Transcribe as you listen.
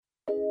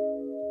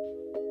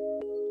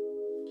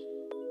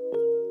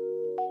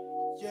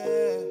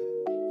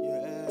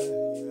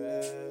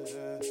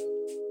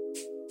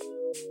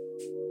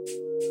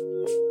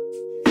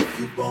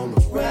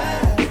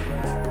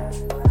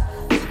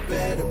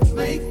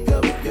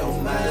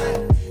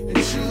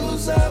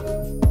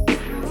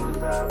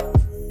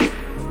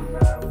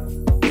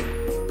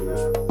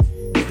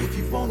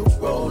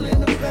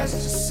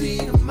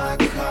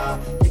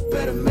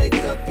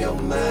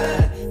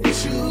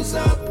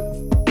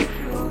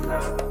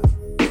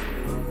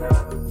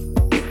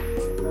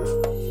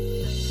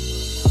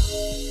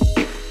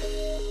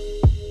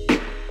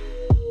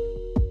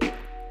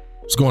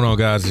going on,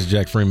 guys? This is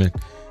Jack Freeman.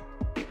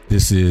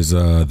 This is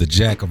the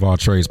Jack of All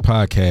Trades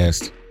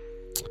podcast.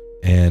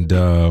 And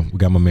we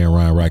got my man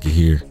Ryan Rockett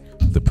here,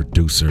 the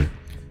producer.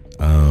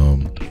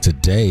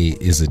 Today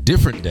is a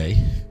different day.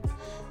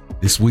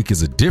 This week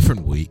is a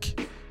different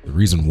week. The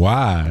reason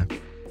why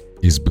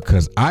is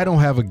because I don't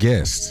have a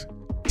guest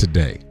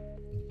today.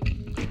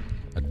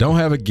 I don't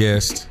have a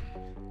guest.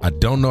 I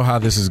don't know how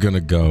this is going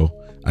to go.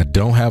 I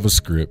don't have a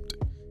script.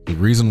 The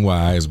reason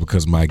why is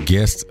because my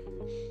guest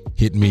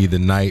hit me the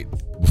night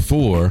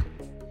before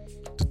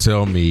to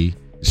tell me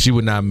she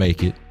would not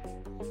make it.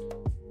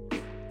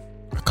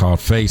 I called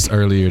Face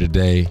earlier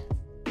today,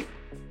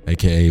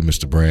 aka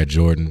Mr. Brad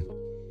Jordan.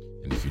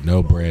 And if you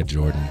know Brad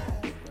Jordan,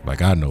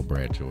 like I know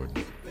Brad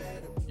Jordan,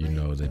 you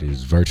know that it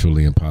is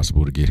virtually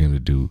impossible to get him to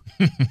do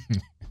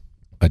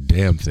a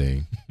damn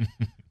thing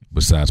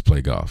besides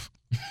play golf.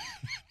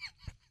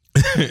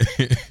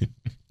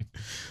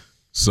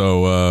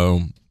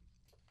 So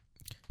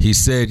he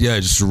said, yeah,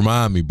 just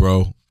remind me,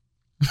 bro.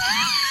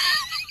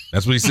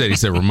 That's what he said. He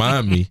said,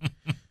 remind me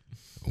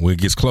when it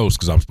gets close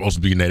because I'm supposed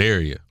to be in that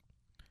area.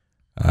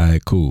 All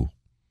right, cool.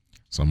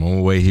 So I'm on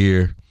my way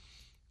here,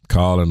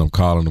 calling.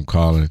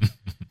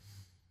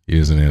 He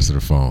doesn't answer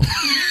the phone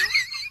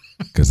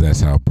because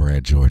that's how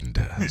Brad Jordan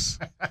does.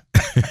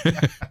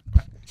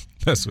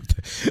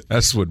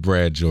 That's what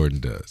Brad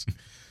Jordan does.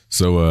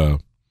 So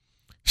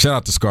shout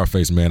out to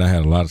Scarface, man. I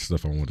had a lot of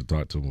stuff I wanted to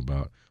talk to him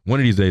about. One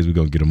of these days we're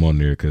going to get him on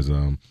there because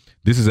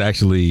this is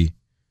actually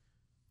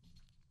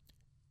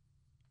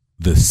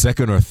the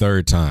second or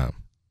third time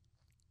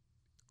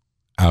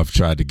I've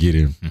tried to get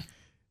him,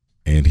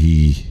 and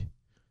he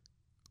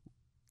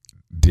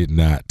did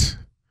not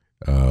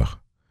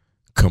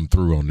come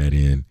through on that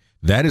end.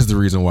 That is the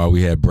reason why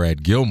we had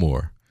Brad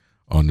Gilmore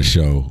on the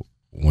show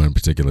one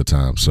particular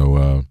time. So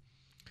I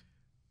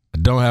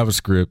don't have a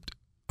script.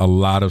 A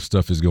lot of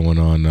stuff is going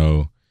on,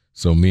 though.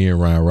 So me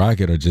and Ryan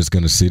Rockett are just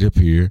going to sit up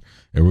here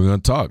and we're going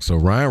to talk. So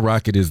Ryan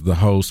Rockett is the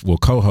host,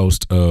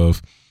 co-host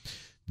of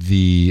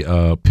the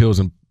Gyms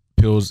and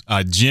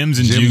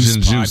Juice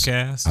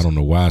podcast. I don't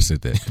know why I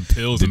said that.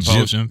 Pills and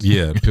Potions.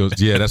 Yeah,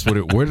 pills. Yeah, that's what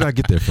it. Where did I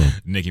get that from?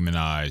 Nicki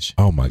Minaj.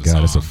 Oh my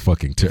God, that's a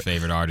fucking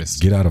favorite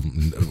artist. Get out of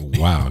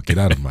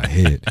my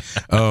head.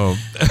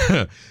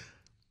 The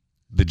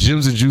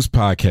Gyms and Juice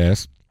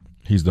podcast.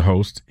 He's the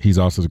host. He's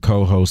also the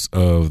co-host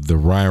of the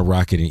Ryan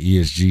Rockett and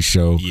ESG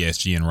show.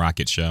 ESG and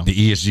Rocket show. The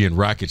ESG and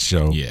Rocket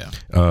show. Yeah.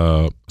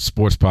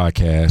 Sports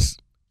podcast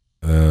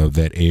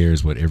that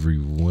airs every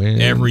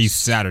Wednesday? Every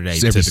Saturday.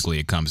 Typically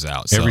it comes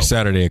out. Every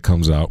Saturday it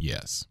comes out.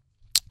 Yes.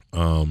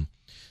 The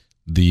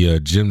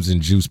Gyms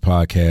and Juice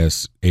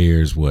podcast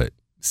airs what?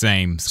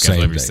 Same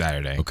schedule every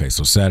Saturday. Okay,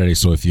 so Saturday.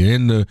 So if you're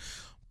into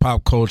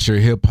pop culture,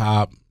 hip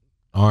hop,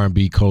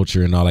 R&B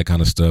culture, and all that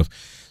kind of stuff,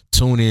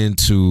 tune in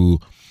to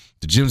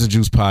the Gyms and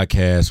Juice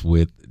podcast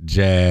with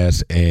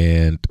Jazz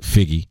and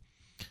Figgy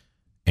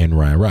and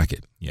Ryan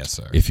Rockett. Yes,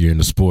 sir. If you're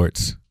into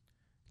sports,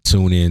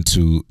 tune in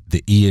to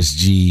the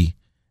ESG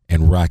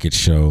and Rocket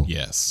show.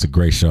 Yes. It's a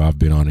great show. I've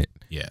been on it.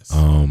 Yes.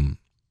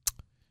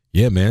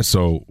 Yeah, man.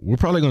 So we're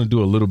probably going to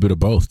do a little bit of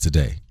both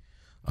today.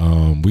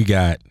 We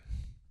got,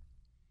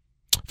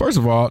 first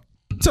of all,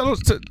 tell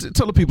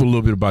the people a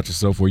little bit about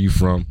yourself, where you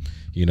from,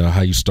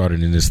 how you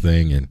started in this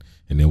thing, and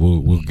then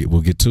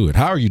we'll get to it.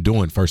 How are you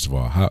doing, first of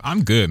all?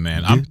 I'm good,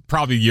 man. I'm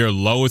probably your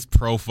lowest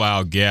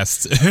profile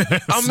guest.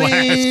 I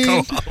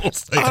mean,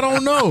 co-host. I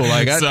don't know.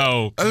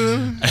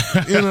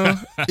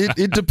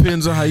 It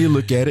depends on how you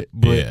look at it.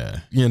 But,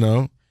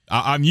 yeah.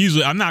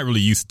 I'm not really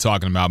used to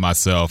talking about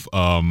myself.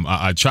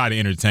 I try to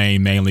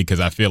entertain mainly because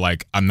I feel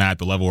like I'm not at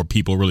the level where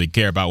people really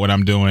care about what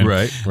I'm doing.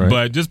 Right.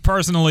 But just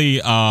personally,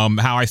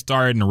 how I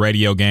started in the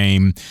radio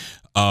game.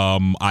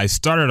 I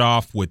started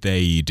off with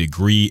a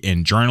degree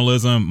in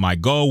journalism. My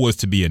goal was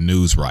to be a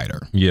news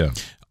writer. Yeah.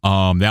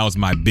 That was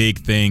my big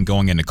thing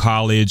going into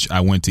college. I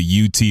went to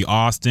UT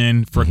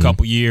Austin for a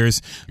couple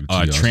years,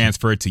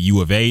 transferred to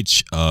U of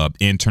H,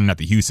 interned at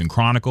the Houston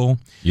Chronicle.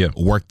 Yeah.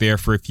 Worked there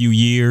for a few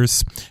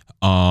years.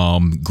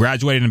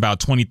 Graduated in about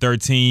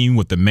 2013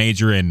 with a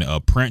major in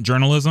print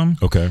journalism.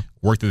 Okay.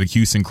 Worked at the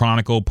Houston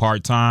Chronicle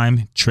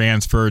part-time,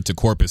 transferred to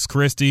Corpus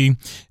Christi.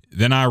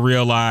 Then I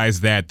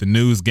realized that the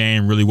news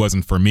game really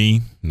wasn't for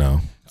me.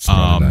 No.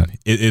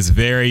 It's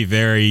very,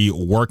 very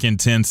work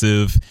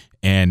intensive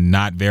and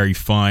not very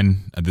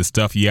fun. The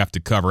stuff you have to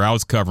cover. I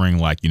was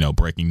covering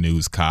breaking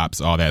news, cops,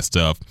 all that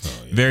stuff.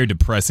 Oh, yeah. Very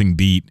depressing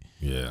beat.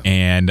 Yeah.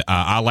 And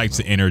I like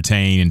to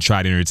entertain and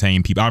try to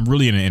entertain people. I'm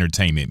really into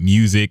entertainment,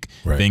 music,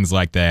 things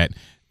like that.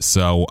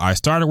 So I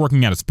started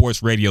working at a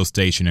sports radio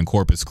station in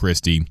Corpus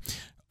Christi.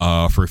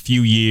 For a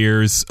few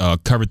years,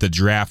 covered the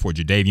draft where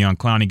Jadeveon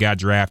Clowney got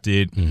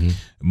drafted,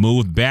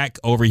 moved back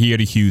over here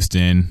to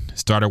Houston,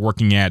 started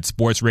working at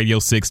Sports Radio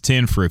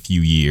 610 for a few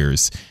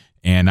years,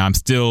 and I'm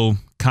still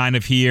kind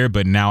of here,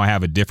 but now I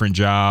have a different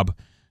job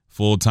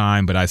full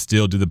time, but I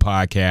still do the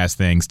podcast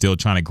thing, still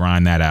trying to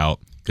grind that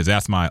out, because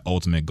that's my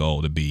ultimate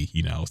goal, to be,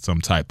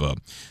 some type of,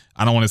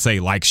 I don't want to say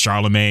like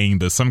Charlemagne,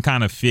 but some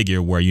kind of figure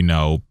where,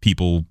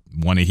 people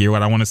want to hear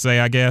what I want to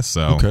say, I guess.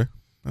 So okay.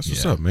 That's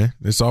what's up, man.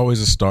 It's always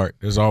a start.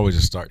 There's always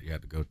a start you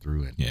have to go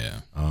through,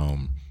 and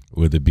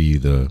whether it be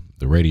the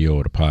radio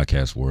or the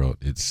podcast world,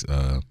 it's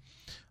I'm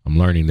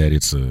learning that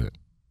it's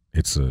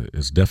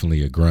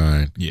definitely a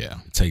grind. Yeah,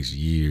 it takes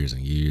years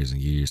and years and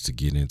years to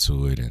get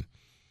into it, and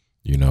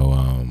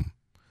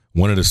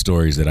one of the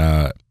stories that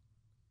I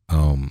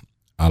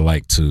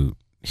like to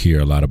hear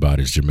a lot about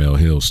is Jamel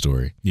Hill's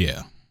story.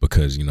 Yeah.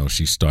 Because,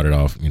 she started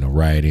off,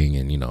 writing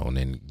and, and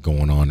then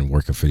going on and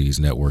working for these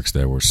networks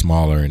that were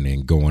smaller and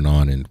then going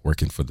on and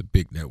working for the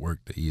big network,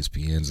 the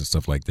ESPNs and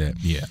stuff like that.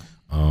 Yeah.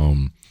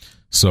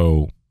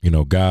 So,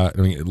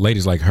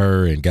 ladies like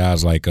her and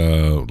guys like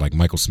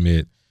Michael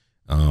Smith,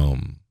 I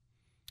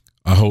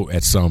hope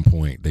at some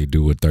point they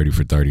do a 30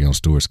 for 30 on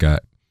Stuart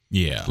Scott.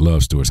 Yeah.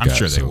 Love Stuart Scott. I'm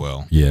sure they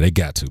will. Yeah, they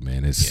got to,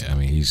 man.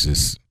 He's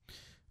just,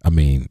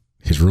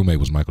 his roommate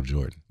was Michael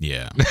Jordan.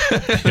 Yeah.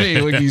 What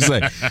can you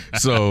say?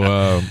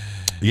 So,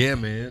 yeah,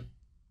 man.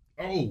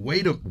 Oh,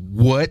 wait a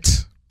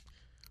what?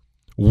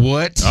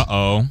 What?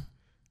 Uh-oh.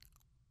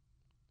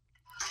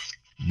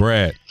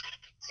 Brad.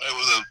 Hey,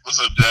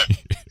 what's up, Jack?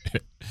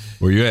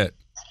 Where you at?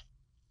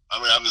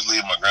 I'm just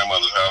leaving my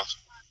grandmother's house.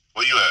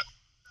 Where you at?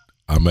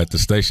 I'm at the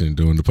station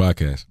doing the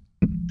podcast.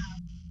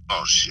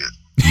 Oh, shit.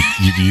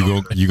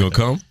 You gonna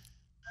come?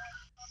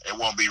 It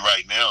won't be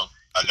right now.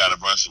 I gotta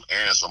run some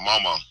errands for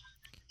Mama.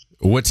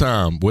 What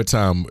time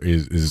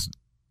is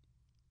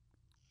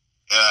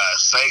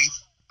safe?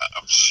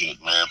 Shit,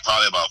 man.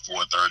 Probably about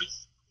 4:30.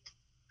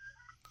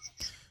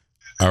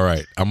 All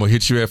right. I'm going to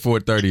hit you at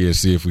 4:30 and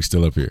see if we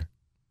still up here.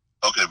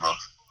 Okay, bro. All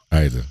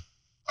right, then.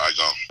 All right,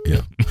 go.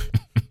 Yeah.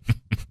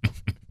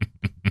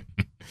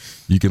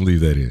 You can leave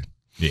that in.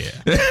 Yeah.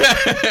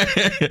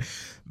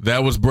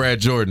 That was Brad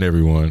Jordan,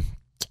 everyone,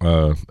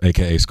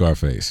 a.k.a.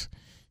 Scarface.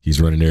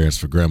 He's running errands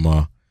for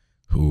Grandma,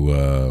 who,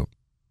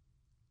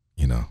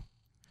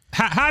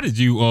 How did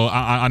you?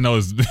 I know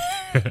it's,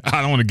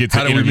 I don't want to get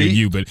to interview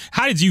you, but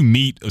how did you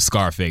meet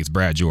Scarface,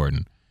 Brad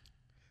Jordan?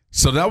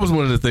 So that was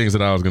one of the things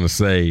that I was going to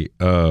say.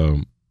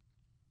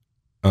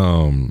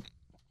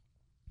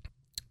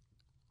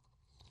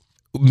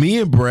 Me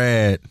and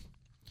Brad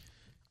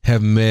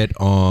have met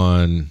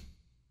on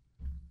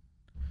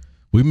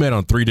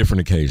 3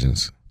 different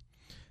occasions.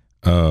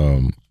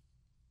 I'm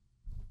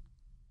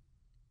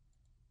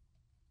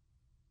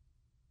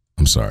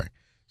sorry.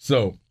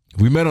 So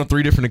we met on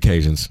 3 different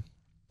occasions,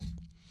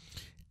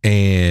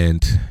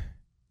 and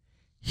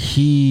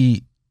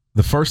the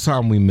first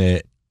time we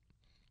met,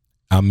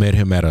 I met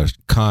him at a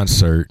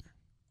concert. It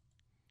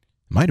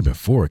might have been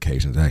 4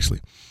 occasions, actually.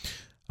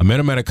 I met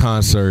him at a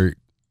concert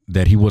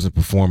that he wasn't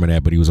performing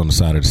at, but he was on the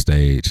side of the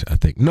stage, I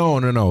think. No.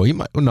 He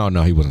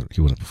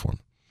wasn't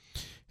performing.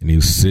 And he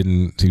was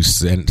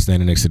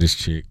standing next to this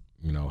chick,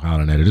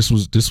 hollering at her. This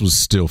was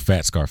still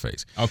fat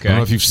Scarface. Okay. I don't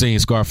know if you've seen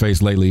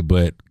Scarface lately,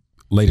 but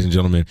ladies and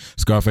gentlemen,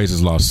 Scarface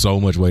has lost so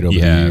much weight over the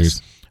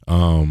years.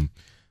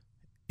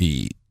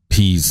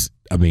 He's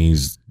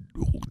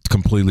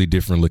completely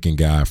different looking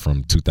guy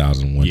from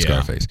 2001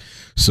 Scarface.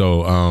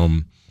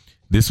 So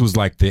this was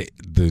like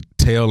the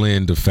tail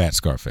end of fat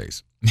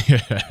Scarface.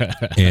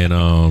 And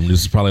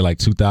this is probably like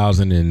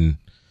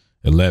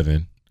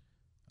 2011,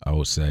 I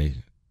would say.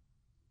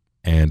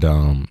 And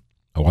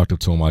I walked up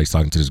to him while he's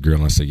talking to this girl,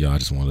 and I said, "Yo, I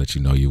just want to let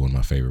you know you're one of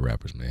my favorite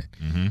rappers, man."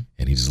 Mm-hmm.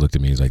 And he just looked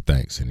at me. He's like,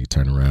 "Thanks." And he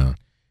turned around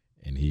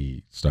and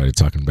he started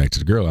talking back to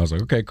the girl. I was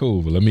like, "Okay,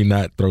 cool, but let me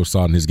not throw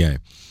salt in his game."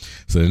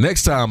 So the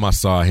next time I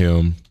saw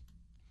him,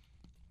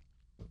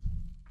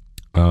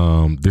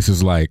 this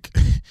is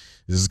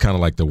kind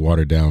of like the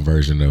watered down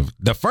version of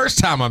the first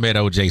time I met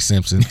O.J.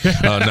 Simpson.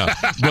 No,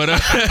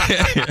 but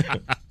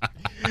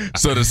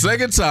so the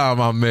second time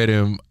I met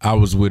him, I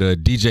was with a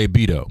DJ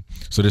Beto.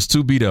 So there's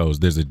 2 Betos.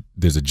 There's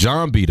a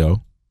John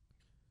Beto,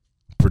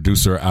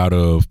 producer out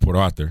of Port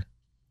Arthur,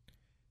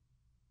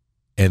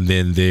 and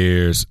then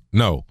John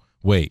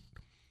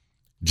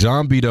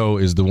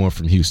Beto is the one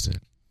from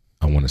Houston,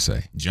 I want to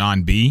say.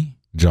 John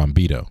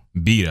Beto.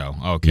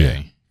 Okay.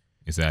 Yeah.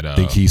 Is that I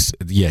think he's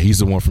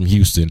the one from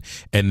Houston.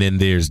 And then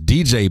there's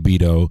DJ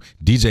Beto.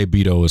 DJ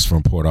Beto is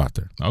from Port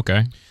Arthur.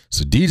 Okay.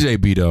 So DJ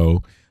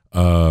Beto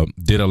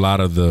did a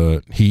lot of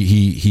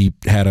he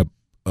had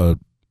a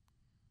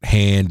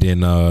hand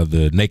in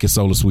the Naked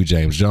Soul of Sweet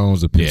James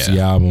Jones, the Pimp C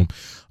album.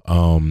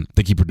 I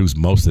think he produced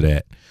most of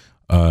that.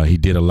 He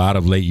did a lot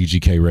of late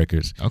UGK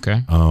records.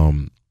 Okay.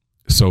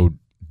 So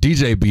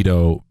DJ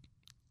Beto,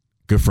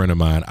 good friend of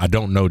mine. I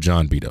don't know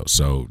John Beto.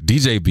 So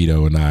DJ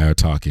Beto and I are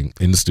talking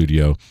in the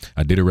studio.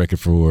 I did a record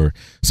for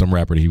some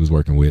rapper that he was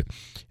working with.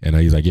 And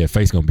he's like, "Yeah,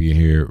 Faith's going to be in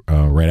here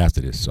right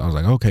after this." So I was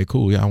like, "Okay,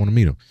 cool. Yeah, I want to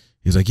meet him."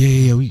 He's like,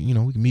 "Yeah, we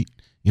can meet.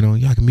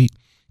 Y'all can meet."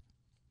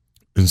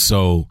 And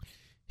so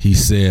he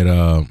said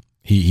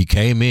he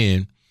came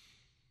in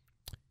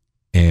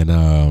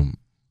and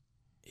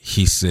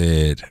he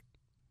said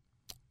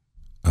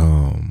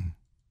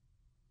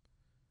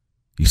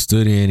he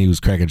stood in, he was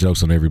cracking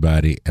jokes on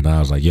everybody, and I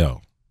was like,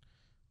 "Yo,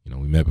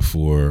 we met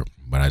before,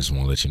 but I just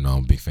want to let you know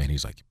I'm a big fan."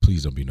 He's like,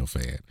 "Please don't be no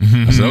fan."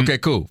 I said, "Okay,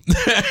 cool."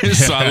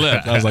 So I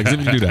left. I was like, "Let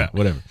me do that,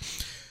 whatever."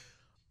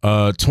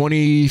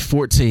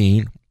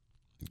 2014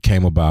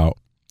 came about.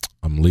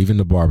 I'm leaving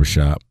the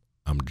barbershop.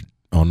 I'm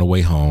on the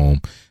way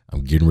home.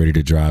 I'm getting ready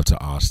to drive to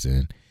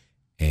Austin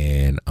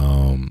and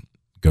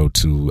go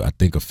to, I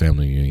think, a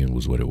family reunion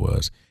was what it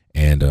was.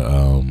 And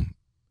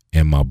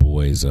my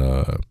boys'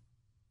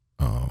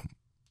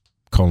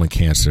 colon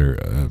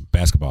cancer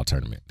basketball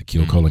tournament, the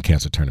Keel colon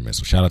cancer tournament.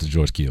 So shout out to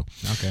George Keel.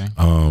 Okay.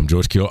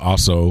 George Keel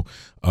also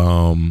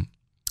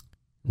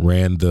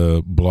ran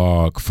the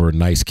blog for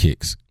Nice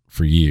Kicks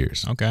for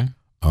years. Okay.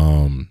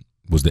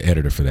 Was the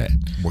editor for that.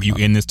 Were you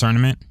in this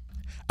tournament?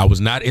 I was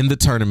not in the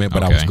tournament,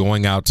 but I was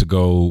going out to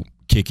go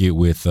kick it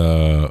with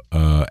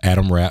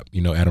Adam Rapp.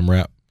 You know Adam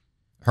Rapp?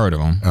 Heard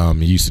of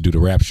him. He used to do the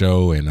rap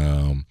show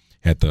and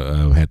had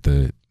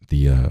the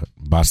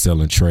buy, sell,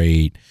 and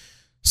trade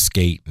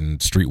skate and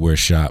streetwear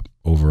shop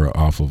over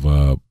off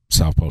of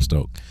South Post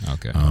Oak.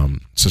 Okay.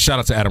 So shout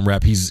out to Adam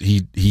Rapp.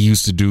 He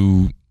used to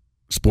do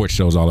sports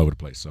shows all over the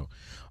place. So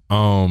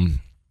I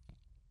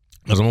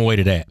was on my way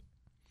to that,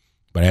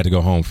 but I had to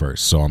go home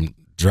first. So I'm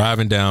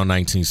driving down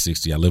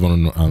 1960. I live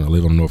on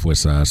the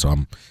northwest side, so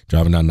I'm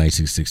driving down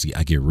 1960.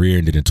 I get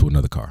rear-ended into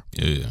another car.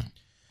 Yeah.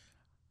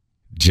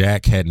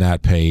 Jack had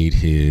not paid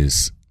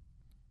his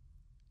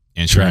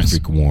insurance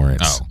traffic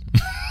warrants. Oh.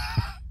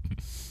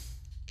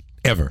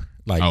 Ever.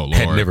 Like, Lord.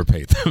 had never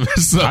paid them.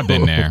 So, I've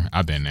been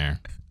there.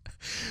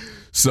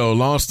 So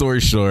long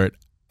story short,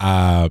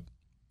 the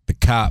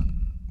cop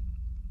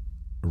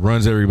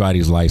runs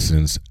everybody's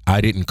license. I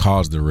didn't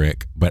cause the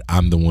wreck, but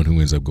I'm the one who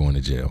ends up going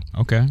to jail.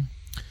 Okay.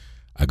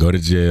 I go to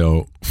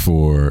jail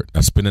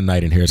I spend the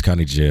night in Harris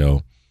County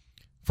Jail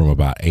from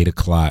about 8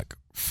 o'clock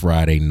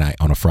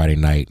on a Friday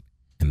night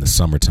in the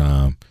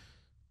summertime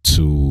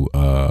to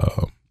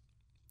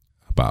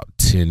about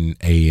 10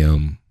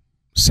 a.m.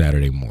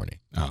 Saturday morning.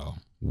 Oh.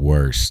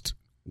 Worst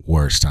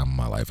time of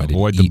my life.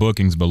 Avoid the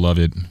bookings,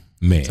 beloved.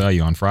 Man. I tell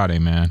you on Friday,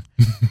 man.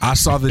 I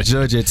saw the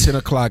judge at 10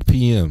 o'clock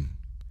p.m.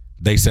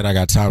 They said I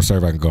got time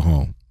served, I can go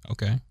home.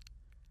 Okay.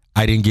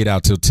 I didn't get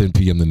out till 10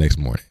 p.m. the next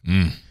morning.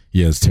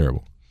 Yeah, it's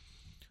terrible.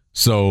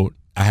 So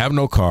I have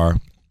no car.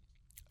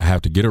 I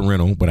have to get a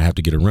rental, but I have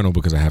to get a rental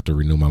because I have to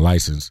renew my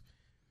license.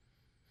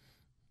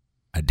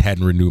 I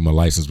hadn't renewed my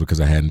license because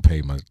I hadn't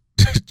paid my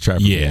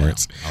traffic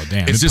warrants. Oh,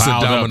 damn. It's just a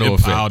domino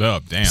effect. Piled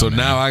up. Damn, so man.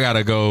 now I got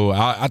to go.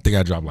 I think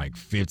I dropped like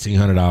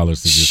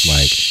 $1,500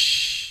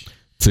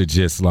 to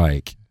just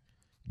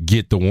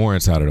get the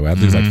warrants out of the way. I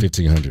think it's like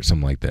 $1,500,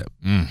 something like that.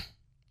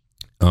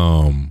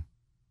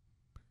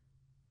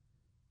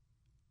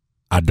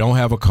 I don't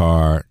have a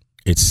car.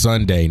 It's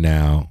Sunday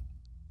now.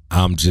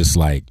 I'm just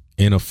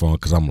in a funk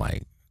because I'm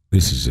like,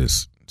 this is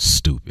just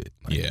stupid.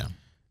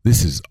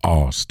 This is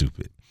all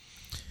stupid.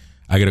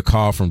 I get a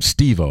call from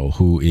Steve-O,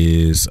 who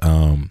is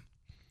not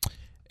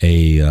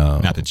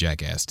the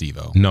jackass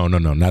Steve-O. No,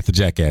 not the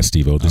jackass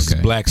Steve-O. This is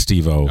Black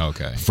Steve-O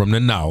from the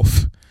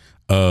North,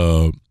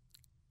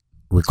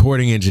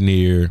 recording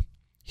engineer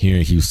here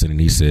in Houston,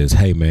 and he says,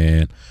 "Hey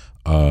man,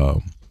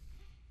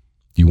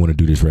 you want to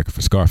do this record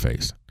for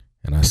Scarface?"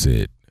 And I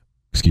said,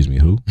 "Excuse me,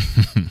 who?"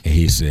 And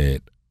he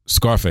said,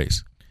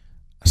 "Scarface."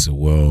 I said,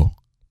 "Well,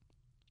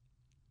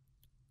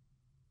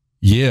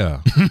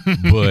 yeah,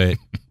 but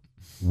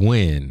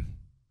when?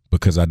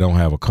 Because I don't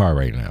have a car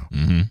right now."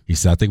 He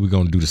said, "I think we're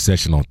going to do the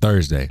session on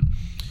Thursday."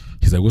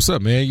 He's like, "What's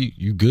up, man?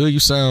 You good? You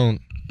sound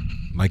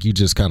like you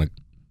just kind of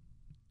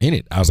in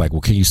it." I was like,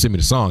 "Well, can you send me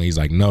the song?" He's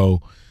like,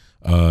 "No,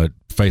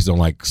 Face don't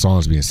like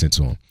songs being sent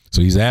to him."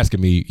 So he's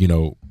asking me,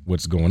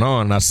 what's going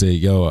on. And I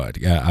said,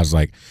 I was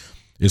like,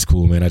 "It's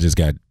cool, man. I just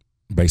got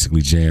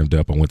basically jammed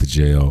up. I went to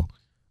jail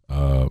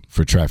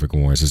for traffic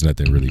warrants. It's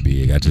nothing really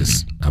big.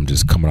 I'm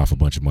just coming off a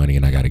bunch of money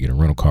and I got to get a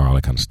rental car, all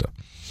that kind of stuff."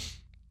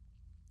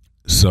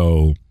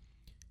 So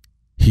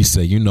he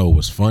said,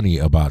 what's funny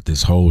about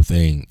this whole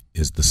thing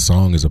is the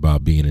song is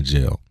about being in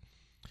jail.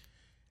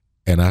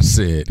 And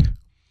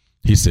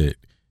he said,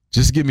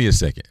 "Just give me a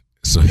second."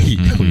 So when he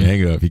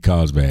hang up, he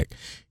calls back.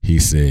 He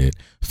said,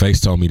 "Face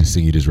told me to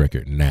sing you this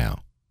record now."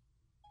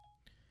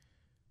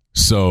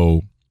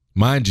 So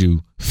mind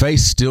you,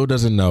 Face still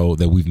doesn't know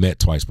that we've met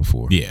twice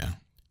before. Yeah.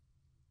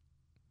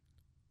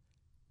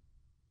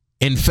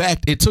 In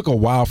fact, it took a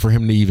while for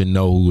him to even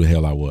know who the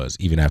hell I was,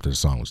 even after the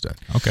song was done.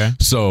 Okay.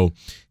 So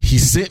he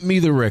sent me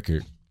the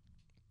record.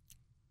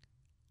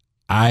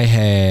 I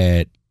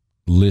had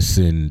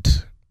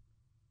listened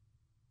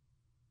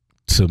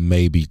to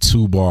maybe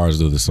 2 bars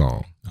of the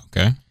song.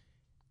 Okay.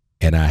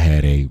 And I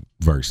had a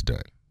verse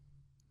done.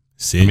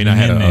 Sitting I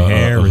had in the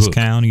Harris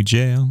County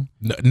Jail.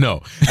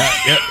 No.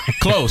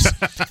 Close.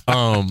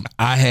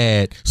 I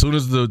had, as soon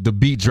as the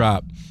beat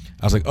dropped,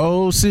 I was like,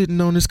 "Oh, sitting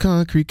on this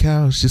concrete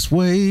couch, just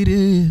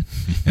waiting."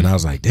 And I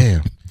was like,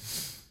 damn.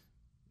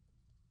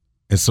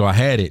 And so I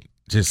had it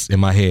just in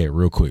my head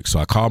real quick. So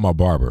I called my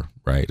barber,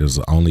 right? It was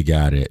the only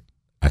guy that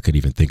I could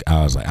even think.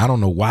 I was like, I don't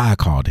know why I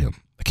called him.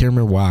 I can't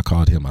remember why I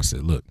called him. I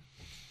said, "Look,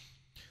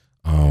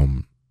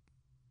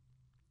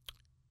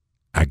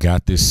 I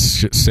got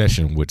this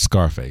session with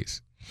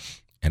Scarface,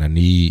 and I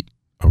need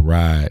a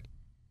ride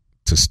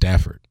to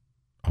Stafford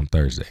on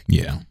Thursday.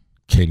 Yeah.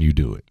 Can you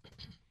do it?"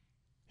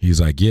 He's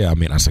like, yeah, I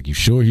mean, I was like, you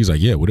sure? He's like,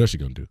 yeah, what else you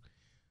gonna do?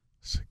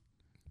 I was like,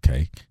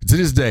 okay. To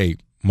this day,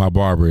 my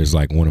barber is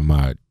like one of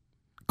my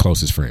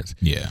closest friends.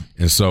 Yeah.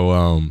 And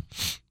so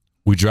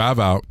we drive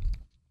out.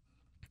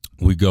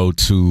 We go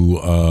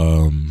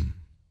to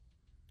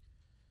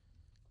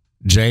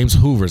James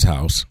Hoover's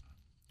house.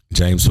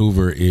 James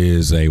Hoover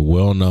is a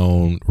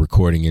well-known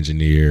recording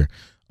engineer,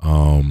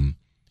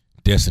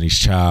 Destiny's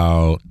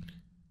Child.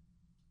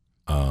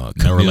 No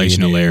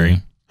relation to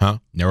Larry. Huh?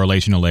 No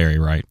relation to Larry,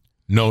 right?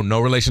 No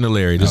relation to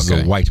Larry. This is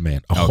a white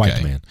man.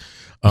 White man.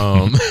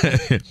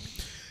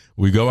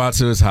 We go out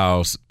to his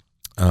house.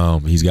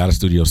 He's got a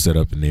studio set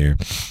up in there.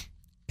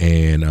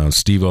 And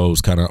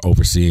Steve-O's kind of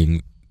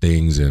overseeing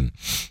things. And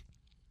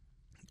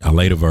I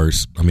laid a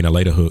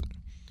hook.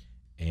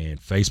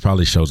 And Face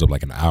probably shows up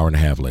like an hour and a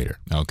half later.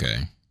 Okay.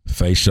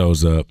 Face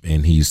shows up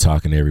and he's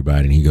talking to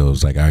everybody. And he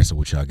goes like, all right, so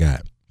what y'all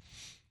got?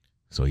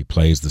 So he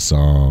plays the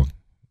song.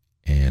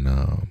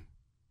 And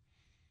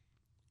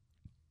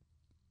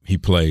he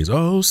plays,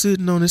 oh,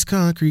 sitting on this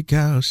concrete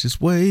couch, just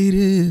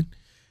waiting.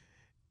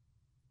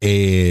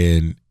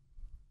 And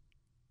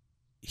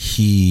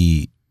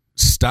he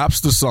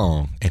stops the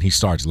song and he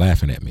starts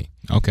laughing at me.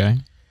 Okay.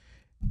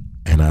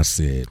 And I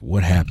said,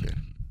 what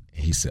happened?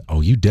 And he said,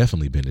 oh, you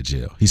definitely been to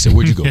jail. He said,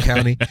 where'd you go,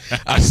 county?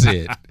 I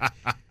said,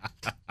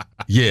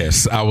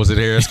 yes, I was at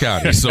Harris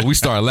County. So we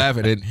started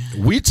laughing and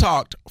we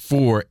talked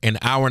for an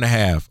hour and a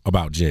half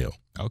about jail.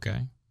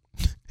 Okay.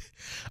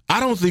 I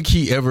don't think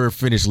he ever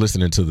finished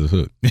listening to the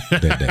hook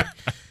that day.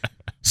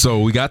 So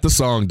we got the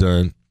song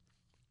done.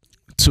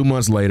 2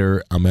 months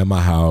later, I'm at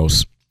my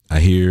house.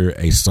 I hear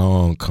a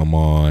song come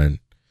on.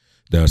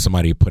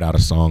 Somebody put out a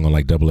song on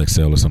like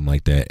XXL or something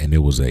like that, and it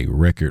was a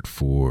record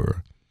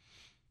for.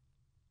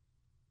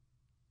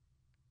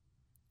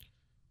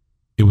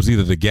 It was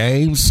either the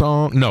Game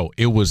song. No,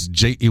 it was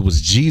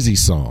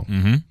Jeezy's song.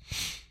 Mm-hmm.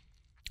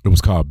 It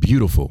was called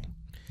Beautiful.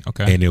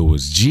 Okay. And it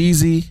was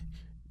Jeezy,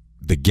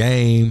 the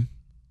Game,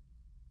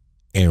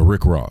 and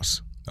Rick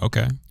Ross.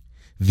 Okay.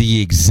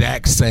 The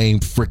exact same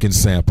freaking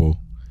sample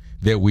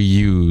that we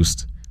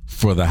used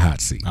for the hot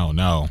seat. Oh,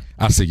 no.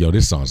 I said, yo,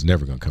 this song's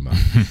never going to come out.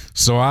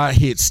 So I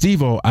hit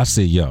Steve-O. I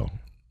said, yo.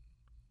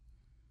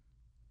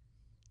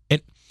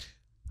 And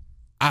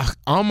I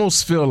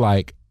almost feel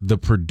like the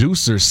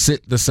producer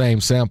sent the same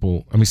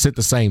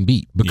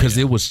beat because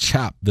it was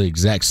chopped the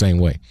exact same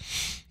way.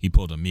 He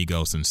pulled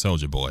Amigos and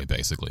Soulja Boy,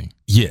 basically.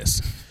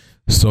 Yes.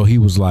 So he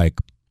was like,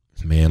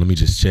 man, let me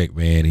just check,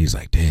 man. He's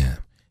like, damn.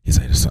 He's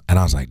like, and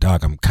I was like,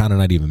 dog, I'm kind of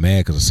not even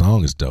mad because the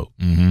song is dope.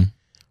 Mm-hmm.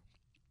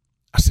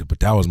 I said, but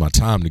that was my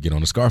time to get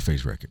on the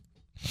Scarface record.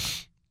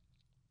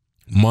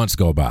 Months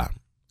go by.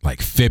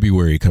 Like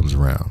February comes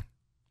around.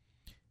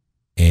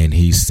 And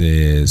he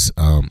says,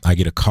 I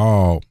get a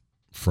call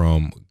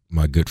from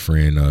my good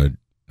friend,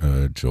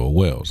 Joel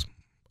Wells,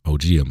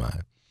 OG of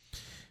mine.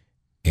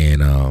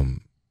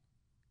 And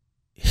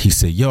he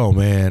said, yo,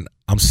 man,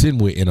 I'm sitting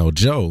with N.O.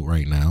 Joe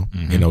right now.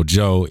 Mm-hmm. N.O.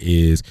 Joe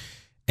is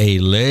a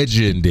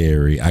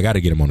legendary, I got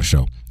to get him on the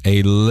show,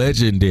 a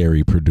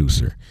legendary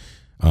producer.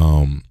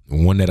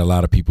 One that a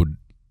lot of people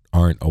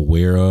aren't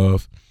aware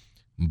of,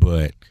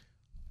 but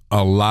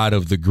a lot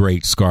of the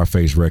great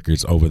Scarface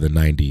records over the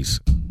 90s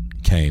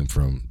came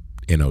from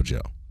N.O.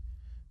 Joe.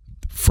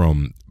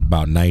 From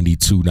about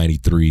 92,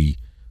 93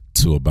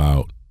 to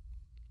about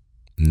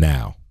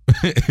now.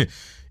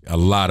 A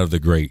lot of the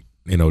great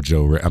N.O.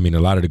 Joe, a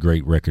lot of the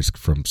great records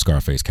from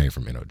Scarface came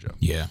from N.O. Joe.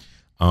 Yeah.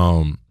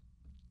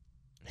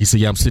 He said,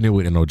 yeah, I'm sitting here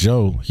with N.O.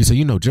 Joe. He said,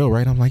 you know Joe,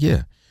 right? I'm like,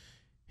 yeah.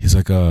 He's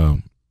like,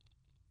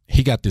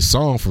 he got this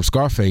song from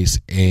Scarface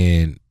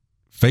and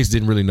Face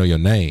didn't really know your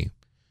name.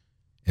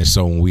 And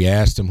so when we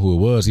asked him who it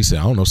was, he said,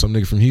 I don't know, some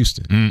nigga from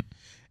Houston. Mm.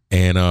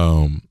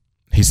 And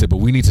he said, but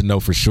we need to know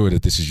for sure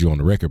that this is you on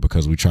the record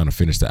because we're trying to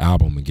finish the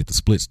album and get the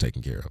splits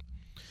taken care of.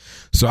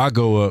 So I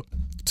go up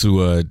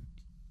to,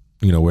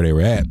 where they were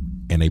at,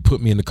 and they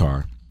put me in the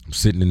car. I'm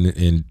sitting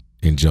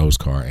in Joe's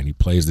car, and he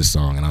plays this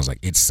song. And I was like,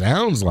 it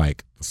sounds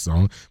like the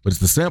song, but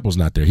the sample's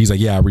not there. He's like,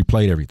 yeah, I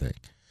replayed everything.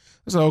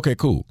 I was like, okay,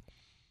 cool.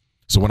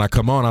 So when I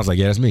come on, I was like,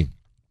 yeah, that's me.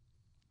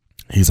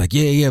 He's like,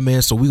 yeah,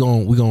 man. So we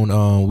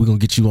gonna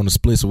get you on the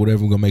splits or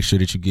whatever. We're gonna make sure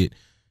that you get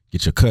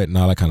your cut and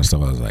all that kind of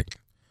stuff. I was like,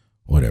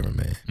 whatever,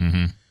 man.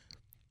 Mm-hmm.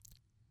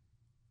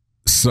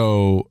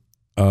 So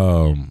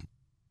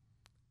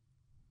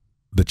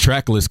the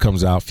track list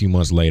comes out a few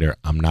months later.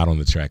 I'm not on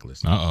the track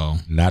list. Uh-oh.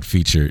 Not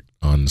featured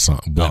on the song.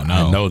 But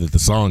I know that the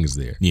song is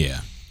there. Yeah.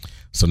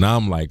 So now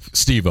I'm like,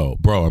 Steve-O,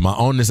 bro, am I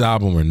on this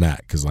album or not?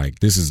 Because like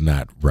this is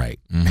not right.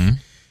 Mm-hmm.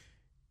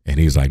 And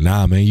he's like,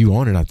 nah, man, you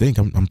on it, I think.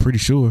 I'm pretty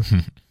sure.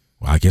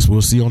 Well, I guess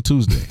we'll see on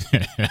Tuesday.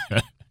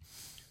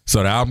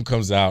 So the album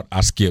comes out.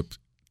 I skip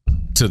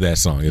to that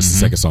song. It's the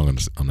second song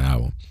on the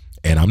album.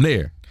 And I'm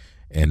there.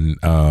 And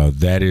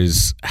that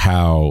is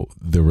how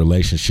the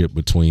relationship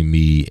between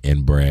me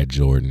and Brad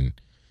Jordan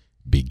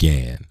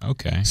began.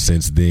 Okay.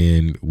 Since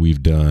then,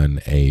 we've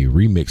done a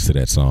remix to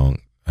that song,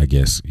 I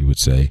guess you would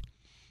say.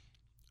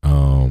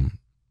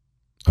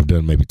 I've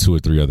done maybe 2 or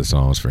 3 other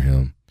songs for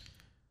him.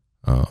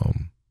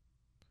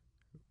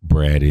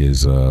 Brad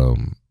is a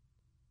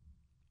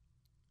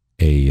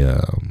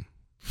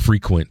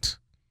frequent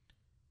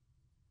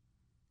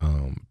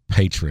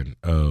patron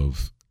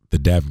of the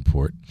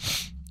Davenport,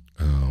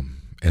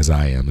 as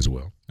I am as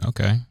well.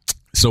 Okay.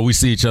 So we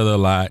see each other a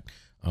lot.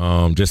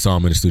 Just saw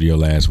him in the studio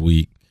last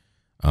week.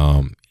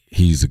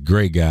 He's a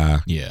great guy.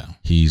 Yeah.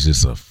 He's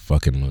just a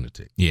fucking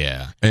lunatic.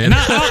 Yeah. And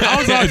I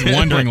was always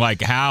wondering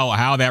like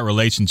how that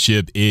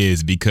relationship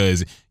is,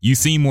 because you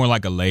seem more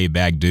like a laid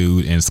back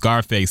dude and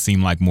Scarface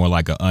seemed like more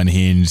like an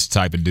unhinged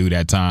type of dude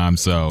at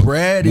times. So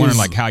Brad wondering is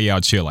like how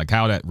y'all chill, like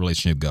how that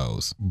relationship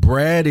goes.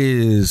 Brad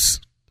is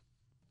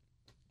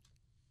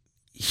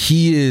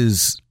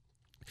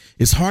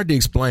it's hard to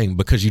explain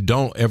because you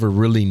don't ever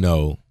really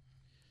know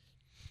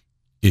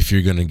if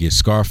you're gonna get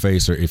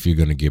Scarface or if you're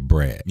gonna get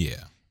Brad.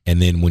 Yeah. And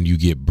then when you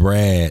get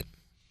Brad,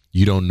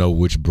 you don't know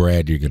which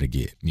Brad you're going to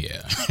get.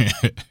 Yeah.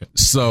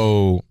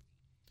 So,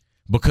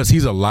 because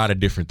he's a lot of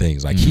different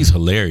things. Like, he's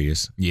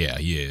hilarious. Yeah,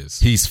 he is.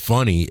 He's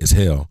funny as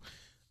hell.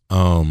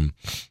 Then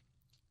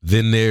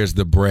there's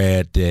the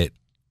Brad that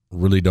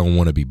really don't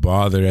want to be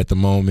bothered at the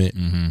moment.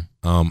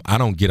 Mm-hmm. I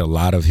don't get a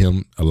lot of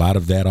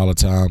that all the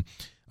time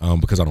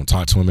because I don't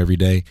talk to him every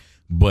day.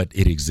 But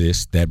it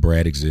exists. That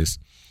Brad exists.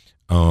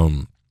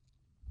 Then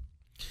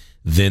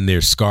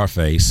there's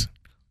Scarface,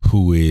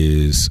 who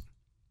is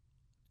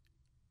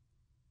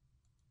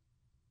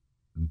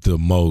the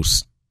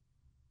most,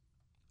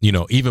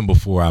 even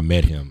before I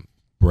met him,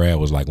 Brad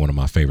was like one of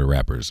my favorite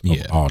rappers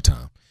of all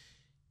time.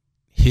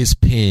 His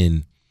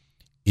pen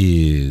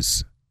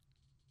is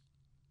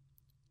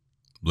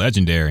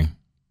legendary.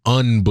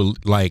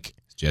 Like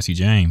Jesse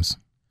James.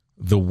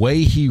 The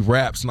way he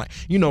raps, like,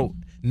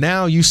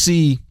 now you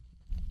see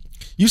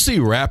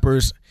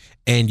rappers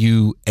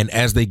and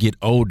as they get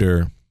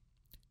older,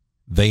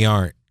 they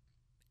aren't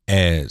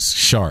as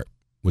sharp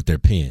with their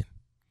pen.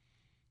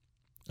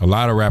 A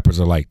lot of rappers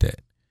are like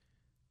that.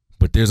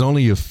 But there's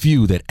only a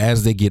few that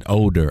as they get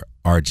older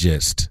are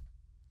just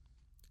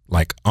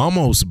like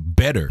almost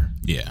better.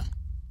 Yeah.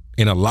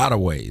 In a lot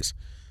of ways.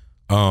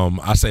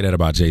 I say that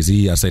about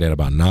Jay-Z. I say that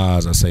about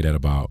Nas. I say that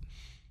about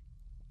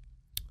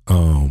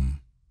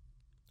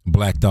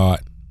Black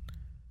Thought.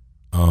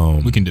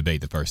 We can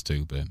debate the first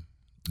two, but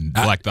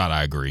Black Thought,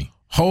 I agree.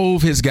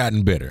 Hove has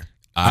gotten better.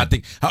 I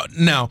think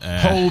now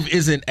Hove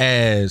isn't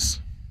as,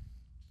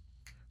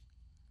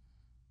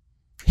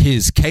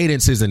 his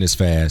cadence isn't as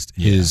fast.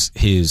 Yeah.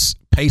 His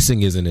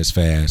pacing isn't as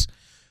fast.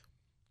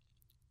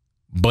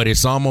 But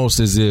it's almost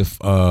as if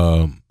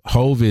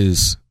Hove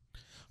is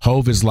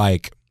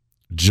like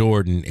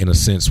Jordan in a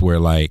sense where,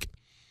 like,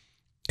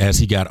 as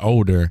he got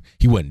older,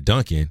 he wasn't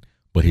dunking,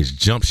 but his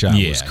jump shot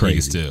was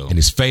crazy. And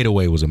his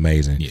fadeaway was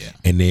amazing. Yeah.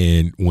 And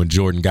then when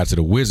Jordan got to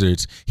the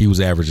Wizards, he was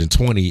averaging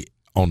 20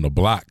 on the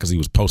block because he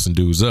was posting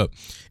dudes up,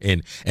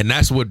 and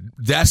that's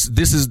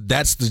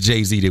the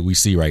Jay-Z that we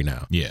see right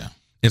now. Yeah,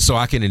 and so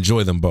I can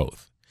enjoy them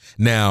both.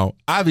 Now,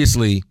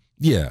 obviously,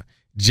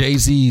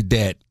 Jay-Z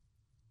that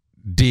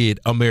did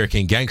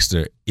American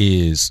Gangster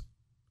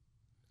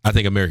I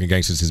think American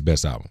Gangster is his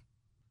best album.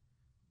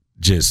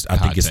 I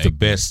think it's the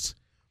best.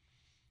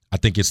 I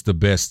think it's the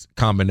best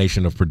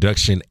combination of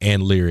production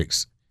and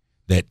lyrics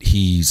that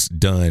he's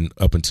done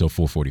up until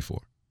 444.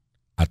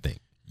 I think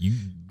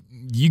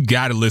you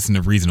got to listen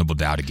to Reasonable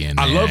Doubt again,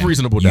 man. I love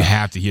Reasonable Doubt. You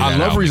have to hear that. I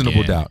love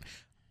Reasonable again. Doubt.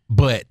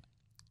 But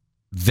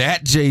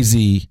that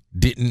Jay-Z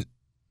didn't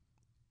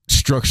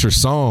structure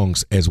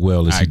songs as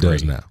well as he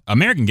does now.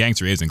 American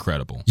Gangster is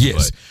incredible.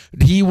 Yes.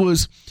 He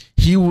was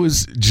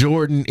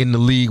Jordan in the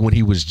league when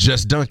he was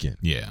just dunking.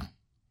 Yeah.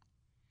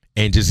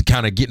 And just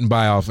kind of getting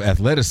by off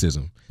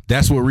athleticism.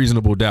 That's what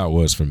Reasonable Doubt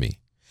was for me.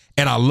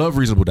 And I love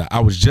Reasonable Doubt. I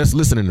was just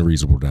listening to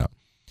Reasonable Doubt.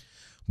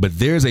 But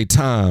there's a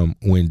time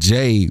when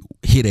Jay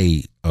hit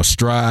a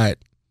stride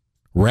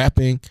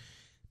rapping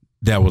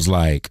that was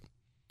like,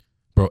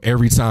 bro,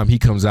 every time he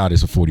comes out,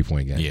 it's a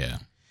 40-point game. Yeah.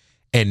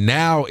 And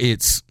now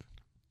it's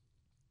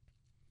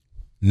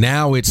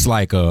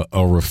like a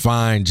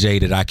refined Jay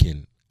that I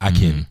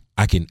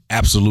can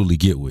absolutely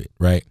get with,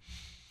 right?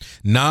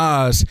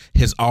 Nas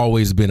has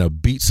always been a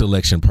beat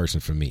selection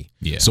person for me.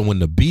 Yeah. So when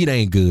the beat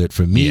ain't good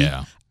for me,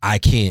 I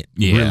can't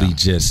really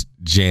just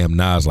jam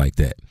Nas like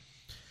that.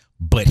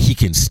 But he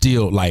can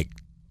still, like,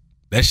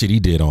 that shit he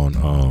did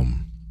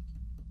on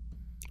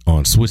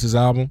Swiss's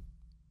album,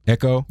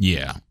 Echo.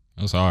 Yeah,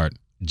 that was hard.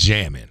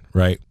 Jamming,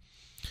 right?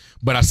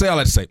 But I say all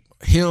that to say,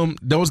 him,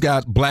 those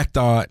guys, Black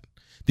Thought,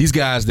 these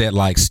guys that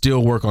like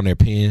still work on their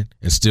pen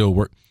and still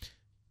work.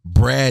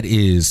 Brad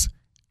is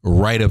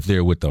right up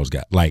there with those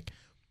guys. Like,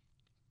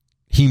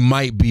 he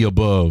might be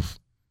above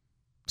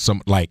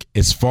some, like,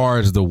 as far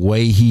as the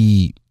way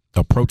he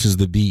approaches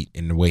the beat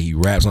and the way he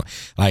raps,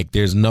 like,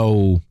 there's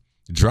no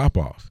drop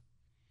off.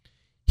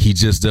 He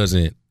just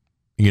doesn't,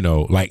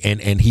 like,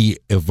 and he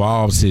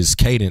evolves his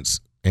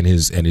cadence and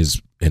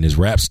his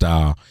rap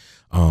style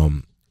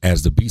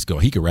as the beats go.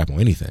 He could rap on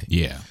anything.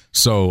 Yeah.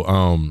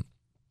 So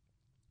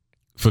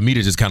for me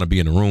to just kind of be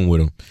in the room with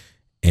him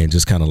and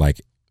just kind of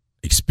like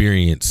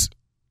experience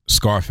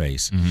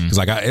Scarface, because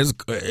like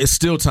it's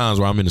still times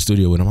where I'm in the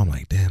studio with him, I'm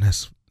like, damn,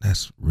 that's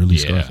that's really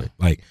Scarface.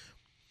 Like,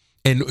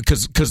 and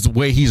because the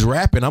way he's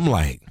rapping, I'm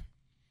like,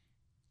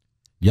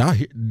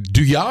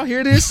 do y'all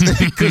hear this?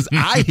 Because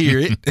I hear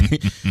it.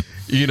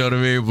 You know what I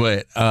mean?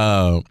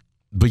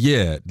 But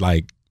yeah,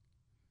 like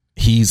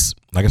he's,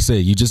 like I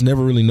said, you just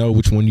never really know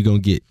which one you're gonna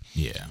get.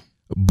 Yeah.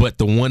 But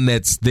the one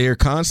that's there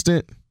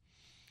constant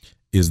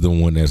is the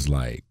one that's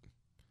like,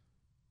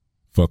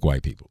 fuck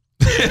white people.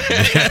 like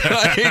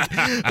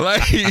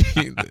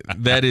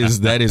that is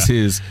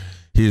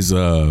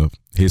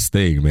his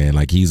thing, man.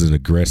 Like he's an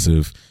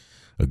aggressive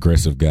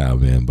guy,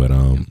 man. But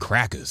them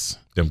crackers.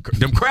 Them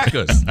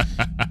crackers.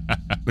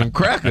 Them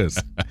crackers.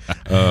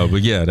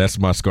 But yeah, that's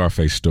my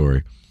Scarface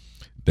story.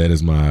 That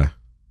is my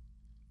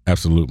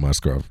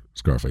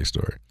Scarface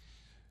story.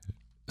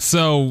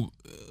 So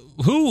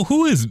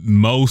who is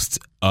most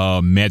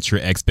met your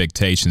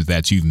expectations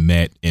that you've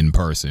met in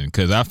person?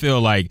 Because I feel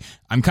like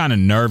I'm kind of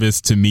nervous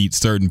to meet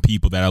certain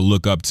people that I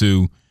look up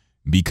to,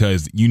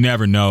 because you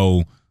never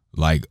know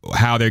like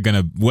how they're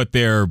gonna, what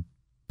their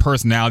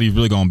personality is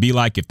really gonna be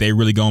like, if they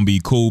really gonna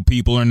be cool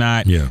people or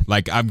not. Yeah.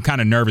 Like I'm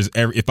kind of nervous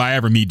if I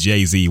ever meet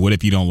Jay-Z. What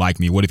if you don't like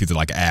me? What if he's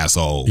like an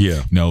asshole? Yeah.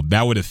 You know,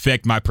 that would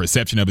affect my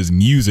perception of his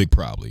music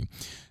probably.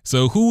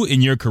 So who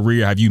in your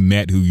career have you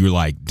met who you're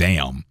like,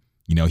 damn,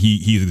 you know,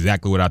 he's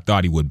exactly what I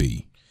thought he would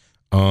be?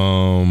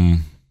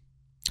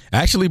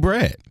 Actually,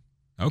 Brad.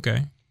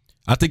 Okay.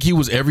 I think he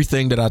was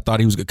everything that I thought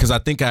he was, because I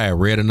think I had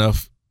read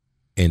enough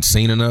and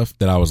seen enough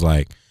that I was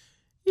like,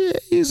 yeah,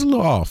 he's a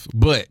little off,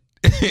 but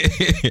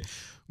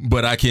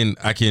but I can,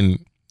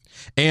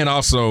 and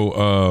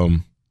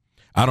also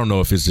I don't know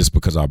if it's just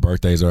because our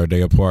birthdays are a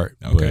day apart.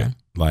 Okay.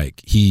 But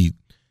like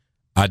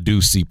I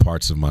do see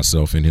parts of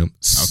myself in him.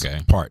 Okay.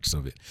 Parts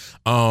of it.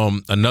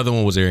 Another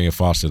one was Arian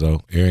Foster,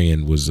 though.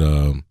 Arian was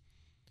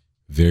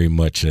very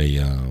much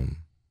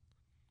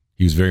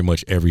he was very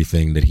much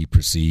everything that he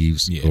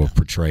perceives or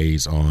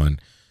portrays on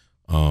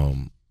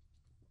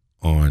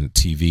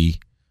TV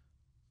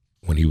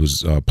when he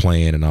was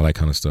playing and all that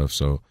kind of stuff.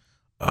 So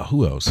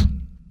who else?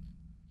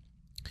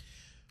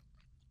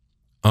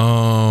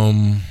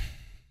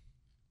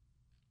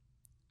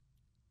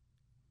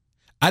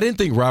 I didn't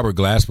think Robert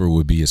Glasper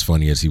would be as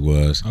funny as he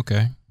was.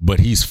 Okay. But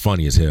he's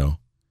funny as hell.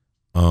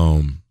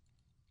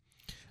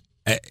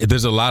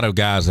 There's a lot of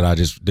guys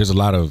that there's a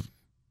lot of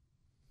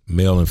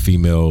male and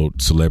female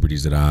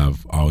celebrities that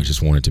I've always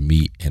just wanted to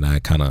meet, and I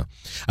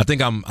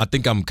think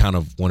I'm kind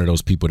of one of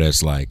those people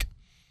that's like,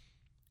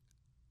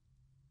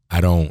 I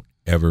don't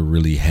ever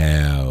really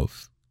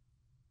have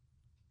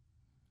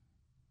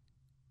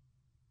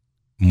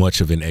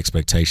much of an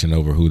expectation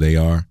over who they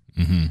are.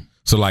 Mm-hmm.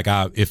 So like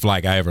if I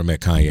ever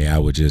met Kanye, I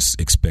would just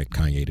expect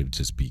Kanye to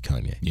just be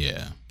Kanye.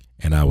 Yeah.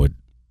 And I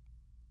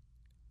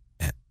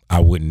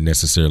wouldn't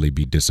necessarily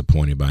be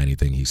disappointed by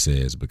anything he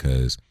says,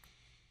 because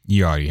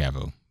you already have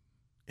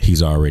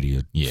he's already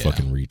a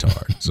fucking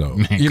retard. So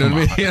Man, you know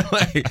what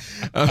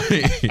I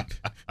mean?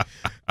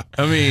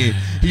 I mean,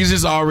 he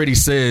just already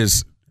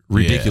says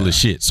ridiculous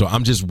shit. So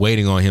I'm just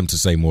waiting on him to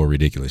say more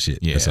ridiculous shit.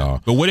 Yeah. That's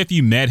all. But what if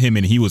you met him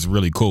and he was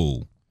really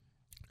cool?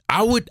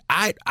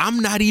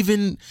 I'm not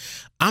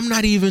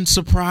even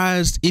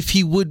surprised if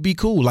he would be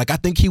cool. Like, I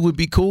think he would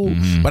be cool,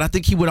 but I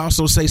think he would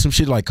also say some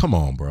shit like, come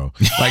on, bro.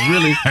 Like,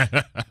 really?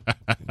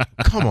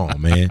 Come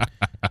on, man.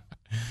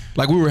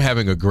 Like, we were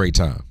having a great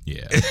time.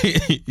 Yeah.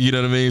 You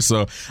know what I mean?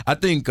 So I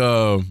think,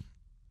 I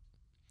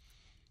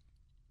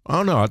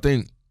don't know. I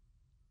think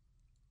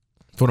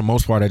for the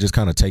most part, I just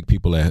kind of take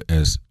people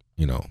as,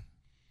 you know,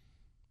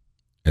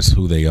 as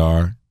who they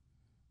are.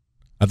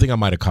 I think I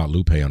might have caught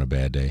Lupe on a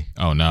bad day.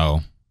 Oh,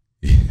 no.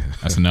 Yeah.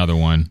 That's another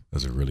one.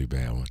 That's a really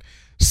bad one.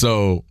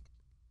 So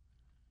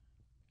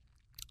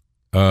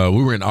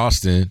we were in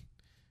Austin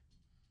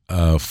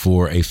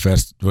for a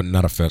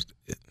not a fest.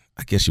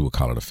 I guess you would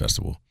call it a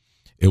festival.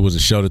 It was a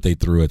show that they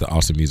threw at the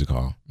Austin Music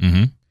Hall.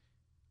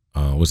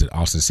 Mm-hmm. Was it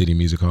Austin City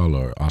Music Hall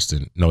or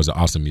Austin? No, it was the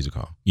Austin Music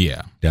Hall.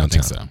 Yeah,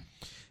 downtown. I think so.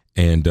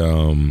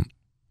 And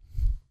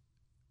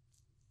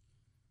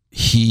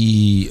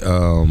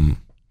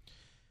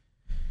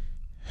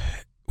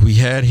we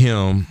had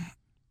him.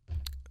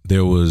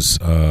 There was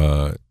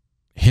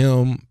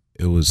him.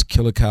 It was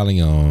Killer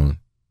Calion,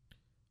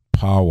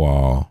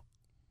 Pawwall,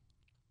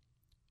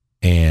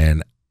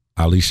 and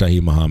Ali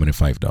Shaheed Muhammad and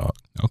Phife Dawg.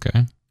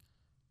 Okay.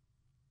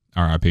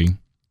 R.I.P.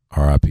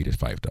 R.I.P. to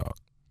Phife Dawg.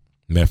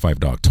 Met Phife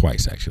Dawg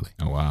twice, actually.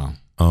 Oh, wow.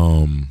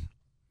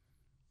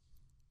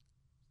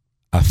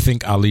 I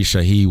think Ali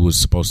Shaheed was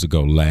supposed to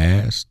go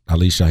last.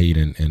 Ali Shaheed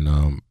and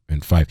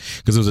Phife,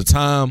 because there was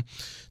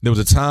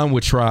a time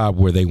with Tribe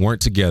where they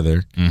weren't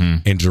together,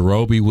 and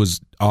Jerobi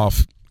was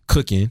off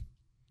cooking,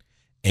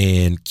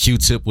 and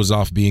Q-Tip was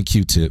off being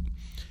Q-Tip,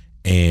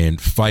 and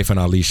Phife and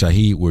Ali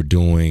Shaheed were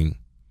doing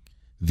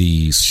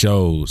these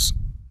shows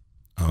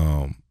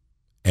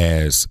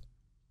as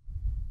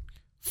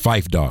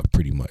Phife Dawg,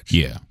 pretty much.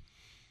 Yeah.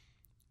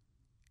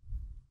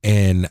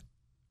 And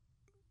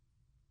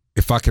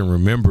if I can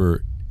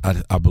remember,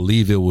 I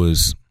believe it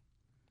was,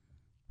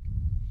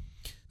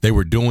 they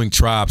were doing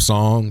Tribe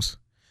songs,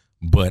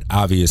 but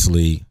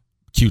obviously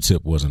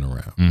Q-Tip wasn't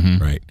around,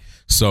 right?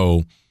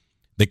 So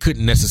they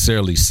couldn't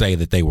necessarily say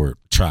that they were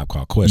Tribe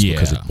Called Quest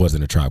because it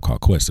wasn't a Tribe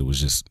Called Quest. It was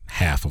just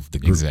half of the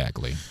group.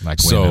 Exactly.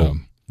 Like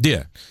when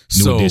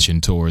New Edition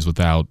tours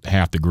without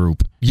half the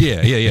group.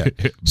 Yeah.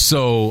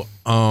 So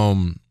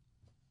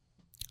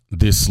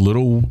this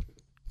little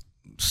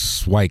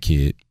white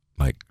kid,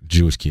 like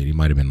Jewish kid, he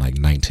might have been like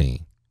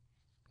 19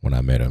 when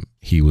I met him.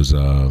 He was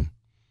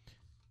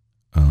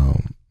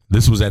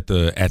this was at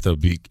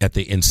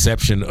the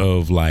inception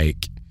of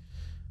like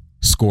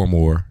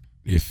Scoremore,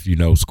 if you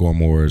know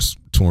Scoremore's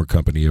touring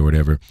company or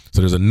whatever.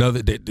 So there's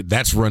another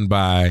that's run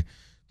by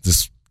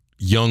this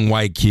young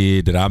white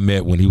kid that I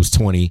met when he was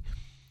 20.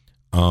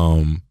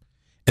 And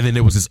then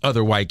there was this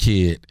other white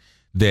kid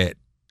that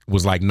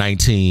was like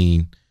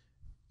 19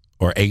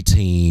 or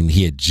 18.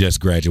 He had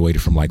just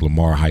graduated from like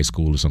Lamar High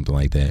School or something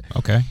like that.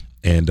 Okay.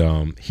 And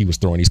he was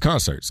throwing these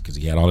concerts because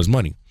he had all his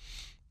money.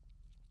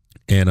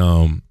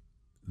 And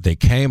they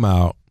came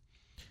out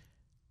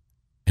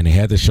and they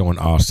had the show in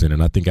Austin,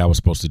 and I think I was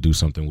supposed to do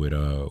something with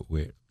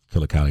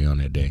Killer Cali on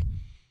that day.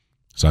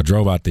 So I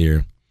drove out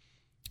there,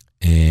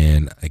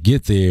 and I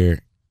get there,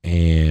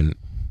 and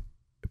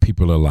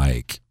people are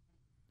like,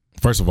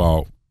 first of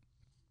all,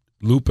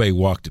 Lupe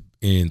walked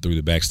in through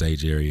the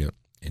backstage area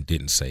and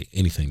didn't say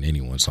anything to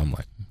anyone. So I'm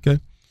like,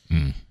 okay.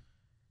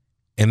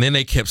 And then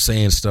they kept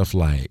saying stuff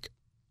like,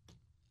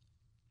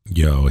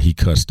 yo, he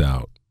cussed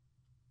out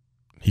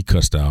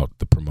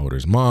the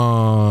promoter's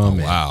mom.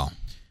 Oh, wow.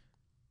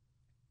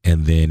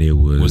 And then it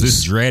was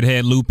this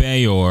Dreadhead Lupe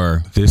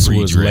or this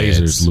was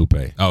Lasers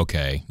Lupe?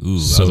 Okay. Ooh,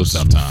 so that was a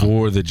tough time.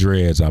 Before the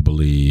dreads, I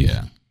believe.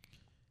 Yeah.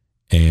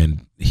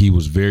 And he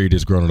was very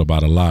disgruntled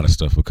about a lot of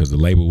stuff because the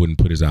label wouldn't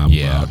put his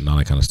album out and all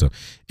that kind of stuff.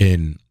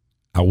 And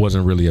I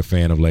wasn't really a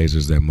fan of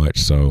Lasers that much,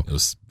 so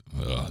it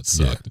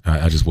sucked.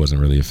 I just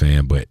wasn't really a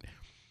fan. But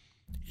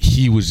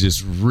he was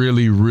just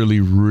really,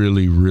 really,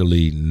 really,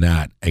 really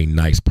not a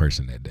nice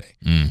person that day.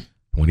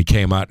 When he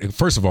came out,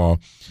 first of all,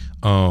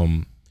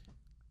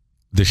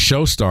 the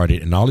show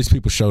started and all these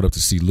people showed up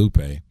to see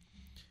Lupe.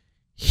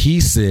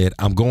 He said,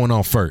 I'm going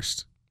on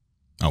first.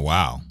 Oh,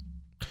 wow.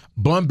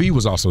 Bun B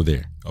was also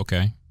there.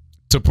 Okay.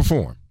 To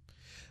perform.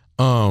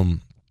 So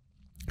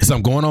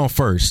I'm going on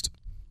first.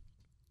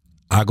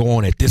 I go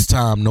on at this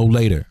time, no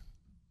later.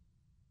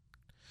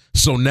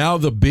 So now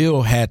the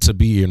bill had to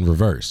be in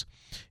reverse.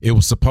 It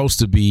was supposed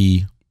to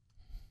be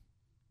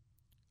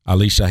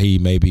Ali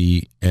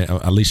Shaheed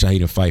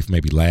and Fife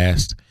maybe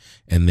last,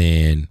 and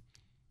then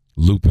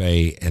Lupe,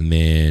 and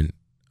then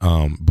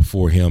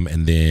before him,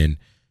 and then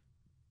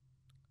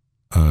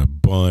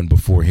Bun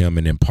before him,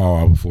 and then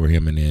Paul before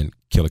him, and then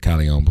Killer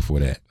Calion before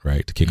that,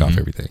 right, to kick off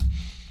everything.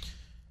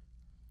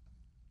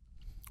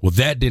 Well,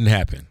 that didn't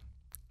happen.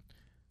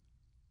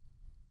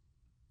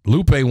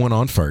 Lupe went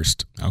on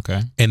first.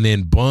 Okay. And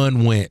then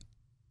Bun went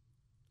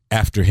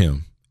after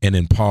him, and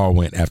then Paul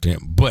went after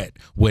him. But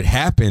what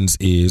happens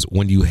is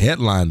when you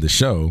headline the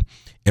show,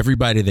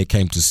 everybody that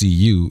came to see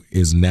you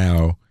is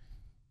now,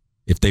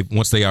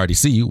 once they already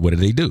see you, what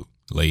do?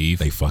 Leave.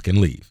 They fucking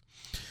leave.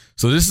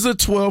 So this is a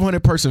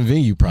 1,200 person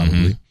venue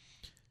probably.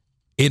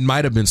 It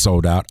might have been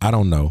sold out. I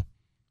don't know.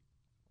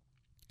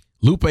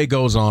 Lupe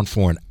goes on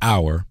for an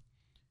hour,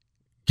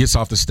 gets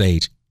off the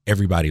stage,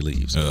 everybody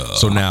leaves.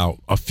 So now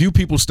a few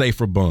people stay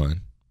for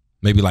Bun.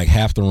 Maybe like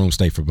half the room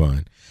stay for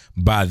Bun.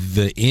 By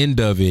the end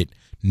of it,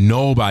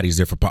 nobody's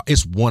there for Paul.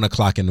 It's 1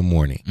 o'clock in the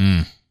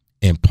morning.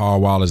 And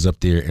Paul Wall is up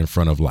there in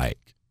front of like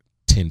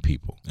 10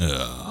 people.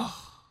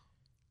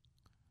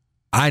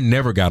 I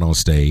never got on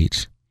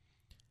stage.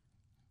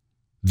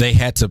 They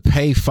had to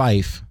pay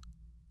Fife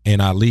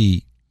and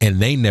Ali, and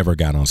they never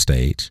got on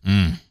stage.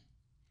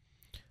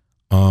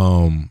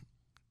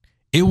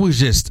 It was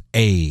just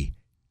a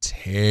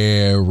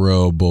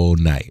terrible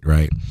night,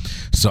 right?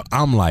 So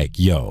I'm like,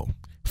 yo,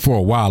 for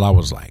a while I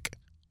was like,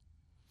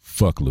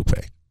 fuck Lupe.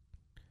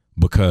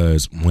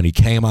 Because when he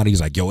came out,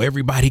 he's like, yo,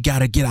 everybody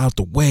gotta get out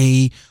the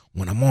way.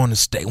 When I'm on the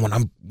stage, when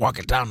I'm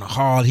walking down the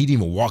hall, he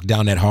didn't even walk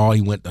down that hall.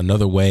 He went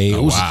another way. It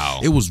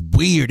was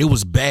weird. It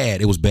was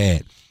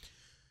bad.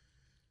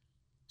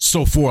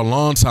 So for a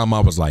long time, I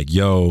was like,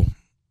 yo,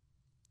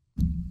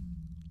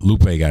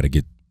 Lupe got to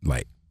get,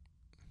 like,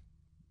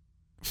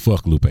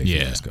 fuck Lupe.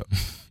 Yeah. Let's go.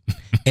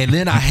 And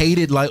then I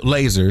hated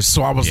Lasers,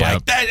 so I was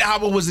like, that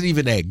album wasn't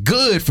even that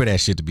good for that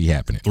shit to be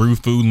happening. Threw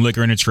food and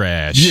liquor in the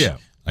trash. Yeah.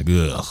 Like,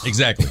 ugh.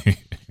 Exactly.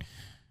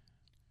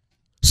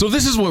 So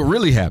this is what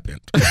really happened.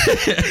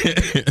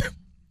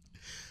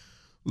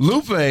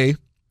 Lupe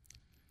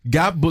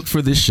got booked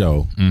for this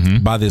show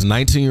by this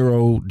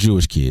 19-year-old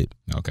Jewish kid.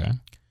 Okay.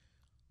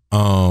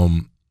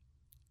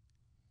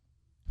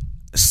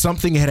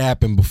 Something had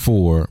happened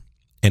before,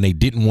 and they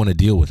didn't want to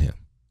deal with him,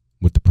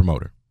 with the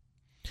promoter.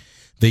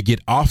 They get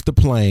off the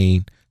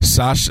plane.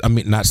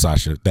 Not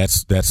Sasha.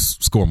 That's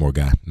Scoremore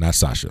guy, not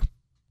Sasha.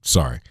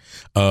 Sorry.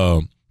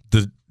 The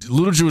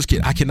little Jewish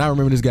kid. I cannot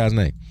remember this guy's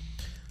name.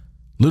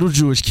 Little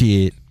Jewish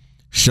kid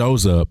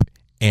shows up,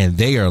 and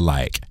they are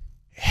like,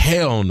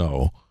 hell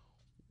no.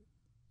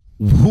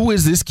 Who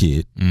is this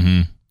kid?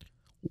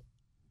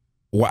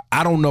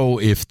 I don't know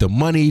if the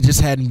money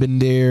just hadn't been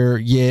there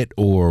yet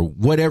or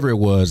whatever it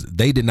was.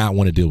 They did not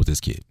want to deal with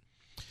this kid.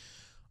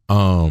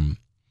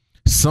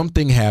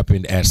 Something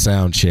happened at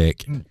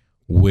Soundcheck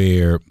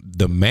where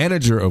the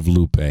manager of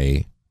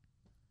Lupe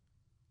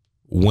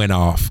went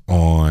off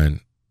on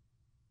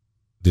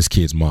this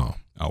kid's mom.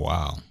 Oh,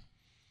 wow.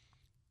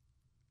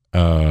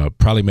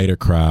 Probably made her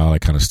cry, all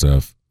that kind of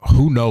stuff.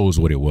 Who knows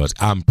what it was?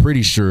 I'm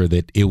pretty sure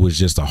that it was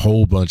just a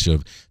whole bunch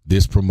of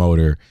this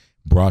promoter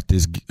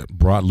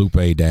brought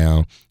Lupe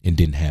down and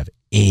didn't have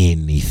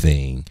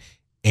anything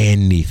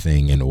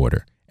in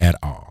order at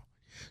all.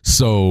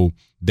 So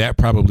that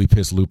probably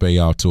pissed Lupe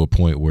off to a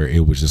point where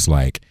it was just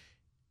like,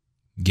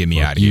 get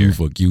me out of here.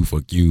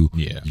 Fuck you.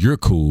 Yeah. You're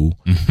cool.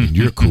 And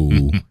you're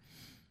cool.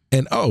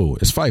 And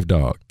it's Phife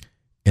Dawg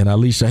and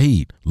Ali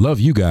Shaheed. Love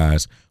you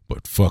guys,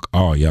 but fuck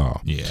all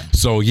y'all. Yeah.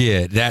 So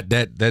yeah,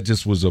 that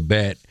just was a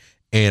bet.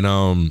 And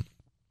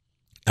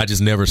I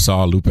just never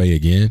saw Lupe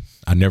again.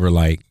 I never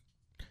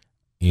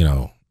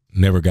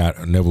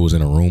never was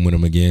in a room with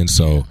him again.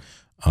 So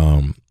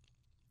I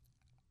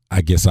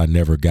guess I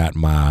never got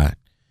my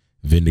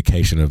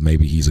vindication of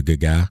maybe he's a good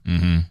guy.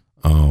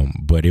 Mm-hmm.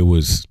 But it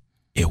was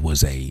a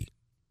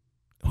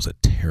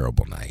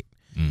terrible night.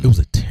 It was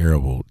a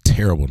terrible,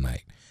 terrible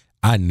night.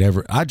 I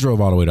drove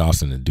all the way to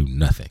Austin to do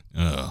nothing.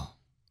 Oh.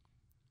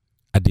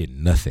 I did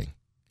nothing.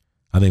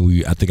 I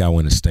think I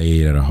went and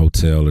stayed at a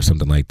hotel or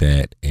something like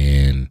that,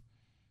 and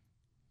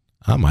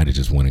I might have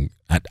just went and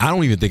I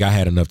don't even think I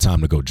had enough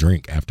time to go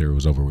drink after it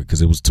was over with,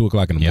 because it was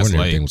 2:00 in the morning.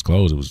 Everything was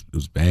closed. It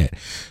was bad.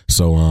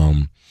 So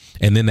and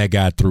then that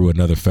got through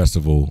another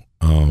festival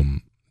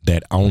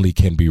that only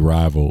can be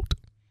rivaled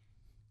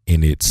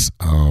in its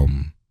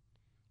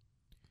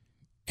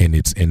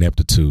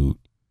ineptitude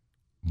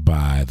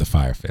by the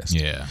Fire Fest.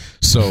 Yeah.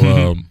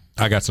 So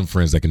I got some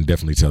friends that can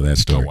definitely tell that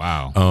story. Oh,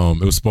 wow.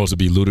 It was supposed to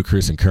be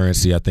Ludacris and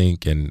Currency, I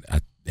think, and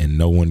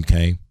no one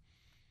came.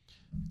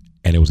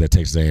 And it was at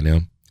Texas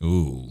A&M.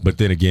 Ooh. But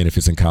then again, if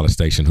it's in College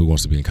Station, who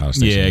wants to be in College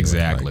Station? Yeah, anyway?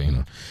 exactly.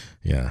 Like,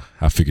 yeah,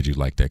 I figured you'd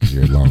like that because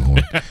you're a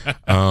Longhorn.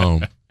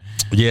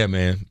 Yeah,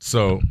 man.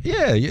 So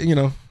yeah,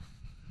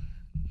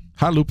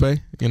 hi Lupe.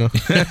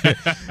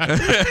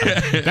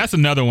 That's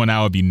another one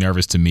I would be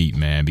nervous to meet,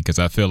 man, because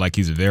I feel like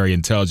he's a very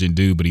intelligent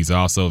dude, but he's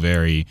also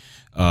very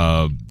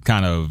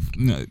kind of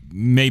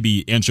maybe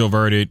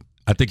introverted.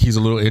 I think he's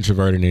a little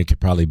introverted, and it could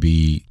probably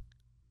be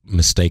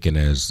mistaken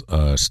as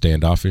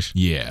standoffish.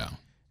 Yeah.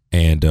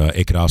 And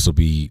it could also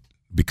be,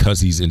 because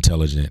he's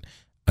intelligent,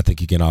 I think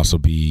he can also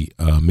be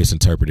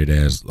misinterpreted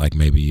as like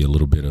maybe a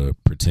little bit of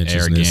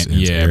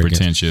pretentiousness. Arrogant.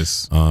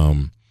 Pretentious.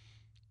 But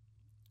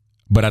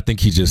I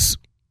think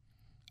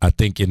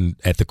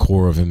at the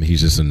core of him,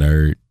 he's just a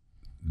nerd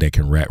that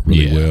can rap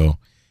really well,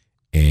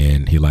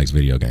 and he likes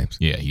video games.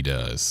 Yeah, he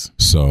does.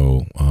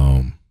 So,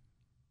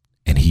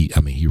 and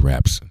he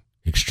raps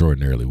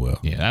extraordinarily well.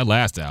 Yeah, that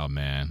last album,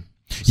 man.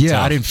 Yeah,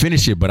 tough. I didn't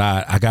finish it, but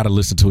I got to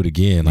listen to it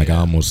again. Like I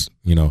almost,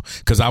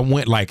 because I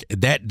went like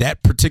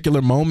that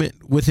particular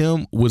moment with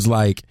him was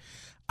like,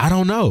 I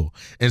don't know.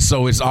 And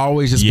so it's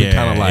always just been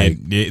kind of like,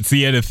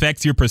 it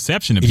affects your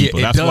perception of people.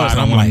 That's does. why I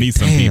don't want to meet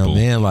some people.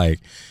 Man, like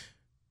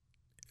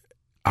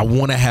I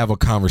want to have a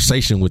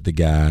conversation with the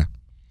guy.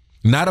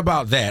 Not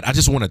about that. I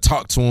just want to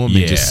talk to him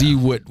and just see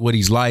what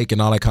he's like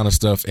and all that kind of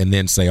stuff, and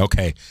then say,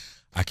 okay,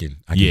 I can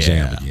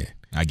jam again.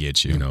 I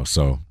get you.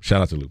 So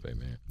shout out to Lupe,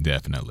 man.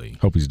 Definitely.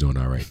 Hope he's doing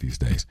all right these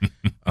days.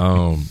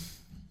 Yeah,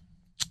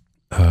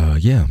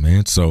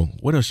 man. So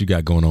what else you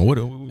got going on? What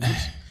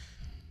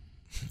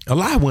a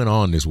lot went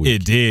on this week.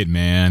 It did,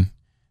 man.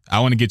 I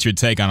want to get your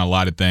take on a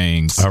lot of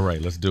things. All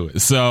right, let's do it.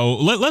 So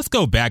let's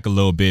go back a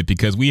little bit,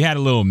 because we had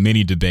a little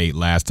mini debate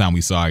last time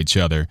we saw each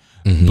other.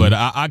 Mm-hmm. But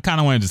I kind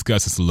of want to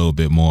discuss this a little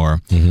bit more.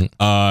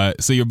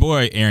 Mm-hmm. So your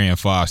boy Arian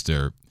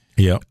Foster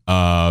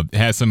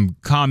had some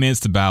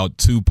comments about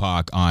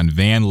Tupac on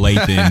Van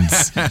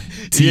Lathan's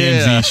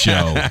TMZ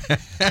show.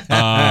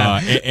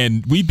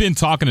 And we've been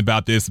talking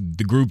about this,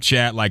 the group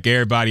chat, like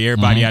everybody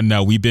I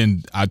know.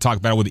 I talked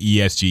about it with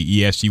ESG.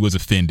 ESG was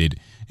offended.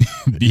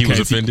 He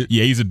was offended?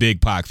 He's a big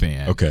Pac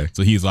fan. Okay.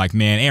 So he's like,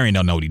 man, Arian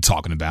don't know what he's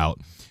talking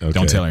about. Okay.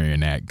 Don't tell Arian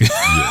that.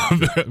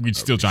 We're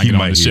still trying to get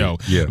on the show.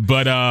 Yeah.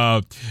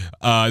 But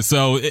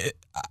so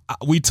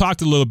we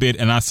talked a little bit,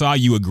 and I saw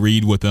you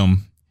agreed with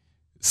him.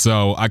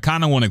 So I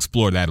kind of want to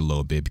explore that a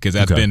little bit, because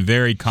that's been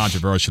very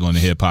controversial in the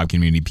hip hop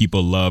community.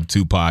 People love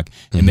Tupac,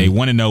 and they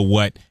want to know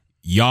what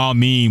y'all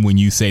mean when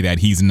you say that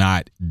he's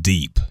not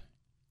deep.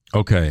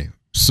 Okay.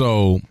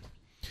 So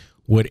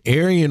what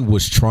Arian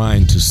was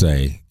trying to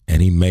say,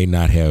 and he may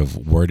not have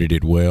worded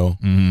it well,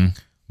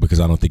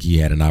 because I don't think he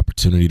had an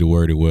opportunity to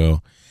word it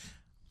well.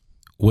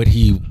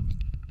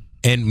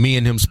 And me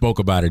and him spoke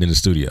about it in the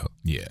studio.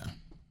 Yeah.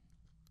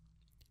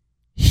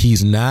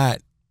 He's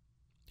not.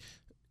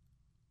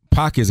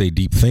 Pac is a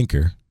deep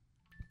thinker.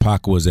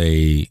 Pac was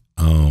a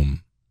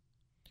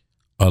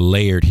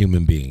layered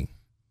human being.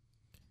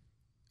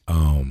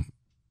 A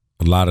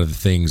lot of the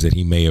things that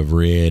he may have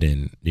read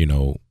and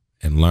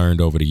learned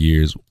over the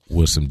years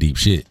was some deep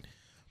shit.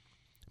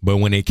 But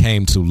when it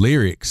came to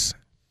lyrics,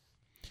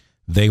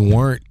 they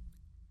weren't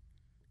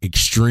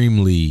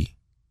extremely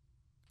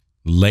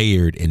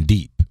layered and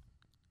deep.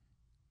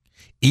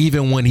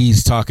 Even when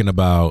he's talking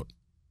about,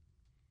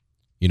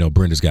 you know,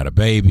 Brenda's got a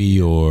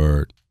baby,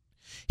 or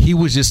he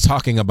was just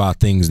talking about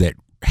things that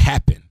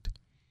happened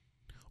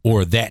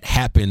or that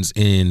happens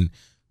in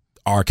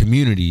our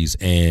communities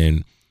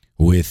and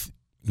with,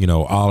 you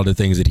know, all of the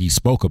things that he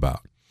spoke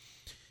about.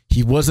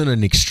 He wasn't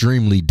an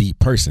extremely deep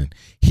person.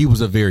 He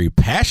was a very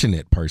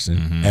passionate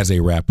person as a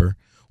rapper,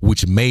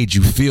 which made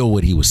you feel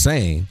what he was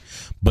saying,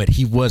 but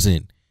he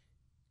wasn't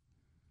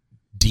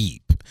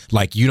deep.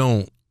 Like, you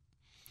don't,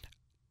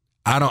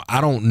 I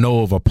don't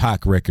know of a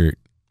Pac record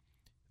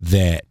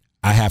that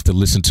I have to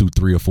listen to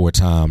 3 or 4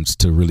 times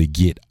to really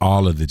get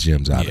all of the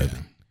gems out of it.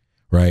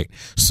 Right.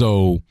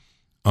 So,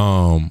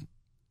 and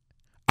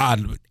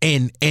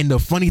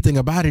the funny thing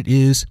about it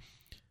is,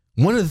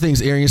 one of the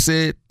things Arian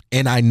said,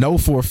 and I know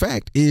for a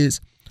fact,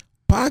 is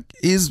Pac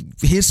is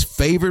his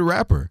favorite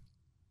rapper.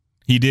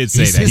 He did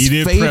say that. He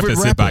did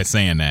preface it by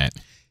saying that.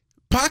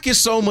 Pac is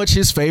so much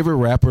his favorite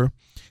rapper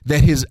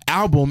that his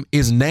album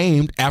is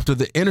named after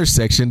the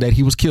intersection that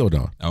he was killed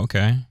on.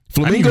 Okay.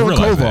 Flamingo and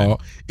Koval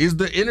is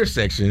the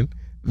intersection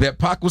that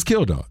Pac was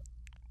killed on.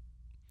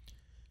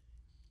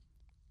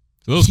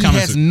 He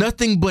has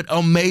nothing but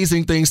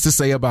amazing things to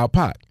say about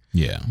Pac.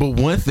 Yeah. But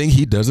one thing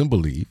he doesn't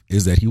believe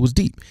is that he was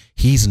deep.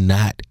 He's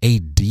not a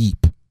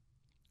deep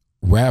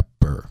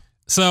rapper.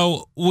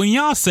 So when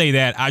y'all say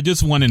that, I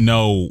just want to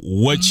know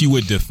what you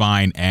would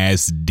define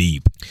as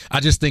deep. I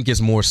just think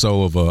it's more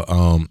so of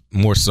one,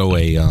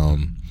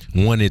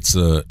 it's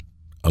a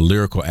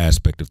lyrical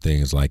aspect of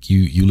things. Like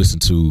you listen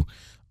to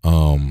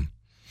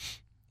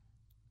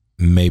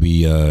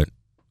maybe a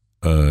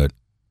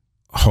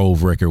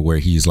Hove record where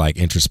he's like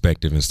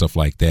introspective and stuff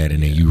like that,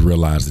 and then you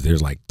realize that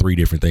there's like 3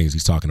 different things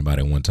he's talking about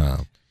at one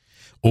time.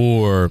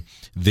 Or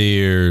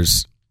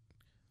there's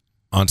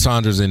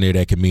entendres in there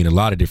that can mean a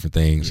lot of different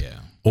things. Yeah.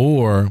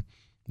 Or,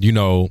 you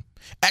know,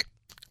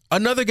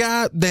 another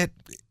guy that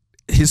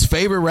one of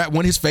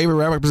his favorite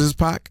rappers is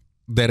Pac,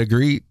 that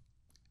agreed,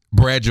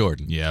 Brad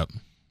Jordan. Yep.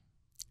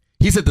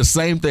 He said the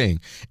same thing.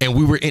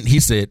 And he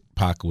said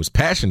Pac was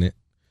passionate,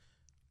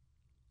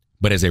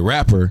 but as a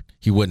rapper,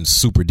 he wasn't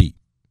super deep.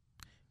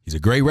 He's a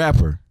great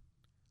rapper,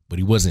 but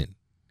he wasn't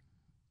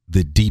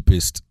the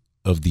deepest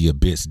of the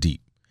abyss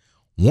deep.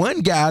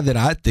 One guy that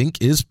I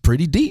think is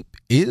pretty deep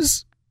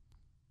is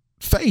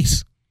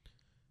Face.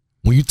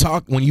 When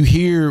you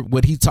hear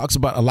what he talks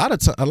about, a lot of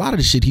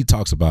the shit he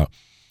talks about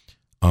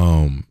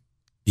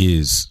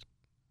is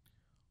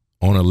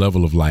on a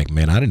level of like,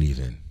 man, I didn't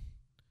even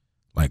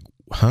like,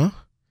 huh?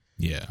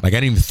 Yeah. Like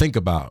I didn't even think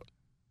about,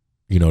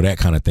 you know, that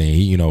kind of thing.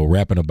 He, you know,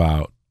 rapping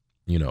about,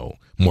 you know,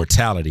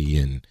 mortality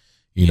and,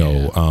 you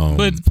know,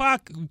 but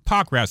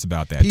Pac raps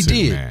about that he too,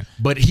 did, man.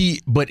 But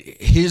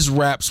his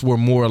raps were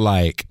more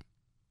like,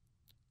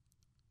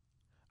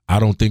 I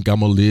don't think I'm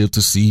gonna live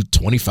to see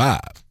 25.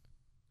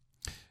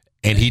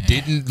 And he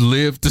didn't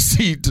live to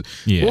see.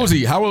 What was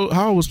he? How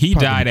old was he?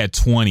 Died at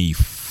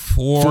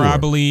 24, I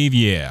believe.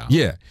 Yeah.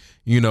 Yeah.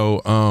 You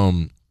know,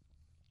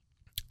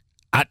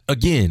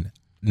 again,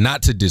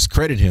 not to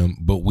discredit him,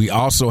 but we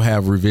also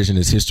have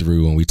revisionist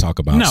history when we talk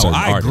about certain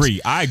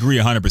artists. I agree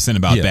 100%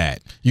 about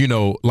that. You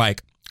know,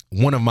 like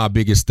one of my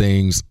biggest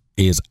things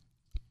is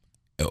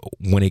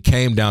when it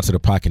came down to the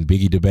Pac and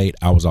Biggie debate,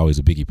 I was always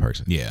a Biggie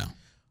person. Yeah.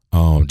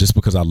 Just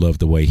because I love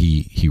the way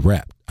he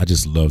rapped. I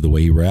just love the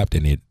way he rapped,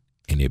 and it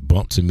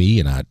bumped to me,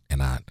 and I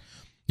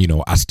you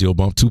know, I still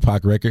bump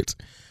Tupac records.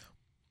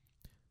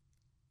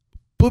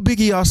 But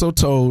Biggie also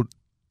told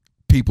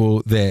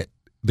people that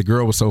the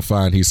girl was so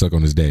fine he sucked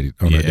on her daddy's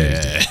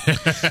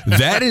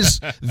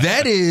dick.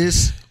 That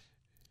is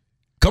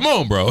come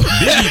on, bro.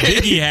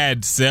 Biggie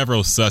had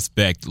several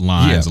suspect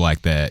lines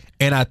like that.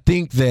 And I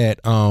think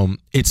that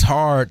it's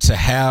hard to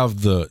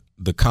have the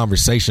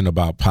conversation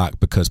about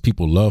Pac because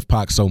people love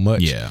Pac so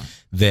much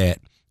that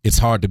it's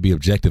hard to be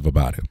objective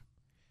about him,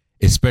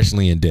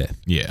 especially in death.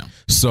 Yeah.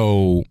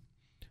 So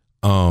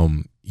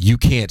you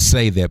can't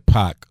say that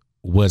Pac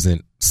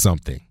wasn't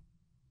something.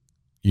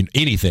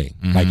 Anything.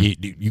 Mm-hmm. Like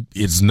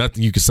it's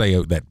nothing you can say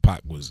that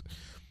Pac was.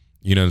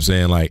 You know what I'm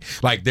saying? Like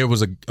there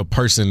was a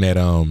person that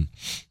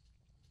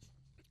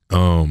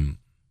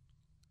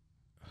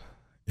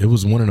it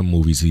was one of the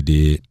movies he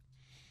did,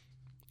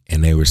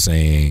 and they were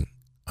saying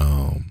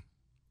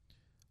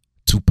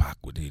Tupac.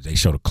 They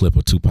showed a clip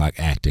of Tupac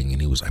acting, and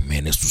he was like,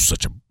 "Man, this was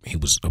such a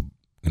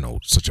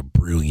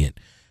brilliant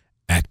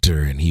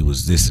actor, and he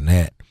was this and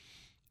that."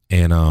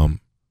 And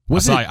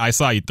I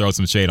saw you throw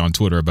some shade on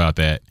Twitter about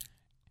that.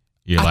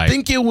 I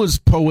think it was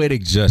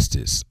poetic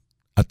justice.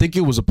 I think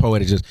it was a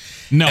poetic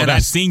justice. No, and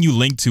that scene you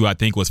linked to, I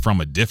think, was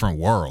from a different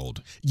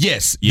world.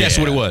 Yes, that's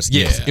what it was.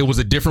 Yes, it was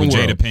a different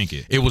world. Jada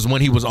Pinkett. It was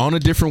when he was on a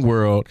different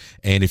world.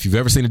 And if you've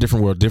ever seen a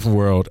different world,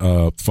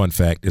 fun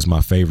fact, is my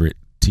favorite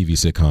TV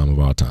sitcom of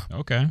all time.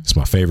 Okay, it's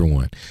my favorite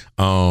one.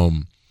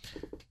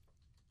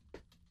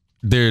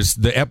 There's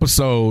the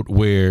episode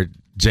where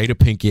Jada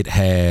Pinkett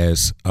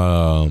has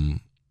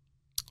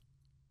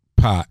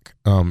Pac.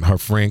 Her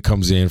friend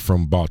comes in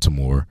from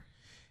Baltimore.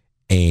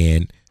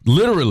 And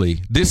literally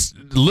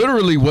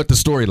what the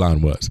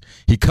storyline was.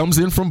 He comes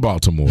in from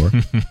Baltimore.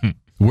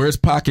 Where's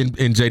Pac and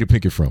Jada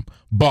Pinkett from?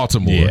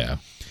 Baltimore. Yeah.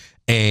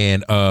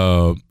 And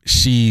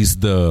he's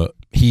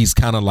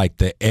kind of like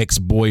the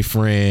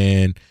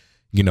ex-boyfriend,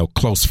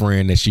 close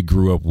friend that she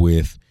grew up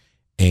with.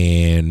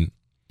 And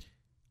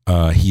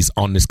he's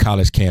on this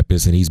college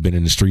campus and he's been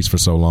in the streets for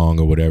so long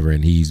or whatever.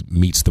 And he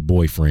meets the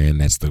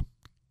boyfriend that's the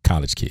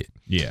college kid.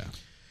 Yeah.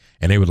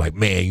 And they were like,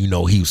 man,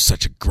 he was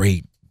such a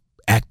great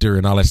actor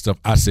and all that stuff.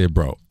 I said,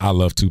 bro, I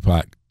love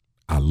Tupac.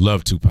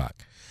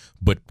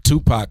 But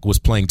Tupac was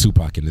playing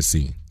Tupac in the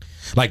scene.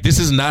 Like, this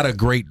is not a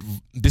great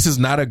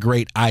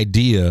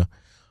idea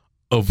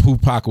of who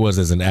Pac was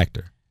as an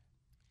actor.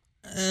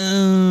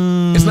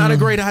 It's not a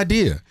great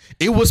idea.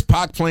 It was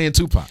Pac playing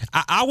Tupac.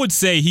 I would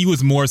say he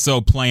was more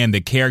so playing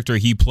the character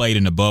he played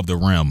in Above the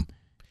Rim.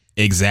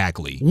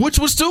 Exactly. Which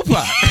was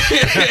Tupac.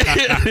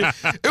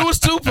 It was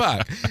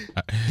Tupac.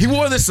 He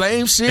wore the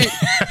same shit.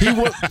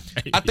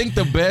 I think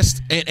the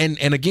best,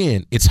 and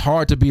again, it's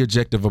hard to be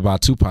objective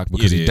about Tupac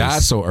because he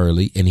died so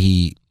early, and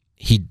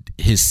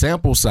his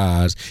sample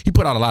size, he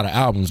put out a lot of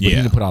albums, but he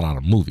didn't put out a lot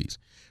of movies,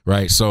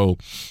 right? So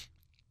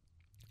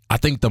I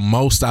think the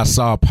most I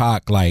saw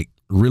Pac like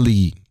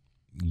really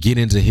get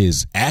into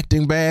his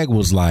acting bag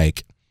was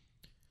like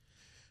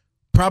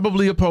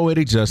probably a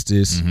Poetic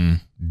Justice,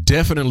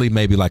 definitely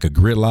maybe like a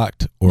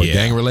Gridlocked or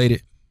Gang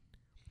Related.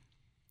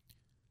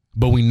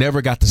 But we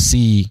never got to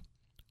see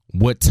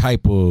what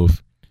type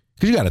of,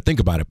 because you got to think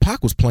about it.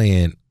 Pac was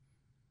playing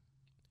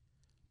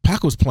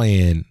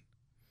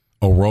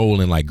a role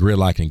in like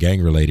Gridlocked and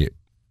Gang Related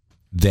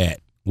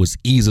that was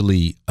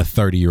easily a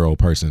 30-year-old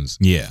person's.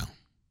 Yeah.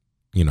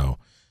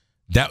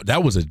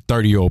 That was a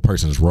 30-year-old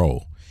person's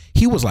role.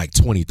 He was like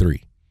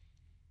 23.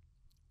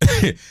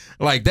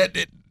 Like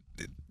that.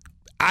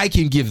 I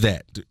can give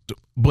that.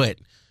 But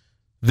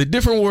the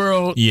Different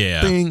World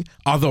thing,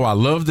 although I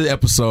love the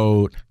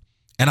episode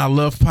and I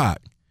love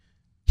Pac,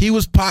 he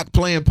was Pac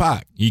playing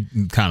Pac. He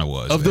kind of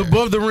was.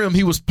 Above the Rim,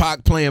 he was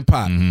Pac playing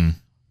Pac. Mm-hmm.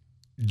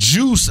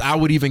 Juice, I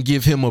would even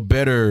give him a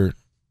better,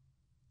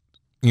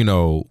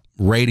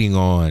 rating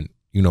on,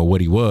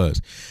 what he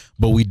was.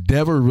 But we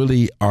never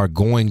really are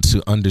going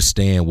to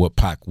understand what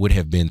Pac would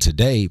have been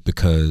today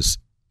because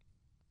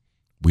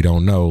we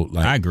don't know.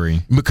 Like, I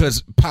agree.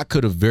 Because Pac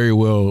could have very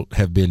well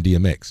have been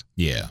DMX.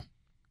 Yeah.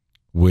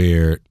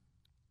 Where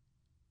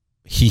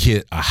he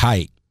hit a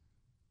height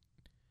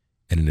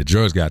and then the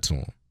drugs got to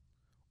him.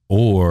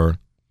 Or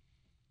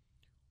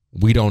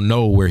we don't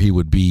know where he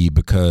would be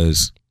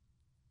because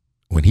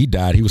when he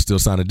died, he was still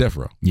signed to death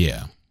row.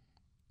 Yeah.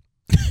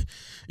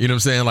 You know what I'm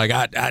saying? Like,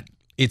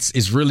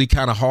 it's really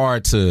kind of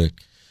hard to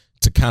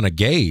kind of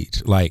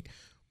gauge. Like,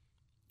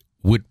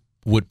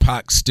 would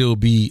Pac still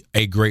be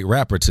a great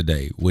rapper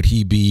today? Would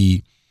he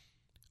be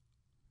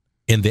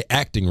in the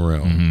acting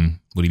realm? Mm-hmm.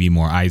 Would he be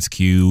more Ice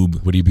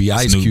Cube? Would he be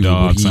Ice Snoop Cube?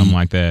 Dogg, something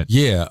like that?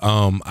 Yeah.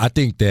 I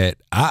think that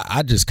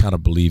I just kind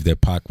of believe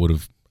that Pac would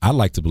have. I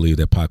like to believe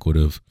that Pac would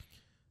have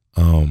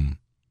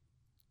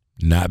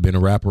not been a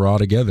rapper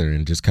altogether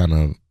and just kind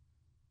of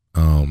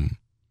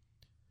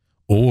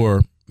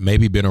or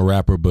maybe been a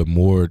rapper but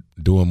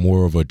doing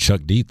more of a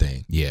Chuck D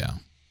thing. Yeah.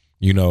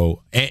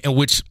 And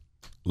which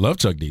love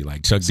Chuck D.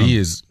 Like, Chuck D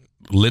is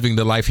living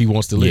the life he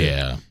wants to live.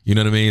 Yeah. You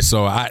know what I mean?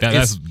 So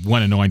that's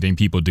one annoying thing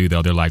people do,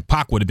 though. They're like,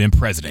 Pac would have been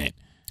president.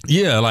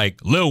 Yeah,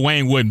 like Lil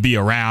Wayne wouldn't be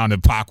around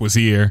if Pac was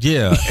here.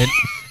 Yeah, and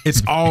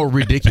it's all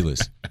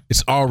ridiculous.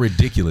 It's all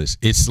ridiculous.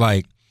 It's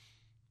like,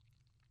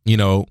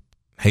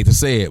 hate to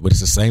say it, but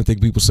it's the same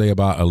thing people say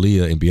about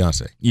Aaliyah and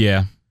Beyonce.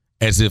 Yeah.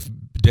 As if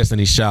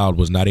Destiny's Child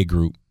was not a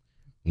group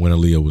when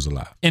Aaliyah was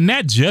alive. And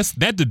that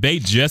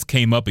debate just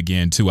came up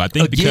again, too. I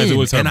think because it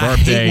was her birthday. I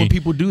hate when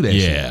people do that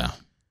shit.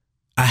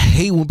 I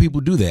hate when people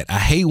do that. I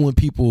hate when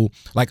people,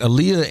 like,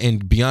 Aaliyah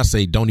and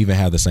Beyonce don't even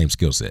have the same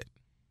skill set.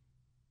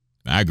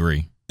 I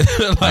agree.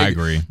 I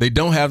agree. They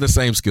don't have the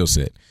same skill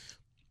set.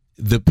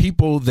 The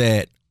people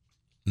that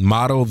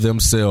model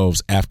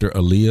themselves after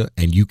Aaliyah,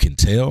 and you can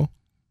tell,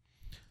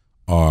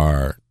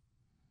 are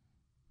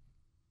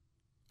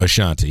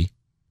Ashanti,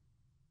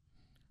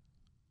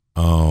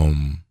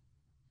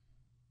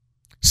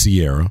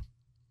 Sierra,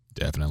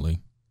 definitely,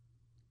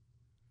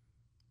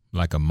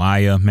 like a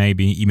Maya,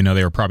 maybe, even though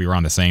they were probably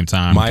around the same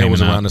time. Maya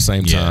was around the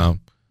same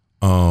time.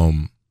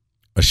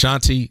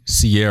 Ashanti,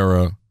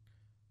 Sierra,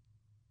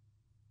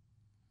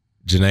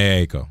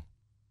 Janae Aiko.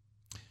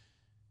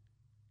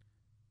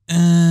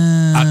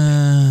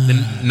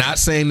 Not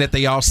saying that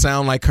they all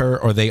sound like her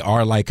or they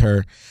are like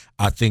her.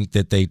 I think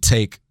that they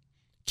take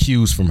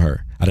cues from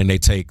her. I think they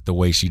take the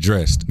way she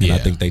dressed, and I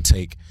think they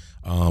take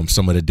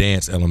some of the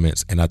dance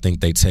elements, and I think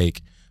they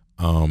take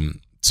some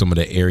of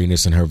the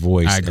airiness in her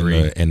voice. I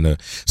agree.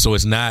 So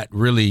it's not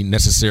really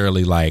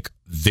necessarily like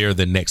they're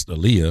the next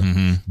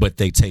Aaliyah, but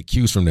they take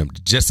cues from them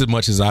just as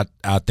much as I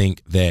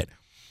think that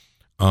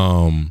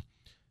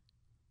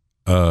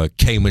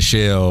K.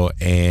 Michelle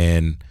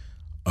and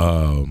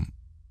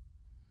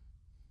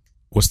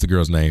what's the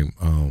girl's name?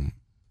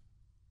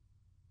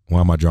 Why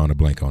am I drawing a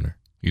blank on her?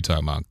 You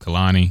talking about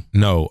Kalani?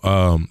 No,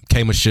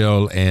 K.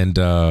 Michelle and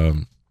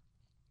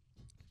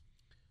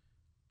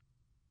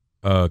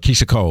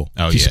Keisha Cole.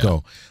 Keisha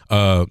Cole.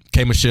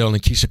 K. Michelle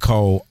and Keisha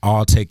Cole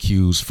all take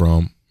cues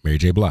from Mary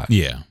J. Blige.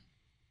 Yeah.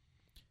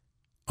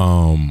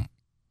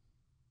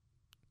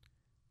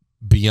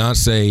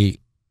 Beyonce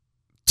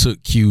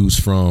took cues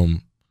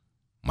from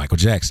Michael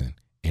Jackson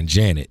and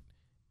Janet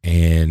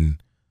and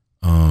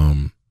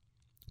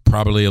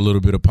probably a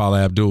little bit of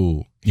Paula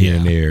Abdul here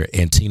and there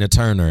and Tina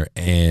Turner,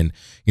 and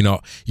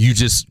you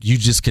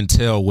just can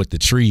tell what the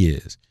tree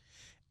is.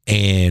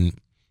 And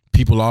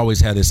people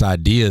always have this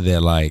idea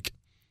that like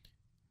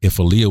if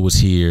Aaliyah was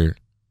here,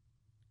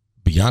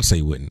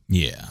 Beyonce wouldn't.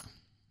 Yeah.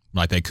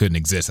 Like they couldn't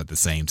exist at the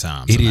same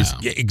time. It is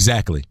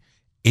exactly.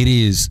 It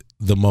is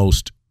the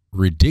most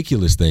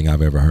ridiculous thing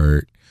I've ever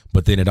heard.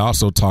 But then it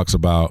also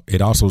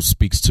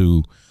speaks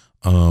to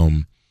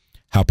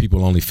how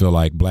people only feel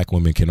like black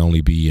women can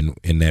only be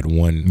in that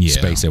one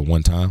space at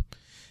one time,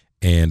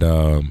 and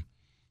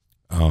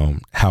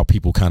how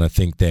people kind of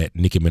think that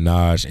Nicki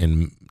Minaj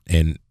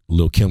and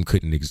Lil Kim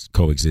couldn't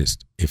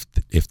coexist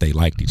if they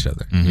liked each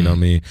other. Mm-hmm. You know what I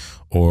mean?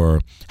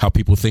 Or how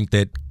people think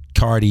that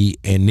Cardi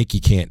and Nicki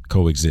can't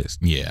coexist.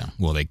 Yeah,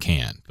 well, they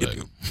can't. But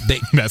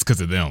that's because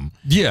of them.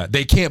 Yeah,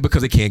 they can't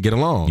because they can't get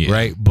along,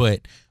 right?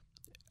 But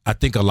I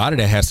think a lot of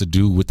that has to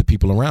do with the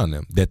people around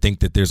them that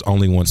think that there's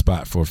only one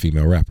spot for a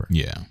female rapper.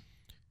 Yeah.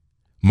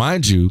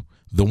 Mind you,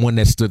 the one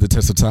that stood the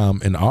test of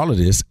time in all of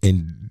this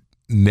and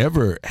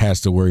never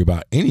has to worry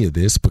about any of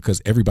this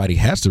because everybody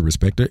has to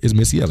respect her is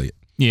Missy Elliott.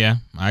 Yeah,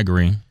 I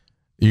agree.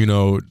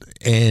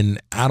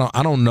 And I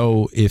don't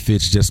know if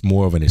it's just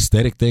more of an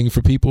aesthetic thing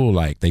for people.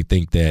 Like they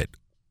think that,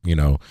 they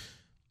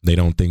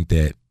don't think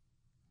that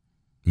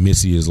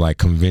Missy is like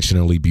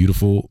conventionally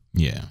beautiful.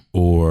 Yeah.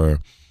 Or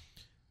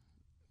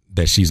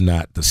that she's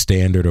not the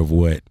standard of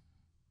what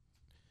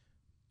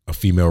a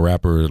female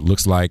rapper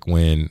looks like,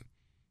 when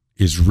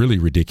it's really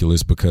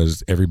ridiculous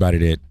because everybody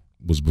that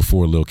was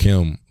before Lil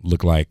Kim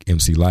looked like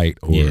MC Lyte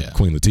or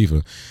Queen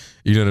Latifah.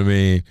 You know what I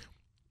mean?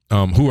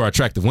 Who are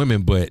attractive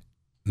women, but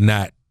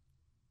not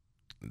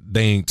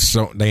they ain't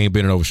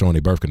bending over showing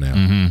their birth canal.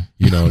 Mm-hmm.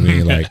 You know what I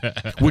mean? Like,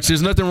 which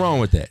is nothing wrong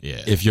with that.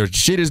 Yeah. If your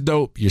shit is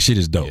dope, your shit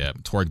is dope. Yeah.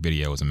 Twerk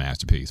video is a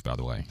masterpiece, by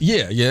the way.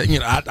 Yeah.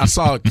 I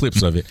saw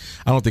clips of it.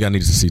 I don't think I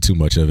needed to see too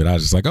much of it. I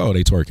was just like, oh,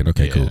 they twerking.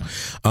 Okay, cool.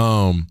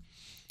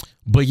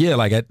 But yeah,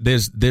 like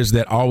there's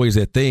that always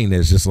that thing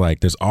that's just like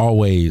there's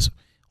always,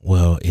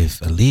 well, if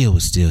Aaliyah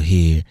was still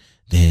here,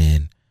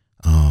 then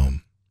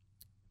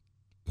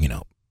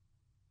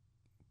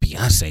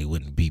Beyonce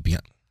wouldn't be Beyonce.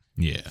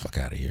 Yeah. Fuck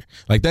out of here.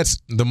 Like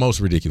that's the most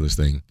ridiculous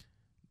thing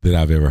that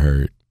I've ever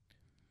heard.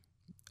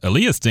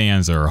 Aaliyah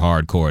stans are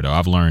hardcore though.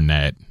 I've learned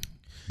that.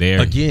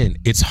 Again,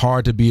 it's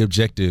hard to be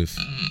objective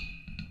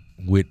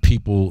with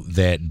people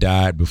that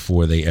died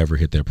before they ever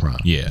hit their prime.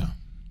 Yeah.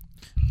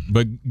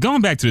 But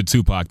going back to the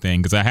Tupac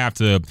thing, because I have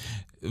to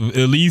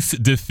at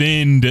least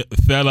defend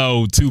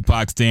fellow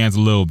Tupac stans a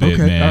little bit,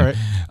 man.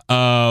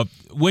 All right.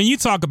 When you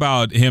talk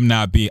about him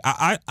not being,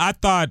 I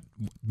thought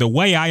the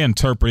way I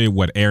interpreted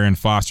what Aaron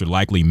Foster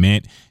likely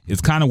meant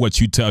is kind of what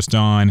you touched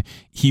on.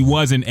 He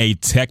wasn't a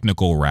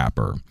technical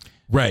rapper.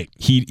 Right.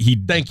 He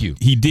Thank you.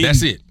 He didn't.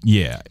 That's it.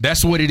 Yeah.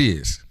 That's what it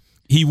is.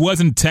 He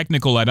wasn't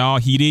technical at all.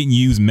 He didn't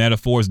use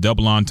metaphors,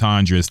 double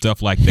entendres,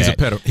 stuff like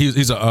that.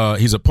 He's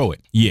a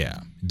poet. Yeah,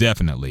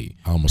 definitely.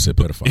 I almost said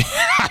pedophile.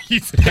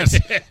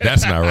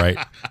 that's not right.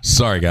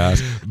 Sorry,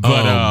 guys.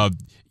 But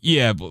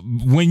yeah,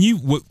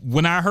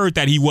 when I heard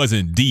that he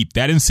wasn't deep,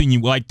 that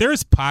insinuated like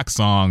there's Pac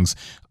songs.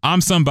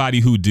 I'm somebody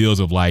who deals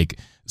with like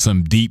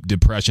some deep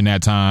depression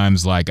at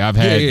times. Like I've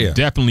had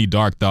definitely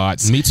dark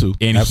thoughts. Me too.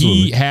 And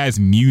Absolutely. he has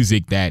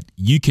music that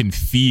you can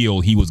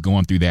feel he was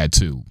going through that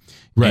too.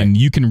 Right. And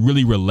you can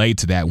really relate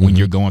to that when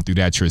you're going through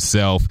that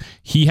yourself.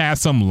 He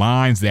has some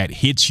lines that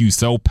hit you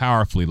so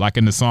powerfully, like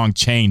in the song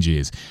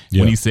Changes,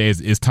 when he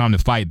says, it's time to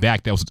fight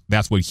back.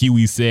 That's what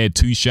Huey said.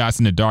 2 shots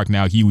in the dark,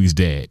 now Huey's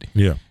dead.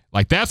 Yeah.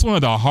 Like, that's one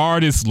of the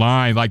hardest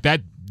lines. Like,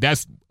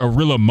 that's a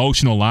real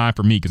emotional line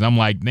for me because I'm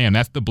like, damn,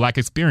 that's the Black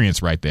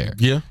experience right there.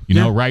 Yeah. You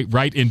know,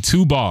 right in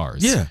 2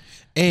 bars. Yeah.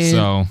 And,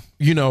 so,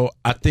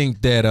 I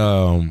think that,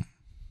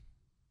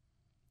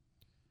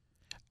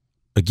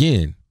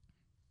 again,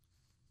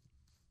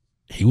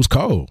 he was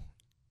cold.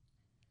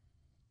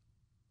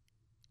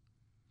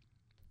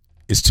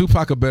 Is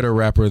Tupac a better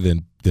rapper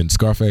than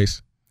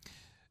Scarface?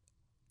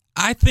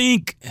 I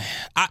think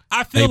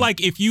I feel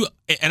like if you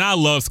and I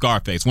love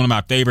Scarface, one of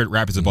my favorite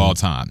rappers of all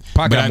time.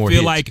 Pac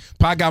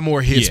got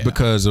more hits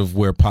because of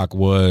where Pac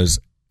was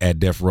at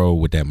Death Row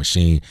with that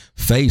machine.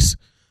 Face,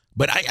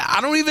 but I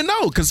don't even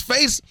know because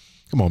Face.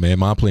 Come on, man,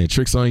 Mom playing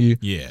tricks on you.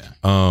 Yeah.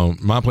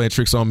 Mom playing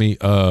tricks on me.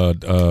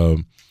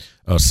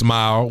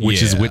 Smile,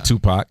 which is with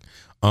Tupac.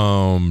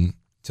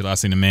 Till I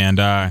Seen a Man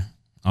Die.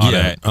 All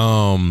that.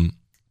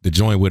 The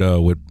joint with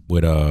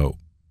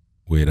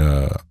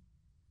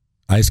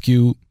Ice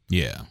Cube.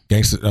 Yeah.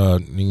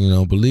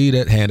 Gangsta, believe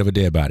that, Hand of a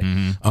Dead Body.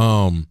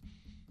 Mm-hmm.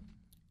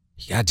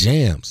 He got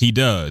jams. He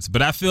does.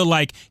 But I feel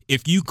like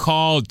if you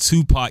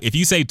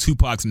say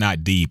Tupac's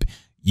not deep,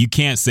 you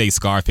can't say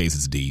Scarface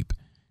is deep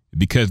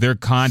because their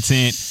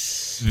content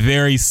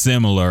very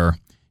similar,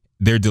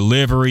 their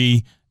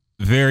delivery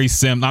very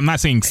similar. I'm not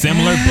saying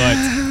similar, but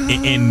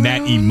in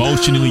that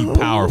emotionally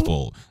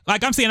powerful.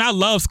 Like I'm saying, I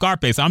love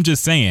Scarface. I'm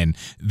just saying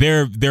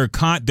their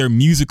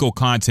musical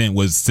content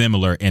was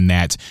similar in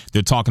that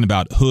they're talking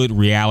about hood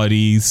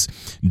realities,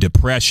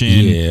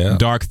 depression,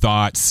 dark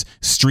thoughts,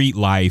 street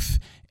life.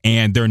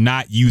 And they're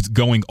not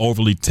going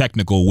overly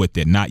technical with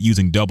it, not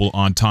using double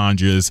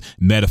entendres,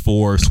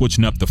 metaphors,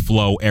 switching up the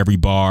flow every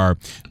bar.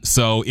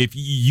 So if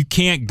you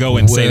can't go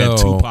and say that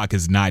Tupac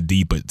is not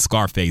deep, but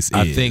Scarface is.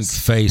 I think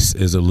Face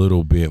is a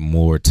little bit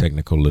more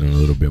technical and a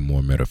little bit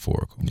more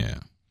metaphorical. Yeah.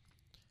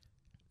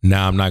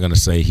 Now, I'm not going to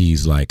say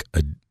he's like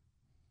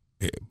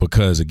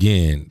because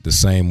again, the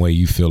same way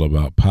you feel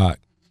about Pac,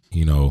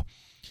 you know,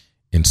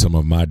 in some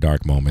of my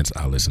dark moments,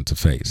 I listen to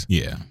Face.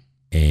 Yeah.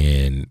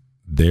 And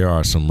there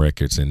are some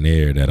records in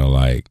there that are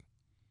like,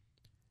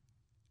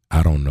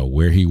 I don't know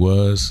where he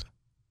was,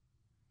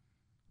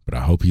 but I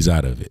hope he's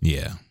out of it.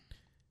 Yeah.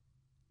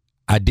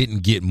 I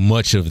didn't get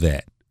much of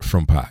that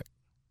from Pac,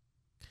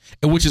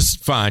 and which is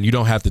fine. You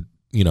don't have to,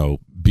 you know,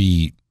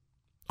 be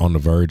on the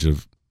verge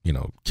of, you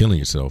know, killing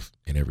yourself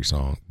in every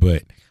song.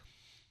 But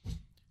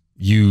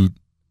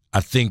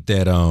I think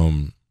that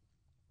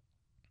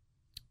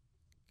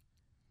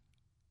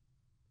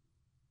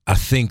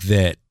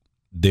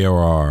there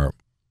are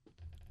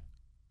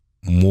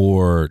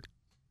more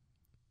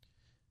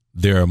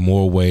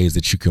ways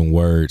that you can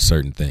word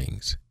certain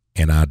things.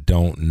 And I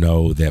don't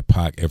know that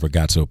Pac ever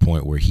got to a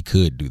point where he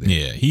could do that.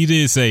 Yeah, he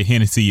did say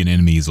Hennessy and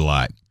enemies a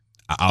lot.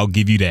 I'll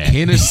give you that.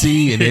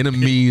 Hennessy and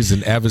enemies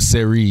and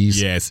adversaries.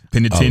 Yes,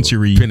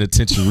 penitentiary.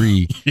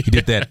 He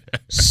did that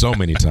so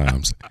many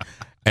times.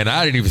 And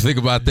I didn't even think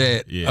about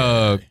that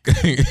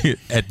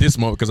at this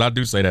moment, because I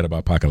do say that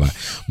about Pac a lot.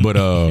 But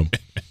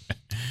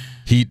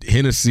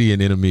Hennessy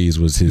and enemies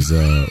was his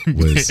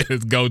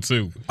his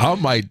go-to. I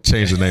might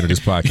change the name of this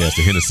podcast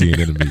to Hennessy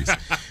and Enemies.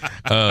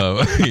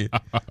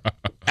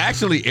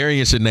 Actually,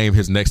 Arian should name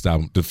his next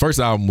album. The first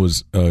album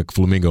was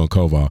Flamingo and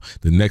Koval.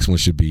 The next one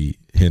should be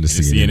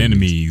Hennessy and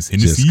Enemies.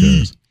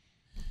 Hennessy.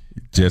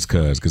 Just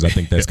because I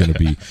think that's going to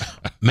be,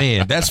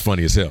 man, that's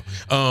funny as hell.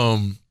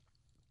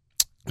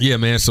 Yeah,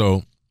 man.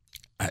 So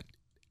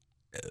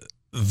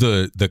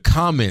the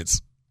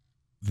comments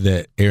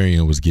that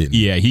Arian was getting.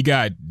 Yeah,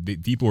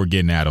 people were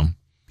getting at him.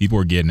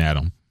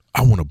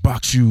 I want to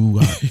box you,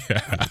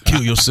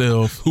 kill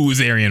yourself. Who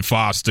is Arian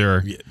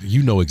Foster?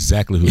 You know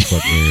exactly who the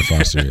fuck Arian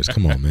Foster is.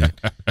 Come on, man.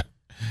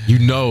 You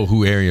know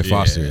who Arian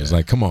Foster is.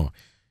 Like, come on.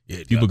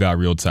 People got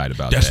real tight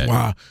about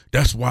that.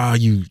 That's why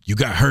you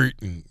got hurt.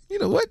 And you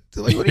know what?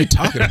 Like, what are you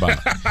talking about?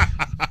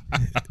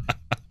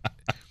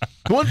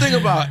 One thing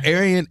about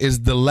Arian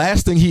is the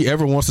last thing he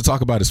ever wants to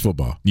talk about is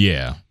football.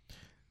 Yeah.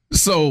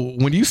 So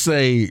when you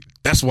say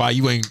that's why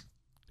you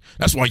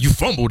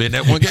fumbled in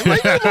that one game,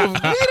 like,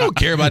 you don't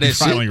care about that shit.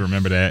 Finally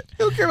remember that.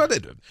 You don't care about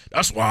that.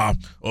 That's why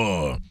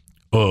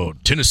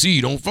Tennessee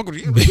don't fuck with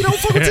you. You don't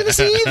fuck with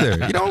Tennessee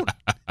either. You don't.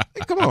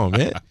 Hey, come on,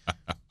 man.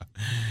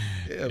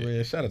 Yeah,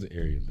 man. Shout out to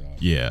Arian, dog.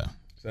 Yeah.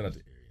 Shout out to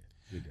Arian.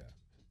 Good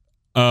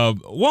guy.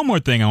 One more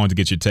thing I want to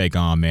get your take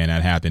on, man,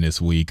 that happened this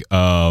week.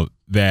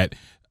 That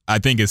I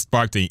think has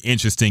sparked an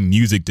interesting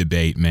music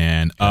debate,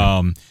 man.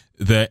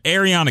 The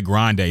Ariana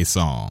Grande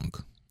song.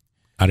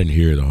 I didn't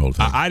hear the whole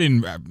thing.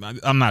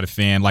 I'm not a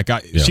fan. Like,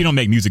 she don't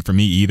make music for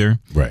me either.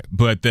 Right.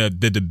 But the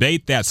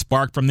debate that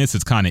sparked from this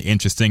is kind of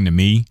interesting to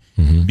me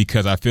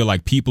because I feel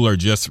like people are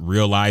just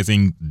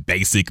realizing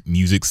basic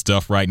music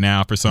stuff right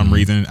now for some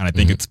reason, and I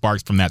think it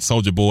sparks from that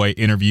Soulja Boy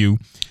interview.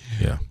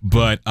 Yeah.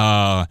 But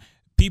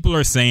people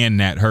are saying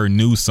that her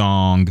new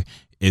song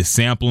is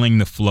sampling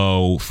the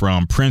flow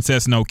from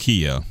Princess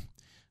Nokia,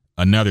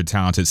 another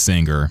talented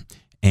singer,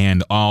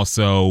 and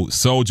also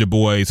Soulja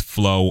Boy's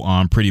flow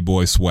on Pretty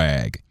Boy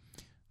Swag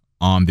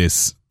on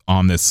this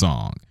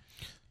song.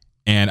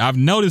 And I've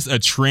noticed a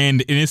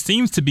trend, and it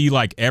seems to be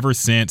like ever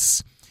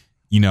since,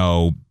 you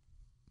know,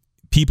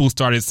 people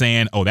started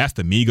saying, oh, that's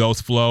the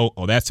Migos flow,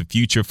 oh, that's the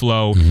Future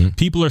flow.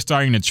 People are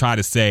starting to try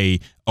to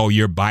say, oh,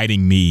 you're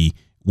biting me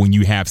when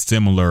you have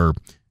similar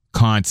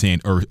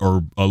content or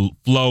a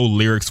flow,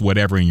 lyrics,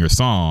 whatever in your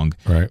song.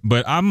 Right.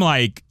 But I'm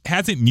like,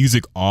 hasn't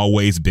music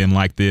always been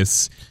like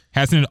this?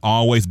 Hasn't it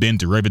always been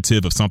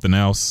derivative of something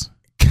else?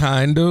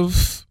 Kind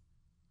of.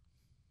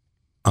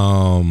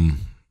 And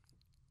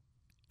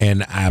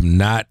I'm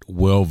not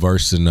well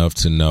versed enough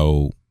to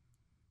know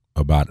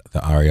about the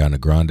Ariana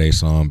Grande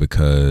song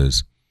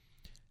because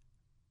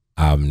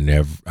I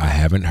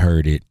haven't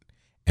heard it,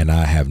 and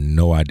I have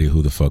no idea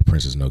who the fuck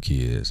Princess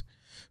Nokia is.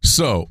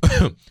 So,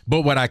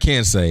 but what I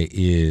can say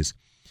is,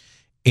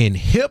 in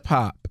hip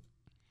hop,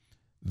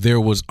 there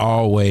was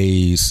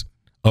always,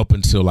 up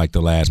until like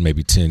the last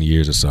maybe 10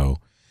 years or so,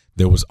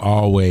 there was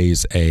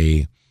always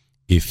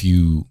if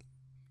you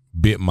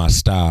bit my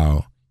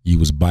style, you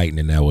was biting,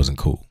 and that wasn't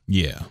cool.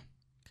 Yeah.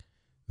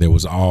 There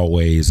was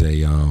always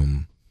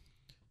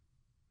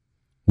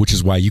which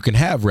is why you can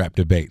have rap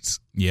debates.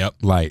 Yep.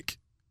 Like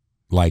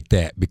like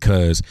that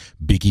because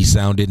Biggie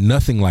sounded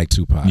nothing like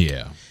Tupac.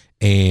 Yeah.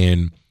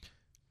 And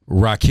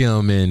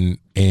Rakim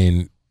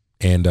and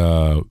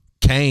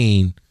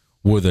Kane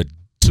were the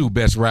two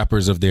best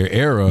rappers of their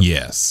era.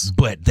 Yes.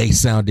 But they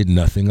sounded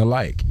nothing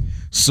alike.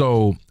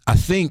 So I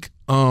think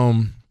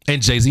and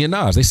Jay-Z and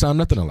Nas, they sound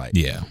nothing alike.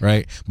 Yeah.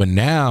 Right? But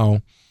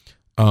now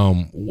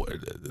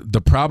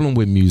the problem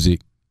with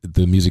music,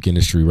 the music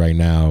industry right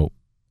now,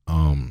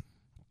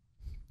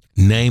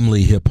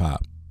 namely hip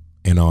hop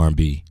and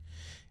R&B,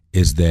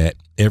 is that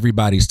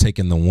everybody's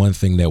taking the one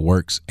thing that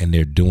works and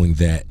they're doing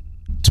that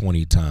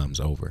 20 times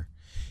over.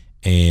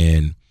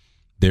 And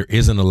there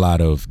isn't a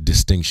lot of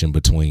distinction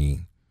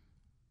between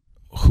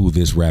who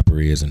this rapper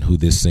is and who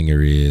this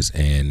singer is.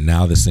 And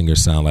now the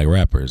singers sound like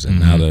rappers, and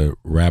now the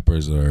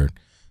rappers are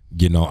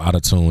getting all out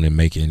of tune and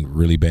making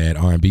really bad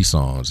R&B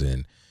songs.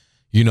 And,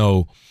 you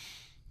know,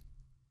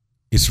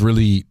 it's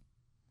really,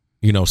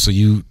 you know,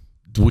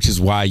 which is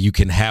why you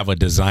can have a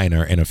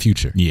designer and a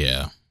Future.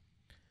 Yeah.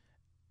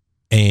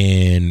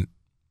 And,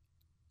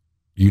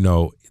 you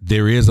know,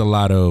 there is a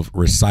lot of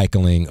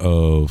recycling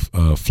of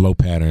flow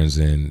patterns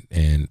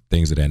and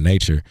things of that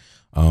nature.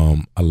 A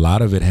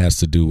lot of it has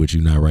to do with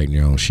you not writing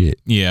your own shit.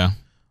 Yeah.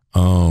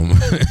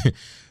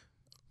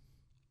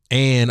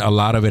 And a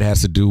lot of it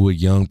has to do with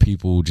young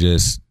people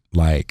just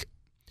like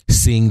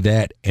seeing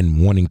that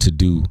and wanting to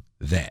do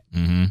that.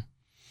 Mm-hmm.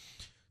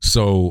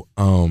 So,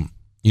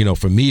 you know,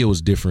 for me, it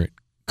was different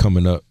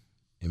coming up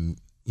and,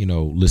 you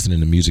know,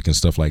 listening to music and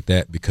stuff like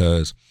that,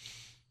 because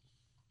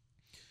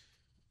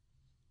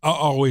I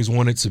always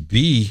wanted to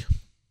be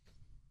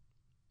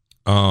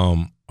a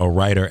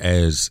writer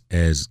as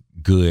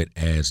good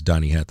as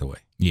Donny Hathaway.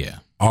 Yeah.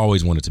 I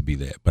always wanted to be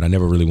that, but I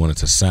never really wanted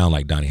to sound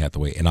like Donny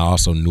Hathaway. And I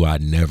also knew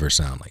I'd never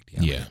sound like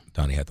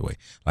Donny Hathaway.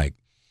 Like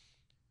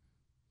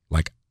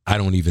I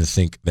don't even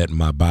think that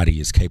my body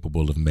is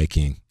capable of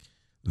making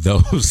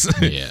those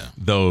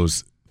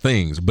those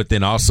things. But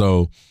then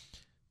also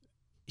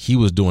he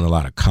was doing a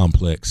lot of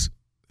complex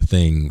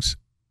things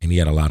and he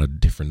had a lot of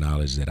different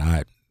knowledge that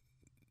I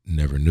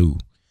never knew.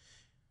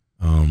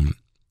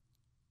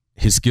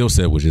 His skill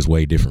set was just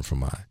way different from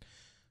mine.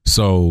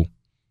 So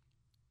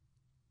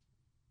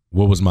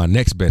what was my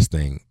next best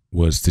thing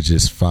was to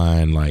just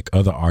find like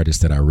other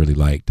artists that I really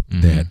liked,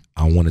 that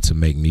I wanted to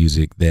make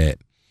music that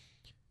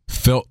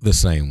felt the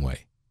same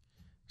way.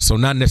 So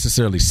not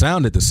necessarily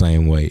sounded the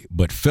same way,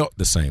 but felt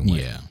the same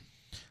way. Yeah.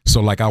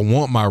 So like I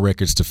want my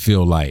records to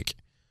feel like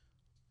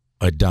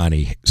a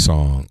Donny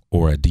song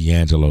or a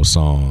D'Angelo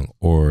song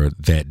or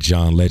that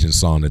John Legend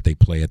song that they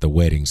play at the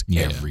weddings,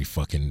 every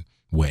fucking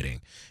wedding.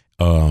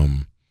 I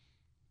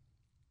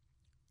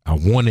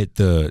wanted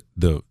the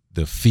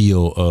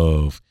feel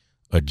of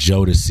a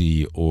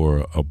Jodeci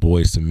or a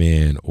Boyz II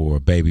Men or a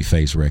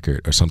Babyface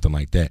record or something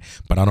like that,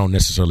 but I don't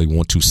necessarily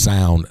want to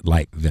sound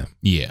like them.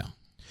 Yeah.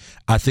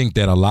 I think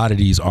that a lot of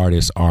these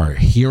artists are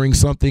hearing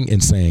something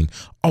and saying,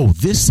 oh,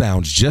 this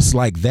sounds just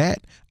like that,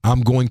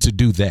 I'm going to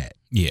do that.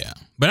 Yeah.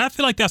 But I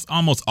feel like that's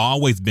almost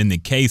always been the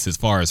case as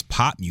far as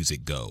pop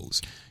music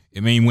goes. I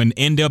mean, when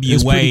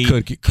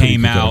NWA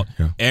came out,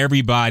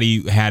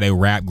 everybody had a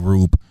rap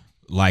group,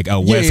 like a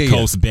West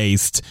Coast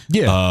based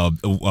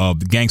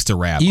gangster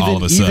rap. All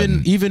of a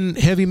sudden, even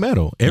heavy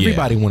metal,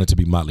 everybody wanted to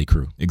be Motley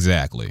Crue.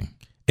 Exactly.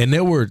 And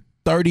there were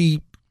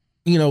 30,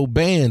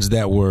 bands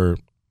that were,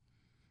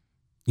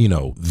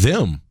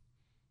 them.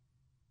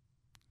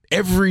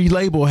 Every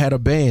label had a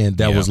band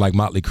that was like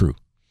Motley Crue.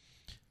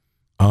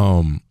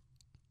 And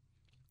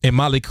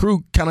Motley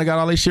Crue kind of got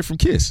all their shit from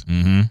Kiss.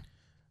 Mm-hmm.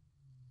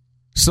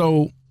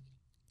 So,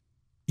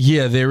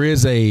 yeah, there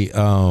is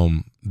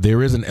an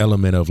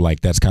element of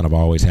like that's kind of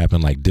always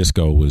happened. Like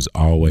disco was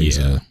always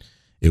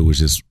it was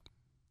just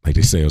like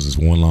they say, it was just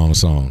one long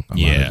song.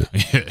 Yeah.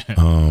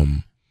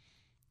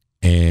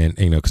 And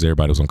because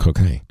everybody was on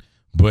cocaine.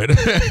 But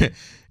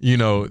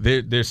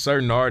there's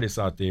certain artists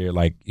out there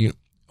like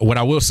what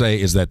I will say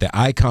is that the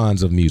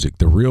icons of music,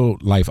 the real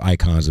life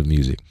icons of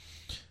music,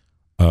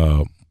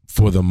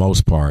 for the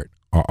most part,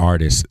 are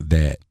artists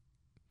that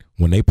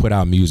when they put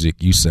out music,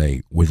 you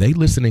say, were they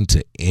listening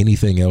to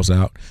anything else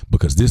out?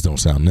 Because this don't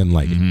sound nothing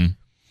like it.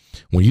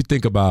 When you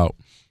think about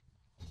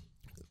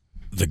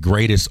the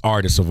greatest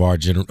artists of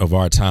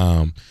our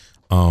time,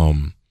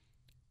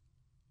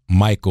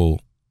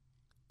 Michael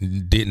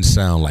didn't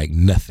sound like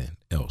nothing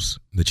else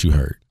that you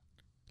heard.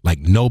 Like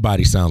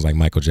nobody sounds like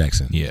Michael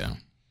Jackson. Yeah.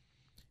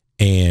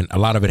 And a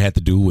lot of it had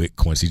to do with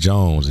Quincy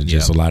Jones and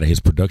just a lot of his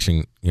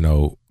production,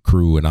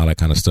 crew and all that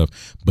kind of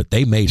stuff. But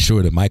they made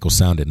sure that Michael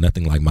sounded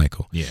nothing like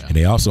Michael. Yeah. And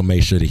they also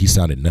made sure that he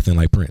sounded nothing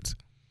like Prince.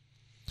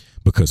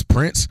 Because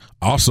Prince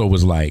also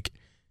was like,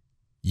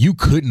 you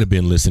couldn't have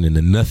been listening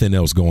to nothing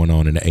else going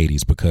on in the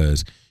 80s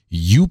because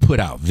you put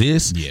out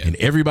this and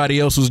everybody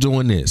else was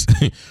doing this.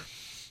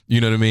 You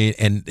know what I mean?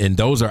 And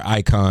those are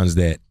icons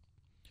that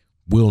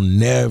we'll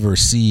never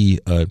see.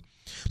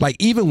 Like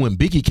even when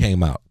Biggie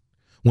came out,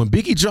 when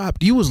Biggie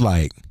dropped, you was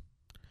like,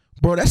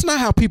 bro, that's not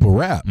how people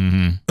rap.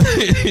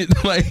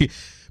 Like,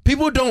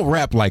 people don't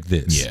rap like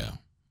this. Yeah.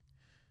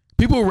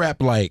 People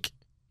rap like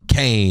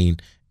Kane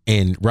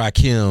and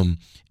Rakim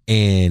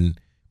and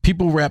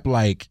people rap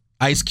like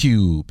Ice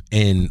Cube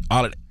and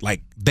all of,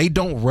 like, they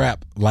don't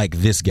rap like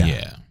this guy.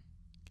 Yeah.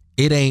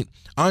 It ain't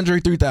Andre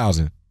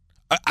 3000,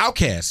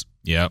 Outkast.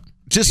 Yep.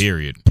 Just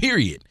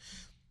period.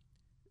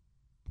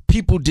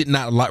 People did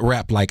not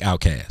rap like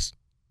Outkast.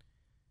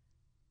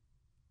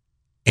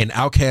 And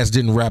Outkast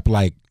didn't rap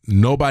like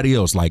nobody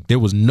else. Like, there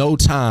was no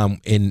time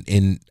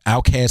in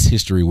Outkast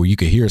history where you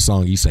could hear a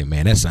song and you say,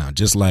 man, that sounds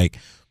just like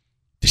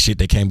the shit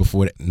that came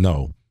before that.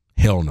 No.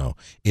 Hell no.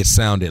 It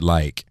sounded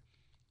like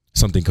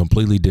something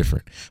completely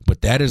different.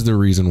 But that is the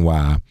reason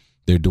why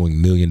they're doing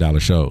 $1 million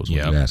shows when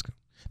you ask them.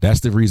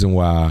 That's the reason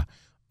why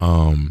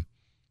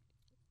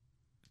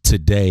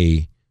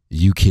today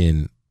you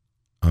can,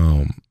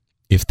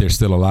 if they're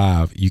still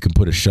alive, you can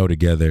put a show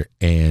together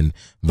and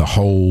the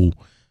whole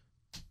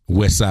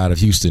west side of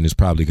Houston is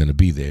probably going to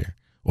be there,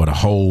 or the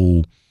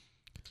whole,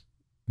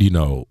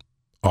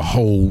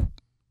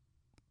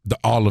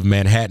 all of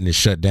Manhattan is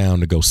shut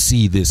down to go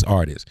see this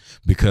artist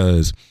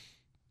because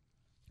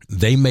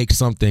they make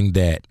something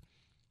that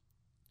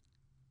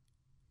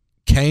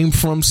came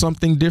from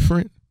something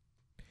different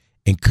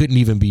and couldn't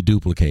even be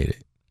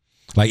duplicated.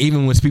 Like,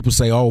 even when people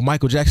say, oh,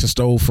 Michael Jackson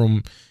stole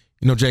from,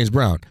 James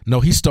Brown. No,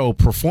 he stole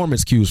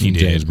performance cues from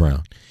James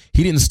Brown.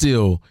 He didn't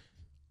steal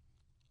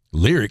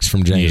lyrics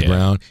from James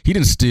Brown. He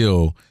didn't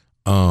steal,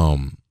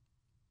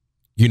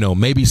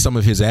 maybe some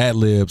of his ad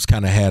libs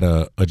kind of had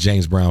a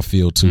James Brown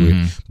feel to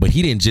it, but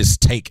he didn't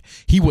just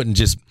he wasn't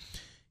just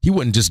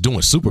doing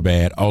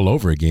Superbad all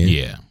over again.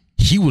 Yeah.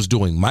 He was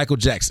doing Michael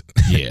Jackson.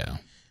 Yeah.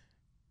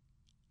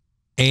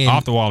 And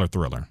Off the Wall or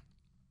Thriller?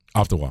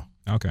 Off the Wall.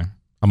 Okay.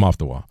 I'm Off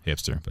the Wall.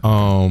 Hipster. But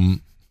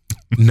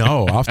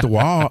no, Off the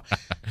Wall.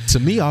 To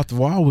me, Off the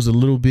Wall was a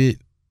little bit.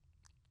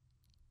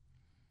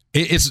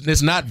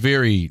 It's not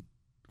very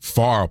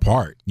far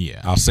apart.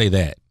 Yeah, I'll say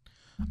that.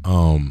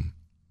 Them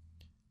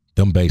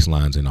bass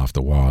lines in Off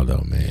the Wall,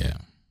 though, man. Yeah.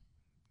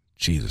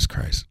 Jesus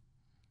Christ,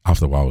 Off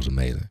the Wall was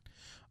amazing.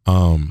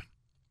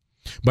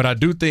 But I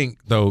do think,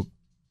 though,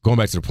 going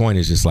back to the point,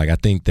 is just like, I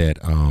think that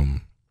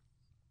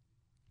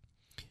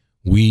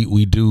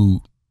we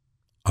do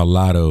a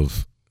lot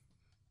of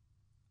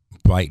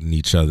biting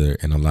each other,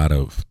 and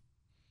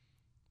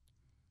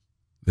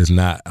there's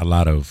not a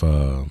lot of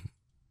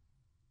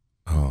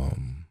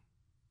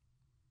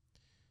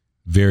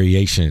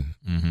variation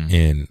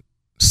in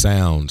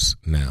sounds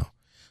now.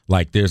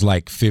 Like, there's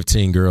like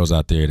 15 girls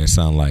out there that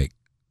sound like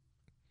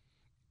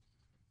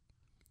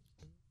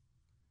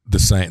the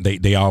same.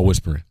 They all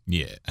whispering.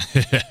 Yeah.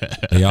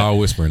 They all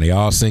whispering. They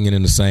all singing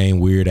in the same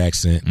weird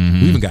accent.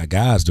 We even got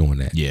guys doing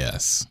that.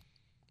 Yes.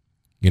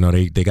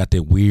 They got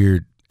that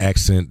weird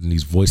accent and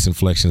these voice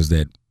inflections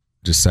that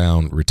just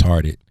sound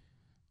retarded.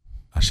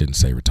 I shouldn't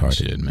say retarded.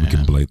 Shit, man. We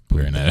can blame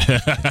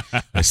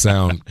that. They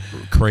sound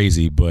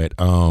crazy, but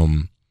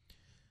I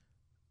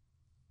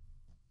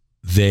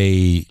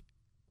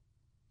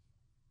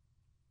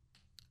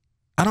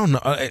don't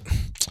know.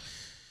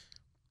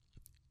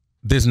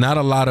 There's not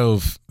a lot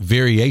of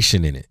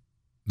variation in it.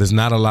 There's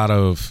not a lot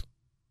of,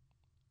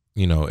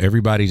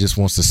 everybody just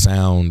wants to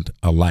sound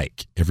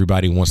alike.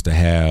 Everybody wants to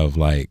have,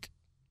 like,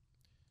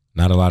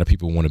 not a lot of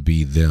people want to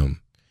be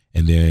them.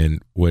 And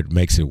then what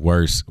makes it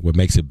worse, what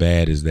makes it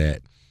bad, is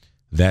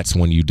that's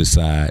when you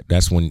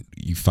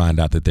find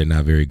out that they're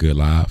not very good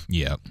live.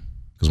 Yeah.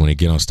 Because when they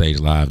get on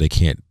stage live, they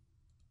can't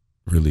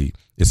really,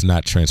 it's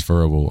not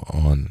transferable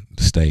on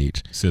the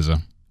stage.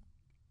 SZA.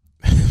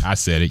 I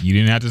said it. You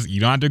don't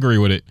have to agree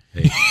with it.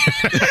 Hey.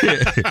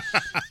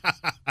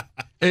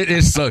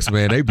 It sucks,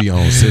 man. They be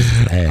on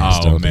SZA's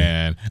ass. Oh,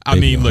 man. I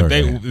mean,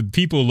 look,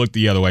 people look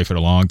the other way for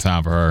a long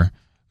time for her.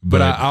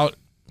 But I'll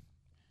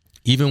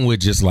even with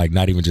just like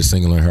not even just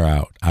singling her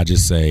out, I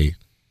just say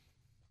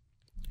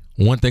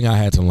one thing I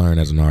had to learn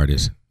as an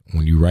artist: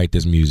 when you write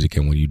this music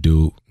and when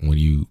you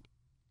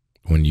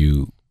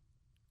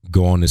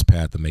go on this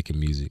path of making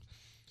music,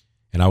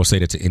 and I would say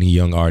that to any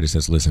young artist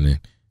that's listening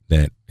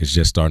that is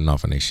just starting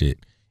off on their shit,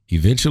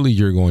 eventually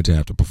you're going to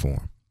have to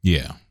perform.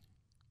 Yeah.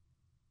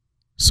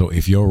 So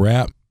if your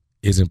rap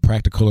isn't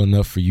practical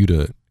enough for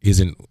you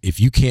if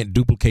you can't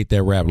duplicate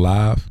that rap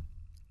live.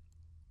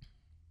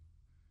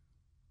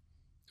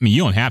 I mean,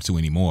 you don't have to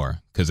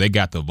anymore because they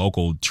got the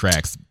vocal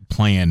tracks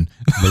playing.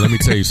 But let me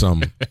tell you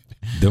something.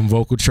 Them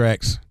vocal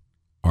tracks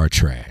are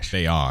trash.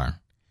 They are.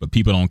 But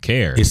people don't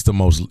care. It's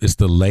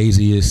the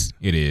laziest.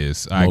 It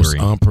is. Most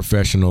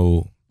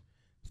unprofessional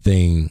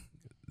thing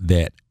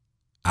that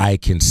I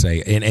can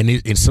say.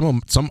 And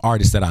some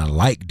artists that I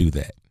like do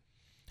that.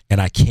 And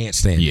I can't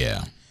stand it.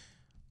 Yeah.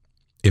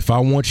 If I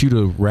want you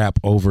to rap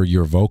over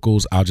your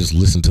vocals, I'll just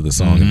listen to the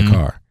song in the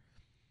car.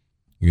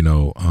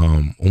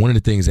 One of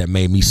the things that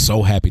made me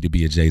so happy to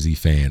be a Jay-Z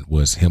fan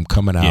was him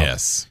coming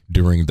out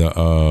during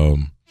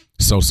the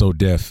So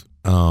Def,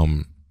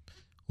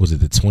 was it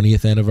the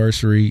 20th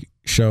anniversary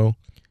show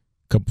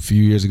a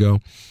few years ago?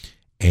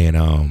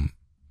 And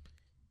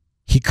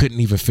he couldn't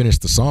even finish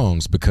the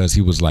songs because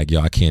he was like,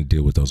 yo, I can't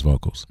deal with those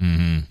vocals.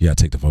 You gotta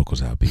take the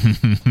vocals out, B.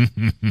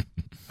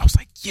 I was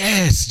like,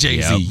 yes,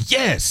 Jay-Z,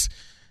 yes.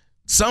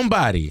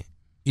 Somebody,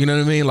 you know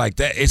what I mean? Like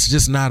that. It's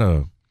just not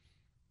a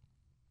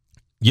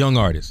young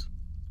artist.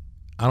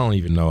 I don't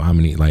even know how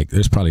many. Like,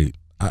 there's probably.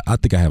 I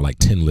think I have like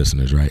 10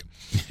 listeners, right?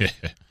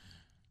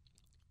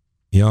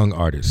 Young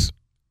artists,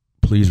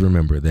 please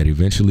remember that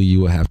eventually you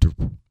will have to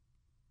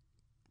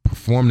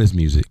perform this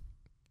music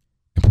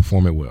and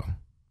perform it well.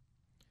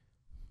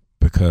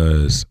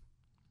 Because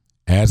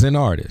as an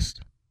artist,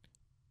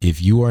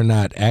 if you are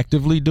not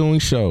actively doing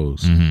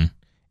shows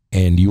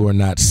and you are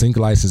not sync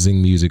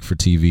licensing music for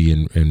TV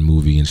and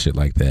movie and shit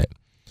like that,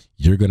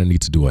 you're going to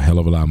need to do a hell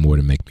of a lot more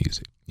to make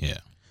music. Yeah.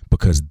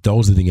 Because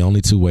those are the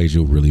only two ways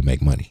you'll really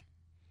make money,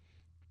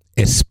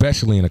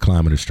 especially in a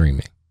climate of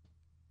streaming.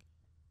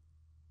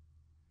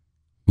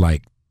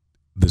 Like,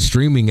 the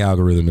streaming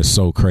algorithm is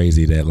so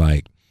crazy that,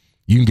 like,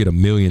 you can get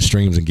 1 million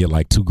streams and get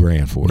like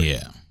 $2,000 for it.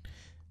 Yeah.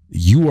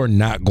 You are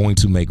not going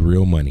to make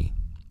real money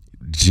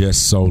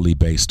just solely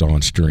based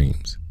on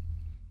streams.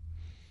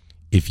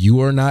 If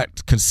you are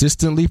not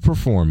consistently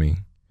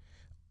performing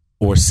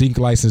or sync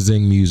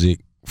licensing music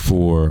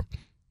for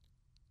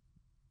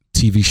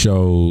TV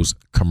shows,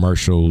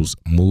 commercials,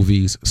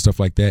 movies, stuff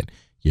like that,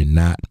 you're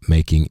not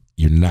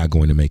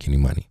going to make any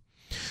money.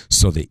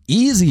 So the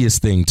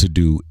easiest thing to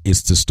do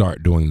is to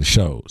start doing the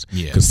shows.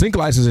 Because sync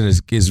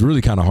licensing is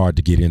really kind of hard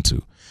to get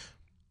into.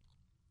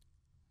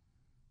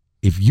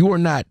 If you are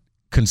not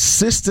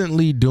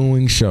consistently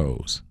doing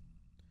shows,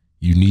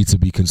 you need to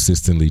be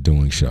consistently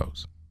doing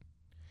shows.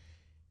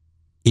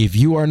 If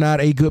you are not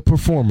a good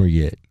performer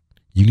yet,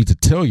 you need to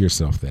tell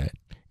yourself that,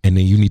 and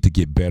then you need to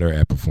get better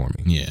at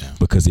performing. Yeah.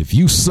 Because if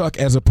you suck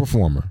as a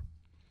performer,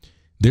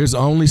 there's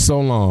only so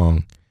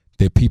long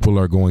that people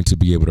are going to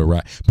be able to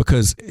write.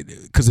 Because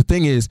the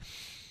thing is,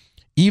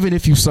 even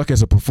if you suck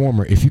as a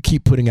performer, if you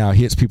keep putting out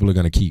hits, people are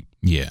going to keep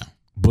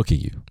booking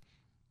you.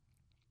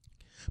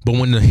 But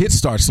when the hits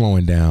start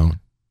slowing down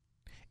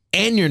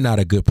and you're not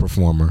a good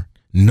performer,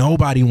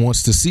 nobody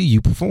wants to see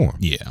you perform.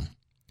 Yeah.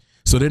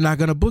 So they're not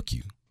going to book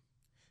you.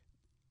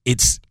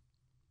 It's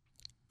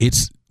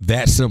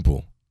that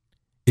simple.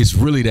 It's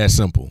really that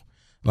simple.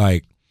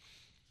 Like,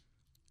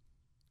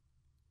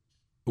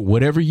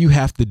 whatever you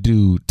have to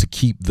do to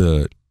keep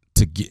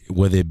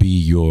whether it be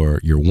your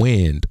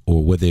wind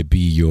or whether it be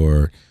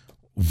your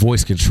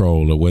voice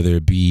control or whether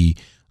it be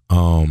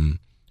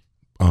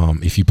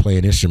if you play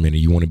an instrument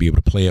and you want to be able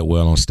to play it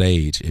well on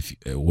stage,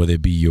 whether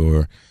it be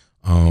your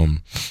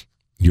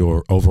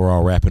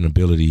overall rapping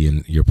ability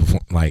and your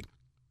like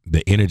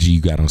the energy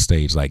you got on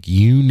stage, like,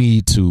 you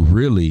need to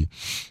really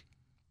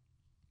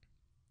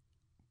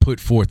put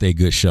forth a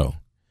good show.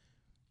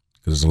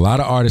 Because there's a lot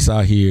of artists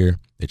out here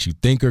that you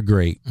think are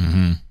great,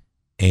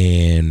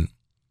 and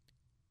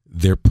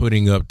they're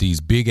putting up these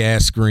big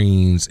ass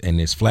screens and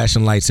there's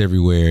flashing lights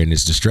everywhere and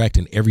it's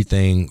distracting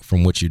everything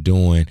from what you're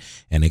doing,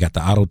 and they got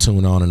the auto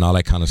tune on and all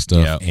that kind of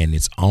stuff, and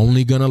it's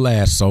only gonna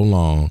last so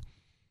long.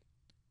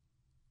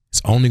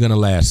 It's only gonna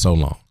last so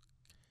long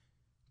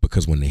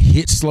because when the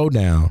hits slow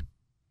down,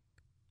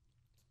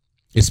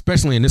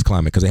 especially in this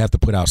climate, because they have to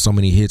put out so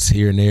many hits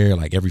here and there,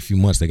 like every few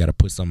months they got to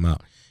put something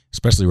out,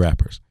 especially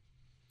rappers.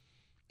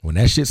 When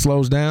that shit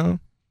slows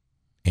down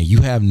and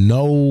you have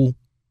no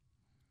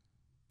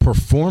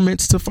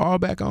performance to fall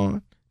back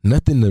on,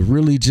 nothing to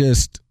really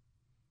just...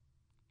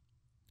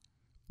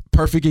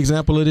 Perfect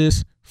example of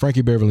this,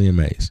 Frankie Beverly and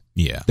Maze.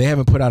 Yeah. They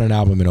haven't put out an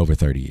album in over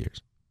 30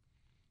 years.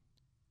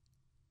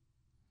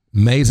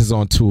 Maze is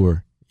on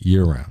tour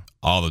year round.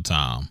 All the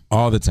time.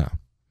 All the time.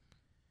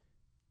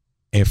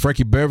 And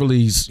Frankie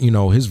Beverly's,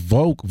 his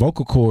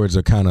vocal cords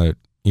are kind of,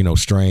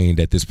 strained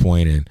at this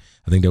point. And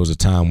I think there was a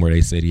time where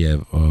they said he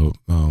had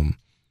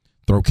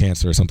throat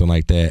cancer or something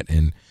like that.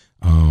 And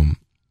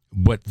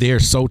but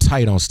they're so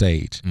tight on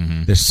stage.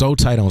 Mm-hmm. They're so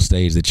tight on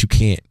stage that you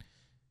can't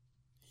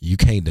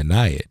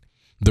deny it.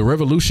 The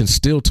Revolution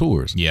still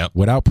tours.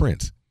 Without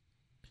Prince.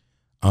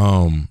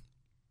 Who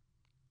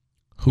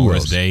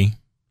Morris else? Day.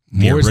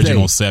 Morris the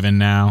original Day. 7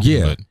 now.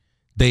 Yeah. But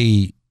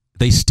they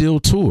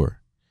still tour.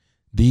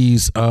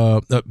 These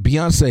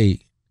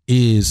Beyonce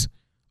is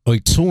a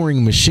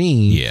touring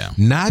machine,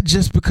 not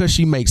just because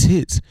she makes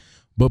hits,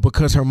 but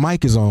because her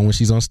mic is on when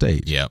she's on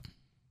stage. Yep.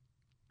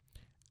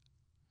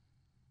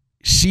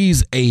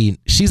 She's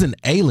an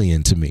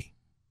alien to me.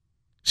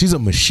 She's a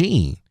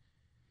machine.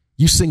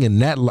 You're singing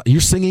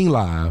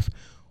live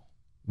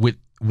with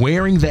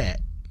wearing that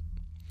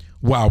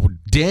while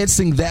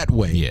dancing that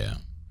way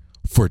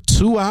for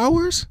 2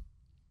 hours?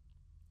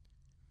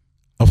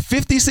 A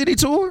 50-city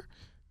tour?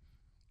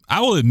 I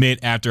will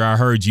admit, after I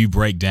heard you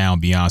break down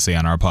Beyonce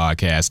on our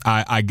podcast,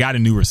 I got a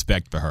new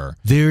respect for her.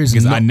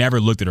 Because I never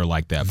looked at her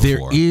like that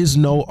before. There is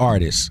no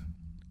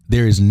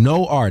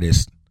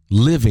artist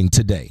living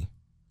today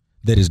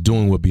that is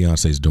doing what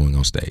Beyonce is doing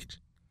on stage.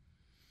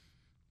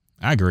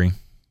 I agree.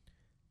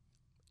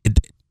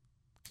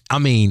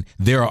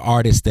 There are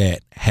artists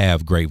that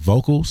have great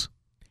vocals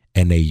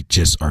and they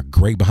just are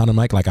great behind the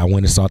mic. Like I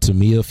went and saw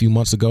Tamia a few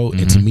months ago,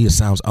 and Tamia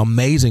sounds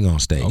amazing on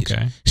stage.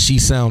 Okay. She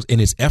sounds, and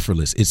it's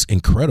effortless. It's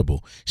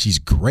incredible. She's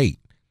great.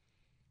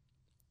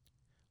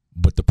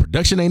 But the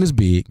production ain't as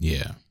big.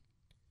 Yeah.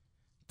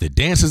 The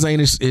dances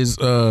ain't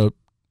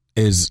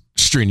as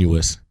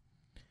strenuous.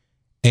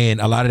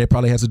 And a lot of that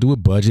probably has to do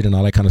with budget and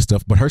all that kind of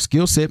stuff. But her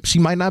skill set, she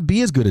might not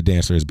be as good a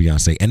dancer as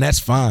Beyonce. And that's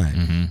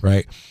fine,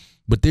 right?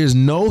 But there's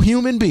no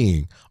human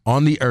being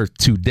on the earth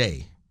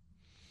today,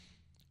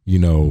 you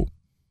know,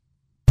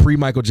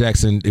 pre-Michael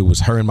Jackson, it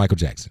was her and Michael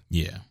Jackson.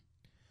 Yeah.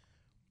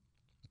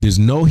 There's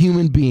no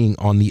human being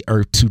on the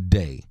earth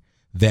today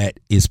that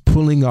is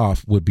pulling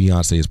off what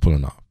Beyonce is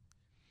pulling off.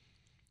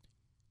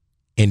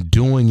 And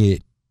doing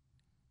it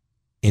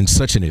in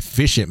such an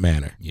efficient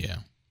manner. Yeah.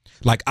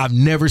 Like, I've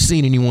never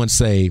seen anyone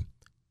say,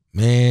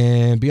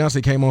 man,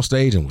 Beyonce came on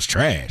stage and was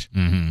trash.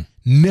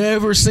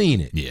 Never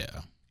seen it.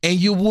 Yeah. And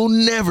you will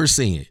never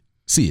see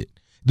it.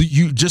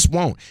 You just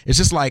won't. It's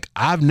just like,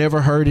 I've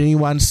never heard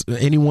anyone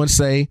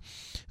say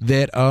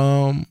that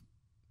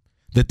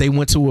that they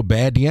went to a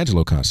bad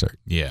D'Angelo concert.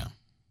 Yeah.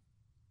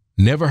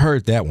 Never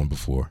heard that one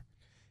before.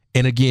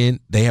 And again,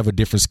 they have a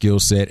different skill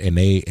set, and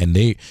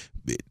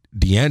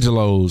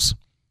D'Angelo's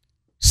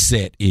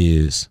set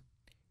is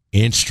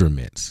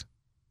instruments.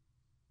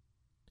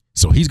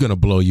 So he's going to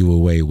blow you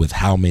away with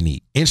how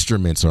many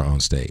instruments are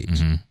on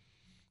stage.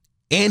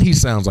 And he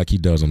sounds like he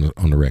does on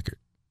the record,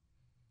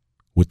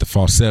 with the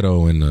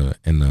falsetto and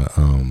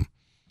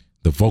the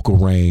vocal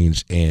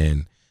range,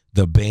 and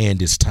the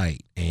band is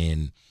tight,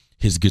 and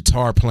his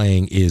guitar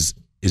playing is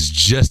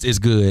just as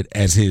good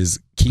as his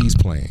keys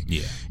playing.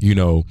 Yeah. You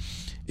know,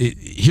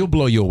 he'll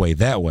blow you away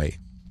that way.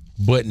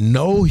 But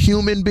no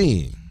human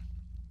being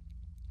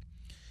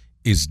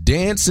is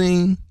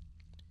dancing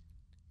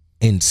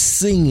and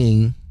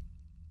singing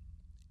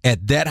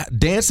at that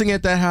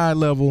high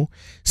level,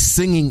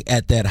 singing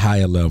at that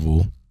higher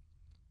level,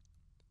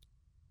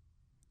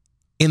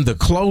 in the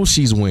clothes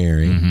she's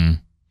wearing,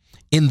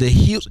 in the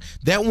heels.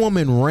 That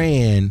woman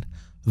ran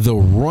the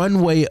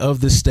runway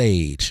of the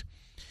stage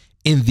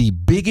in the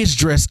biggest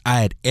dress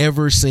I had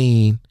ever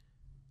seen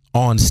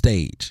on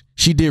stage.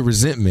 She did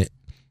Resentment,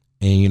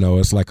 and you know,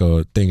 it's like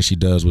a thing she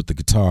does with the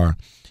guitar,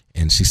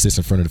 and she sits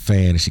in front of the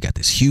fan, and she got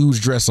this huge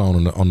dress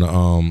on the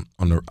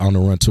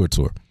Run 2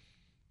 tour.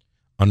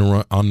 On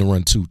the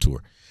Run 2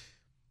 tour.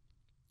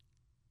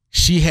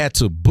 She had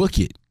to book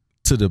it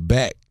to the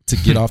back to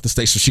get off the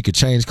stage so she could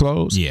change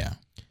clothes. Yeah.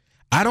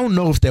 I don't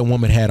know if that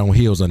woman had on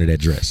heels under that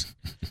dress,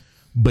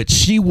 but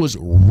she was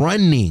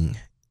running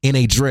in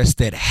a dress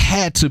that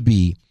had to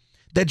be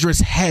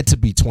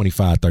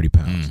 25, 30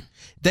 pounds.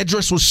 That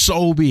dress was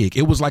so big.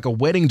 It was like a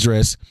wedding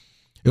dress.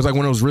 It was like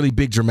one of those really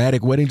big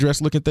dramatic wedding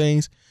dress looking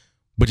things,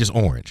 but just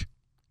orange.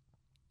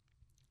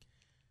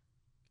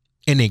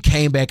 And then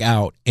came back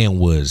out and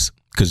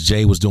because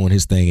Jay was doing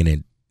his thing, and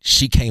then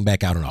she came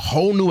back out in a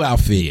whole new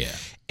outfit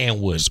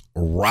and was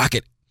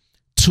rocking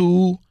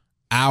 2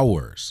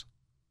 hours.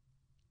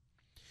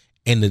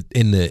 And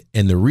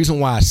the reason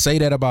why I say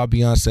that about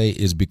Beyonce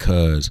is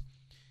because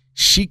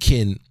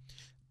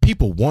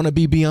people want to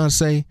be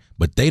Beyonce,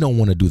 but they don't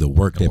want to do the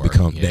work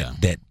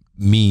that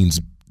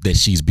means that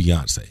she's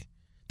Beyonce.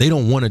 They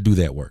don't want to do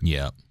that work.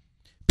 Yeah.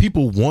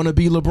 People want to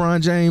be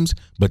LeBron James,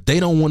 but they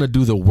don't want to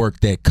do the work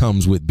that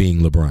comes with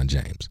being LeBron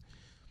James.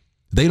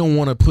 They don't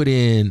want to put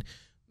in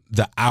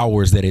the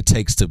hours that it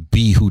takes to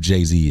be who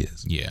Jay-Z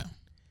is. Yeah.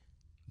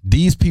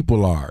 These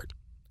people are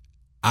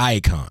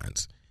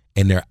icons,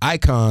 and they're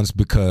icons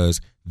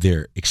because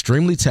they're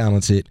extremely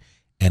talented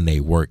and they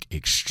work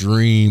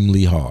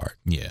extremely hard.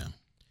 Yeah.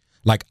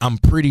 Like, I'm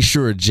pretty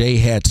sure Jay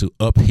had to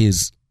up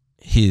his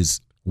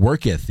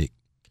work ethic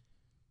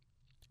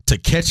to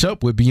catch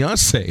up with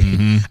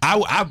Beyonce.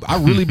 I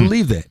really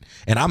believe that.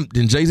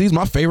 And Jay-Z's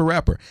my favorite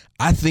rapper.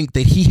 I think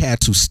that he had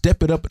to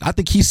step it up. I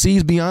think he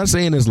sees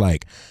Beyonce and is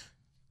like,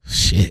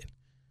 shit,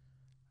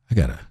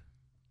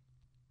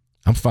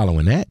 I'm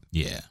following that.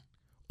 Yeah.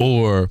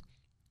 Or,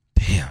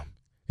 damn,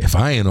 if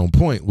I ain't on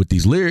point with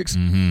these lyrics,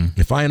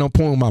 if I ain't on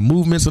point with my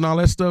movements and all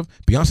that stuff,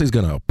 Beyonce's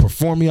going to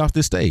perform me off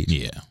this stage.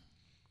 Yeah.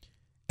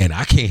 And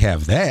I can't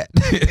have that.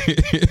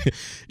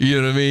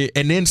 You know what I mean?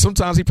 And then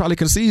sometimes he probably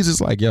concedes,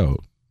 it's like, yo,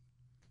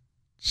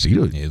 she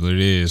the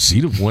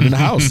one in the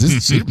house.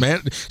 She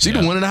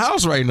the one in the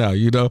house right now,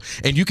 you know?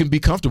 And you can be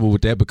comfortable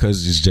with that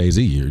because it's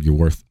Jay-Z. You're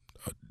worth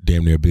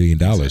damn near $1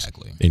 billion.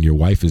 Exactly. And your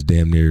wife is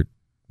damn near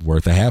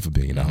worth $500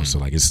 million. So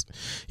like, it's,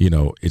 you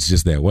know, it's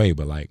just that way.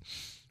 But like,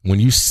 when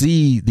you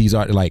see these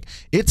art, like,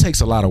 it takes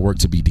a lot of work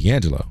to be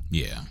D'Angelo.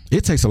 Yeah.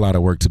 It takes a lot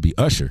of work to be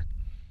Usher.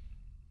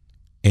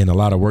 And a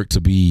lot of work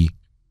to be,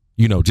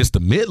 you know, just the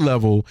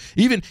mid-level,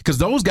 even because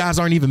those guys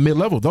aren't even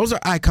mid-level. Those are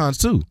icons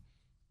too.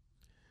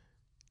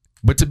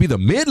 But to be the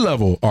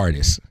mid-level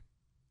artist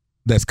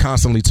that's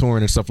constantly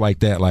touring and stuff like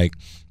that, like,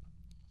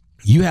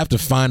 you have to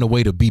find a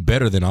way to be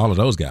better than all of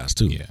those guys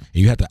too. Yeah. And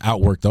you have to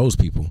outwork those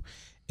people.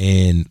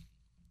 And,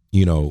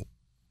 you know,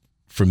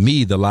 for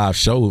me, the live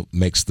show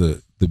makes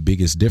the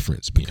biggest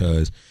difference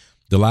because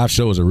the live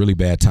show is a really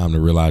bad time to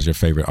realize your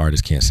favorite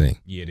artist can't sing.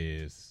 Yeah, it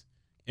is.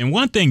 And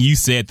one thing you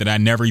said that I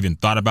never even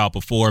thought about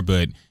before,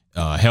 but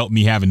helped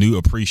me have a new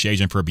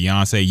appreciation for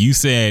Beyonce. You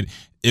said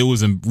it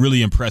was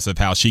really impressive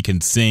how she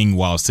can sing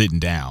while sitting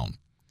down.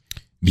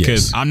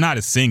 Because I'm not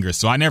a singer,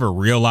 so I never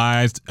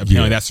realized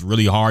apparently that's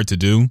really hard to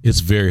do.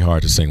 It's very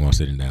hard to sing while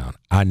sitting down.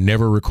 I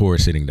never record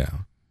sitting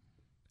down.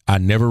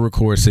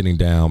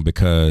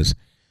 Because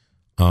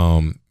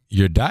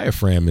your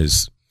diaphragm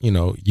is,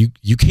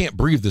 you can't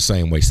breathe the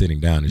same way sitting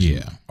down as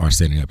you are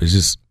sitting up. It's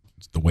just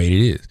the way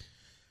it is.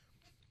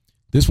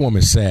 This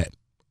woman sat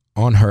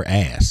on her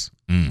ass,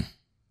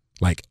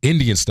 like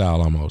Indian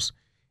style almost,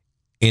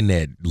 in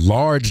that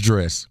large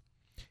dress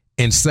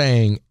and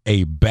sang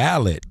a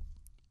ballad.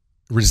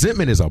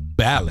 Resentment is a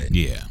ballad.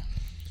 Yeah.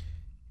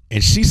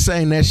 And she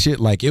sang that shit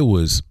like it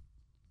was,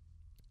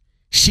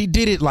 she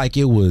did it like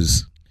it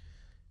was,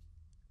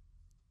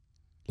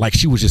 like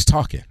she was just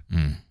talking.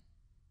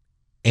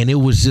 And it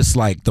was just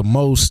like the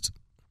most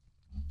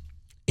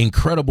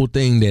incredible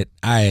thing that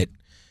I had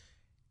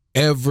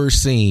ever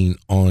seen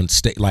on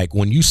stage. Like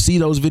when you see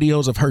those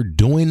videos of her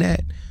doing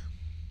that,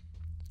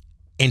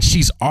 and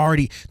she's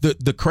already,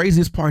 the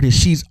craziest part is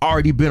she's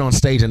already been on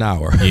stage an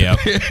hour. Yeah.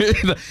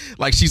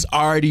 Like she's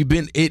already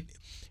been,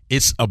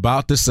 it's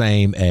about the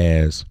same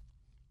as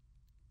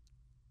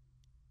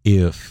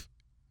if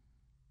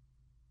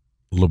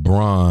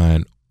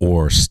LeBron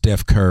or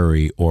Steph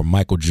Curry or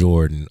Michael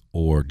Jordan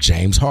or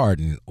James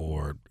Harden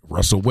or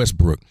Russell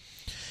Westbrook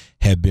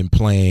have been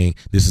playing.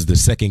 This is the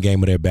second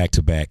game of their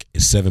back-to-back.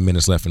 It's 7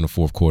 minutes left in the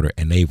fourth quarter,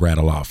 and they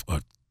rattle off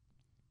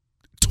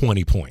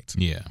 20 points.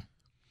 Yeah.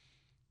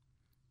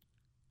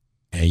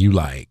 And you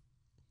like,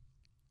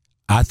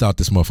 I thought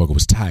this motherfucker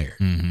was tired.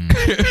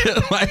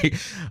 Like,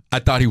 I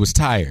thought he was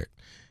tired.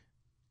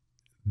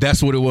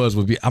 That's what it was.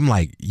 I'm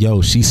like,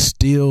 yo, she's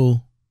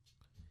still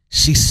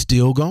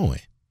going.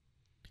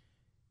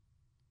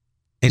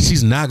 And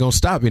she's not going to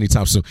stop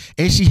anytime soon.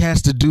 And she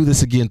has to do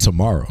this again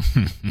tomorrow.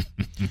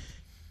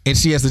 And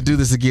she has to do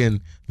this again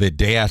the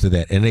day after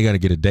that. And they're going to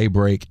get a day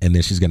break. And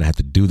then she's going to have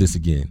to do this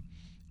again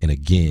and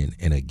again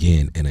and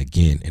again and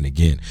again and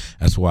again.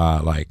 That's why,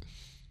 like,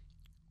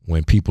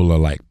 when people are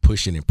like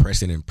pushing and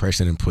pressing and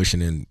pressing and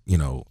pushing and,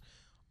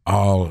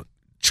 all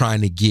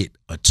trying to get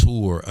a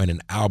tour and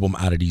an album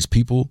out of these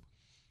people,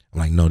 I'm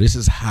like, no, this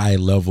is high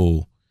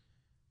level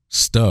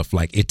stuff.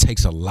 Like, it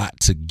takes a lot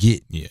to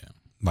get. Yeah.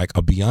 Like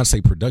a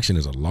Beyonce production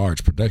is a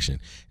large production.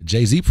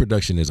 Jay-Z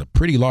production is a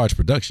pretty large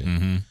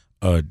production.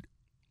 A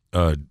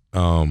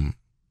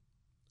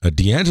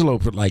D'Angelo,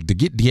 like to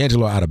get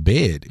D'Angelo out of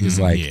bed is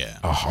like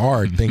a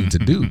hard thing to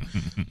do.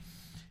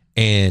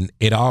 And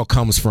it all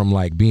comes from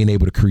like being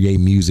able to create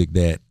music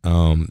that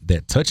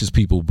that touches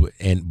people, but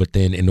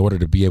then in order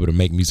to be able to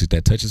make music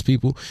that touches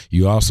people,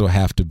 you also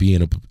have to be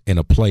in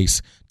a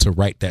place to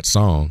write that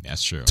song.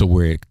 That's true. To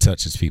where it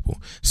touches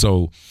people.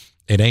 So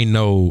it ain't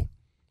no,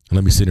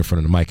 let me sit in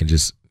front of the mic and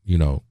just,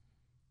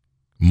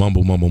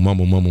 mumble,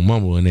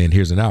 and then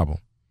here's an album.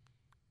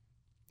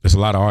 There's a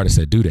lot of artists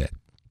that do that.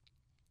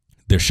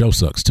 Their show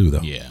sucks too,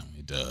 though. Yeah,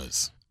 it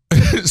does.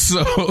 So,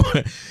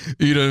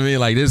 you know what I mean?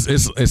 Like this,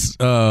 it's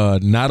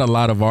not a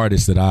lot of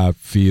artists that I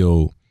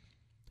feel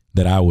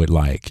that I would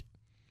like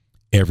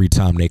every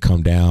time they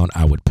come down,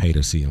 I would pay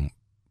to see them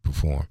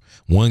perform.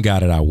 One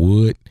guy that I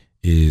would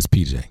is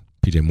PJ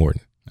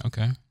Morton.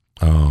 Okay.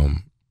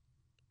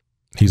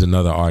 He's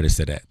another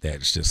artist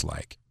that's just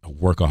like a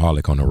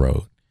workaholic on the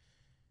road,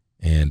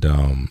 and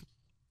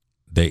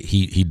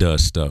he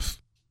does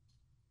stuff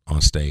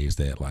on stage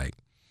that like,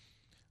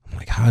 I'm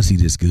like, how is he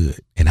this good?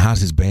 And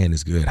how's his band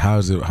this good? How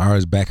are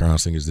his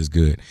background singers this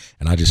good?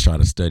 And I just try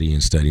to study,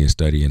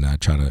 and I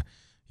try to,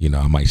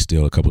 I might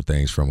steal a couple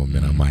things from him,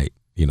 and I might,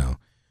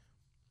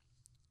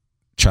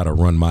 try to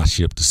run my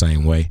ship the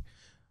same way.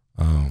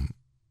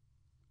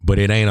 But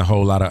it ain't a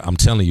whole lot of, I'm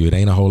telling you, it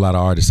ain't a whole lot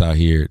of artists out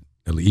here,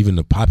 even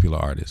the popular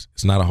artists.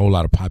 It's not a whole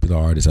lot of popular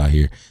artists out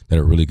here that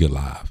are really good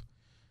live.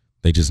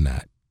 They just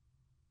not.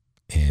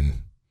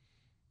 And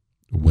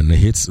when the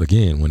hits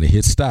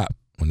stop,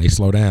 when they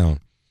slow down,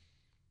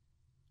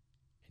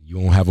 you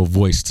won't have a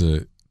voice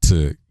to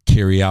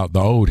carry out the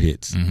old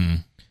hits,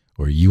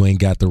 or you ain't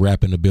got the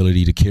rapping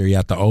ability to carry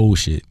out the old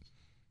shit,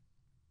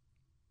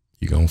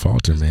 you're gonna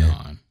falter,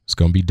 man. It's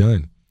gonna be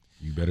done.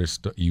 You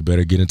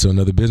better get into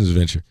another business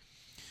venture.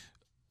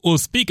 Well,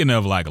 speaking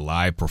of like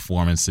live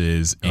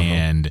performances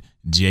and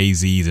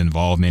Jay-Z's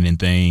involvement in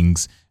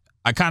things,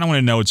 I kind of want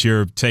to know what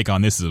your take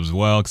on this is as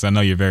well, because I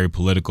know you're very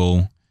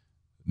political.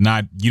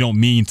 You don't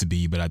mean to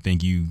be, but I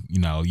think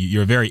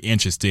you're very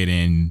interested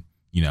in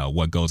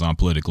what goes on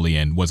politically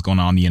and what's going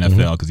on in the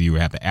NFL, because you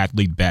have the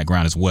athlete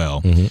background as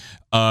well.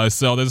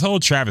 So this whole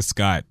Travis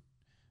Scott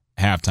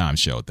halftime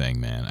show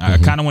thing, man, I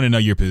kind of want to know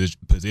your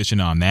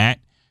position on that,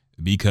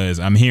 because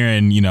I'm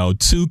hearing,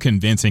 two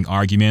convincing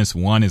arguments.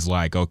 One is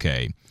like,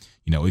 okay,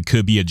 it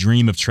could be a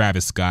dream of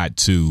Travis Scott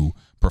to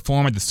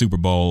perform at the Super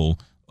Bowl,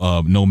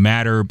 no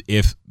matter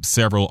if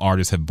several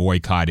artists have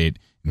boycotted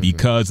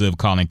because of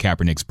Colin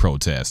Kaepernick's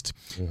protest.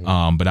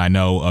 But I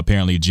know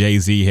apparently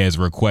Jay-Z has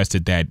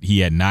requested that he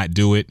had not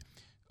do it.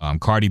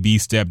 Cardi B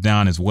stepped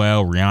down as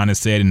well. Rihanna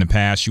said in the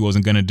past she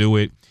wasn't going to do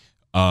it.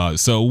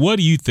 So what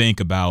do you think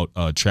about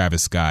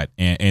Travis Scott,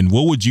 and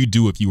what would you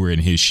do if you were in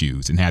his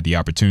shoes and had the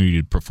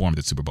opportunity to perform at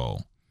the Super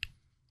Bowl?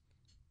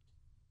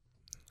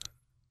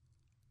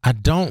 I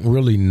don't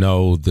really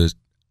know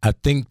I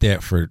think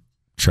that for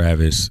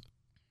Travis,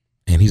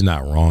 and he's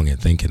not wrong in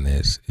thinking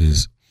this,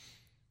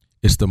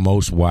 it's the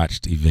most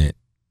watched event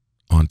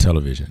on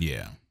television.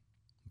 Yeah.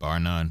 Bar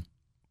none.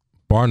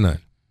 Bar none.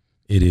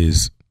 It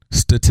is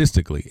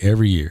statistically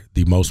every year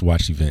the most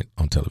watched event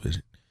on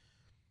television.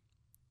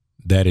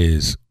 That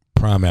is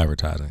prime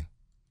advertising.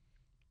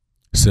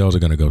 Sales are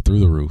going to go through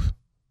the roof.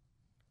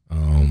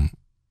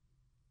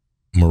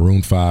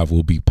 Maroon 5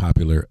 will be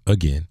popular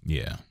again.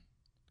 Yeah.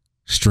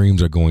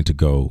 Streams are going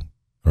to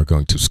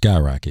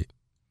skyrocket.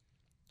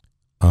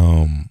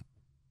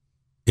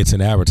 It's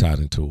an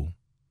advertising tool.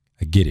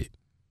 I get it.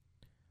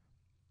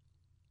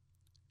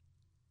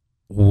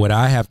 What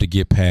I have to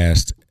get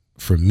past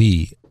for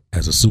me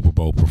as a Super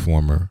Bowl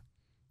performer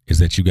is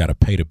that you got to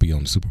pay to be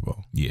on the Super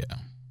Bowl. Yeah.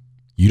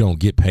 You don't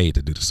get paid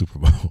to do the Super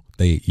Bowl.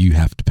 You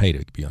have to pay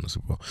to be on the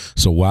Super Bowl.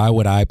 So why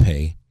would I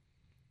pay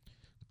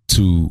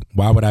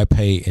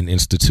an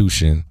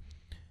institution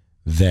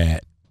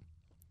that,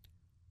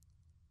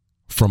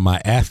 from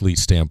my athlete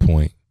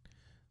standpoint,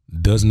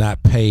 does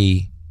not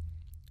pay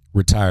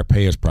retired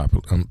players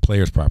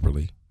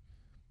properly?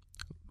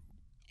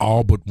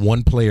 All but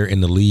one player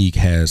in the league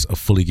has a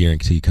fully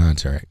guaranteed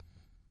contract.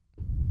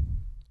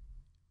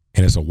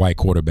 And it's a white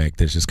quarterback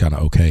that's just kind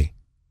of okay.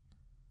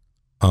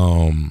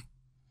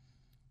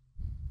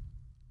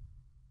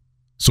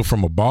 So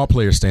from a ball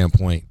player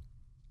standpoint,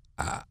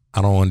 I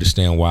don't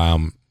understand why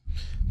I'm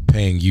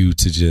paying you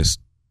to just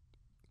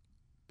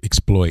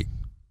exploit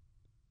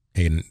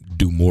and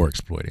do more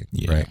exploiting,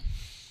 right?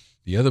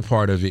 The other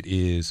part of it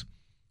is,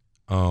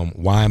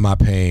 why am I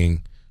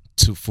paying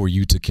for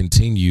you to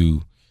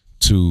continue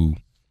to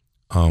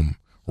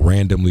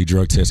randomly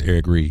drug test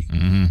Eric Reed?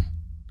 Mm-hmm.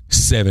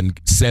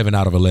 7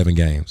 out of 11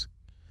 games.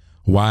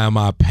 Why am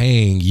I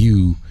paying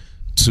you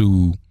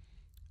to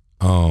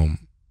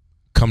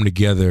come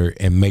together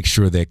and make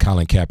sure that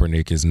Colin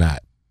Kaepernick is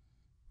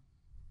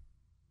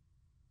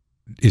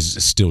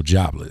still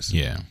jobless?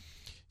 Yeah.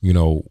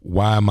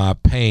 Why am I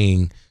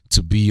paying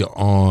to be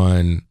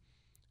on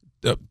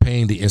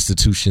paying the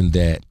institution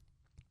that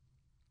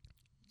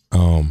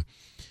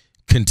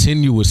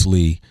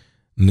continuously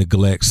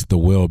neglects the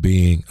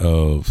well-being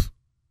of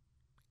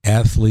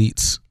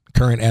athletes,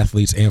 current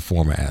athletes and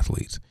former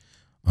athletes?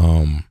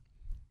 Why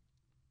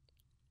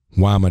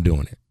am I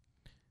doing it?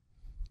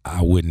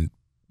 I wouldn't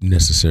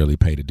necessarily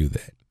pay to do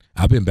that.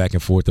 I've been back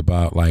and forth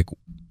about,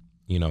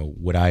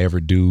 would I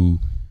ever do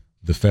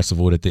the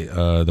festival that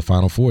the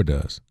Final Four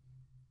does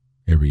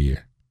every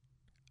year?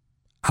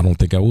 I don't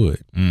think I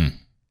would.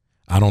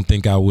 I don't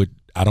think I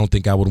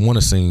would want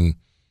to sing,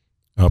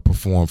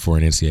 perform for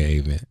an NCAA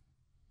event.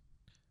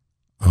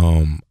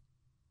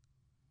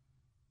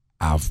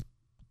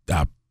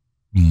 I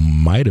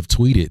might have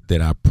tweeted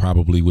that I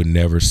probably would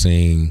never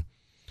sing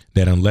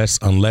that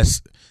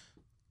unless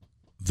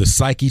the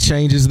psyche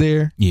changes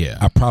there. Yeah,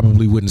 I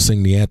probably wouldn't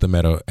sing the anthem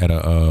at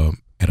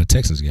a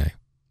Texans game.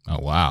 Oh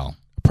wow,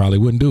 I probably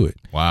wouldn't do it.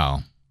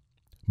 Wow,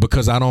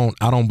 because I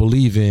don't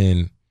believe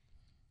in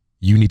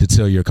you need to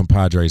tell your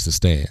compadres to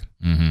stand.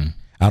 Mm-hmm.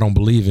 I don't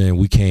believe in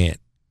we can't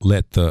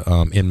let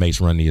the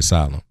inmates run the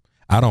asylum.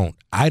 I don't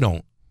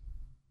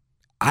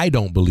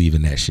believe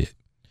in that shit.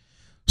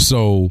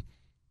 So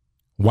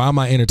why am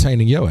I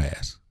entertaining your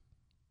ass?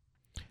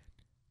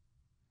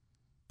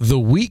 The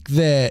week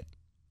that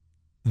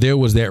there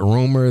was that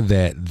rumor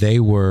that they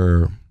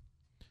were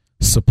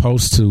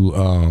supposed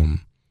to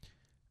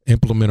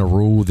implement a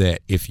rule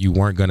that if you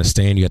weren't going to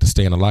stand, you had to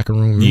stay in the locker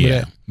room. Remember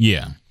that?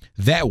 Yeah.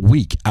 That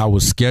week, I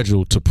was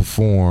scheduled to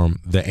perform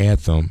the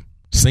anthem,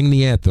 sing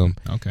the anthem,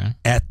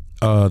 at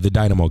the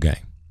Dynamo game.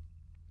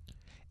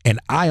 And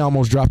I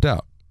almost dropped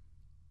out.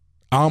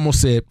 I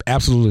almost said,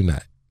 absolutely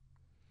not.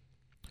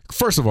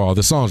 First of all,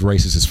 the song's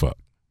racist as fuck.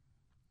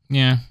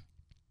 Yeah.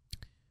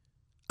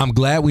 I'm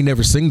glad we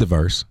never sing the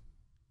verse.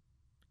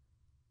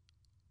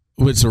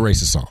 It's a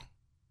racist song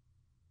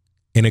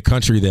in a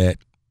country that,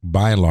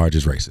 by and large,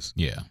 is racist.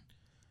 Yeah.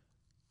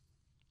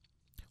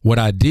 What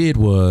I did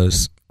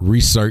was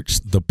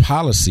research the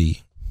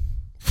policy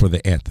for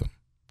the anthem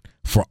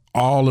for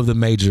all of the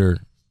major,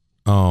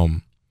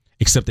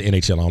 except the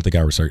NHL. I don't think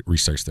I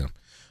researched them,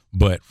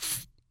 but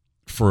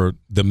for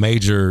the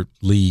major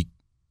league,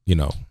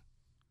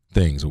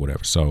 things or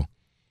whatever. So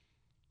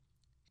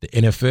the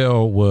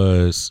NFL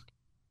was,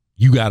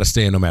 you got to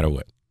stand no matter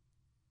what.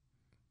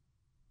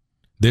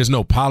 There's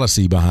no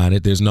policy behind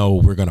it. There's no,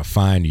 we're going to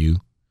fine you.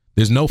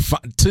 There's no,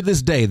 to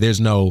this day, there's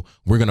no,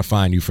 we're going to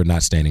fine you for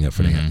not standing up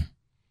for the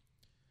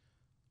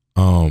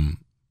anthem.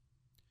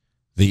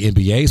 The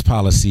NBA's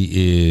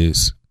policy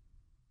is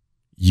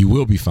you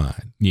will be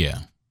fined. Yeah.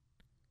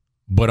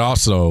 But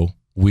also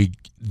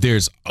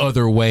there's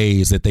other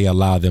ways that they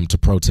allow them to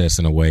protest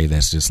in a way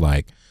that's just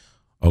like,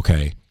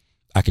 okay,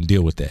 I can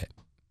deal with that.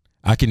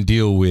 I can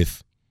deal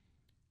with,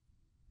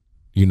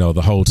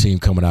 the whole team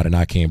coming out in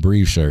I Can't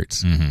Breathe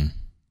shirts and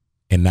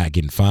not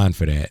getting fined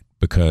for that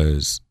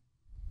because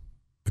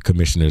the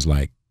commissioner's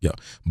like, yo.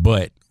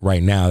 But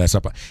right now that's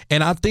up.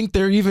 And I think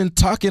they're even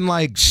talking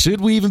like,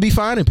 should we even be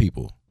fining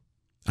people?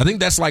 I think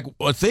that's like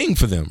a thing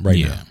for them right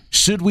now.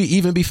 Should we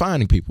even be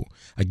finding people?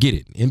 I get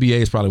it.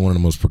 NBA is probably one of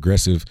the most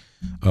progressive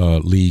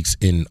leagues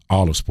in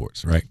all of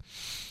sports, right?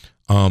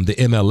 The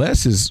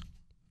MLS's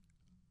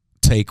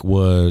take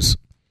was,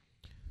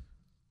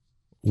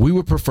 we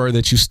would prefer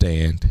that you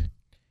stand.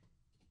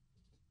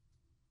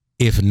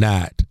 If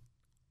not,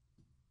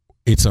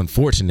 it's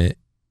unfortunate,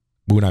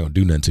 but we're not going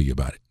to do nothing to you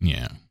about it.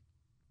 Yeah.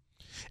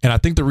 And I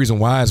think the reason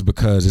why is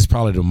because it's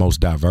probably the most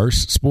diverse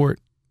sport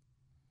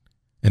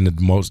and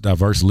the most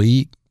diverse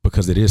league,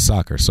 because it is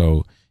soccer.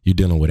 So you're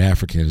dealing with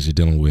Africans, you're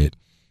dealing with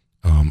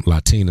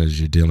Latinas,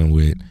 you're dealing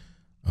with,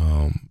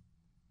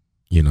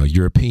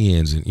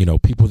 Europeans,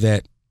 and, people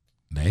that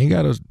they ain't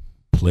got to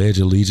pledge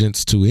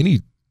allegiance to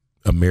any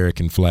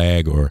American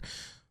flag or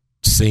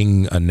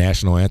sing a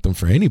national anthem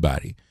for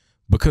anybody,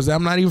 because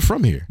I'm not even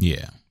from here.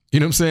 Yeah. You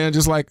know what I'm saying?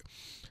 Just like,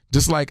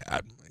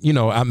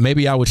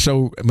 maybe I would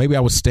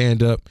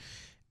stand up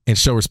and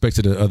show respect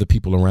to the other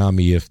people around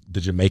me if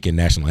the Jamaican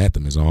national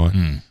anthem is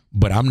on,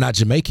 but I'm not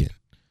Jamaican.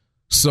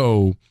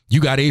 So you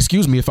got to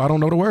excuse me if I don't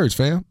know the words,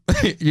 fam.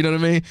 You know what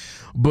I mean?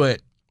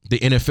 But the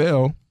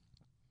NFL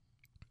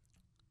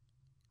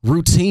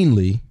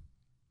routinely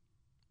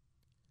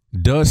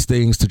does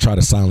things to try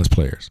to silence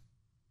players.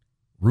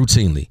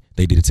 Routinely.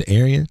 They did it to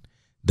Arian.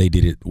 They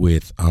did it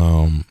with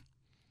Colin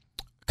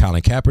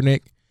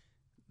Kaepernick.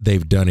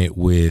 They've done it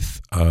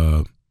with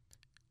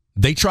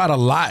they tried a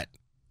lot.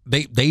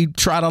 They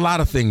tried a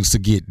lot of things to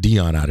get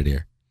Deion out of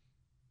there.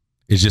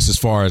 It's just as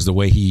far as the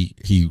way he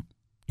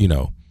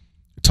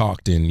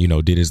talked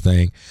and did his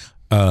thing.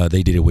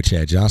 They did it with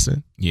Chad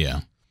Johnson.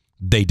 Yeah.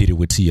 They did it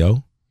with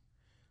T.O.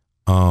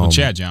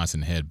 Chad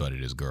Johnson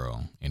headbutted his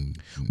girl, and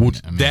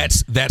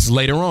that's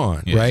later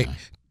on, right?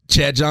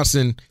 Chad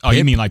Johnson. Oh,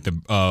 you mean like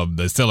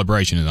the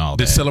celebration and all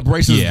that? The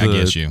celebrations, I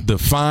get you. The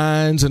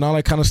fines and all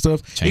that kind of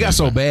stuff. It got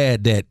so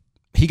bad that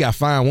he got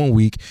fined one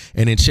week,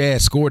 and then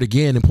Chad scored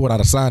again and pulled out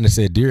a sign that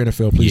said, "Dear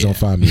NFL, please don't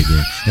fine me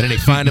again." And then they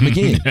fined him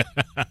again.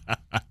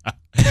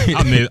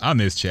 I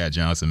miss Chad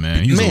Johnson,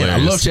 man. He's hilarious. I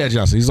love Chad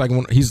Johnson.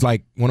 He's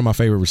like one of my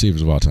favorite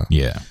receivers of all time.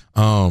 Yeah.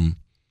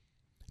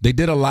 They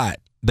did a lot.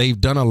 They've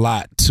done a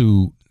lot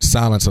to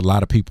silence a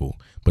lot of people,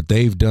 but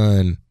they've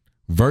done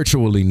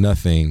virtually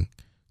nothing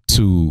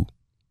to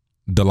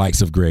the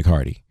likes of Greg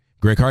Hardy.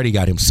 Greg Hardy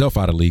got himself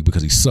out of the league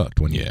because he sucked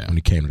when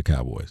he came to the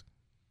Cowboys.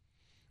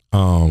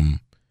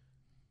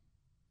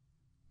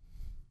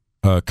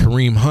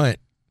 Kareem Hunt,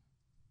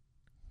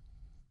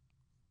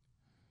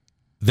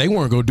 they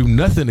weren't going to do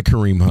nothing to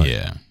Kareem Hunt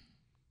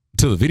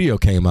until the video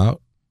came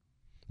out.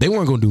 They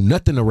weren't going to do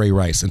nothing to Ray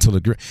Rice until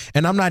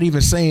and I'm not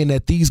even saying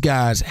that these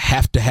guys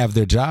have to have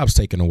their jobs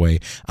taken away.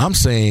 I'm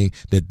saying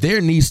that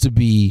there needs to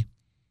be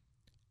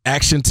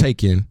action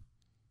taken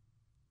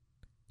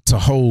to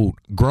hold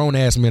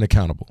grown-ass men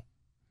accountable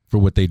for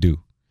what they do.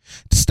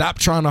 Stop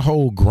trying to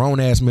hold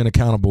grown-ass men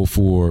accountable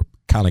for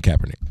Colin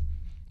Kaepernick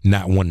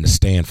not wanting to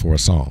stand for a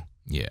song.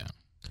 Yeah.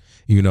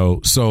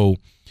 So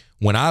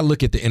when I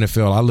look at the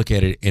NFL, I look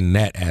at it in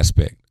that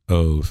aspect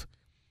of,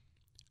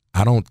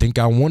 I don't think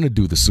I want to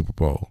do the Super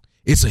Bowl.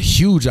 It's a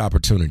huge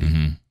opportunity.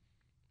 Mm-hmm.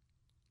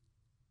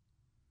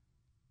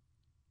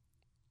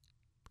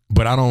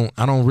 But I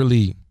don't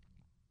really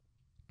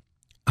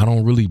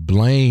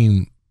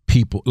blame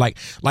people. Like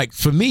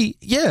for me,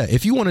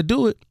 if you want to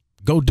do it,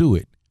 go do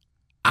it.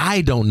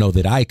 I don't know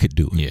that I could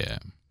do it. Yeah.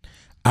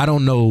 I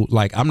don't know,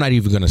 I'm not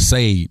even going to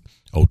say,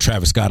 oh,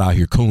 Travis Scott out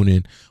here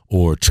cooning,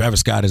 or Travis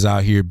Scott is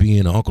out here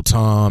being Uncle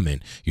Tom,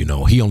 and,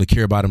 he only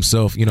care about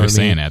himself. You know what I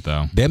mean? They're saying that,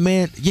 though. That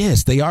man,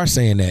 yes, they are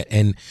saying that.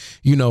 And,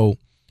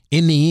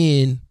 in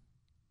the end,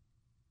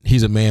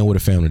 he's a man with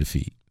a family to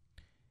feed.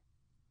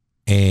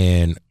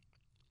 And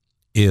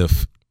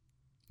if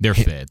they're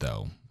fed,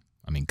 though.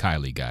 I mean,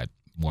 Kylie got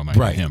more money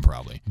than him,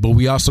 probably. But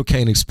we also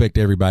can't expect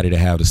everybody to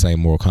have the same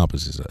moral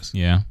compass as us.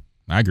 Yeah,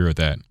 I agree with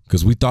that.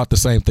 Because we thought the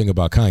same thing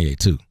about Kanye,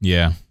 too.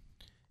 Yeah.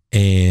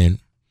 And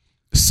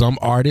some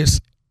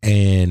artists,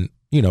 and,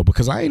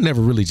 because I ain't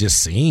never really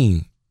just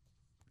seen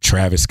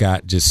Travis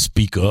Scott just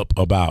speak up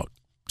about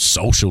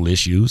social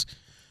issues.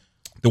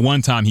 The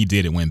one time he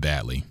did, it went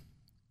badly.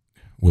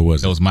 What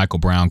was it? Those Michael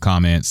Brown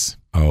comments.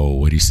 Oh,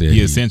 what he said.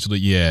 He essentially,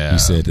 he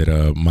said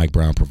that Mike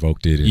Brown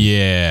provoked it.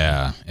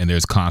 And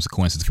there's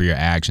consequences for your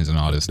actions and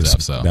all this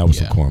stuff. So that was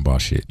some cornball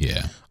shit.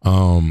 Yeah.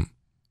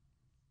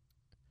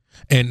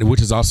 And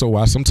which is also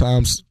why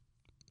sometimes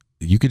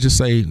you could just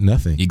say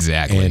nothing.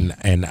 Exactly.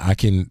 And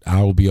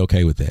I will be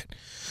okay with that.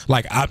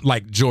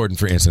 Like Jordan,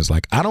 for instance.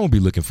 I don't be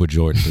looking for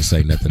Jordan to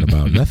say nothing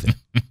about nothing.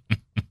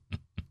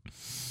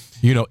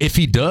 If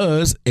he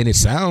does, and it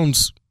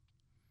sounds,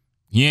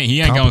 he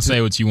ain't gonna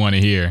say what you want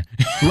to hear,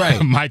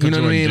 right? Michael, you know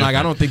Jordan what I mean? different.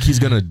 I don't think he's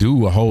gonna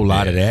do a whole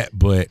lot of that,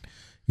 but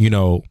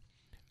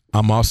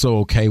I'm also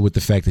okay with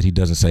the fact that he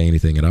doesn't say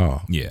anything at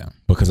all. Yeah,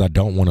 because I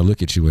don't want to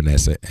look at you in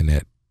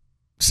that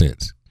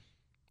sense.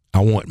 I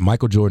want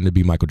Michael Jordan to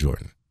be Michael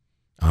Jordan.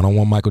 I don't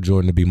want Michael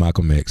Jordan to be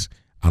Malcolm X.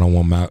 I don't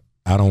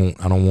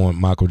want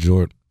Michael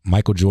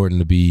Jordan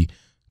to be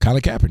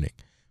Colin Kaepernick.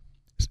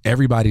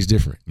 Everybody's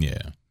different.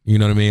 Yeah. You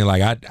know what I mean?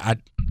 Like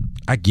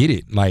I get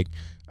it. Like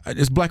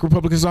it's black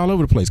Republicans all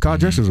over the place. Kyle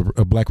Drescher's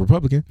a black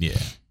Republican. Yeah.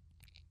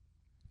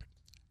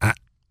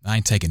 I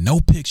ain't taking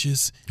no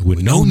pictures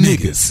with no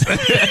niggas.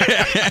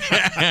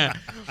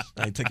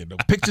 I ain't taking no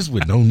pictures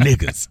with no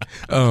niggas.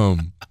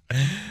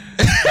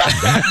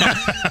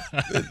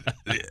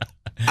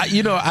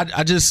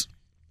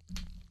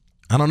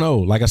 I don't know.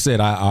 Like I said,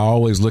 I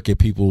always look at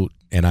people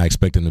and I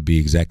expect them to be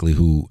exactly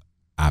who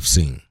I've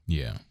seen.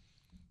 Yeah.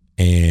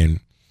 And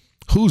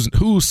who's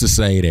to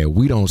say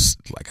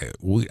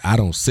that I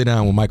don't sit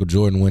down with Michael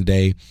Jordan one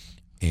day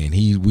and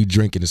we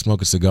drinking and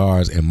smoking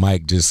cigars and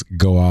Mike just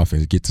go off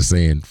and get to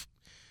saying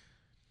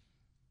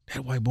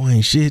that white boy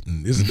ain't shit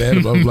and this and that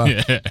and blah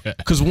blah blah.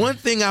 Because one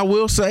thing I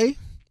will say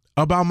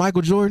about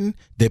Michael Jordan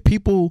that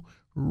people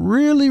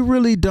really,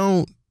 really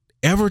don't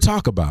ever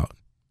talk about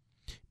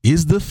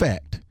is the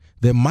fact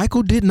that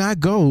Michael did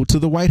not go to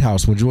the White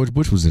House when George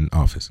Bush was in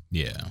office.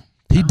 Yeah.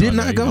 He did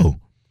not go.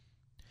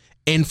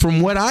 And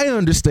from what I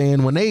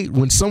understand,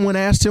 when someone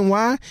asked him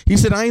why, he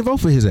said, I ain't vote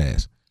for his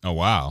ass. Oh,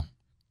 wow.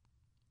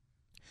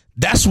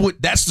 That's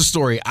the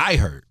story I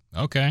heard.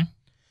 Okay.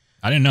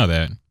 I didn't know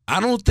that. I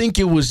don't think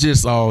it was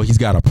just, he's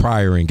got a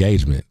prior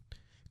engagement.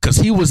 Because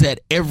he was at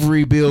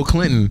every Bill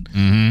Clinton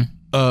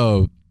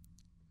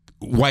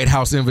White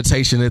House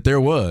invitation that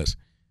there was.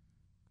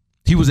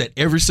 He was at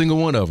every single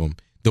one of them.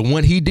 The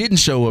one he didn't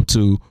show up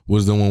to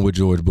was the one with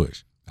George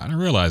Bush. I didn't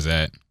realize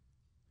that.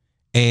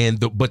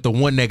 But the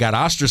one that got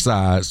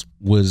ostracized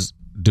was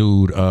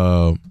dude,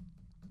 the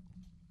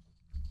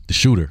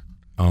shooter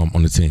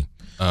on the team.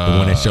 The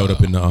one that showed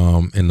up in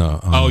the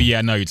oh yeah,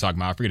 I know you're talking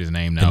about. I forget his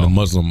name now. In the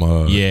Muslim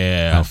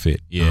outfit.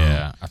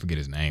 Yeah, I forget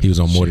his name. He was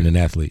on More Than an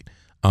Athlete.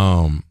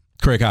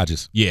 Craig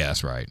Hodges. Yeah,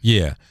 that's right.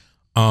 Yeah.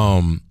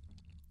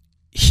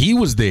 He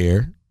was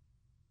there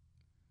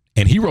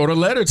and he wrote a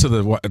letter to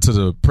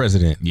the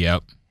president.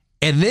 Yep.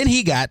 And then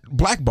he got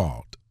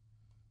blackballed.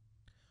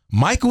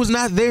 Mike was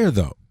not there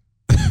though.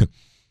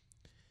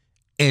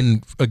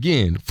 And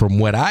again, from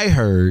what I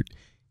heard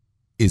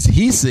is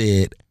he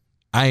said,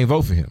 I ain't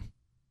vote for him.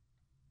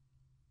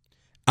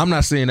 I'm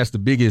not saying that's the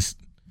biggest,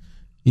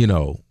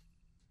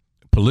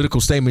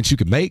 political statement you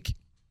could make.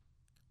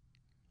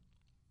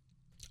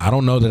 I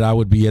don't know that I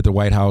would be at the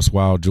White House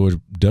while George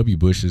W.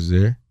 Bush is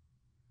there.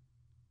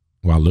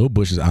 While Lil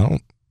Bush is, I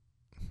don't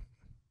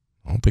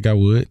think I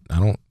would.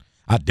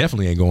 I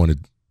definitely ain't going to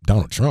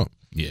Donald Trump.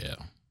 Yeah.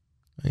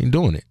 I ain't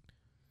doing it.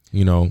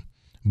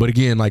 But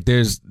again, like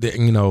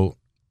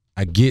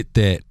I get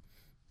that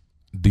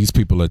these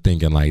people are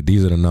thinking like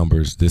these are the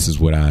numbers. This is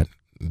what I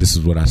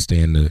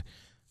stand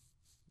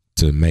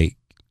to make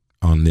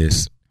on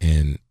this,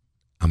 and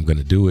I'm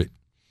gonna do it.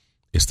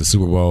 It's the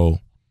Super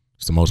Bowl.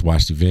 It's the most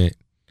watched event.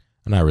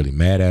 I'm not really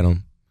mad at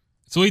them.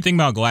 So what do you think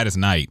about Gladys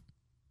Knight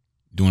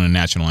doing a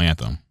national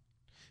anthem?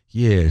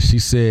 Yeah, she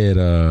said.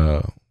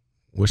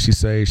 What'd she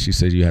say? She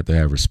said you have to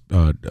have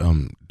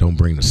don't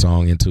bring the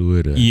song into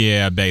it.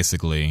 Yeah,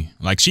 basically.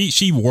 Like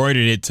she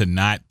worded it to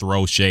not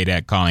throw shade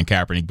at Colin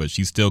Kaepernick, but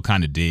she still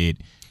kind of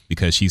did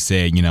because she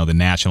said, the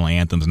national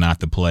anthem's not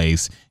the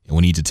place and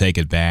we need to take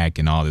it back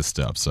and all this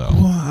stuff. So,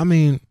 well, I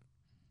mean,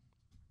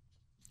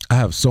 I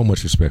have so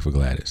much respect for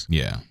Gladys.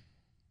 Yeah.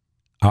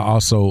 I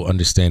also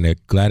understand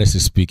that Gladys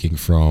is speaking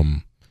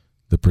from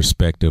the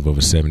perspective of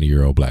a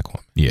 70-year-old black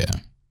woman. Yeah.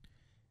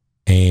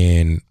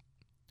 And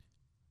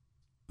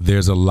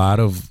there's a lot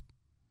of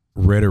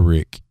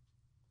rhetoric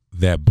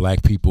that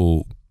black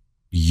people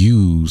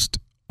used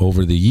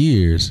over the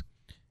years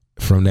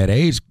from that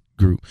age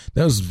group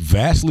that was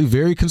vastly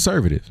very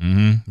conservative.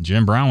 Mm-hmm.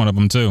 Jim Brown, one of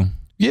them too.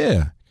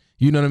 Yeah.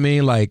 You know what I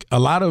mean? Like a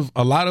lot of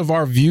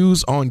our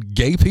views on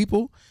gay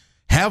people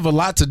have a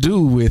lot to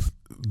do with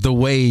the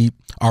way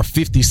our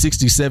 50,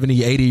 60, 70,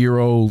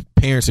 80-year-old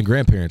parents and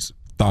grandparents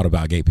thought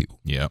about gay people.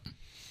 Yep.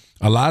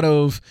 A lot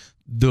of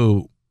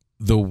the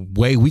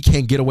way we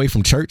can't get away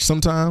from church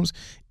sometimes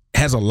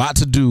has a lot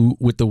to do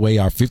with the way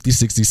our 50,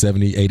 60,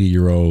 70,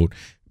 80-year-old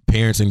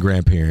parents and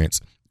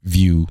grandparents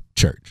view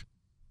church.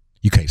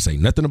 You can't say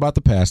nothing about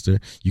the pastor.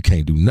 You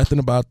can't do nothing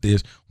about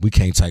this. We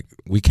can't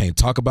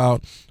talk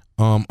about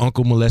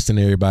uncle molesting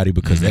everybody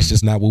because that's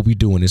just not what we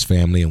do in this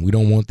family, and we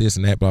don't want this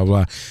and that, blah,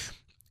 blah.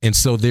 And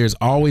so there's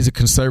always a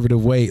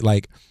conservative way,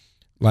 like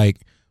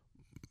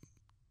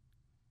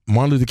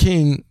Martin Luther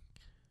King,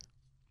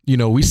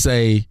 we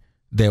say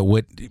that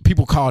what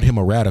people called him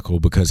a radical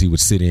because he would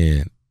sit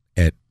in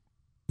at,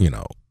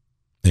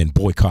 and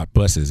boycott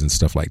buses and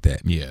stuff like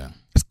that. Yeah.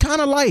 It's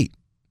kind of light.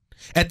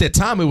 At that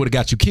time, it would have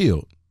got you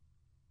killed.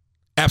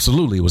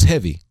 Absolutely. It was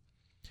heavy.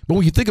 But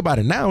when you think about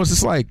it now, it's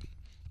just like,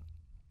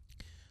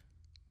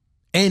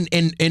 and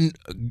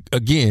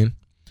again,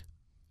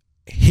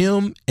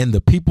 him and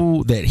the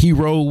people that he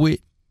rode with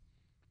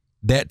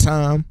that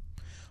time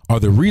are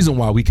the reason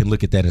why we can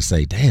look at that and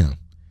say, damn,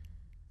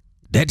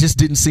 that just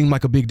didn't seem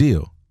like a big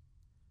deal.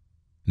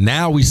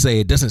 Now we say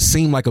it doesn't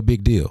seem like a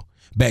big deal.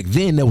 Back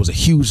then, that was a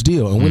huge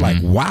deal. And we're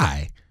like,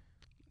 why?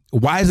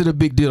 Why is it a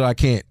big deal I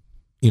can't,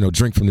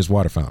 drink from this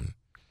water fountain?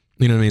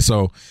 You know what I mean?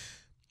 So,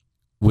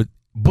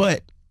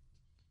 but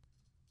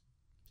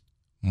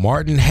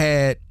Martin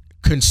had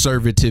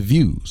conservative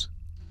views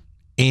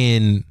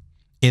in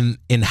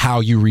how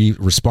you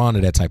respond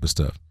to that type of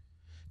stuff.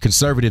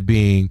 Conservative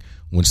being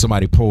when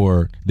somebody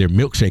pour their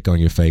milkshake on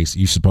your face,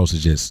 you're supposed to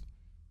just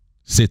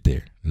sit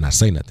there and not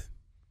say nothing.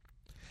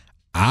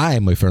 I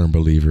am a firm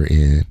believer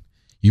in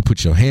you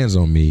put your hands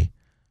on me,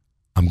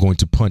 I'm going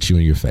to punch you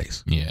in your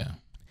face. Yeah.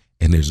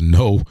 And there's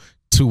no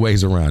two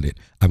ways around it.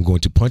 I'm going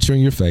to punch you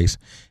in your face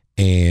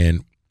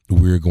and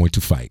we're going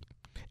to fight.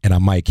 And I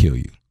might kill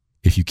you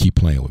if you keep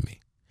playing with me.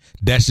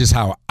 That's just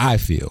how I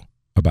feel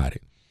about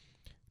it.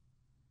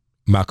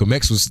 Malcolm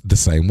X was the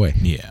same way.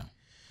 Yeah.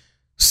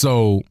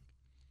 So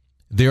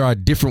there are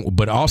different,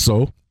 but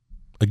also,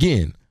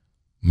 again,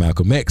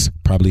 Malcolm X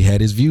probably had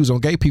his views on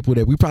gay people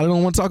that we probably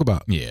don't want to talk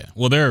about. Yeah.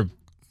 Well,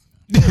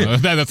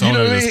 that's a whole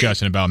other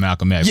discussion about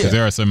Malcolm X, because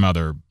there are some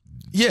other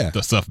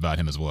stuff about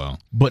him as well.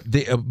 But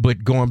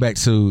going back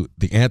to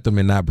the anthem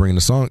and not bringing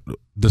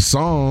the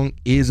song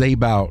is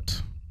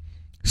about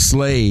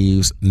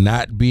slaves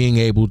not being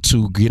able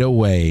to get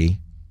away.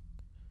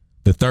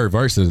 The third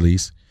verse, at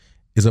least,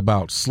 is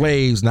about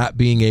slaves not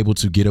being able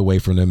to get away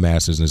from their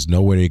masters, and there's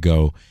nowhere to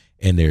go,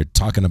 and they're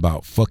talking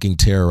about fucking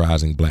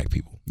terrorizing black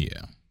people.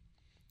 Yeah.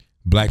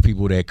 Black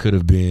people that could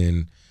have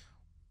been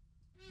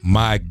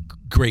my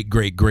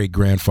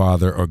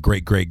great-great-great-grandfather or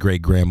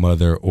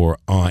great-great-great-grandmother or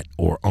aunt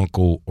or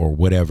uncle or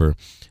whatever.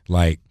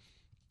 Like,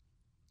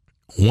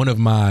 one of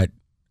my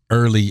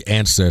early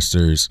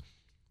ancestors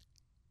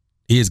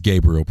is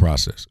Gabriel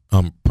Prosser.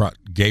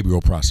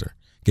 Gabriel Prosser.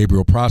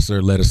 Gabriel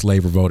Prosser led a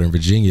slave revolt in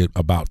Virginia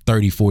about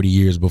 30, 40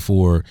 years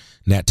before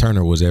Nat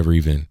Turner was ever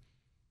even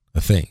a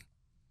thing.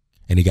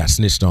 And he got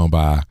snitched on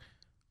by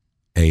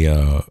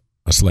a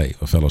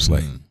fellow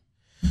slave.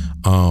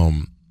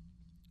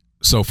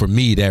 So for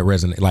me, that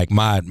resonates. Like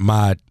my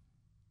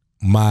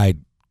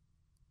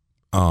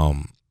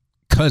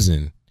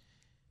cousin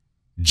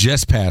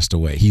just passed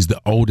away. He's the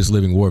oldest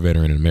living war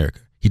veteran in America.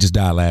 He just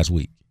died last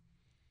week.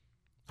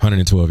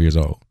 112 years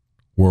old.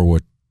 World War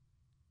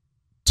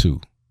II,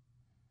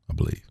 I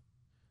believe.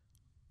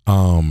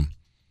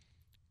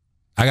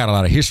 I got a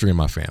lot of history in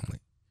my family.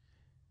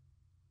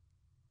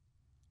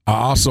 I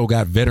also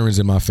got veterans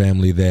in my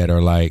family that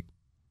are like,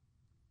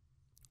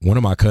 one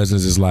of my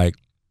cousins is like,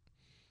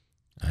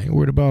 I ain't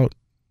worried about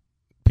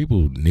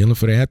people kneeling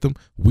for the anthem.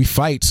 We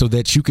fight so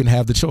that you can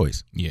have the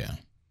choice. Yeah.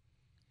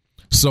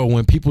 So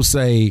when people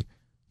say,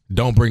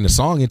 don't bring the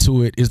song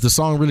into it, is the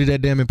song really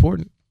that damn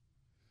important?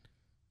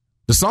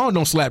 The song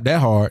don't slap that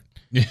hard.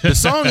 The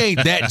song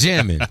ain't that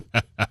jamming.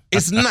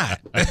 It's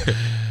not.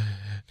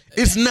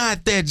 It's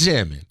not that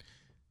jamming.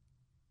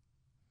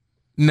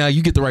 Now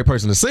you get the right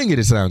person to sing it,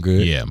 it sounds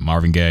good. Yeah,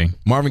 Marvin Gaye,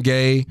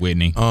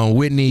 Whitney.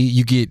 Whitney.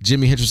 You get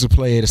Jimi Hendrix to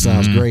play it. It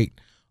sounds great.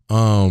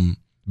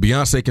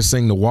 Beyonce can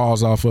sing the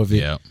walls off of it.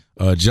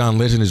 Yeah. John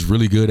Legend is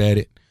really good at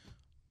it.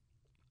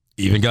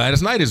 Even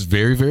Gladys Knight is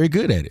very, very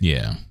good at it.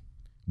 Yeah.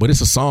 But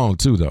it's a song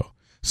too, though.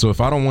 So if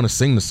I don't want to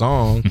sing the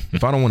song,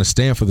 if I don't want to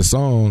stand for the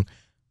song,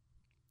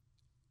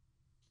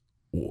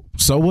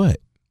 so what?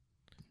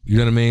 You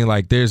know what I mean?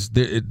 Like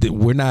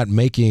we're not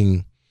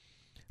making.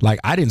 Like,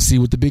 I didn't see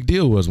what the big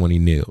deal was when he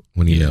knelt.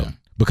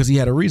 Because he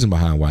had a reason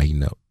behind why he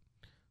knelt.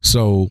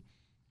 So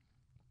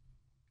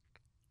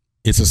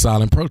it's a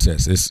silent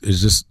protest. It's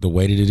just the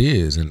way that it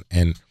is.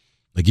 And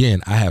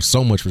again, I have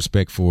so much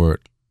respect for,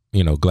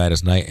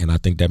 Gladys Knight, and I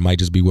think that might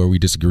just be where we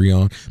disagree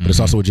on. But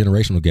it's also a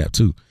generational gap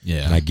too.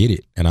 Yeah. And I get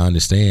it. And I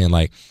understand,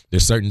 like,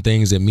 there's certain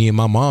things that me and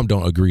my mom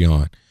don't agree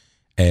on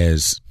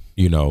as,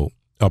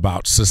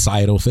 about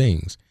societal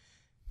things.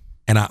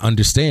 And I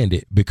understand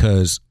it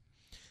because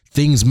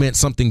things meant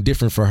something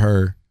different for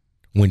her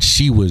when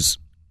she was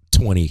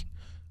 20,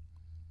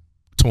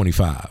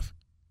 25.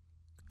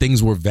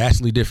 Things were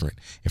vastly different.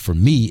 And for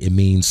me, it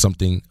means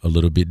something a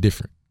little bit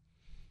different.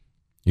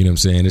 You know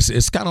what I'm saying?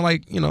 It's kind of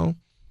like,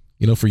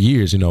 for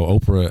years,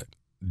 Oprah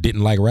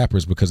didn't like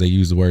rappers because they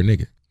used the word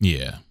nigga.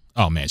 Yeah.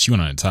 Oh, man, she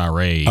went on a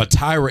tirade.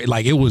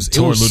 Like, it was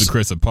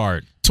Ludacris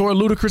apart. Tore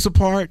Ludacris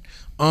apart.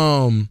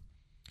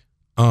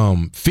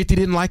 50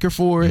 didn't like her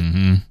for it.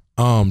 Mm-hmm.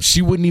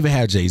 She wouldn't even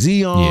have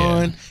Jay-Z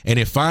on. And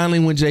then finally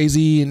when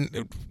Jay-Z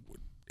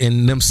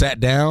and them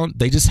sat down,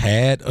 they just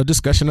had a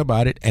discussion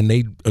about it and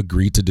they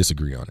agreed to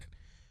disagree on it.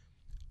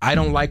 I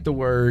don't like the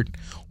word.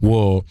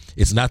 Well,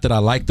 it's not that I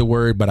like the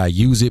word, but I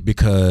use it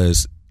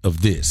because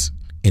of this.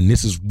 And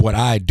this is what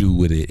I do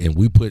with it. And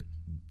we put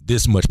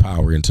this much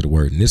power into the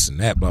word and this and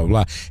that, blah, blah,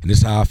 blah. And this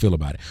is how I feel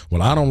about it.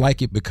 Well, I don't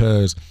like it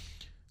because,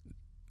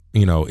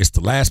 it's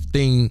the last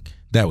thing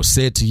that was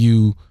said to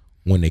you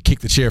when they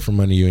kicked the chair from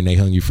under you and they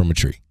hung you from a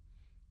tree.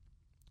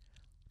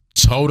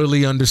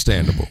 Totally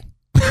understandable.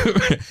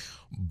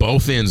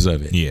 Both ends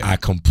of it. Yeah. I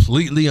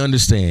completely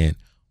understand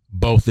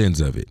both ends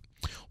of it.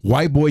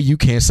 White boy, you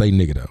can't say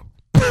nigga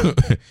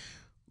though.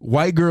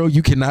 White girl,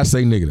 you cannot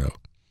say nigga though.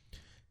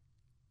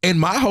 And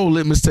my whole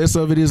litmus test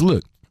of it is,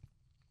 look,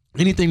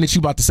 anything that you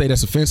about to say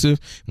that's offensive,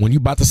 when you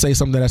about to say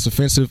something that's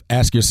offensive,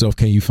 ask yourself,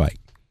 can you fight?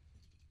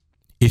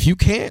 If you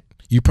can't,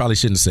 you probably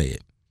shouldn't say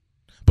it.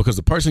 Because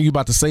the person you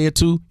about to say it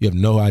to, you have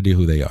no idea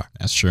who they are.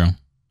 That's true.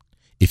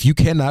 if you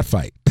cannot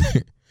fight,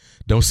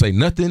 don't say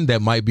nothing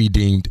that might be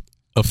deemed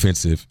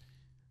offensive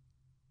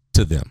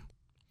to them.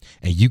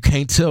 And you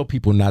can't tell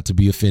people not to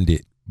be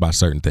offended by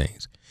certain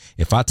things.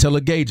 If I tell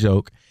a gay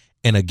joke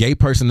and a gay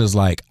person is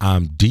like,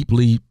 I'm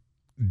deeply,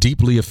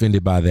 deeply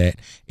offended by that,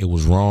 it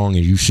was wrong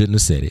and you shouldn't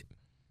have said it,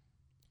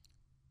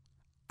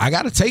 I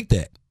got to take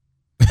that.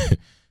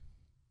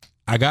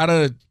 I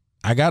gotta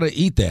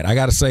eat that. I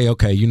gotta say,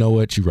 okay, you know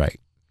what? You're right.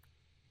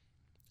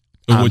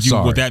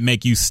 Would that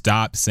make you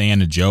stop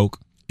saying a joke?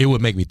 It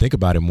would make me think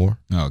about it more.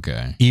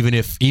 Okay. Even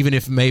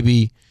if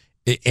maybe,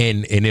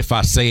 and if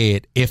I say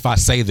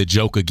the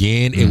joke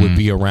again, it would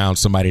be around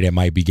somebody that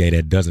might be gay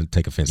that doesn't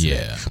take offense to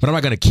that. But I'm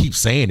not gonna keep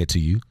saying it to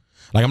you.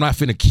 Like, I'm not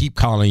finna keep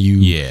calling you.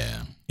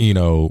 Yeah. You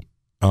know,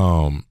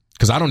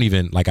 because I don't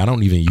even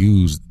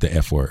use the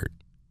F word.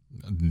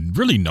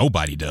 Really,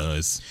 nobody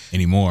does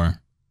anymore.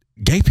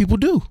 Gay people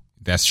do.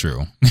 That's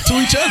true. To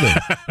each other,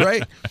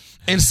 right?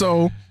 And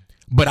so,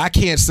 but I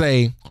can't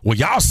say, well,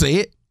 y'all say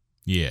it.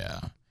 Yeah.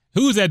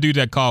 Who was that dude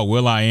that called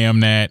Will.i.am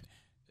that?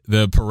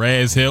 The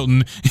Perez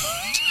Hilton?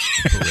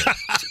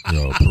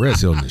 Yo, Perez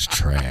Hilton is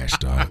trash,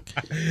 dog.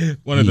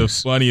 One of the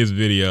funniest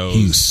videos.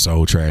 He's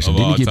so trash. Did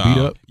he get beat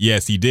up?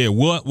 Yes, he did.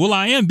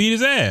 Will.i.am beat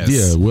his ass.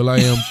 Yeah,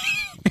 Will.i.am.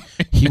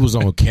 He was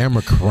on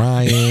camera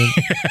crying.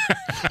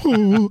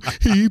 Oh,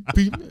 he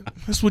beat me.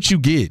 That's what you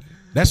get.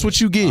 That's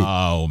what you get.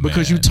 Oh, man.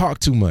 Because you talk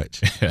too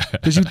much.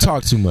 Because you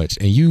talk too much.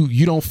 And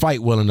you don't fight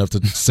well enough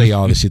to say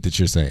all the shit that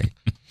you're saying.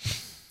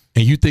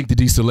 And you think that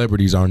these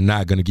celebrities are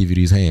not going to give you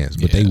these hands,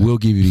 but they will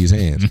give you these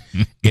hands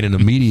in an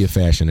immediate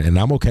fashion. And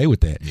I'm okay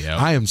with that. Yep.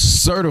 I am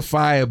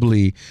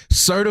certifiably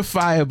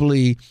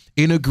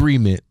in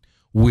agreement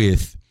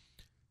with,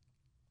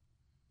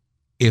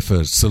 if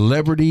a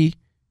celebrity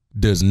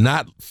does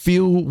not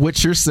feel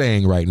what you're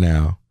saying right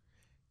now,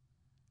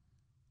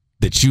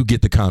 that you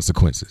get the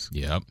consequences.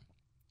 Yep.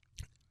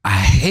 I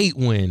hate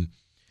when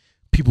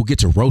people get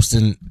to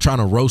trying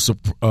to roast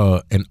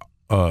a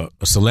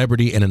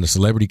celebrity, and then the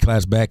celebrity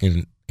claps back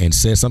and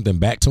says something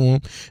back to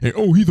him. And,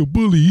 oh, he's a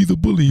bully,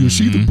 or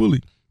she's a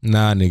bully.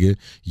 Nah, nigga.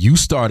 You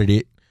started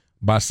it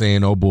by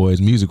saying, oh, boy,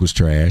 his music was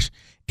trash,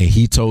 and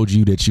he told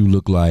you that you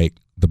look like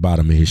the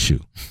bottom of his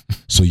shoe.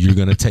 So you're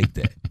going to take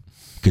that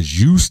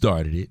because you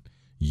started it.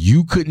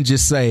 You couldn't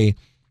just say,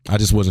 I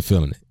just wasn't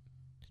feeling it.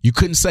 You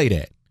couldn't say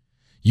that.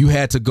 You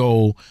had to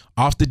go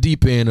off the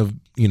deep end of,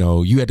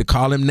 you had to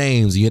call him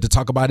names. You had to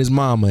talk about his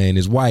mama and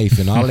his wife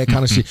and all that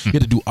kind of shit. You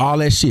had to do all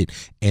that shit.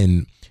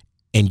 And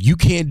you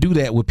can't do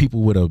that with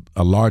people with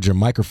a larger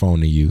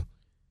microphone than you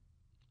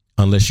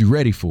unless you're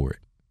ready for it.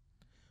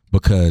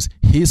 Because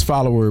his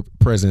follower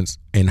presence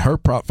and her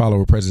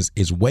follower presence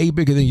is way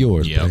bigger than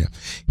yours. Yep.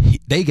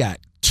 They got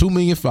 2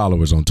 million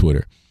followers on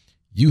Twitter.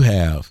 You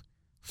have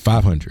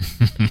 500.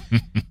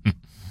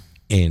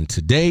 And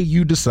today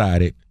you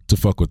decided to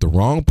fuck with the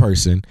wrong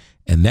person,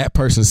 and that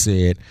person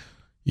said,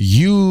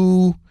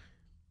 you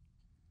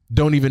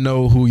don't even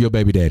know who your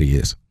baby daddy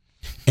is.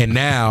 And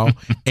now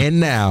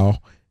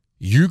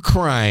you're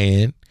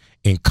crying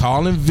and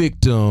calling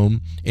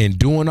victim and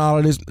doing all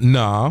of this.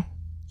 Nah,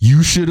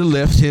 you should have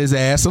left his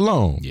ass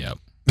alone. Yep.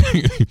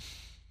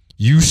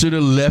 You should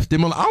have left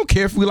him alone. I don't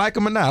care if we like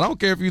him or not. I don't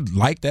care if you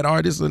like that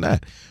artist or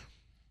not.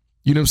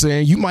 You know what I'm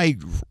saying? You might,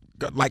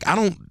 I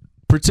don't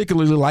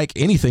particularly like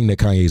anything that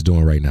Kanye's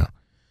doing right now.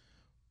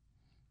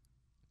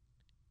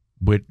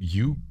 But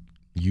you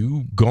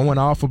going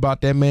off about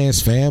that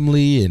man's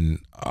family and,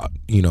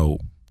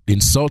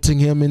 insulting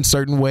him in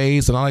certain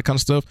ways and all that kind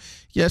of stuff,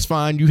 yes,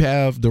 fine, you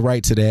have the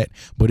right to that.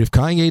 But if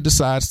Kanye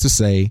decides to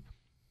say,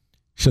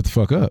 shut the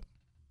fuck up,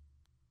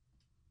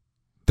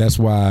 that's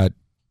why,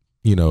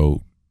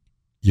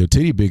 your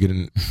titty bigger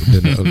than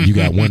you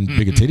got one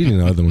bigger titty than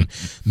the other one,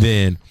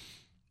 then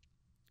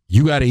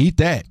you got to eat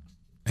that.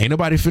 Ain't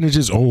nobody finna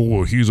just,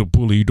 oh, he's a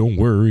bully, don't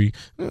worry.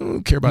 I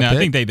don't care about that. I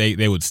think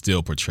they would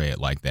still portray it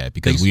like that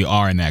because we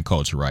are in that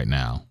culture right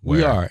now.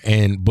 We are.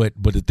 But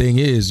the thing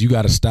is, you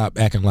got to stop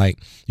acting like,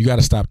 you got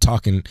to stop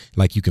talking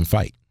like you can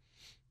fight.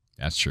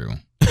 That's true.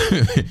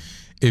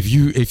 If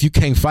you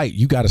can't fight,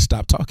 you got to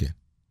stop talking.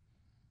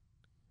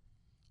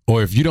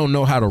 Or if you don't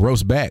know how to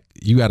roast back,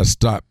 you got to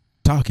stop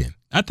talking.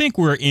 I think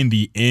we're in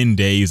the end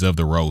days of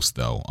the roast,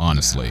 though.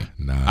 Honestly,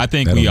 nah, I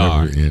think we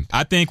are.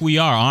 I think we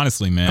are.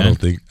 Honestly, man.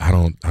 I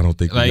don't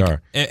think we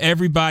are.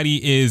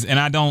 Everybody is, and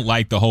I don't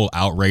like the whole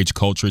outrage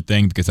culture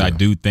thing because I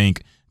do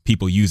think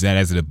people use that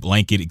as a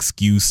blanket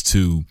excuse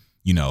to,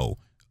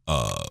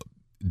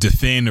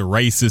 defend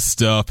racist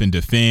stuff and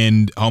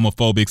defend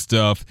homophobic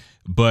stuff.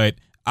 But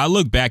I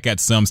look back at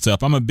some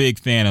stuff. I'm a big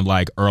fan of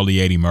like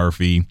early Eddie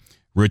Murphy,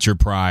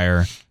 Richard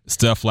Pryor,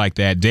 stuff like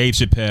that. Dave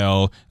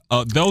Chappelle.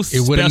 Those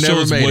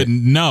specials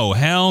wouldn't. No,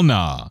 hell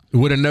no. It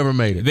would have never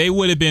made it. They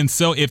would have been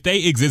so. If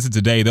they existed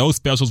today, those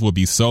specials would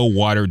be so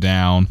watered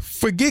down.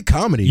 Forget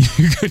comedy.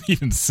 You couldn't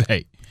even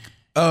say.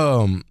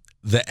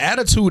 The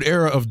Attitude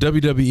Era of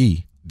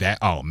WWE. That.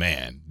 Oh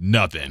man,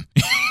 nothing.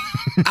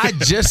 I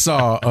just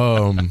saw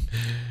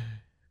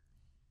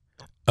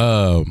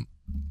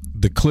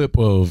the clip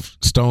of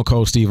Stone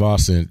Cold Steve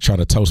Austin trying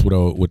to toast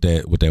with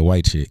that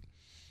white chick.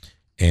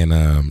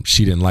 and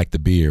she didn't like the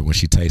beer when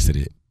she tasted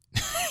it,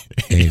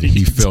 and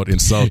he felt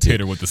insulted. Hit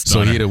her with the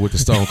stunner. So he hit her with the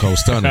Stone Cold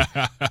Stunner.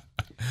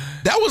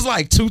 That was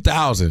like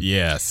 2000.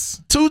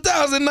 Yes.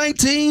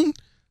 2019,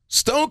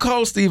 Stone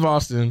Cold Steve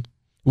Austin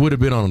would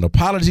have been on an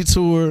apology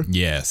tour.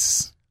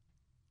 Yes.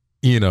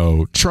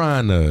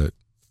 Trying to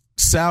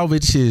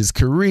salvage his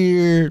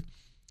career.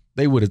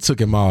 They would have took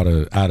him out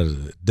of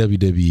the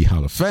WWE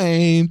Hall of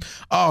Fame,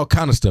 all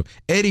kind of stuff.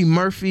 Eddie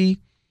Murphy,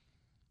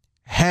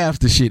 half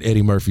the shit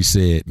Eddie Murphy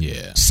said,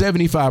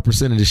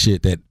 75% of the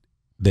shit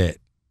that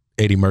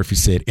Eddie Murphy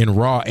said in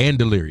Raw and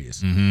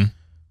Delirious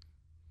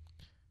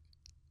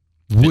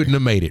wouldn't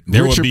have made it.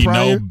 There Richard would be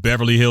Pryor, no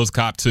Beverly Hills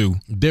Cop 2.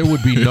 There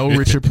would be no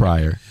Richard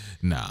Pryor.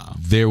 Nah.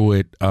 There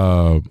would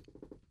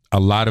a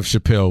lot of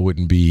Chappelle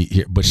wouldn't be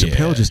here, but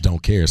Chappelle just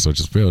don't care. So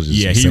Chappelle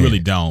just he really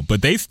don't.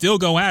 But they still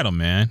go at him,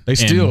 man. And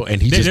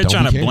they're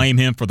trying to blame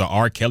him for the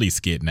R. Kelly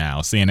skit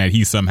now, saying that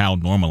he somehow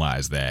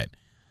normalized that.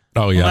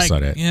 Oh yeah, I saw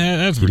that. Yeah,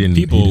 that's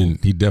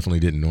he definitely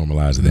didn't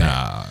normalize that.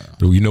 Nah.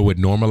 You know what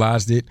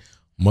normalized it?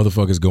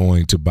 Motherfuckers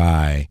going to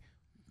buy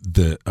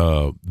the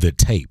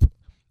tape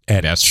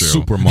at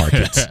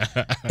supermarkets,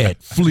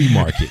 at flea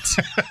markets.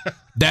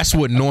 That's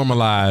what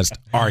normalized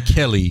R.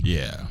 Kelly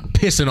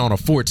pissing on a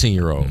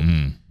 14-year-old.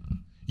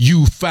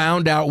 You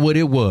found out what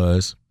it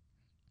was,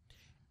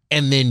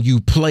 and then you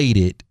played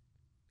it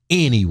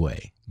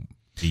anyway.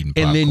 Eating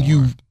popcorn. And then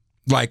you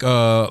like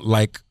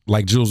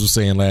Jules was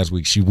saying last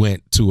week, she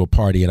went to a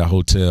party at a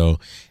hotel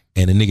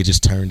and the nigga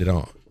just turned it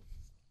on.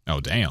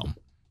 Oh damn.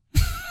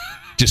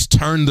 Just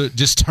turn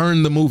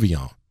the movie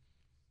on.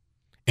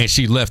 And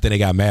she left and they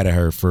got mad at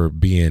her for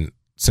being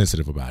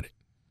sensitive about it.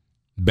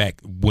 Back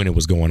when it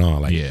was going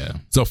on.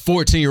 It's a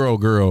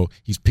 14-year-old girl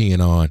he's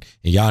peeing on,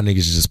 and y'all niggas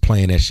is just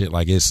playing that shit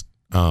like it's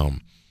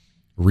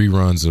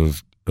reruns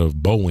of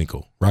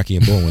Bullwinkle, Rocky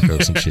and Bullwinkle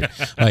or some shit.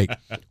 Like,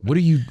 what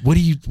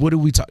are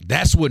we talking?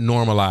 That's what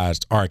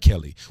normalized R.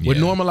 Kelly. What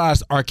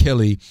normalized R.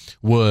 Kelly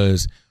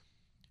was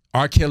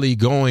R. Kelly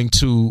going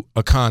to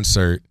a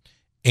concert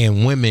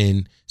and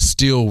women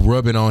still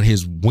rubbing on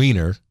his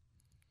wiener,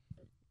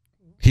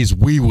 his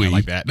wee-wee. I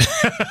like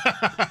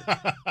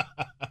that.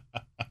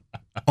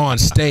 On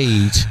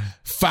stage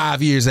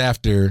 5 years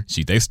after.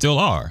 They still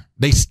are.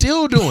 They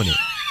still doing it.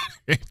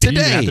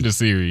 Today. Even after the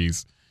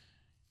series.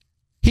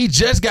 He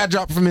just got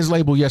dropped from his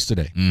label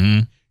yesterday.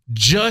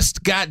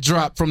 Just got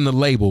dropped from the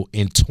label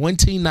in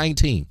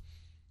 2019.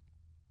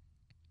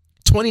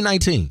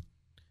 2019.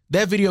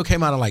 That video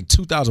came out in like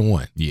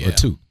 2001 or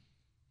 2.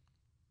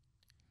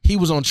 He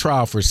was on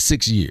trial for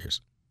 6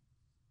 years.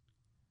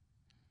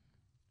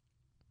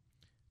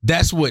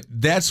 That's what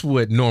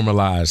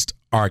normalized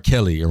R.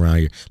 Kelly around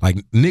here. Like,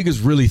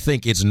 niggas really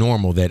think it's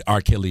normal that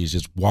R. Kelly is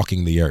just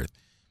walking the earth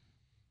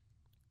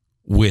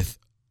with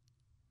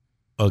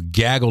a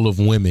gaggle of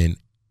women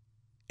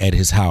at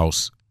his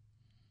house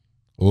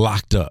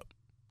locked up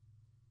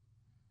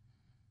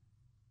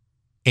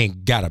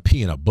and got to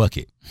pee in a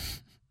bucket.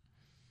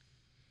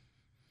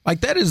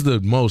 Like, that is the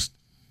most,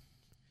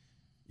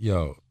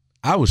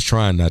 I was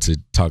trying not to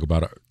talk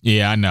about it.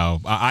 Yeah, I know.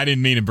 I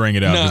didn't mean to bring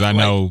it up because I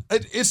know.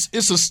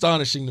 It's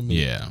astonishing to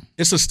me. Yeah.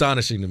 It's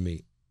astonishing to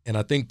me. And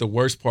I think the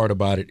worst part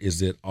about it is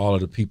that all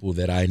of the people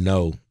that I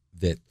know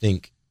that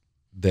think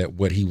that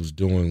what he was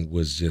doing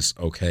was just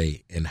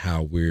okay, and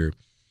how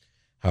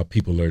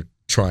people are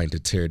trying to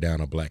tear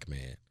down a black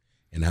man,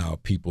 and how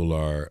people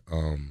are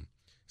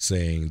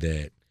saying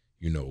that,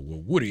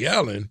 well, Woody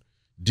Allen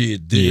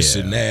did this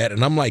and that.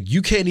 And I'm like,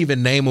 you can't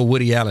even name a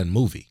Woody Allen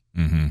movie.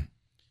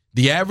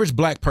 The average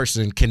black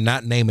person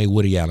cannot name a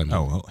Woody Allen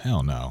movie. Oh,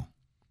 hell no.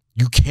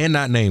 You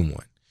cannot name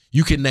one.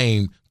 You can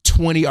name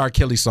 20 R.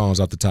 Kelly songs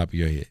off the top of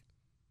your head.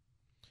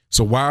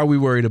 So why are we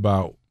worried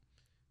about,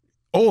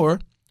 or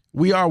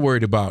we are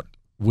worried about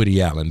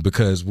Woody Allen,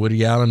 because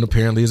Woody Allen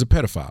apparently is a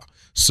pedophile.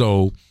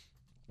 So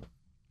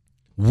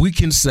we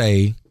can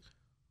say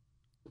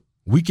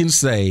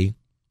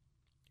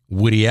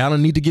Woody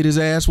Allen need to get his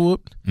ass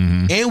whooped,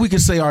 and we can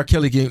say R.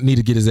 Kelly need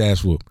to get his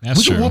ass whooped.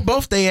 We can whoop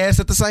both their ass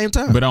at the same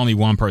time. But only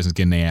one person's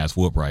getting their ass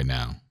whooped right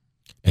now,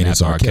 and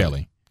that's R.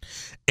 Kelly.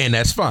 And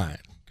that's fine.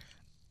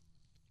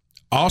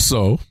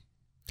 Also,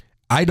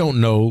 I don't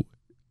know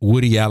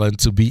Woody Allen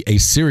to be a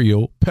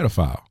serial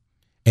pedophile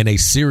and a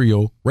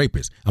serial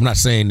rapist. I'm not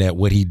saying that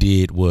what he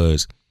did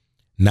was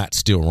not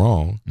still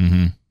wrong,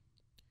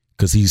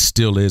 because he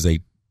still is a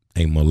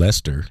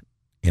molester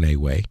in a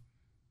way.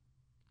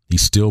 He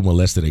still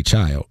molested a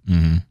child.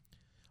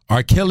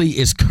 R. Kelly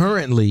is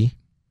currently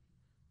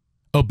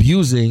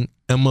abusing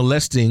and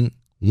molesting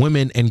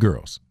women and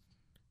girls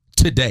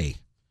today,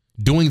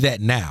 doing that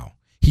now.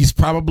 He's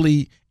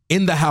probably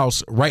in the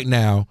house right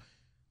now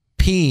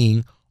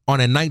peeing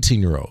on a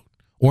 19-year-old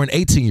or an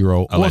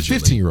 18-year-old or a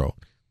 15-year-old.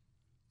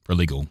 For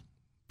legal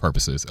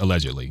purposes,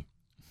 allegedly.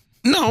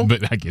 No.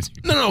 But I guess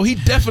No, he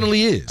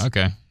definitely is.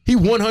 Okay. He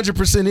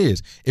 100%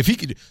 is. If he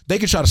could, they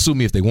could try to sue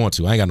me if they want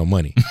to. I ain't got no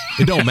money.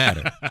 It don't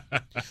matter.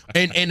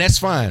 And that's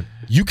fine.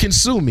 You can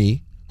sue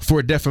me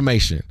for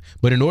defamation.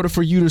 But in order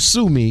for you to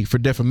sue me for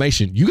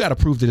defamation, you got to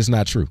prove that it's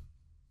not true.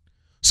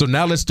 So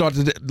now let's start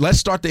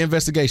the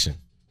investigation.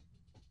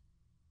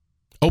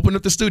 Open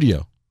up the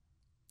studio.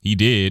 He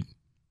did.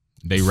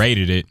 They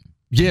raided it.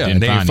 Yeah,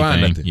 and they didn't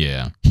find nothing.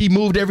 Yeah. He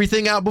moved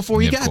everything out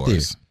before he got there.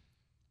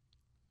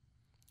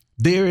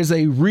 There is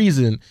a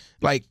reason,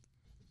 like,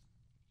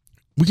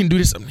 we can do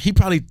this. He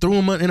probably threw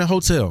him in a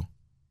hotel.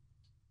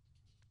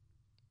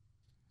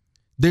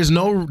 There's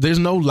no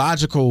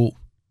logical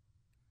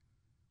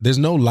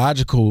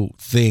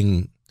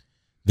thing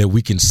that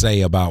we can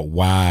say about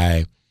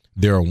why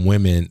there are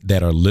women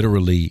that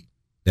literally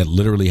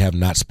have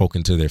not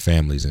spoken to their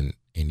families in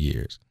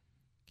years.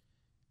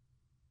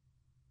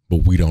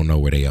 But we don't know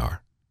where they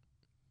are.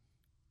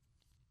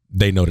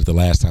 They know that the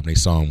last time they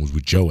saw him was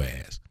with your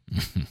ass.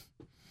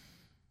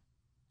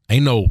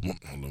 Ain't no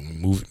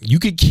move. You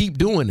could keep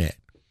doing that.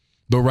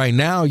 But right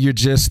now you're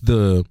just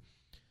the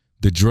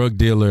drug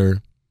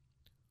dealer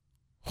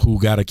who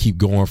got to keep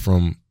going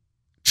from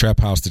trap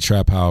house to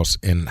trap house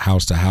and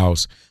house to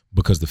house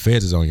because the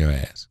feds is on your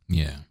ass.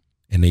 Yeah.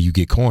 And then you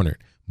get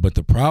cornered. But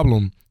the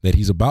problem that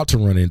he's about to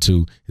run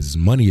into is his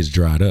money is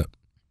dried up.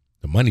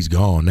 The money's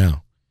gone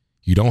now.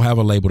 You don't have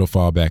a label to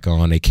fall back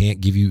on. They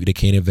can't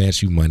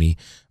advance you money.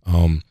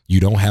 You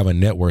don't have a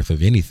net worth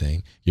of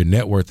anything. Your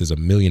net worth is $1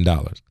 million.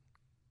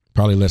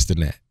 Probably less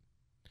than that.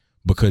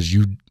 Because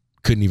you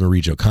couldn't even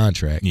read your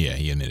contract. Yeah,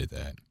 he admitted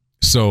that.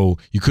 So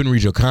you couldn't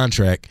read your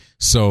contract,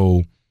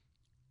 so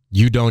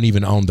you don't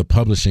even own the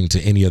publishing to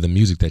any of the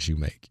music that you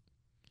make.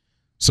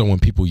 So when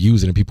people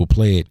use it and people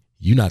play it,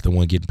 you're not the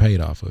one getting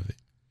paid off of it.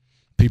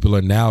 People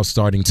are now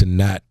starting to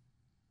not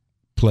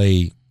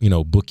play,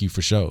 book you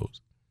for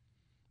shows.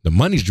 The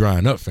money's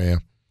drying up,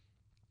 fam.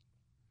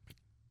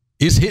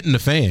 It's hitting the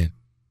fan.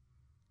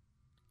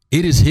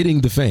 It is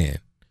hitting the fan.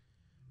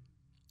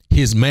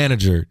 His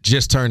manager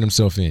just turned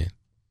himself in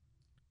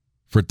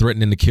for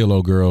threatening to kill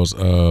old girl's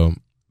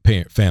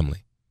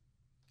family.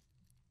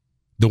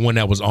 The one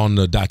that was on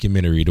the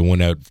documentary, the one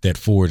that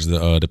forged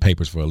the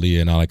papers for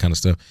Aaliyah and all that kind of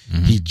stuff.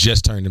 Mm-hmm. He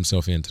just turned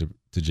himself into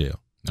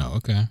jail. Oh,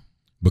 okay.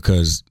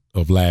 Because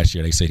of last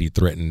year, they said he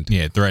threatened.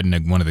 Yeah,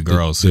 threatened one of the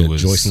girls who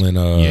was Jocelyn.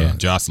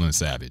 Jocelyn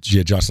Savage.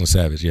 Yeah, Jocelyn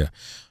Savage. Yeah,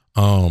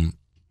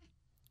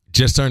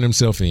 just turned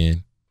himself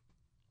in.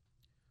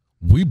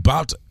 We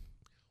about to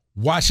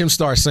watch him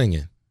start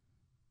singing.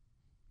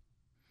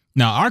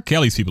 Now, R.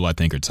 Kelly's people, I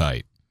think, are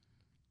tight.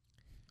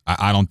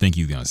 I don't think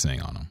he's gonna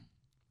sing on them.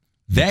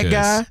 That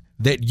guy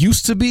that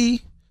used to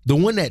be the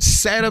one that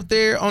sat up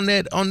there on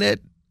that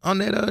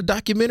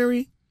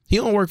documentary,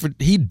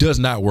 he does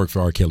not work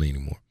for R. Kelly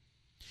anymore.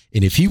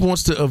 And if he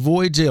wants to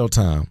avoid jail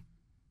time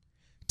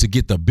to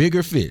get the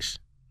bigger fish,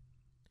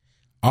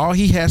 all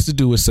he has to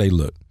do is say,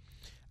 look,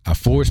 I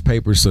forged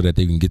papers so that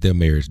they can get their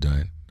marriage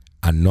done.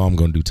 I know I'm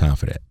going to do time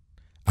for that.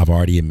 I've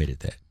already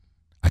admitted that.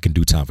 I can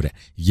do time for that.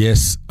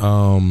 Yes,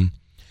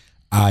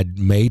 I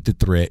made the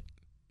threat,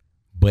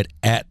 but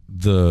at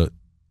the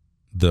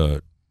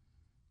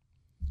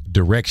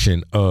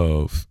direction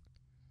of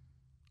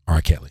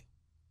R. Kelly.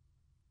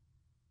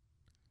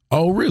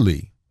 Oh,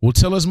 really? Well,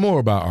 tell us more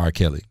about R.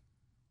 Kelly.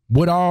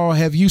 What all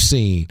have you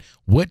seen?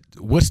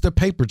 What's the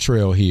paper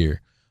trail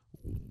here?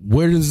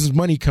 Where does this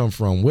money come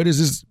from? Where does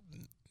this?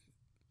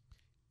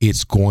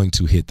 It's going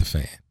to hit the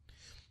fan.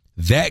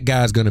 That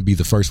guy's going to be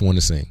the first one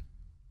to sing.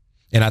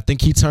 And I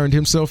think he turned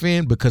himself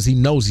in because he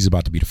knows he's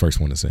about to be the first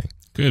one to sing.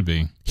 Could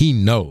be. He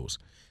knows.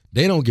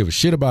 They don't give a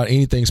shit about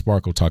anything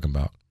Sparkle talking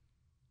about.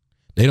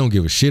 They don't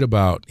give a shit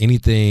about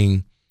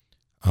anything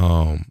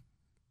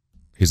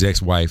his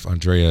ex-wife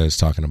Andrea is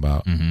talking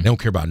about. Mm-hmm. They don't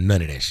care about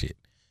none of that shit.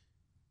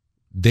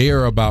 They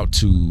are about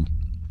to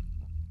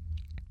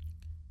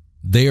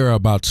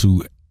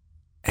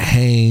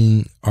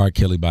hang R.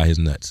 Kelly by his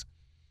nuts.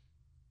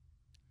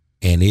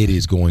 And it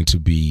is going to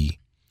be,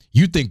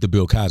 you think the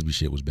Bill Cosby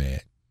shit was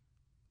bad.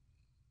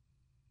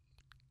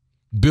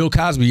 Bill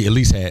Cosby at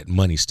least had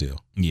money still.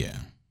 Yeah.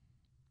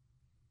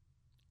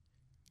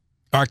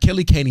 R.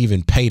 Kelly can't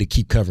even pay to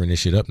keep covering this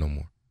shit up no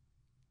more.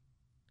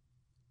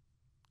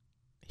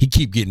 He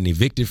keep getting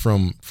evicted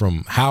from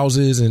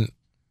houses, and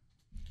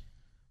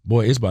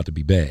boy, it's about to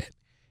be bad.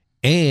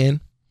 And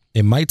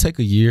it might take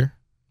a year,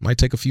 might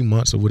take a few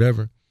months or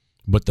whatever.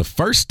 But the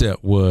first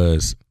step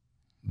was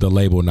the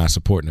label not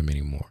supporting him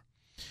anymore.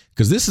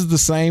 Because this is the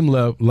same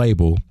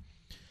label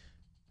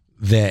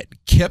that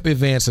kept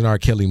advancing R.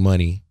 Kelly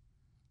money,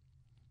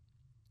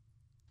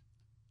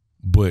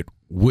 but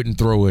wouldn't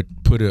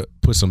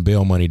put some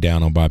bail money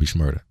down on Bobby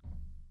Shmurda.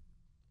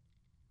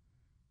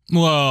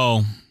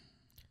 Well,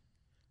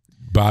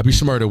 Bobby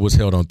Shmurda was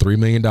held on $3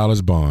 million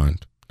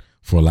bond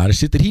for a lot of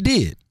shit that he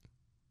did.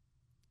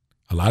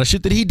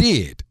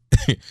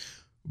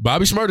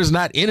 Bobby Shmurda's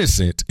not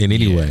innocent in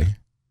any way.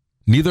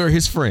 Neither are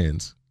his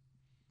friends.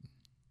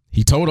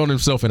 He told on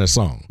himself in a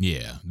song.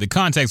 Yeah, the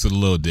context was a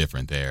little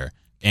different there.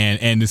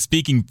 And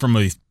speaking from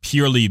a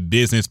purely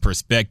business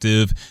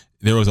perspective,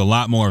 there was a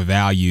lot more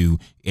value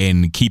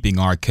in keeping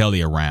R.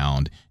 Kelly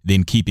around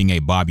than keeping a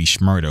Bobby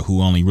Shmurda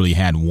who only really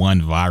had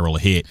one viral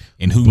hit,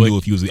 and who knew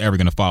if he was ever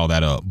going to follow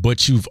that up.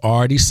 But you've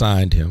already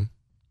signed him.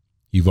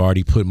 You've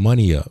already put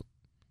money up.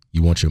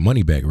 You want your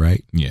money back,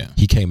 right? Yeah.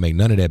 He can't make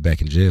none of that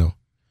back in jail.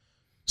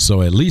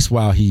 So at least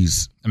while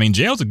he's... I mean,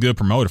 jail's a good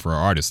promoter for an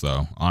artist,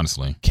 though,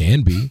 honestly.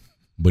 Can be.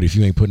 But if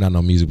you ain't putting out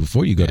no music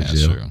before you go to jail...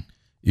 That's true.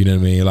 You know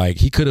what I mean? Like,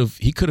 he could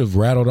have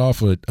rattled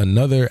off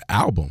another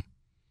album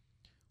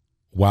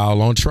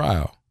while on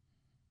trial.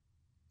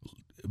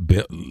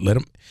 Let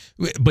him...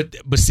 But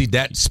see,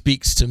 that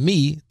speaks to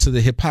me to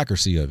the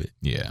hypocrisy of it.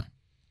 Yeah.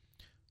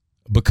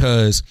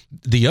 Because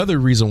the other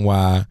reason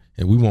why,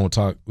 and we won't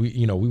talk,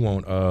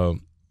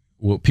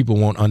 what people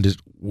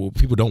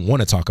don't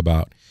want to talk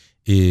about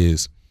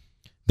is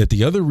that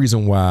the other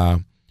reason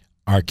why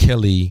R.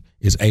 Kelly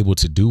is able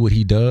to do what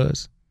he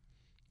does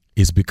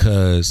is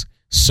because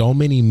so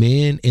many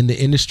men in the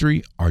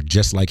industry are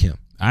just like him.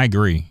 I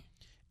agree.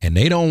 And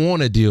they don't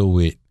want to deal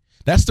with,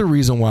 that's the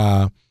reason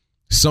why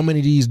so many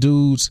of these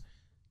dudes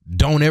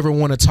don't ever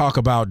want to talk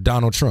about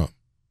Donald Trump.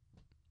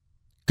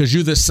 Because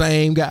you're the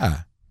same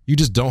guy. You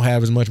just don't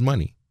have as much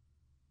money.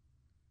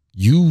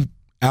 You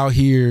out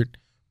here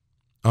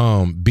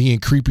being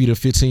creepy to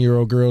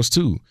 15-year-old girls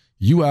too.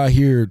 You out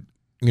here,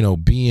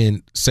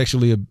 being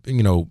sexually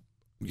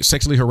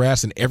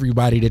harassing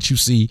everybody that you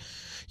see.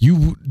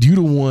 You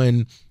the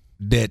one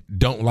that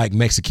don't like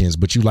Mexicans,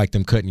 but you like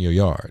them cutting your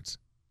yards.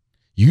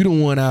 You the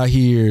one out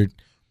here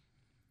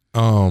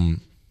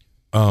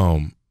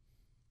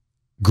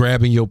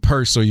grabbing your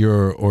purse or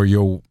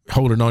your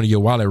holding onto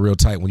your wallet real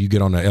tight when you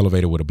get on the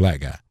elevator with a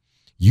black guy.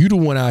 You the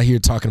one out here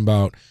talking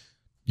about,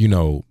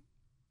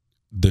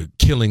 the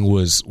killing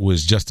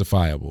was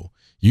justifiable.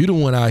 You the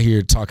one out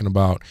here talking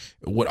about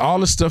what all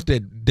the stuff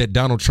that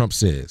Donald Trump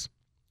says.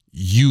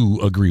 You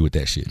agree with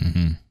that shit.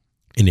 Mm-hmm.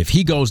 And if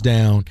he goes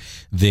down,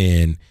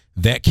 then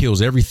that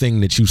kills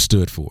everything that you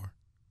stood for.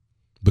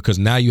 Because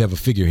now you have a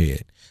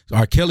figurehead. So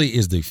R. Kelly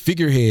is the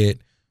figurehead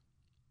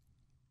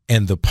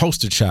and the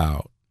poster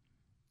child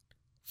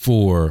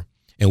for...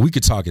 And we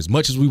could talk as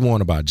much as we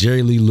want about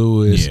Jerry Lee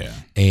Lewis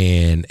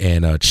and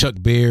Chuck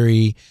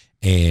Berry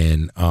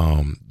and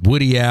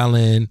Woody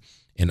Allen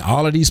and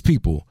all of these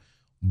people.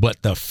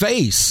 But the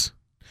face,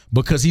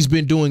 because he's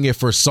been doing it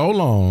for so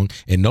long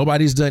and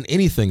nobody's done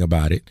anything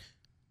about it,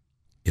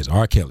 is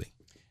R. Kelly.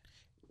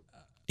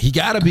 He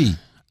got to be.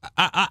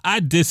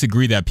 I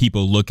disagree that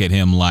people look at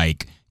him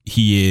like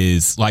he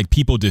is, like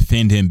people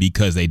defend him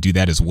because they do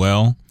that as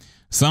well.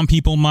 Some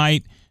people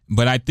might.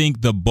 But I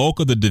think the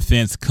bulk of the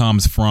defense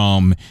comes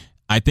from,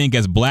 I think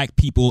as black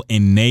people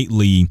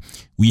innately,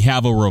 we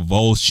have a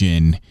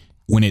revulsion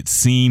when it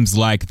seems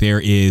like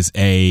there is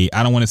I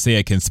don't want to say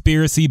a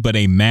conspiracy, but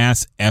a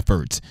mass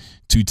effort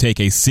to take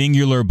a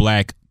singular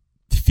black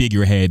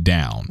figurehead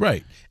down.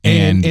 Right.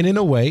 And in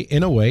a way,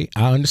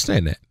 I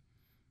understand that.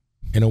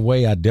 In a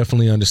way, I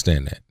definitely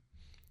understand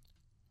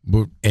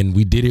that. And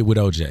we did it with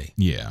OJ.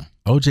 Yeah.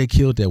 OJ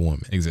killed that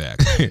woman.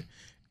 Exactly.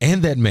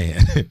 And that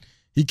man.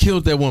 He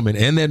killed that woman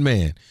and that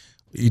man.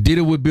 He did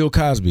it with Bill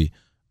Cosby.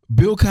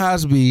 Bill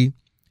Cosby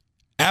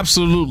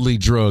absolutely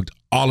drugged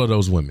all of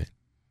those women.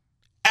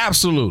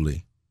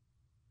 Absolutely.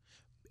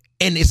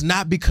 And it's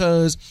not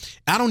because,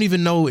 I don't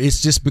even know,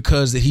 it's just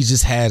because that he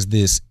just has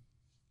this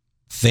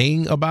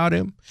thing about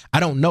him. I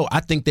don't know.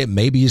 I think that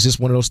maybe it's just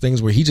one of those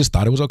things where he just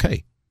thought it was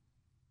okay.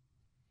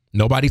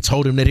 Nobody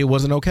told him that it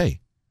wasn't okay.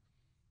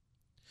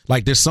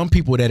 Like, there's some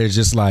people that are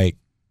just like,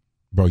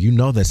 bro,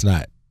 that's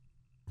not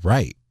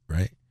right,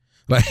 right?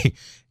 Like,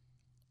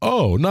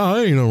 oh, no,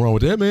 ain't nothing wrong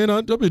with that, man.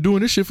 I've been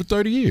doing this shit for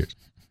 30 years.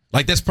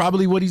 Like, that's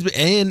probably what he's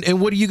been.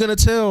 And what are you going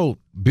to tell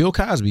Bill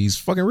Cosby? He's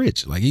fucking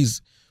rich. Like,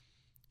 he's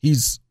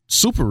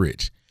super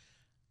rich.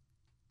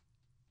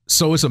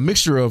 So it's a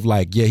mixture of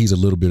like, yeah, he's a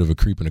little bit of a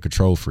creep and a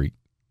control freak.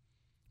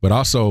 But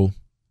also,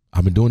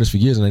 I've been doing this for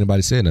years and ain't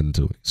nobody said nothing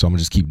to me. So I'm going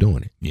to just keep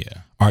doing it.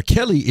 Yeah. R.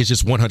 Kelly is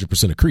just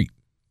 100% a creep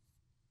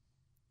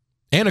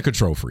and a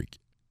control freak.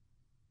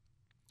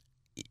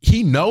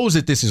 He knows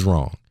that this is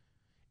wrong.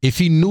 If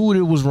he knew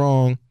it was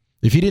wrong,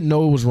 if he didn't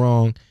know it was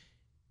wrong,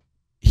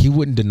 he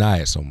wouldn't deny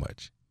it so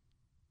much.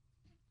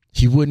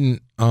 He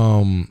wouldn't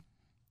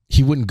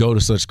go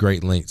to such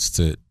great lengths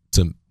to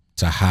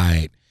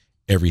hide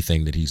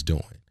everything that he's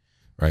doing.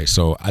 Right?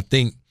 So I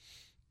think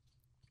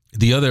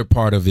the other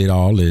part of it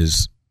all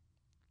is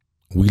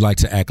we like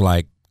to act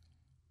like,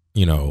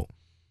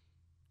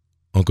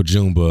 Uncle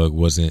Junebug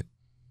wasn't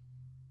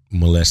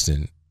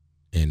molesting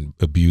and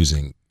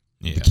abusing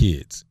the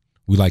kids.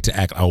 We like to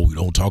act, we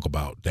don't talk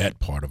about that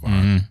part of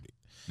our...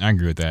 I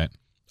agree with that.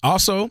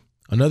 Also,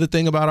 another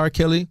thing about R.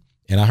 Kelly,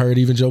 and I heard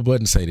even Joe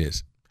Budden say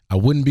this, I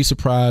wouldn't be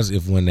surprised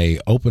if when they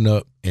open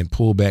up and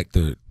pull back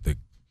the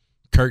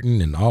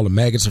curtain and all the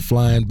maggots are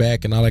flying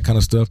back and all that kind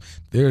of stuff,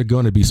 there are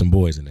going to be some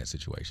boys in that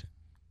situation.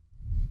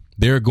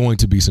 There are going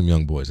to be some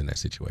young boys in that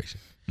situation.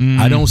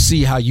 I don't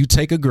see how you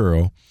take a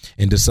girl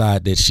and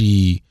decide that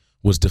she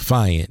was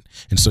defiant,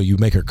 and so you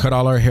make her cut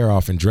all her hair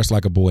off and dress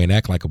like a boy and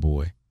act like a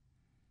boy,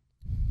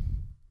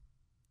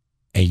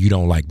 and you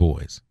don't like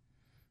boys.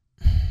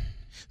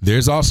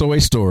 There's also a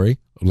story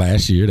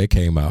last year that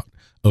came out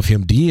of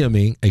him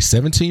DMing a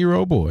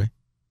 17-year-old boy.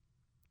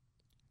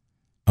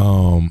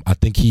 I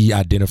think he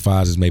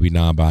identifies as maybe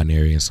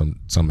non-binary in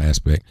some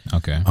aspect.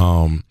 Okay.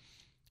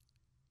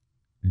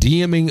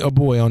 DMing a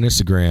boy on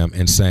Instagram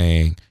and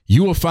saying,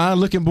 "You a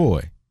fine-looking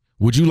boy.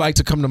 Would you like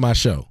to come to my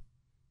show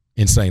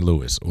in St.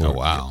 Louis?" Oh,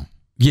 wow.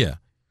 Yeah.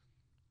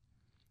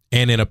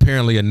 And then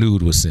apparently a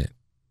nude was sent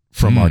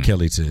from R.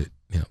 Kelly to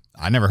him.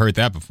 I never heard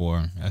that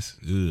before. That's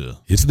ugh.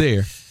 It's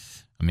there.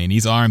 I mean,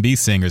 these R&B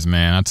singers,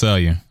 man, I tell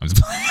you. I'm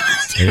just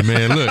Hey,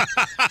 man, look.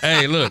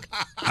 Hey, look.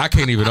 I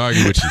can't even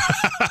argue with you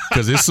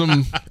because it's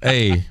some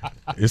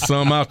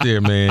out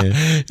there, man.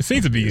 It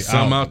seems to be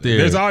some out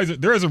there.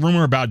 There is a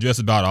rumor about just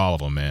about all of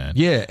them, man.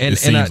 Yeah, and it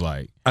seems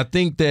like I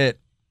think that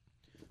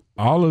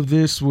all of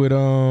this would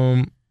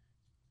I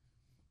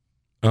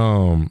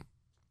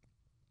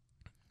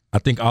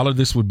think all of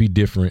this would be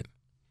different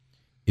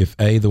if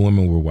A, the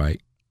women were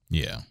white,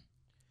 yeah,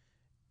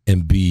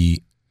 and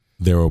B,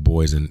 there were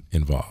boys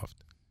involved,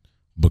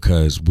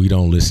 because we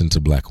don't listen to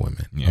black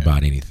women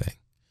about anything.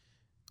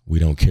 We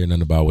don't care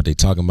nothing about what they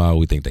talking about.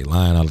 We think they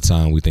lying all the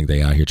time. We think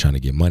they out here trying to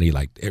get money.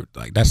 Like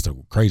that's the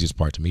craziest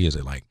part to me, is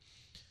it like,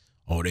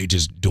 oh, they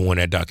just doing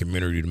that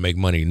documentary to make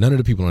money. None of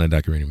the people on that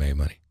documentary made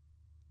money.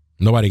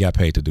 Nobody got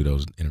paid to do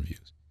those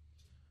interviews.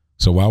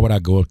 So why would I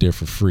go up there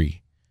for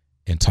free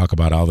and talk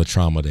about all the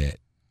trauma that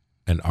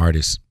an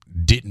artist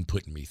didn't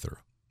put me through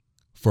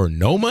for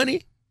no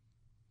money?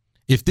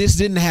 If this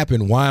didn't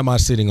happen, why am I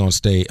sitting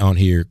on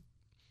here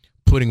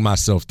putting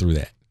myself through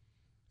that?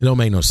 It don't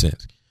make no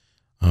sense.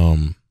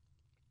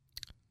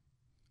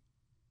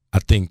 I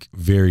think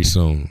very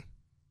soon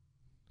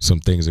some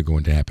things are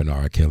going to happen to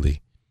R.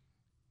 Kelly,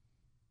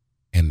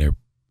 and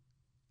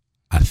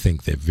I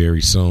think that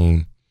very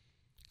soon,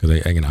 because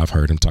again, I've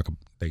heard him talk.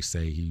 They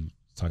say he's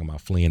talking about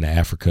fleeing to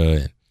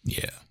Africa,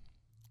 and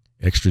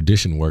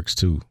extradition works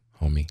too,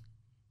 homie.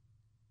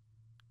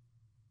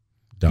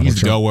 He used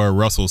to go where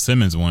Russell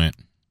Simmons went.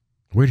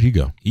 Where did he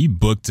go? He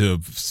booked to,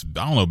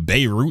 I don't know,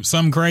 Beirut,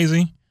 something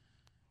crazy.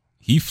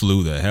 He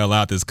flew the hell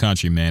out this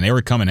country, man. They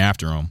were coming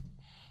after him.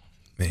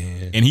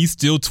 Man. And he's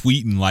still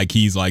tweeting like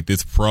he's like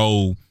this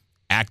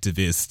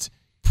pro-activist,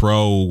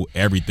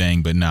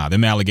 pro-everything. But nah,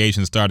 them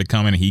allegations started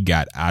coming and he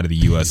got out of the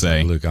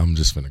USA. Look, I'm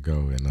just finna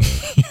go and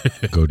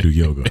go do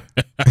yoga.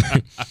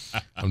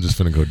 I'm just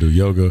finna go do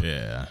yoga.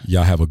 Yeah.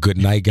 Y'all have a good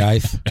night,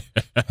 guys.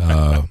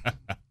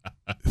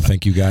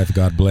 Thank you, guys.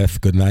 God bless.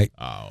 Good night.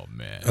 Oh,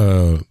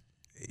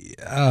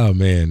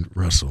 man.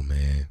 Russell,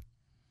 man.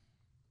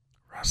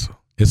 Russell.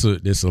 It's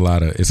a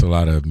lot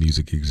of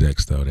music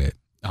execs though that.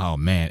 Oh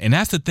man, and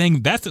that's the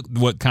thing. That's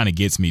what kind of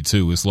gets me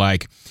too. It's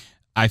like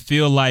I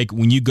feel like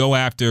when you go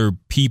after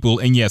people,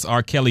 and yes,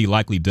 R. Kelly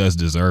likely does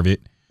deserve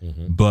it,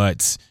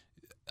 but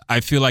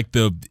I feel like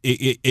the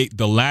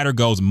ladder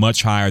goes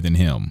much higher than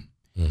him.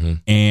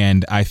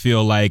 And I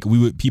feel like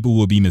people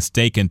will be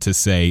mistaken to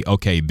say,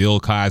 okay,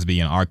 Bill Cosby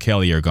and R.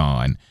 Kelly are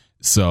gone,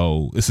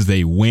 so this is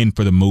a win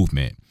for the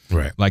movement.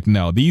 Right. Like,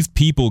 no, these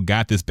people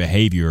got this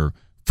behavior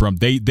from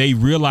they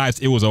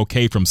realized it was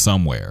okay from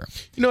somewhere.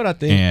 You know what I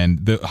think?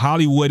 And the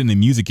Hollywood and the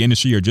music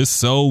industry are just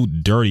so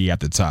dirty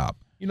at the top.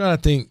 You know what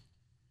I think?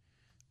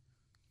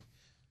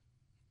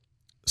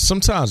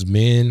 Sometimes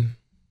men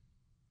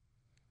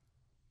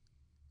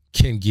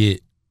can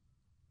get,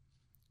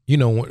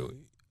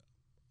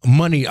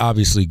 money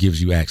obviously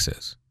gives you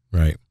access,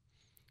 right?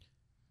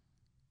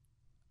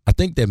 I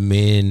think that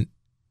men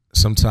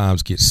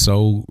sometimes get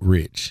so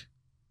rich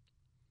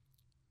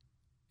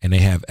and they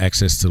have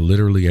access to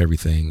literally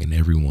everything and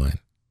everyone,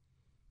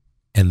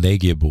 and they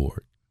get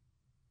bored.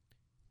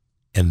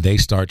 And they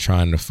start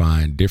trying to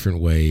find different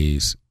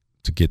ways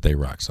to get their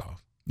rocks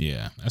off.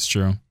 Yeah, that's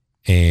true.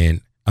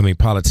 And, I mean,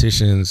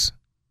 politicians,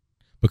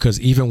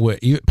 because even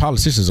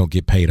politicians don't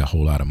get paid a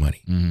whole lot of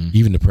money.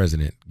 Even the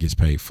president gets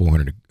paid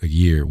 $400 a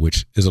year,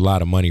 which is a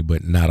lot of money,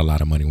 but not a lot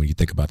of money when you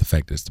think about the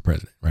fact that it's the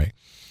president, right?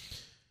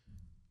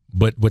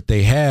 But what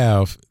they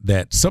have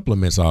that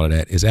supplements all of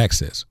that is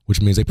access,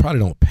 which means they probably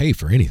don't pay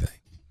for anything.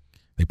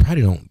 They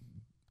probably don't.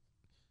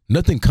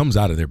 Nothing comes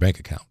out of their bank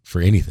account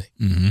for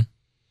anything.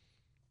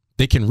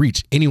 They can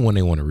reach anyone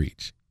they want to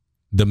reach.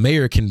 The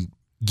mayor can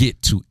get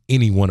to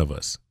any one of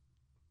us.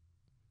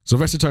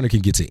 Sylvester Turner can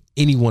get to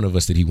any one of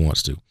us that he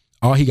wants to.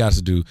 All he has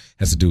to do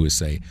is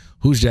say,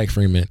 "Who's Jack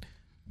Freeman?"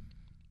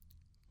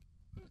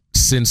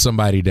 Send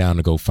somebody down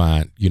to go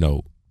find,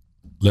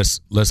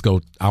 let's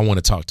go. I want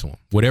to talk to him,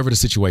 whatever the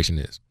situation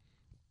is.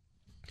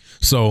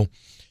 So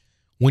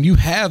when you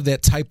have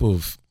that type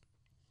of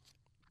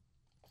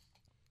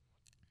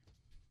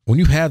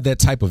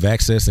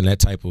access and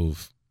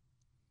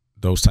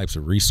those types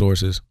of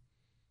resources,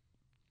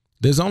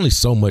 there's only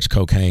so much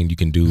cocaine you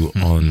can do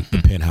on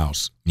the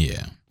penthouse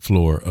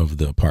floor of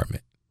the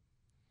apartment.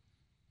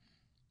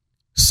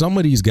 Some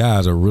of these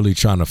guys are really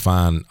trying to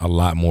find a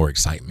lot more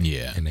excitement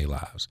in their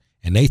lives.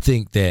 And they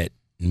think that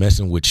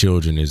messing with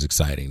children is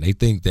exciting. They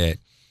think that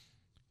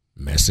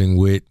messing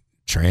with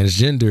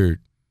transgender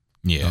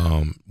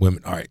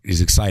women is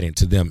exciting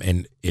to them.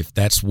 And if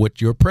that's what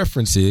your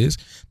preference is,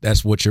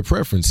 that's what your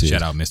preference is.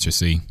 Shout out Mr.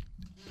 C.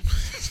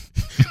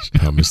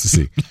 Shout out Mr.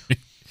 C.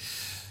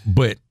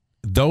 But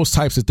those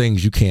types of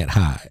things you can't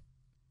hide.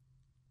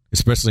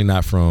 especially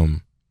not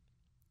from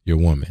your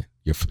woman,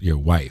 your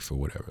wife or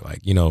whatever.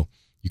 Like, you know,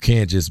 you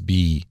can't just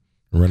be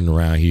running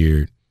around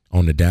here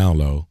on the down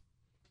low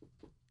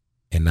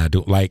and not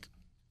do, like,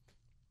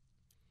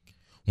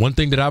 one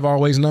thing that I've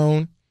always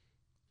known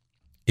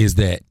is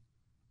that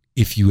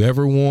if you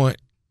ever want,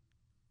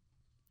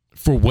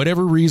 for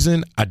whatever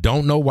reason, I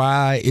don't know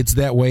why it's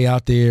that way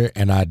out there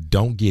and I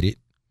don't get it,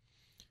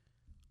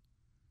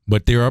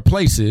 but there are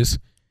places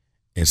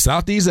in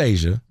Southeast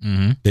Asia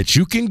that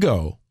you can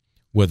go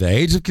where the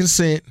age of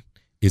consent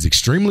is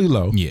extremely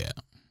low. Yeah.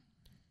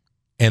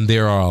 And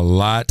there are a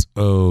lot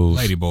of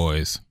lady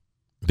boys.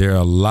 There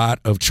are a lot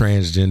of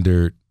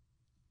transgender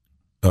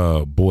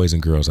boys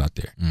and girls out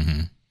there.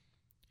 Mm-hmm.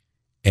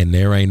 And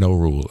there ain't no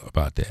rule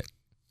about that.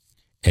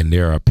 And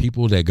there are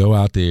people that go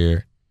out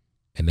there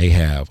and they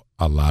have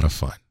a lot of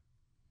fun.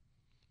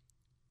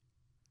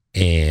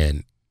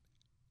 And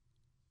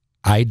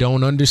I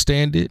don't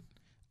understand it.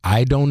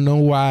 I don't know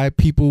why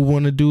people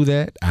want to do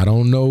that. I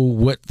don't know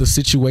what the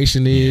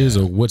situation is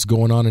or what's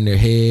going on in their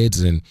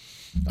heads and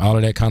all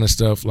of that kind of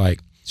stuff. Like,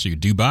 shoot,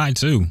 Dubai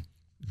too.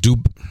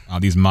 All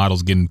these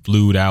models getting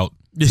flued out.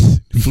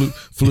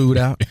 flued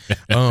out.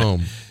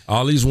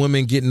 All these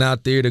women getting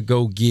out there to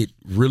go get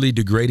really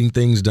degrading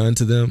things done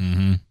to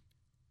them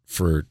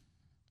for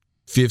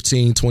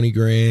 15, 20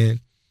 grand.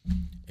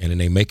 And then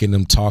they making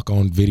them talk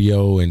on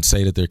video and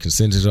say that they're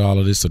consenting to all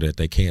of this so that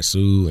they can't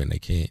sue and they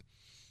can't.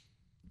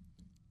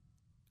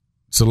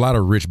 It's a lot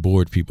of rich,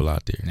 bored people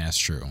out there. That's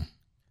true.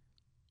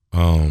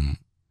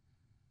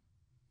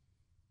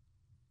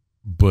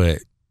 But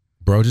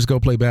bro, just go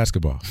play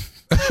basketball.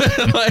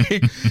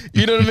 Like,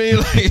 you know what I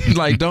mean?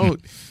 Like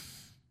don't,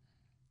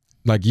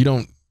 like you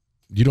don't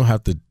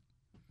have to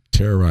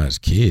terrorize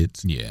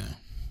kids. Yeah.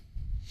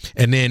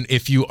 And then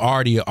if you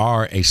already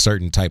are a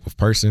certain type of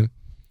person,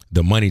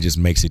 the money just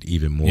makes it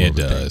even more. It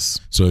does.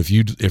 So if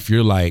you're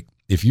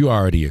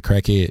already a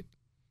crackhead,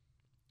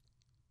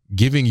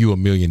 giving you $1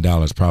 million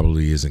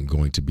probably isn't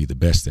going to be the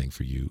best thing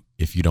for you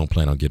if you don't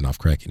plan on getting off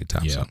crack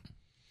anytime soon.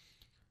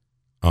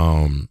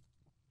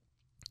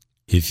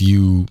 If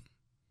you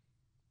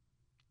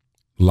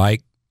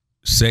like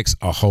sex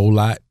a whole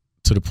lot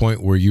to the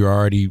point where you're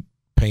already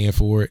paying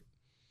for it,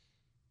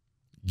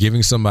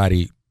 giving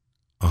somebody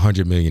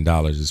 $100 million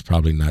is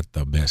probably not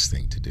the best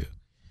thing to do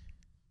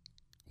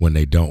when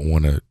they don't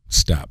want to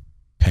stop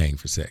paying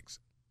for sex.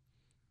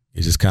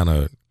 It's just kind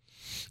of,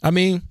 I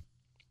mean,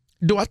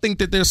 do I think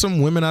that there's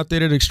some women out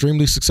there that are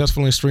extremely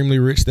successful and extremely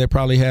rich that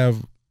probably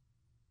have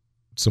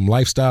some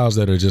lifestyles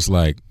that are just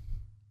like,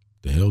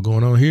 the hell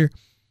going on here?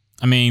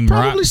 I mean,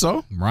 probably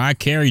so. Mariah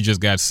Carey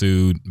just got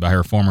sued by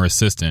her former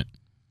assistant.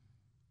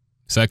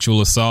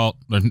 Sexual assault,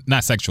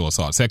 not sexual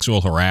assault,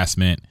 sexual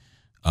harassment.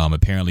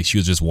 Apparently she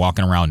was just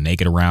walking around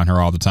naked around her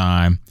all the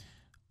time,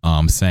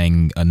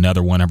 saying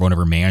one of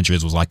her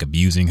managers was like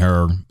abusing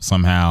her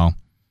somehow.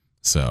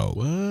 So,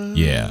 what?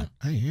 Yeah.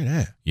 I didn't hear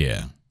that.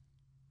 Yeah.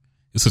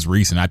 This is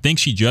recent. I think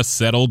she just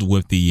settled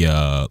with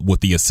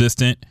the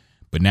assistant,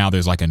 but now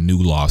there's like a new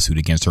lawsuit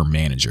against her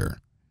manager.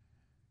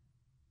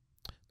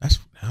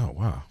 Oh,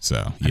 wow.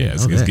 So, yeah,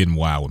 it's getting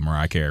wild with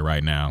Mariah Carey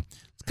right now.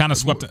 It's kind of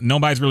swept.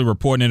 Nobody's really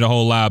reporting it a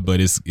whole lot, but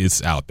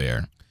it's out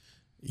there.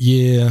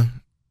 Yeah.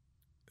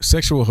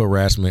 Sexual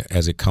harassment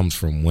as it comes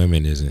from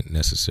women isn't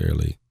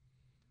necessarily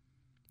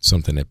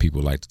something that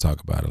people like to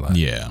talk about a lot.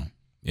 Yeah.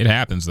 It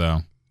happens, though.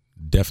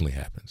 Definitely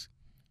happens.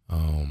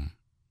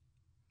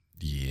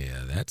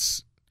 Yeah,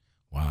 that's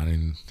wow. I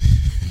didn't.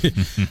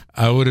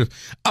 I would have.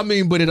 I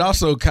mean, but it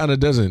also kind of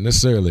doesn't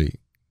necessarily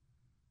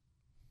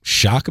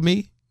shock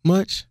me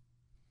much.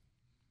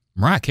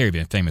 Mariah Carey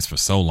been famous for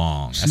so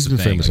long. She's been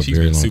famous a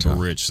very long time. She's super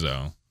rich,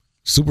 so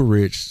super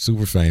rich,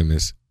 super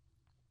famous.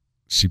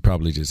 She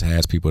probably just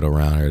has people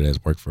around her that's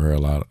worked for her a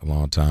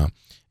long time,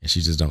 and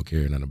she just don't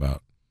care nothing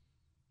about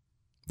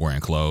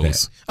wearing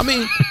clothes. That. I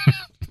mean,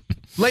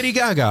 Lady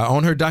Gaga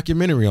on her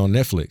documentary on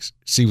Netflix,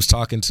 she was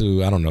talking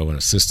to, I don't know, an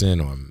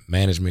assistant or a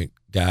management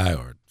guy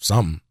or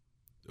something,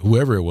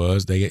 whoever it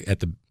was. They at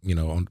the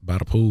by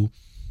the pool,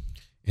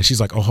 and she's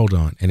like, "Oh, hold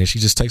on," and then she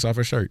just takes off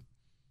her shirt,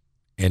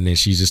 and then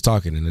she's just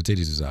talking, and the titties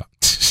is out,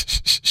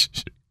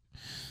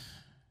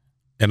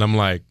 and I'm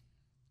like,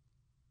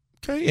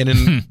 okay, and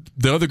then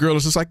the other girl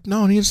is just like,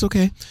 "No, it's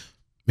okay,"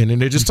 and then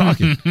they're just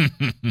talking.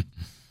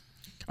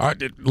 All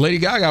right, Lady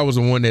Gaga was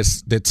the one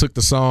that took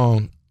the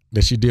song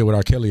that she did with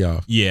R. Kelly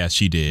off. Yeah,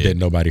 she did. That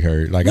nobody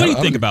heard. Like, what do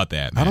you think about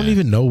that, man? I don't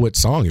even know what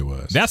song it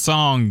was. That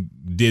song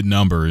did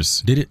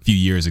numbers. Did it? A few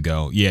years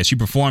ago. Yeah, she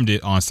performed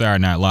it on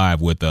Saturday Night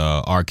Live with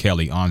R.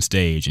 Kelly on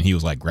stage, and he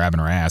was like grabbing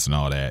her ass and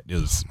all that. It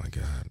was, oh my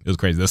God. It was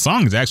crazy. The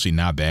song is actually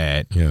not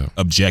bad. Yeah.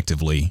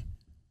 Objectively.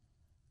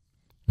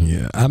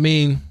 Yeah. I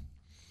mean,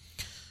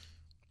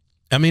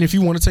 if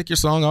you want to take your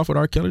song off with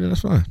R. Kelly, then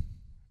that's fine.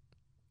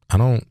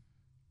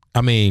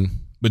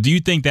 But do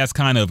you think that's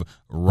kind of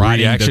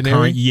riding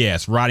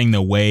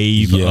the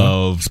wave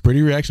of... It's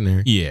pretty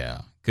reactionary.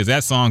 Yeah, because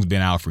that song's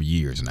been out for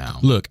years now.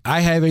 Look,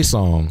 I have a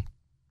song.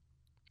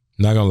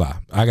 Not gonna lie,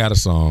 I got a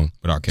song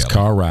with R. Kelly. It's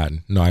called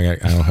 "Riding." No, I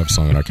don't have a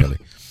song with R. Kelly.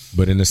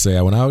 But in the say,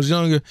 when I was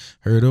younger,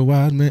 heard a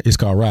wise man. It's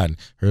called Riding.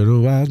 Heard a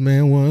wise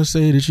man once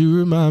say that you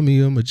remind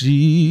me of my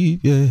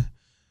Jeep. Yeah.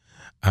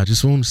 I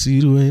just want to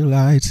see the way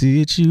lights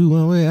hit you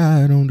one way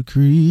out on the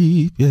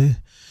creep. Yeah.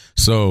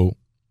 So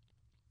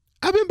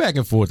I've been back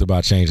and forth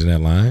about changing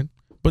that line,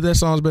 but that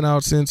song's been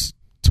out since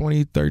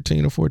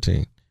 2013 or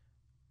 14.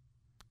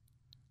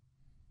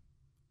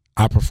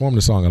 I perform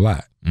the song a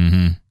lot.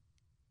 Mm-hmm.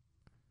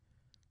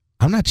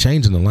 I'm not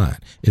changing the line.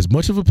 As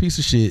much of a piece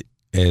of shit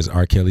as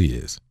R. Kelly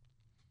is,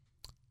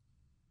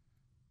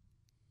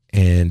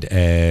 and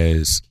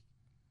as,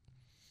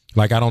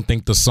 like, I don't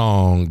think the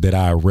song that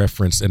I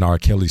referenced in R.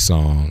 Kelly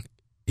song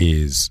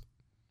is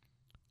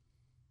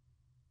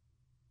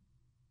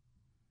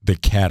the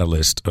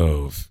catalyst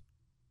of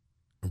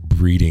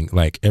breeding.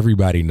 Like,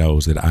 everybody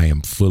knows that I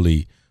am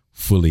fully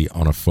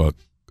on a fuck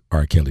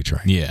R. Kelly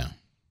train. Yeah.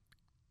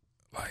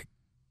 Like,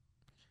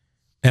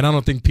 and I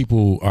don't think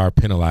people are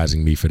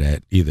penalizing me for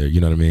that either. You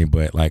know what I mean?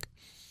 But like,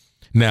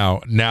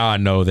 now I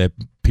know that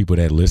people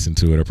that listen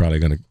to it are probably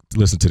going to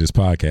listen to this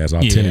podcast.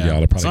 All 10 of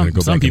y'all are probably going to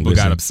go back and listen. Some people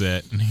got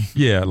upset.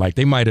 Yeah, like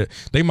they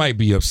might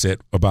be upset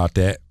about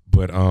that,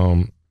 but you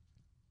know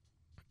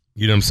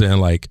what I'm saying?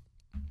 Like,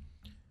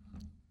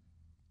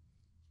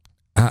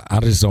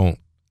 I just don't.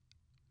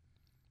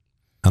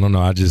 I don't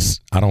know. I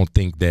don't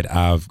think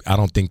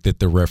that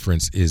the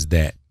reference is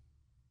that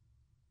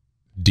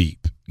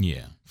deep.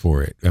 Yeah.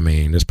 For it. I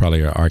mean, there's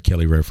probably an R.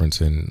 Kelly reference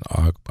in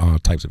all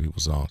types of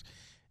people's songs,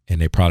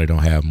 and they probably don't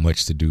have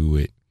much to do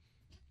with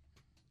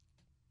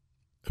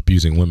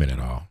abusing women at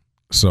all.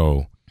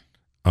 So,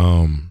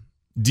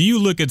 do you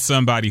look at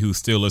somebody who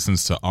still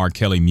listens to R.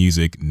 Kelly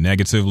music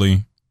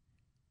negatively?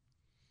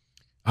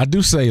 I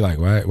do say, like,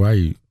 why?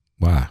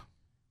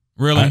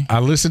 Really? I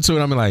listen to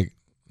it. I'm like,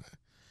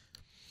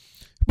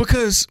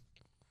 because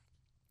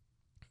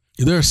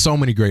there are so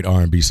many great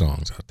R&B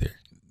songs out there.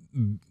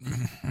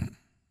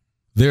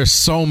 There are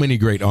so many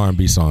great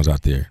R&B songs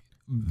out there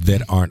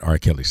that aren't R.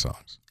 Kelly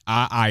songs.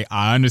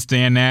 I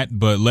understand that,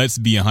 but let's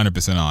be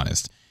 100%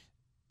 honest.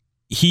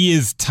 He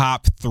is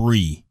top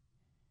 3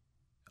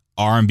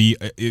 R&B,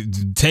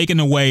 taking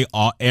away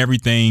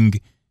everything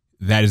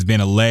that has been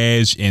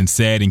alleged and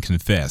said and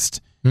confessed.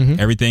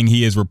 Mm-hmm. Everything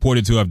he is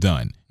reported to have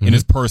done in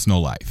his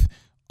personal life.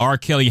 R.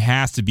 Kelly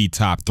has to be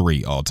top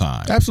 3 all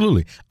time.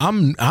 Absolutely.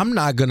 I'm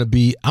not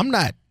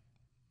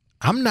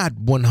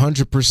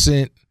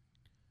 100%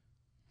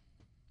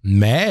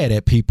 mad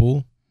at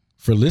people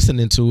for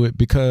listening to it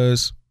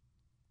because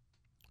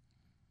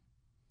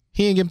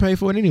he ain't getting paid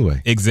for it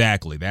anyway.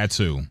 Exactly. That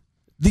too.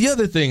 The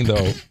other thing,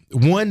 though,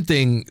 one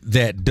thing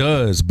that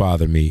does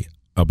bother me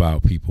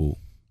about people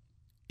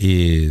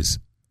is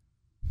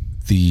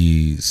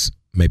these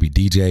maybe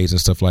DJs and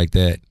stuff like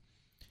that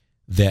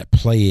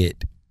play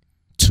it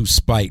to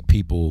spite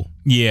people.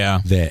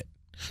 Yeah. That,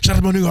 shout out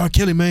to my nigga R.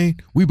 Kelly, man.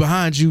 We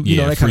behind you. You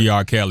know, that free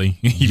R. Kelly.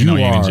 Even though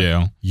you're in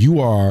jail.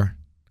 You are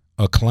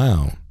a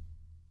clown.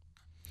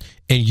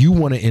 And you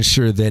want to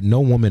ensure that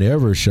no woman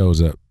ever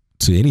shows up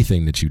to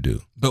anything that you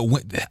do. But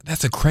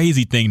that's a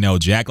crazy thing, though,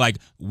 Jack. Like,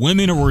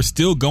 women were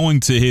still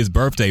going to his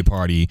birthday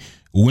party.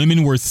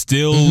 Women were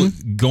still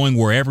going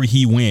wherever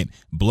he went,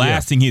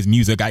 blasting his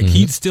music. Like,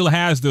 he still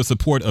has the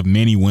support of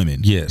many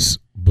women. Yes,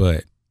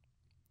 but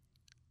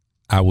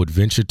I would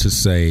venture to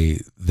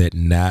say that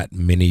not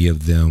many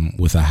of them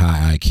with a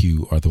high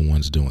IQ are the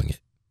ones doing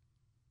it.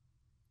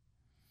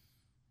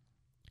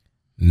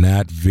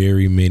 Not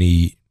very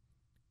many.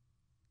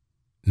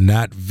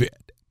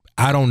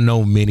 I don't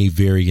know many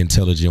very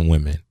intelligent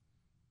women.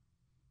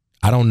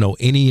 I don't know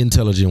any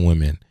intelligent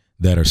women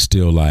that are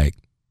still like,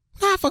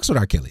 nah, fucks with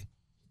R. Kelly.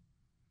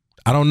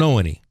 I don't know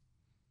any.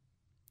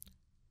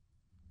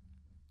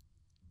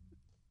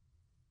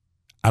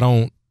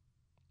 I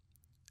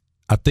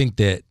think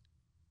that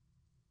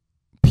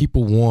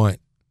people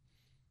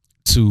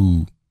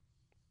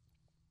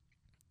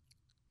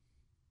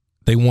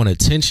they want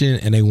attention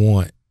and they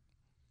want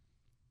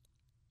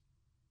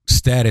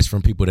status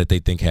from people that they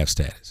think have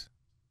status.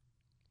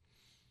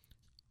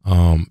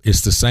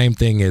 It's the same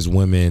thing as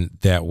women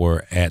that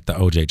were at the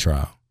OJ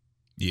trial.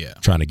 Yeah.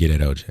 Trying to get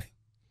at OJ.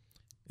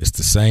 It's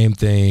the same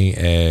thing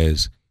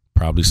as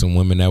probably some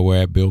women that were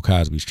at Bill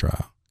Cosby's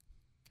trial.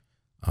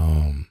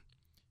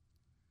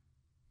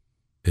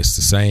 It's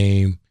the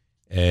same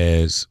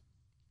as,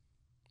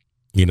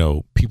 you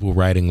know, people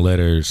writing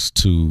letters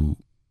to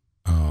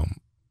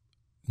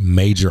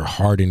major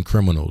hardened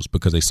criminals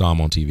because they saw them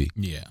on TV.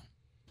 Yeah.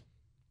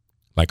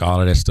 Like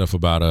all of that stuff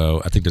about,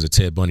 I think there's a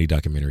Ted Bundy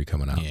documentary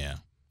coming out. Yeah.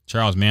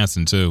 Charles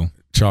Manson, too.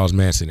 Charles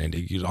Manson.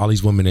 And all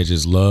these women that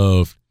just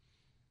love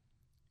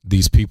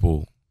these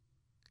people.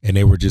 And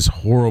they were just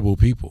horrible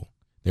people.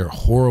 They're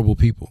horrible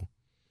people.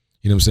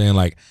 You know what I'm saying?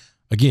 Like,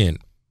 again,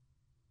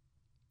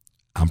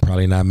 I'm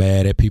probably not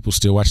mad at people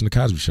still watching The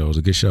Cosby Show. It's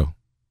a good show.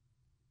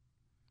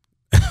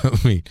 I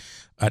mean,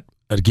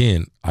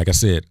 again, like I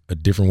said, A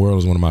Different World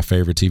is one of my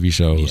favorite TV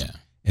shows. Yeah.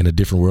 And A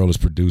Different World is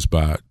produced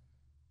by,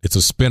 it's a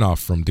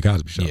spinoff from The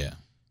Cosby Show. Yeah.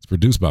 It's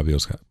produced by Bill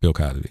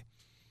Cosby.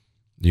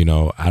 You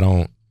know,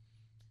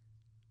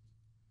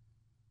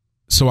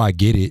 So I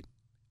get it.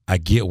 I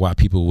get why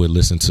people would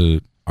listen to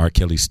R.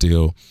 Kelly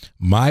still.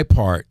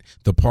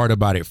 The part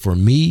about it for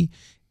me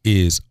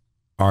is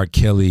R.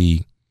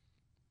 Kelly,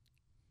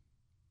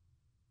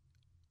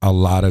 a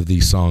lot of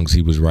these songs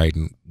he was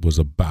writing was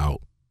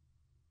about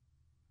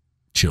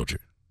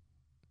children.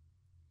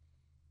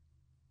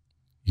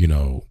 You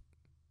know,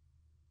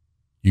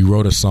 you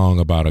wrote a song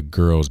about a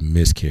girl's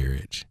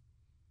miscarriage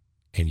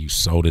and you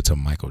sold it to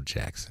Michael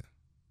Jackson.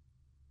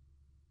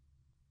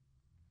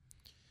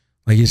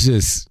 Like, it's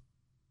just,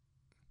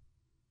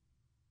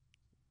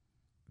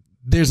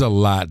 there's a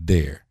lot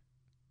there.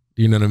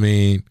 You know what I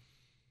mean?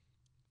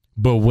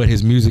 But what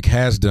his music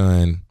has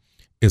done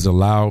is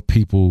allow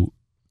people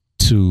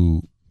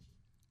to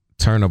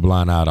turn a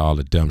blind eye to all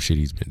the dumb shit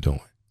he's been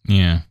doing.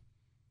 Yeah.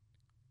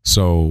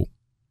 So,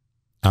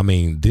 I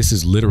mean, this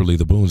is literally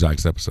the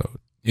Boondocks episode.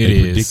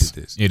 They predicted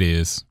this. It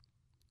is.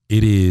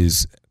 It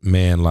is,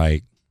 man,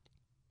 like,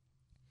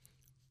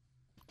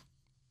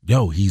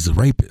 yo, he's a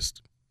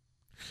rapist.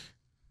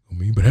 I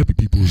mean, but happy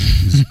people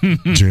is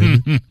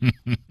jamming.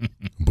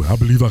 But I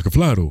believe I can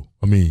fly, though.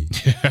 I mean,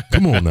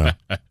 come on now.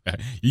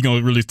 You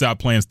gonna really stop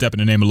playing Step in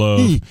the Name of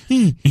Love?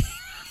 He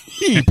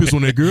ain't piss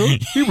on that girl.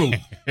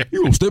 He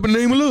wrote Step in the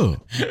Name of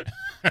Love.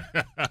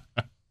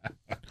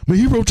 But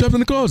he wrote Trapped in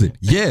the Closet.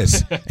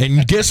 Yes.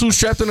 And guess who's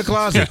trapped in the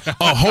closet?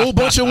 A whole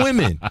bunch of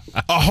women.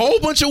 A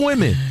whole bunch of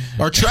women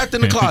are trapped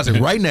in the closet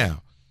right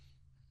now.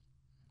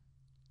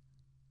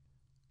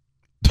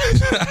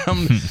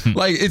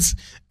 Like, it's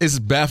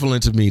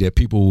baffling to me that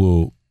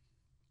people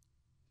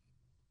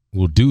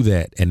will do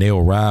that and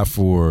they'll ride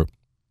for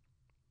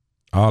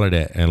all of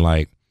that. And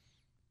like,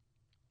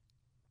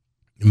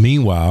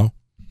 meanwhile,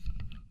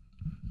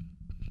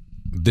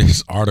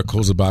 there's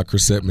articles about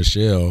Chrisette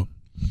Michele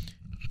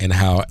and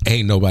how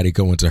ain't nobody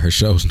going to her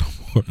shows no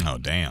more. Oh,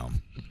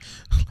 damn.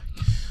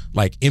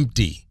 Like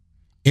empty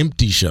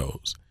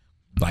shows.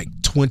 Like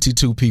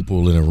 22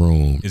 people in a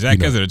room. Is that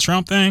because of the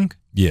Trump thing?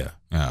 Yeah.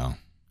 Oh.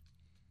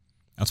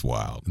 That's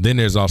wild. Then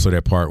there's also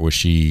that part where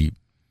she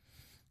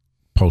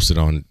posted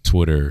on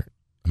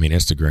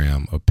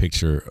Instagram, a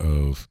picture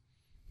of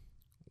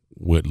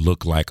what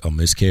looked like a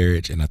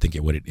miscarriage. And I think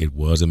it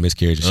was a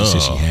miscarriage. She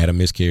said she had a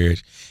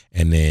miscarriage.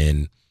 And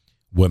then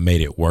what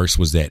made it worse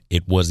was that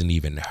it wasn't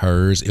even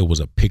hers. It was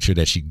a picture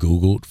that she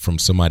Googled from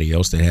somebody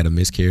else that had a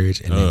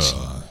miscarriage. And then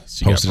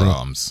she got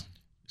problems.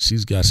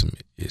 She's got some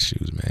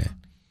issues, man.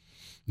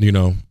 You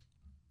know?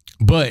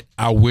 But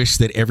I wish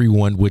that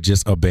everyone would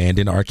just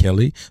abandon R.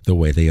 Kelly the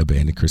way they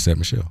abandoned Chrisette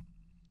Michele.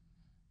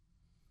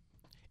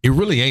 It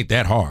really ain't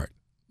that hard.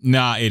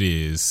 Nah, it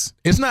is.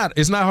 It's not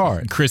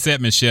hard.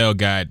 Chrisette Michele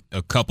got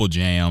a couple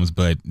jams,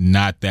 but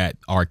not that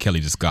R. Kelly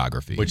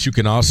discography. But you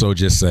can also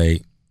just say,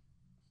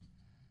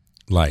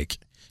 like,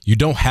 you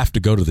don't have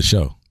to go to the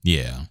show.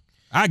 Yeah.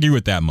 I agree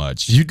with that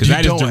much. Because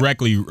that is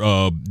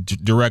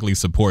directly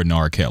supporting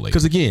R. Kelly.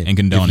 Because again, and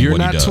condoning if you're what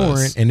not he does.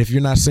 touring and if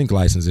you're not sync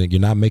licensing, you're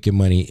not making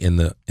money in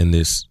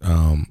this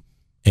and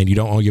you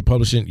don't own your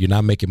publishing, you're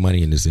not making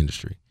money in this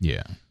industry.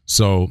 Yeah.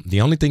 So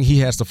the only thing he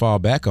has to fall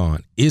back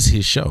on is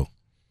his show.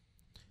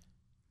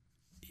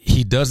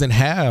 He doesn't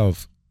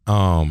have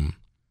publishing.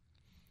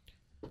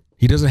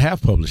 He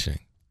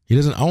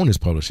doesn't own his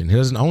publishing. He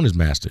doesn't own his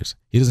masters.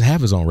 He doesn't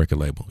have his own record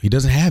label. He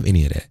doesn't have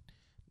any of that.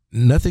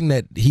 Nothing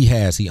that he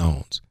has, he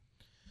owns.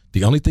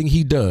 The only thing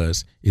he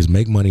does is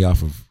make money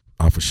off of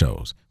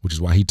shows, which is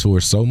why he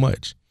tours so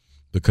much,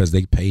 because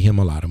they pay him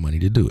a lot of money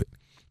to do it.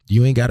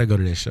 You ain't got to go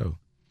to that show.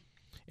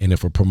 And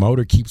if a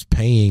promoter keeps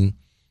paying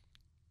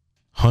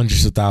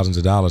hundreds of thousands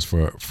of dollars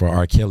for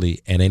R.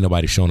 Kelly and ain't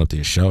nobody showing up to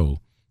his show,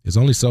 it's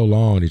only so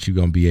long that you're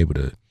going to be able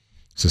to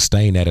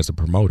sustain that as a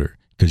promoter,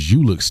 because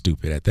you look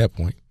stupid at that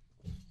point.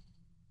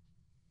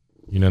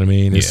 You know what I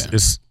mean?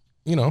 It's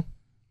you know,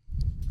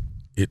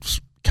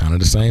 it's kind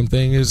of the same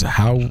thing as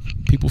how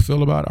people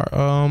feel about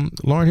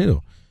Lauryn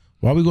Hill.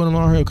 Why are we going to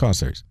Lauryn Hill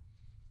concerts?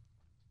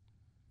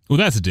 Well,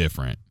 that's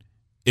different.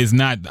 It's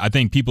not, I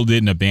think people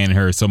didn't abandon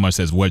her so much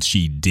as what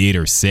she did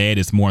or said.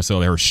 It's more so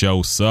that her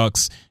show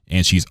sucks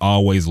and she's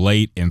always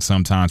late and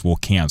sometimes will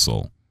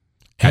cancel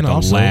at the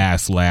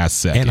last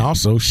second. And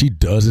also, she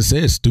does and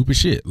says stupid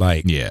shit.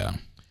 Like, yeah.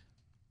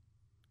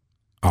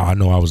 Oh, I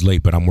know I was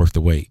late, but I'm worth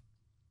the wait.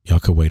 Y'all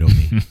could wait on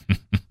me.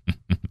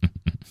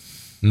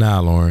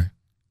 Nah, Lauryn.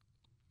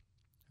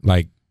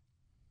 Like,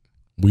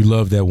 we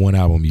love that one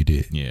album you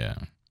did. Yeah.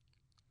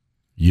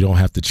 You don't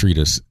have to treat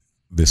us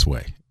this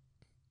way.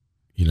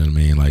 You know what I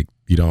mean? Like,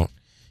 you don't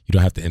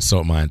have to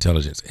insult my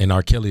intelligence. And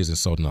R. Kelly is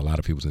insulting a lot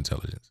of people's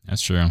intelligence.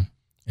 That's true.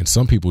 And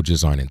some people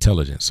just aren't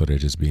intelligent, so they're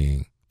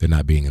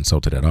not being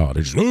insulted at all.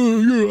 They're just, oh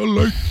yeah, I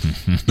like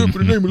Step in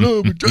the Name of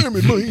Love and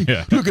jamming, man.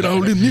 Yeah. Look at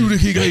all this music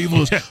he gave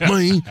us,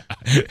 man.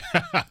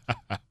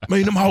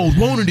 Man, them hoes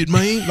wanted it,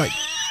 man. Like,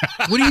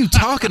 what are you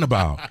talking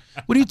about?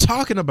 What are you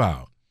talking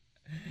about?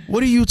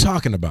 What are you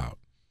talking about?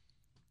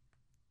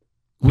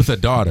 With a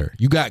daughter.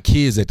 You got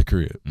kids at the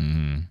crib.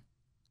 Mm-hmm.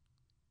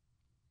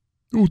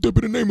 Oh, Step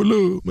in the Name of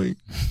Love, man.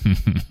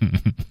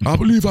 I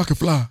believe I can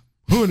fly.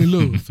 Honey,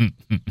 love.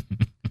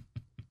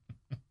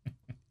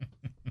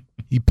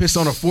 He pissed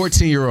on a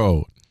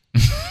 14-year-old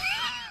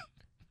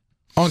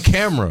on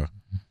camera,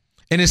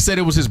 and it said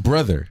it was his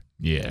brother.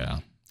 Yeah,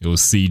 it was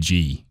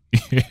CG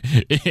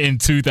in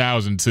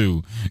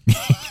 2002.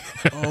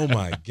 Oh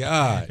my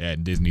God!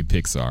 That Disney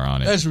Pixar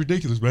on it. That's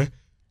ridiculous, man.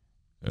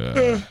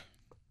 That's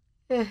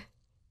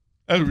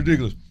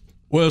ridiculous.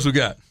 What else we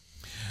got?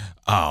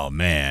 Oh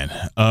man,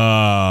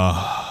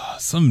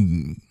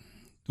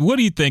 what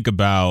do you think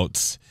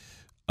about?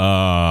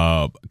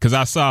 Because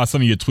I saw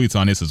some of your tweets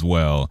on this as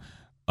well.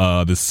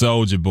 The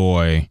Soulja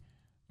Boy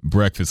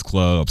Breakfast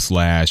Club /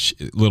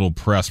 little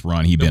press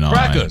run he been on.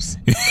 Crackers.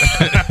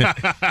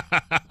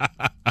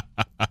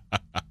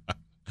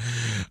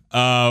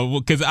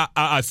 Because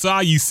I saw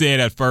you said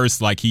at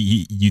first like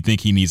you think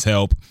he needs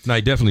help. No,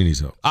 he definitely needs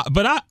help.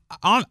 But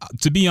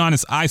to be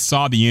honest, I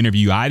saw the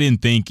interview. I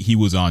didn't think he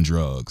was on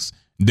drugs.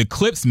 The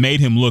clips made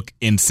him look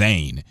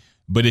insane.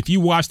 But if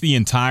you watch the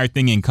entire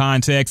thing in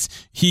context,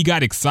 he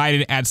got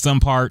excited at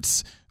some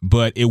parts,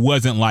 but it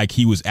wasn't like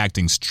he was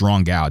acting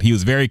strung out. He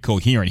was very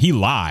coherent. He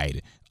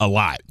lied a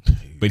lot,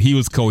 but he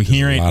was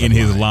coherent in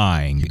his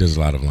lying. He does a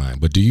lot of lying.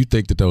 But do you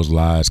think that those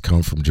lies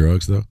come from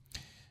drugs, though?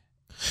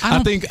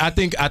 I think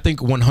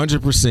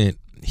 100%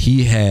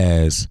 he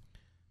has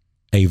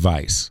a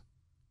vice.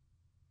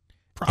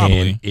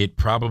 Probably. And it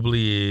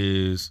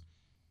probably is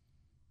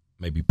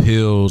maybe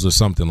pills or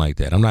something like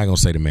that. I'm not going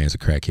to say the man's a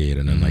crackhead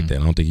or nothing like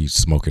that. I don't think he's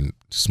smoking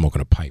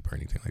a pipe or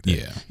anything like that.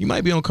 Yeah. He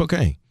might be on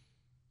cocaine.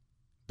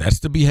 That's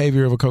the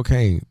behavior of a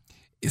cocaine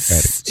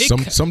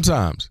addict.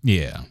 Sometimes.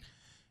 Yeah.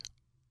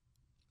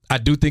 I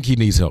do think he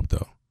needs help,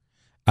 though.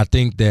 I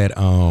think that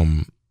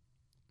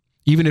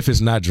even if it's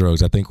not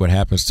drugs, I think what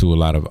happens to a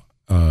lot of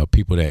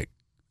people that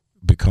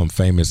become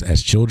famous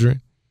as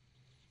children,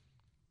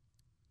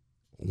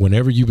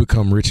 whenever you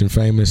become rich and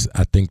famous,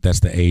 I think that's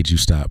the age you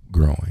stop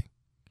growing.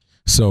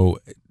 So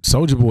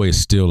Soulja Boy is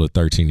still a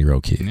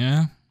 13-year-old kid.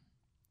 Yeah.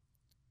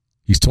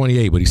 He's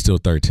 28, but he's still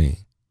 13.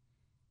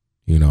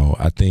 You know,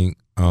 I think,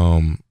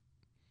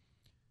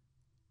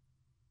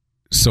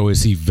 so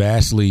is he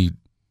vastly,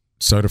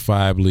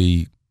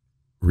 certifiably,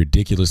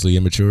 ridiculously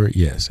immature?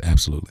 Yes,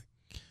 absolutely.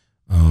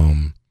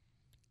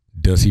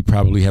 Does he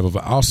probably have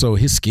also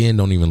his skin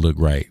don't even look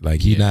right.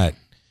 Like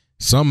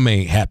something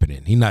ain't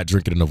happening. He not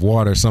drinking enough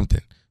water or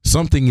something.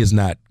 Something is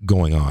not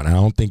going on. I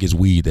don't think it's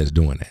weed that's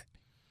doing that.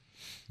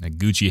 That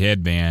Gucci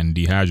headband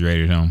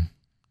dehydrated him.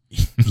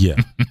 Yeah,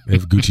 that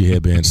Gucci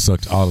headband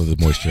sucked all of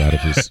the moisture out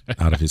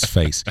of his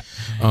face.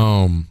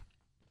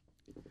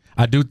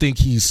 I do think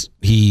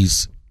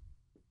he's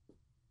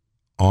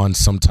on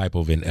some type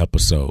of an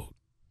episode.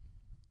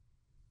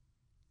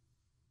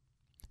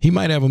 He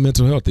might have a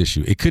mental health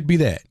issue. It could be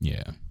that.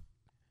 Yeah.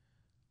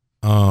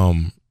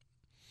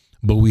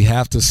 But we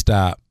have to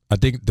stop. I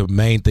think the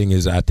main thing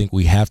is I think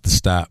we have to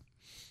stop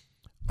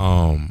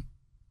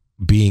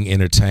being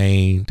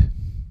entertained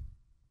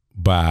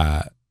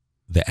by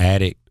the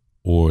addict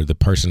or the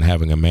person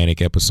having a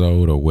manic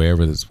episode or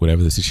whatever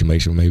the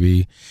situation may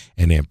be,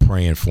 and then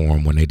praying for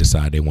them when they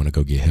decide they want to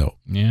go get help.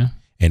 Yeah.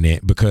 And then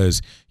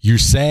because you're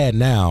sad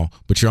now,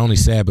 but you're only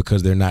sad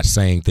because they're not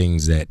saying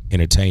things that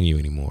entertain you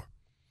anymore.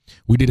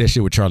 We did that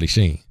shit with Charlie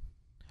Sheen.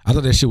 I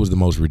thought that shit was the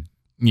most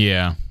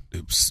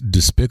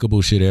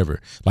despicable shit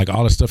ever. Like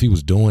all the stuff he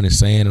was doing and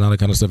saying and all that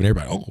kind of stuff, and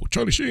everybody, oh,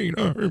 Charlie Sheen,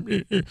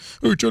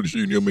 oh, Charlie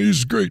Sheen, I mean, this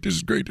is great.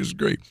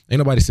 Ain't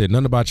nobody said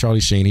nothing about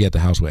Charlie Sheen. He had the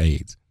house with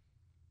AIDS.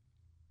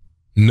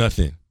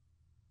 Nothing.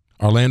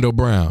 Orlando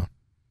Brown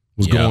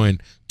was going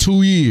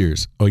 2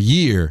 years, a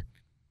year,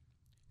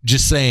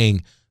 just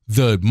saying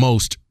the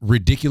most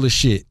ridiculous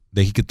shit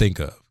that he could think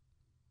of.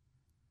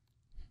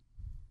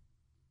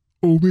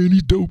 Oh man,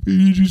 he's dope.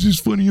 He's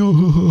just funny.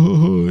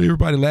 Oh,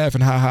 everybody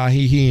laughing, ha ha,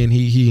 he, and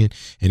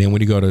then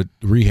when he go to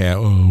rehab,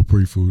 oh,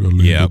 pray for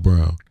Orlando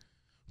Brown.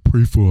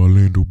 Pray for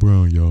Orlando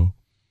Brown, y'all.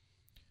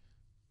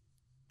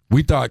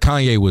 We thought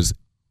Kanye was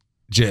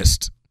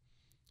just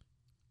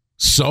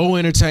so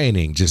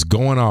entertaining, just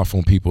going off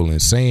on people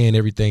and saying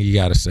everything you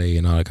got to say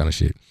and all that kind of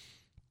shit.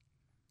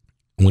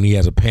 When he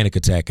has a panic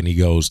attack and he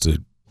goes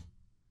to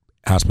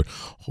hospital,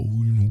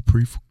 oh,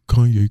 pray for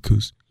Kanye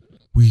because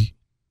we.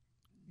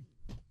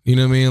 You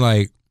know what I mean?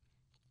 Like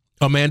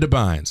Amanda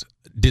Bynes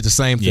did the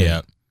same thing. Yeah.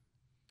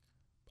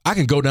 I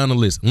can go down the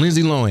list.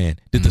 Lindsay Lohan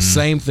did the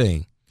same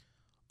thing.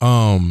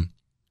 One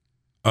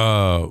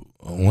of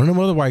them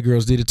other white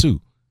girls did it too.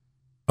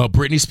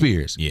 Britney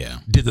Spears. Yeah.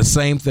 Did the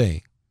same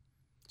thing.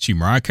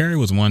 Mariah Carey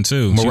was one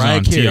too. Mariah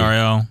Carey.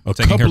 TRL. A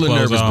couple of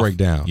nervous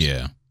breakdowns.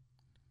 Yeah.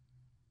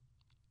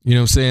 You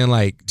know what I'm saying?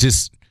 Like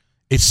just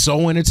it's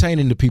so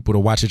entertaining to people to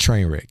watch a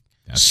train wreck.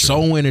 That's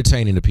so true.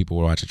 entertaining to people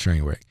to watch a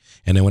train wreck.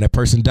 And then when that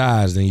person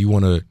dies, then you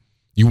want to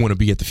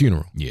be at the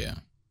funeral. Yeah.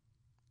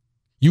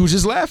 You was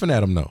just laughing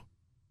at him though.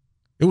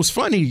 It was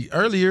funny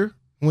earlier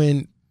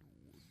when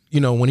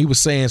he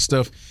was saying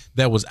stuff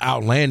that was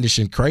outlandish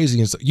and crazy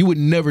and stuff. You would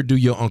never do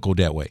your uncle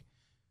that way.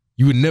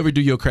 You would never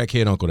do your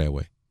crackhead uncle that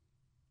way.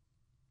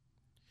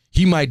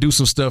 He might do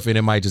some stuff and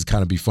it might just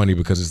kind of be funny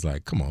because it's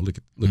like, come on, look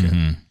at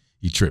him.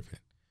 He tripping.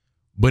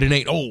 But it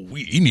ain't,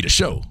 you need a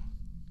show.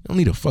 He don't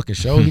need a fucking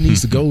show. He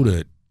needs to go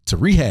to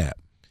rehab.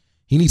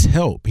 He needs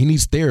help. He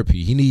needs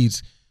therapy. He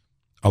needs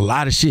a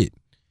lot of shit.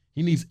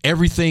 He needs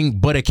everything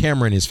but a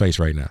camera in his face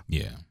right now.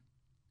 Yeah.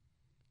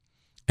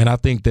 And I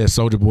think that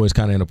Soulja Boy is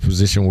kind of in a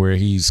position where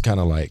he's kind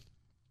of like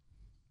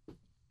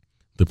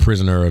the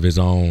prisoner of his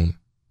own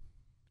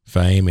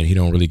fame, and he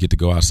don't really get to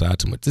go outside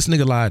too much. This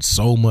nigga lied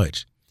so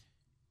much.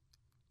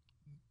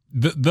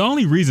 The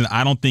only reason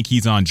I don't think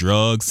he's on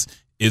drugs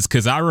is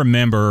because I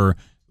remember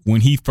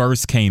when he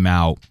first came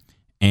out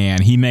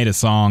and he made a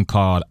song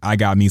called I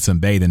Got Me Some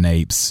Bathing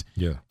Apes.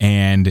 Yeah.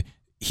 And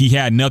he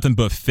had nothing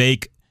but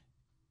fake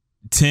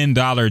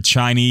 $10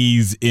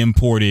 Chinese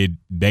imported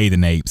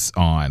bathing apes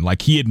on.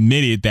 Like, he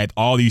admitted that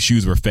all these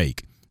shoes were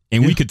fake.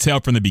 And we could tell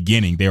from the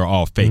beginning they were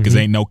all fake because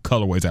ain't no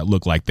colorways that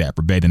look like that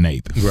for bathing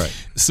ape. Right.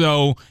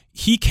 So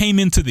he came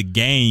into the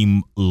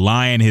game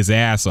lying his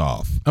ass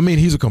off. I mean,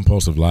 he's a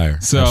compulsive liar.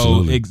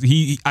 So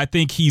I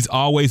think he's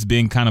always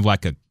been kind of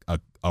like a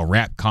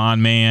rap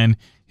con man.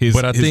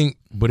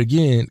 But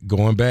again,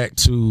 going back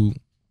to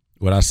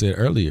what I said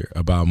earlier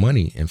about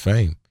money and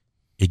fame,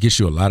 it gets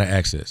you a lot of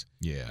access.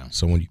 Yeah.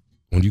 So when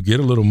you get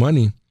a little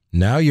money,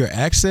 now your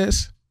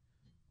access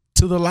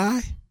to the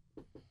lie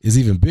is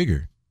even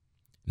bigger.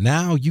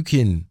 Now you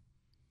can,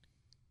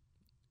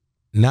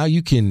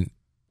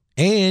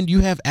 and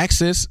you have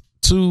access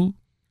to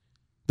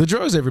the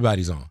drugs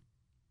everybody's on.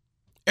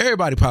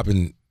 Everybody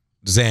popping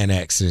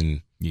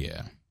Xanax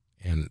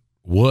and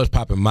was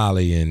popping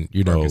Molly and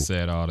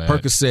Percocet, all that.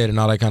 Percocet and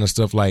all that kind of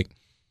stuff. Like,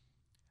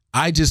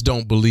 I just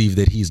don't believe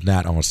that he's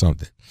not on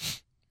something,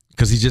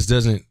 because he just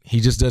doesn't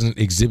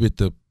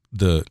exhibit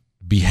the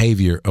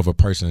behavior of a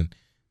person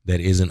that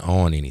isn't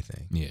on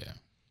anything. Yeah.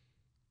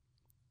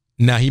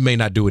 Now, he may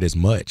not do it as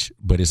much,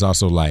 but it's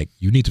also like,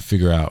 you need to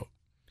figure out,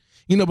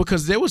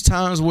 because there were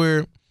times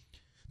where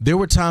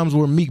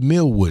Meek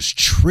Mill was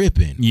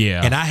tripping.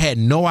 Yeah. And I had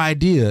no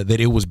idea that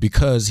it was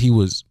because he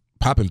was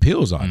popping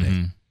pills all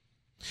day.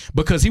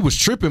 Because he was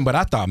tripping, but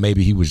I thought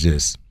maybe he was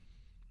just,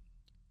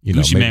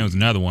 Gucci Mane was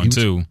another one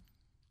too.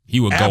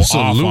 He would go off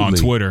on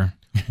Twitter.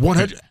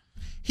 100.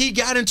 He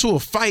got into a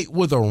fight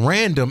with a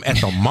random at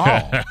the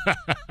mall.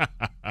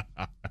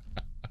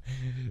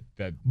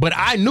 But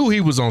I knew he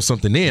was on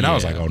something then. I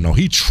was like, oh no,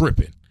 he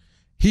tripping.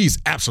 He's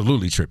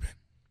absolutely tripping.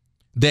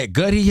 That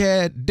gut he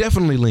had,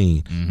 definitely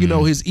lean.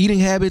 His eating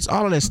habits,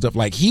 all of that stuff.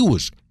 Like, he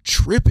was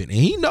tripping, and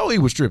he know he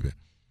was tripping.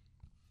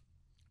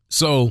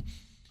 So,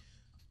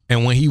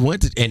 and when he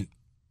went to, and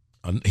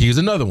here's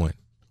another one.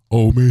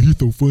 Oh man, he's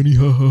so funny.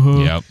 Ha ha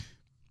ha. Yep.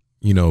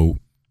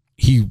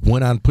 He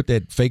went out and put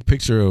that fake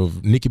picture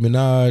of Nicki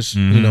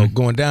Minaj,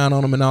 going down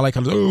on him and all that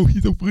kind of. Oh,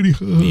 he's so funny.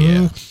 Ha, ha.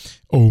 Yeah.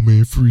 Oh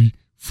man, free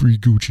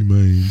Gucci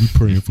Mane. We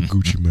praying for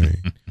Gucci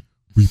Mane.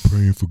 We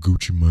praying for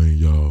Gucci Mane,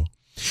 y'all.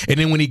 And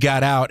then when he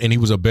got out and he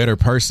was a better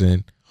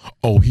person,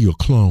 oh, he a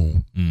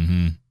clone.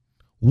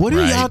 What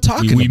are y'all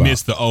talking about? We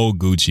missed the old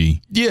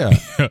Gucci. Yeah.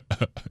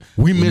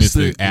 we missed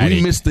the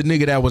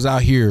nigga that was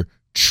out here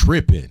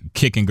tripping.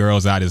 Kicking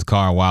girls out his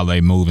car while they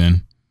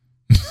moving.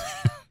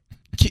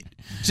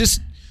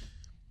 Just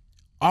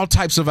all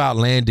types of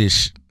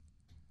outlandish,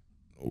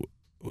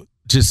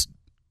 just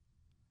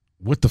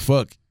what the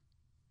fuck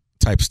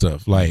type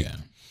stuff. Like,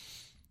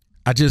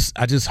 I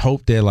just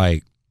hope that,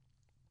 like,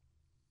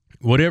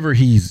 whatever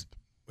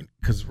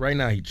because right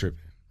now he tripping.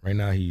 Right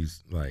now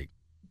he's like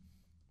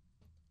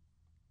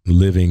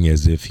living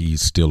as if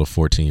he's still a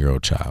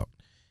 14-year-old child,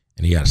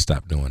 and he got to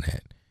stop doing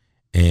that.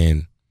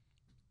 And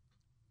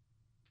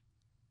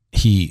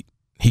he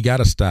got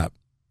to stop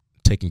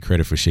taking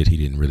credit for shit he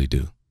didn't really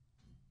do.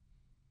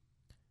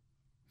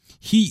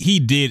 He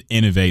did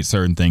innovate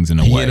certain things in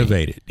a way. He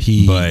innovated.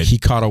 He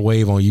caught a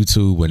wave on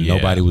YouTube when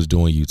nobody was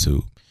doing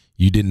YouTube.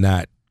 You did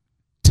not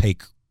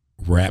take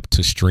rap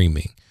to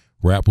streaming.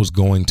 Rap was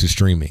going to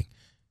streaming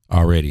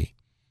already.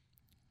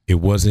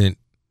 It wasn't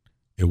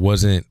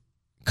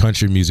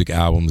country music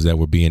albums that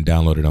were being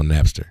downloaded on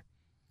Napster.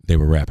 They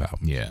were rap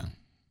albums. Yeah.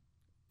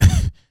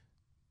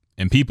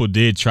 And people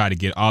did try to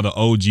get, all the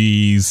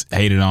OGs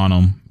hated on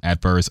him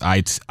at first.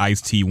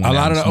 Ice-T went out. A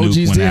lot of the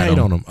OGs did hate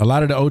on him. A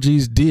lot of the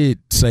OGs did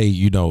say,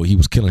 he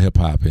was killing hip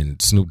hop,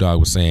 and Snoop Dogg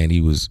was saying he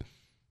was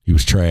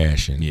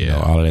trash and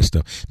all of that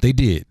stuff. They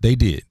did.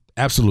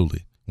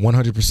 Absolutely.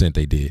 100%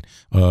 they did.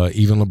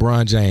 Even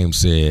LeBron James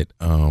said,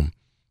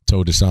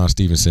 told Deshaun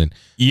Stevenson,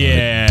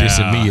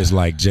 dissing me is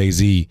like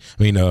Jay-Z.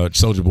 I mean,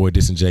 Soulja Boy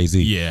dissing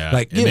Jay-Z. Yeah.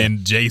 And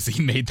then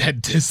Jay-Z made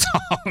that diss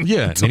song.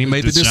 Yeah, and then he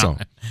made the diss song.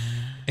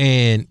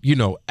 And,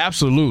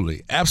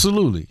 absolutely,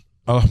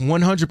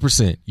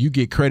 100%, you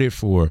get credit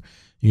for,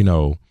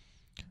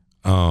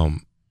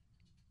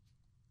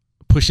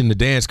 pushing the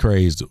dance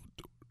craze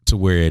to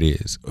where it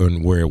is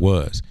and where it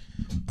was.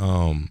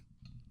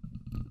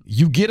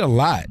 You get a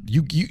lot.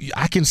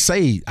 I can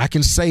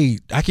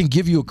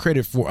give you a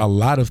credit for a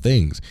lot of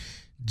things.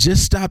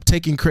 Just stop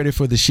taking credit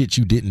for the shit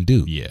you didn't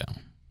do. Yeah.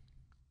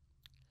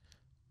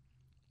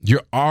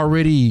 You're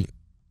already,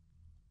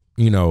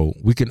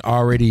 we can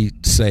already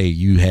say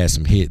you had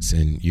some hits,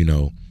 and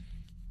you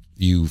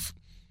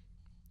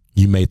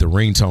made the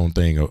ringtone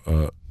thing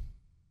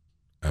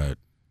a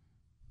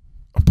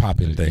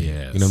popping thing.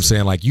 Yes. You know what I'm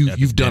saying? Like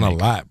you've done a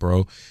Epidemic. lot,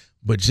 bro.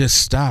 But just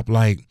stop.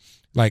 Like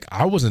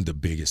I wasn't the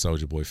biggest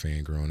Soulja Boy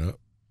fan growing up,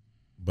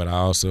 but I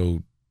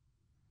also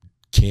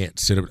can't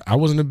sit up. I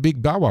wasn't a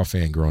big Bow Wow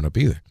fan growing up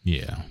either.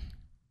 Yeah.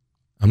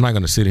 I'm not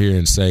gonna sit here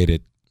and say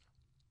that,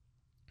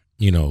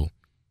 you know,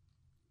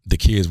 the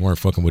kids weren't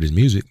fucking with his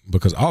music,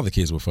 because all the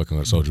kids were fucking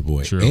with Soulja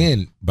Boy True.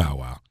 and Bow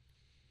Wow.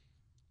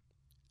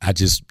 That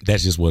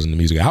just wasn't the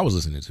music I was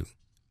listening to.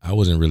 I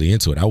wasn't really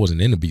into it. I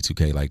wasn't into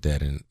B2K like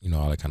that, and you know,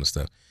 all that kind of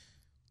stuff.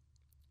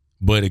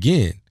 But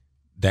again,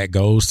 that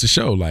goes to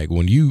show, like,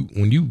 when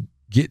you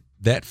get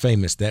that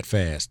famous that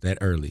fast, that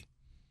early,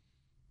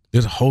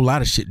 there's a whole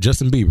lot of shit.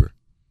 Justin Bieber.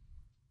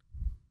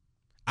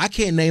 I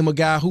can't name a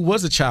guy who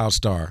was a child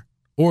star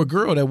or a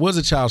girl that was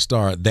a child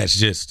star that's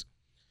just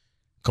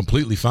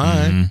completely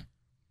fine. Mm-hmm.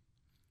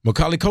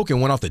 Macaulay Culkin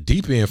went off the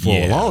deep end for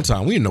a long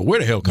time. We didn't know where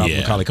the hell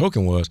Macaulay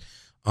Culkin was.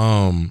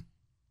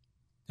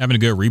 Having a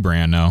good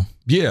rebrand though.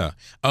 Yeah.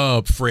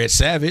 Fred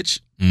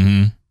Savage.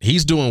 Mm-hmm.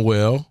 He's doing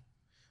well.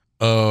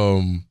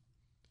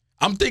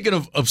 I'm thinking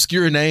of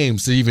obscure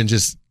names to even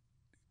just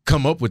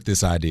come up with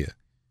this idea.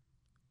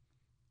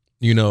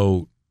 You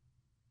know,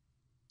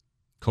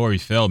 Corey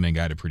Feldman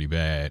got it pretty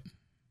bad.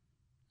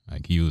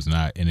 Like, he was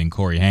not, and then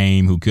Corey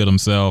Haim, who killed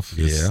himself.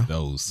 Yeah.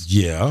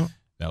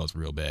 That was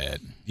real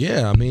bad.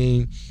 Yeah, I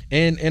mean,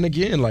 and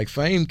again, like,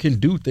 fame can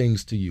do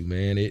things to you,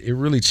 man. It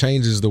really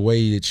changes the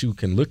way that you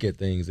can look at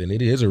things, and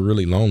it is a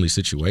really lonely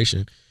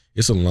situation.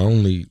 It's a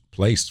lonely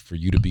place for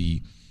you to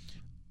be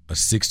a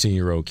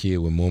 16-year-old kid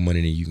with more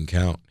money than you can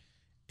count,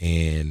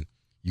 and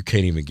you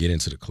can't even get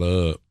into the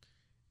club,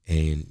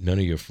 and none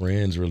of your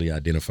friends really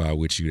identify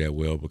with you that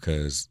well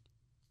because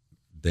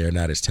they're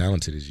not as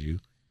talented as you.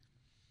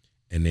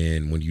 And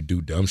then when you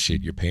do dumb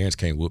shit, your parents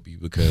can't whoop you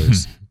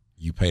because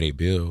you pay their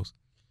bills.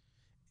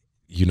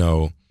 You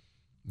know,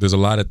 there's a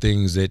lot of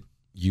things that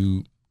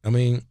Floyd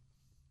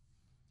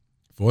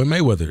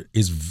Mayweather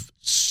is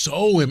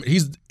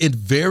he's a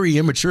very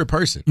immature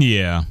person.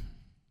 Yeah.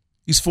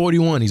 He's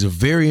 41. He's a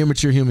very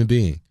immature human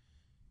being.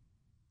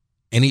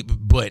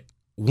 But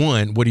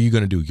one, what are you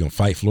going to do? You going to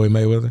fight Floyd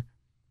Mayweather?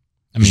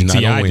 I mean,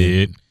 T.I.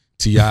 did.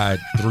 T.I.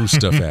 threw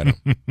stuff at him.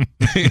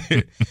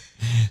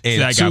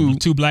 And I got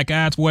two black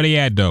eyes. Where they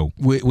at though?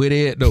 Where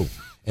they at though?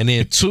 And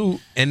then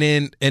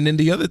and then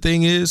the other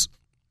thing is,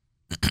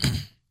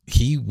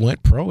 he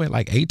went pro at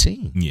like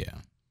 18. Yeah.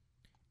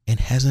 And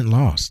hasn't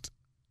lost.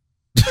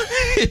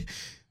 The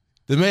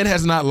man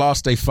has not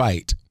lost a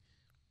fight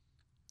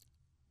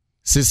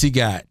since he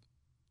got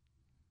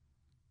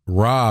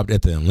robbed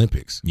at the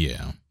Olympics.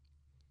 Yeah.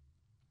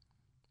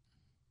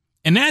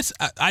 And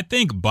I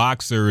think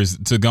boxers,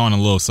 to go on a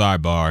little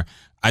sidebar,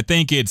 I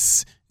think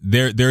it's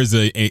there's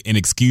an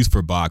excuse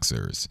for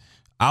boxers.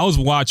 I was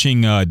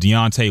watching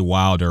Deontay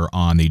Wilder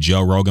on the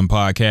Joe Rogan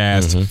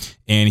podcast,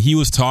 and he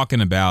was talking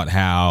about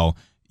how,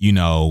 you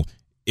know,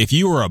 if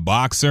you were a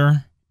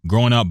boxer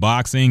growing up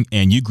boxing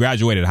and you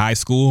graduated high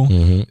school,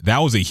 that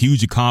was a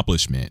huge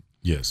accomplishment.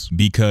 Yes.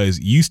 Because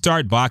you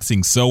start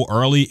boxing so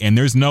early and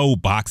there's no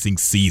boxing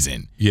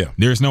season. Yeah.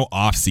 There's no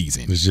off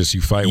season. It's just you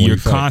fight when you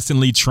fight. You're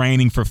constantly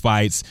training for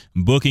fights,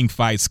 booking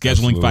fights,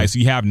 scheduling fights.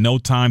 You have no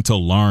time to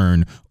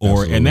learn.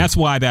 And that's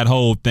why that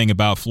whole thing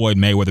about Floyd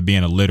Mayweather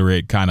being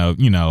illiterate kind of,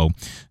 you know,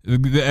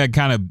 that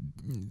kind of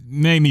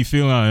made me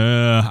feel,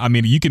 I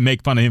mean, you can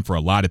make fun of him for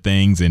a lot of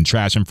things and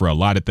trash him for a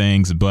lot of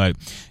things, but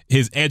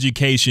his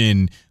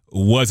education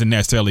wasn't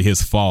necessarily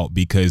his fault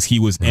because he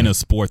was in a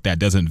sport that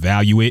doesn't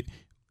value it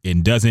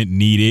and doesn't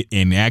need it,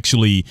 and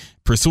actually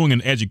pursuing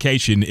an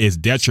education is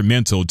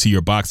detrimental to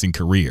your boxing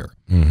career.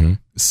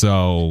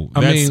 So I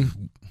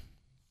mean,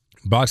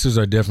 boxers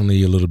are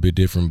definitely a little bit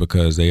different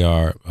because they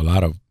are a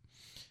lot of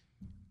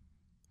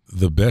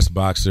the best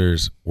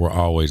boxers were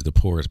always the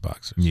poorest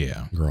boxers.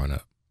 Yeah, growing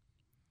up,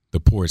 the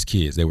poorest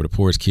kids. They were the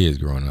poorest kids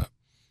growing up.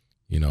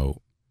 You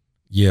know,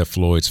 yeah,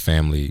 Floyd's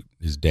family,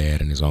 his dad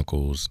and his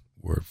uncles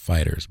were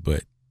fighters,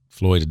 but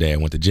Floyd's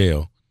dad went to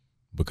jail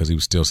because he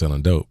was still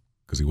selling dope,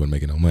 because he wasn't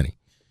making no money.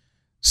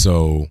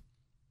 So,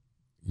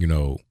 you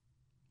know,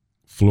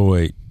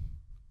 Floyd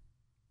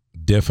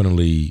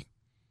definitely,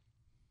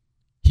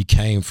 he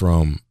came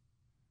from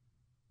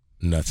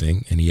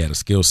nothing and he had a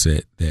skill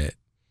set that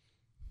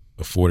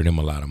afforded him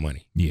a lot of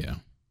money. Yeah.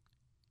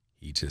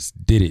 He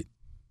just did it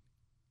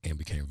and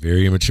became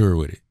very immature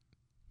with it.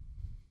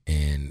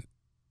 And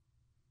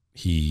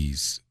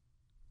he's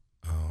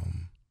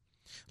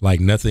like,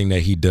 nothing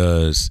that he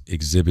does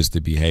exhibits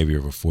the behavior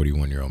of a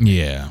 41-year-old man.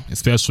 Yeah,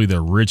 especially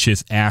the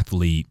richest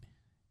athlete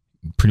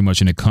pretty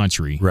much in the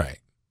country. Right.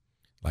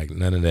 Like,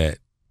 none of that.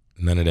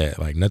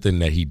 Like, nothing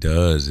that he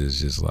does is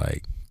just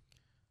like,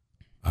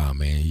 oh,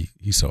 man,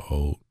 he's so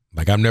old.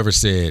 Like, I've never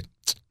said,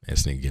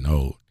 this nigga getting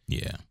old.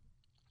 Yeah.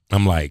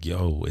 I'm like,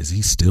 yo, is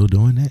he still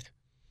doing that?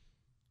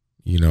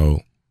 You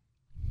know,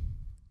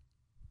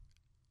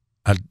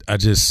 I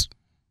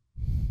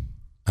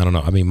don't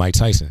know. I mean, Mike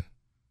Tyson.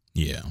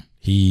 Yeah.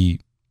 He,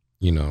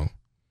 you know,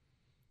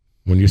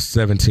 when you're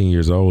 17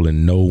 years old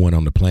and no one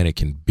on the planet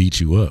can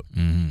beat you up,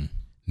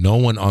 no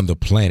one on the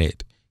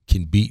planet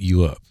can beat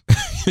you up.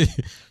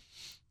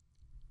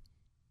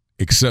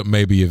 Except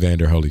maybe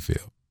Evander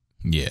Holyfield.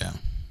 Yeah.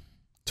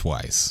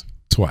 Twice.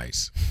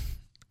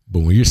 But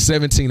when you're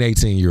 17,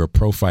 18, you're a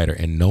pro fighter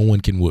and no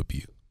one can whoop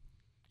you.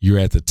 You're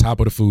at the top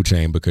of the food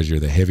chain because you're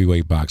the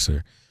heavyweight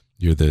boxer.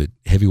 You're the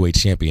heavyweight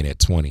champion at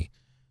 20.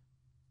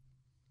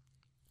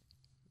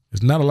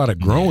 There's not a lot of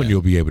growing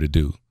you'll be able to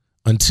do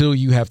until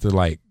you have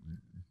to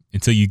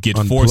until you get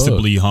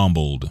forcibly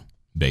humbled,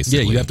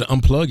 basically. Yeah, you have to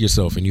unplug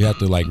yourself and you have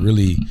to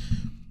really,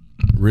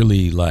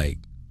 really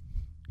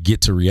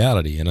get to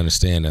reality and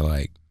understand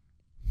that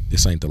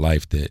this ain't the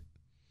life that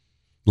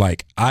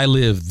I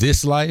live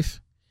this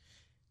life,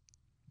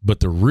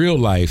 but the real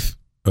life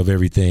of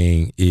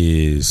everything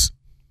is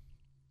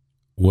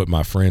what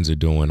my friends are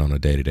doing on a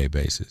day-to-day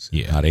basis.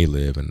 Yeah. How they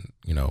live and,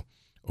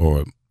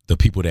 or the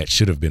people that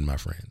should have been my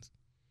friends.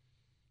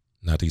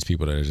 Not these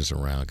people that are just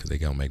around because they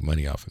gonna make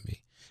money off of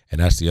me. And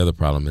that's the other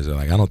problem is that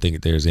I don't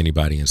think there's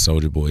anybody in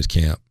Soulja Boy's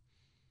camp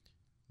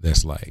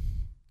that's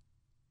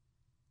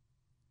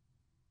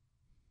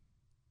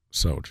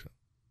Soulja,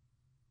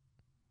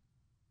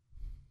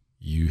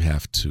 you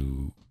have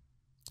to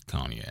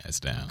calm your ass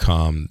down.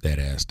 Calm that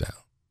ass down.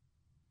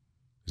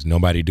 There's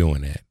nobody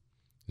doing that.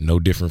 No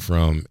different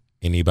from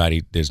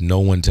anybody. There's no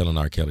one telling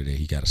R. Kelly that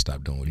he got to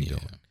stop doing what he's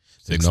doing.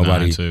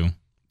 6ix9ine too.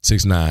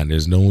 6ix9ine.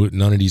 There's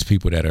none of these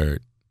people that are.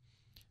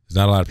 There's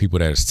not a lot of people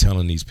that is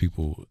telling these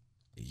people,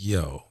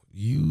 yo,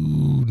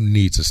 you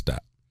need to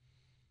stop.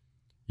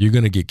 You're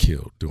gonna get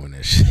killed doing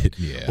that shit.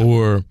 Yeah.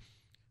 Or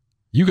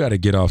you got to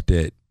get off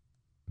that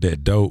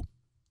dope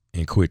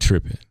and quit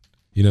tripping.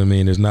 You know what I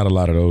mean? There's not a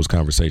lot of those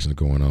conversations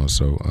going on.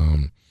 So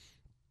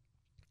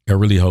I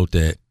really hope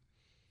that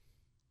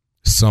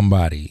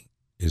somebody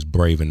is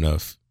brave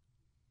enough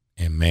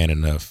and man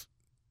enough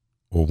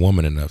or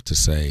woman enough to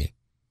say,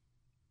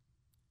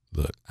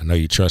 look, I know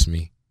you trust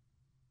me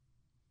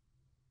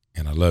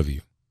and I love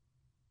you.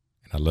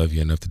 And I love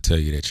you enough to tell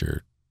you that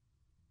you're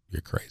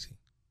crazy.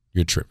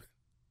 You're tripping.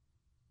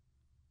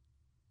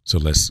 So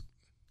let's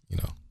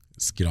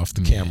get off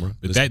the camera.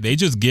 But they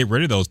just get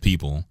rid of those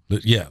people.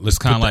 Let's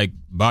kind of like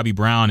Bobby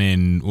Brown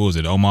and what was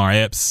it, Omar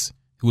Epps,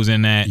 who was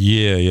in that?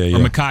 Yeah. Or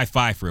Mekhi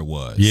Phifer it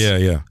was.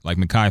 Yeah. Like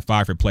Mekhi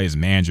Phifer played his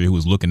manager who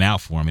was looking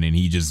out for him, and then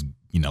he just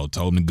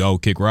told him to go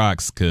kick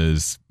rocks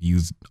because he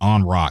was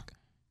on rock.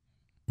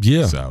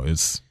 Yeah. So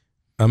it's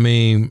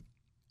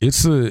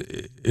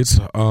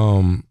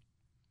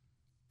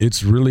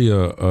really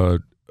a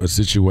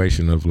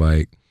situation of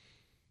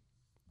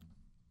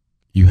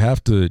you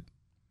have to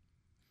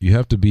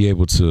be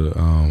able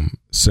to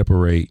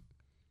separate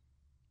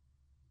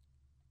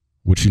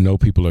what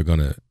people are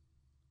gonna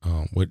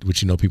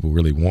what people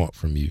really want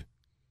from you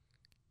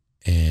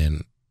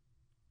and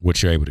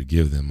what you're able to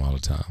give them all the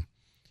time.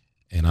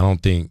 And I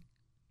don't think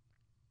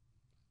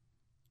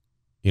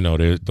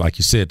like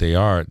you said, they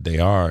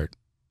are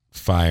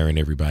firing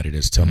everybody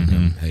that's telling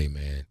them, hey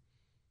man,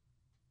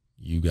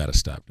 you got to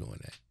stop doing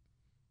that.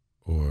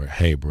 Or,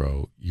 hey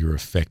bro, you're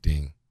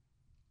affecting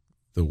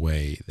the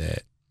way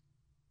that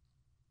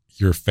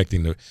you're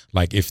affecting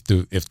if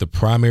the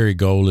primary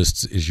goal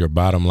is your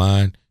bottom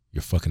line,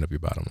 you're fucking up your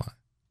bottom line.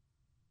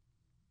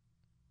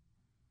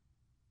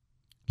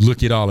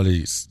 Look at all of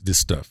this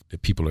stuff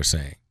that people are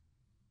saying.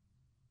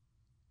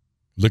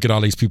 Look at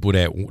all these people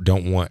that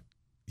don't want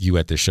you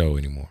at the show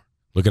anymore.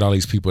 Look at all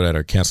these people that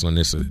are canceling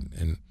this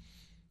and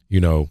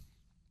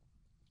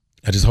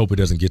I just hope it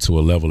doesn't get to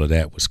a level of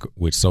that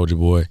with Soulja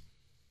Boy.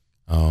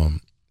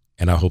 And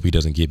I hope he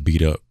doesn't get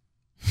beat up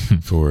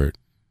for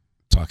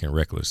talking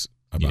reckless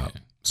about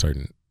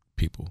certain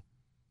people.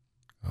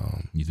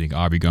 You think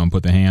Aubrey gonna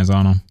put the hands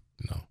on him?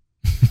 No.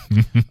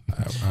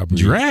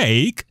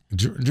 Drake?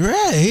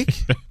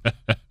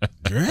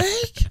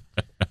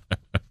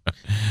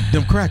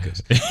 Them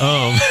crackers.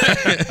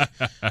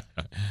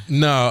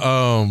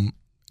 No.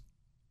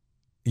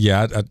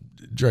 Yeah,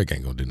 Drake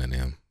ain't gonna do nothing to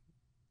him.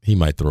 He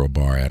might throw a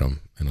bar at him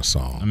in a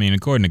song. I mean,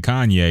 according to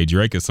Kanye,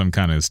 Drake is some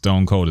kind of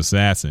stone cold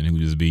assassin who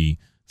just be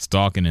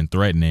stalking and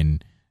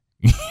threatening.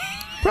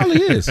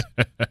 Probably is.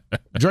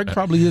 Drake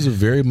probably is a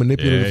very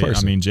manipulative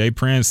person. I mean, Jay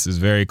Prince is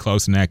very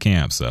close in that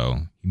camp, so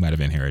he might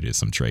have inherited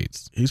some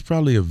traits. He's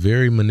probably a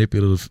very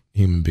manipulative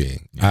human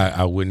being. Yeah.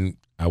 I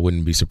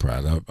wouldn't be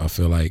surprised. I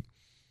feel like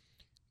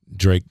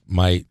Drake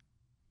might,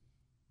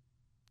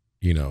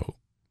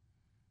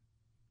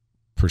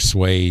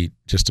 persuade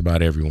just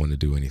about everyone to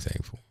do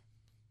anything for him.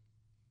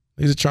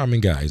 He's a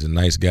charming guy. He's a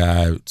nice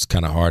guy. It's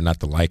kind of hard not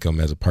to like him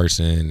as a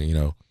person,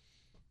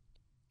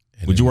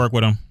 Would you work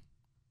with him?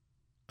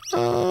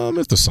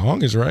 If the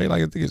song is right,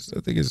 I think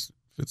if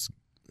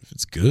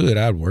it's good,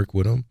 I'd work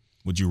with him.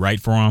 Would you write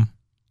for him?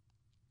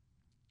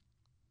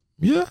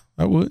 Yeah,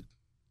 I would.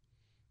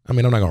 I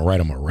mean, I'm not gonna write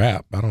him a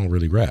rap. I don't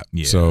really rap.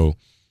 Yeah. So,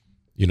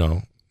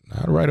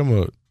 I'd write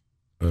him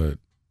a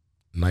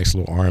nice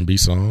little R&B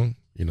song.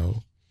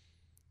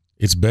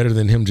 It's better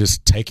than him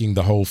just taking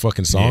the whole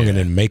fucking song and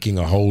then making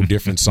a whole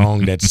different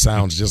song that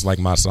sounds just like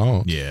my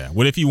song. Yeah.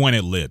 What if you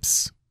wanted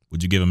lips?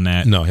 Would you give him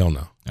that? No, hell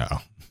no.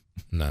 Oh.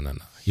 No.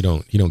 he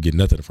don't get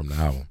nothing from the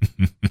album.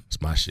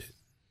 It's my shit.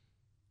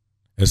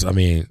 It was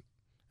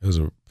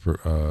a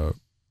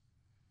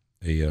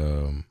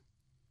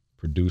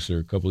producer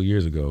a couple of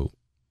years ago,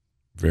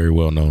 very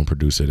well known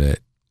producer that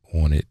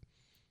wanted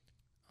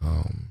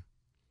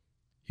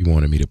he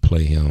wanted me to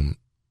play him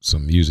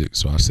some music,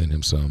 so I sent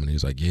him some, and he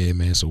was like, "Yeah,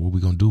 man. So what we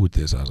gonna do with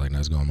this?" I was like, "No,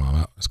 it's going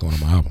on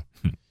my album."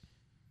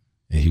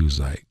 And he was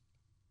like,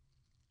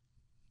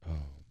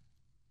 "Oh,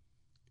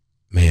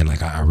 man,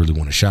 like I really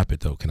want to shop it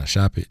though. Can I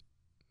shop it?"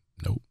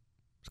 Nope,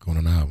 it's going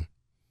on the album.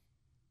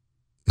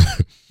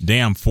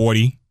 Damn,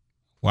 40.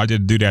 Why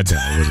did you do that?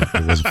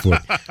 It wasn't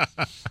 40.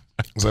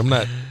 So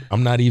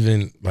I'm not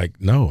even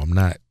like, no, I'm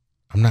not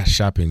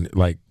shopping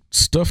like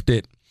stuff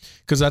that,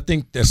 because I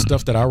think that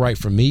stuff that I write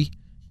for me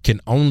can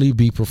only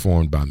be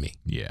performed by me.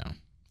 Yeah.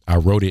 I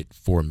wrote it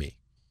for me.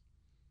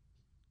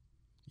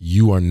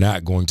 You are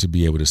not going to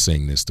be able to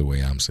sing this the way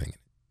I'm singing it.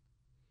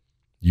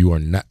 You are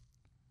not.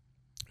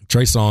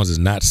 Trey Songz is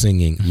not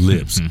singing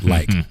lips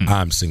like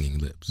I'm singing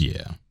lips.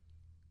 Yeah.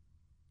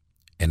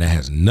 And that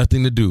has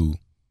nothing to do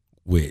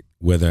with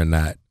whether or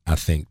not I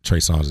think Trey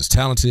Songz is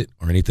talented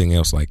or anything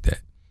else like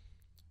that.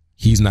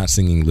 He's not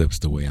singing lips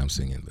the way I'm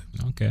singing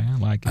lips. Okay, I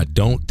like it. I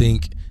don't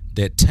think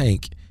that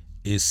Tank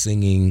is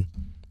singing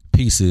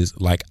pieces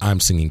like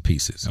I'm singing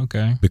pieces.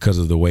 Okay. Because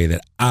of the way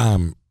that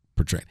I'm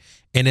portraying.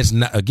 And it's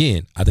not,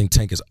 again, I think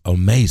Tank is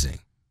amazing.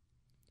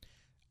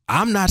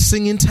 I'm not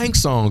singing Tank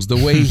songs the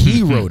way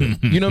he wrote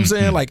it. You know what I'm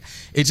saying? Like,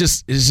 it's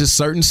just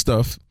certain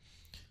stuff,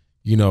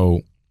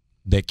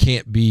 that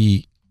can't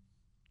be,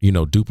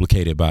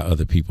 duplicated by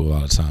other people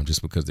all the time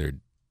just because they're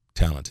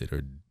talented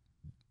or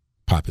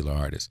popular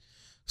artists.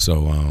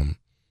 So,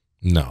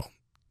 no,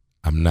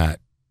 I'm not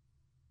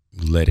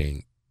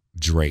letting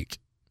Drake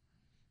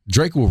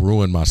will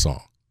ruin my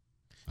song.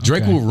 Okay.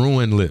 Drake will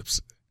ruin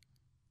lips.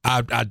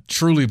 I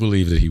truly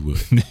believe that he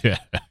would.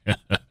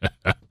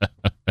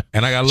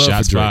 And I got love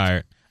Shots for Drake.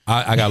 Fired.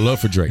 I got love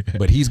for Drake,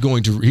 but he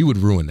would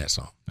ruin that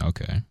song.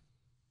 Okay.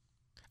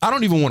 I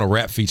don't even want a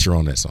rap feature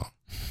on that song.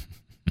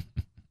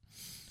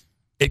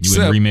 You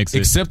wouldn't remix it?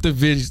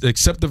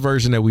 Except the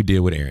version that we did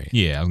with Arian.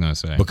 Yeah, I was gonna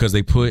say. Because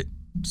they put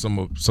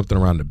something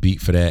around the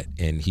beat for that,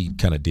 and he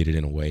kind of did it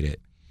in a way that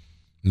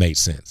made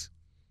sense.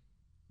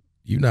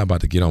 You're not about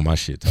to get on my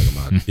shit talking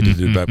about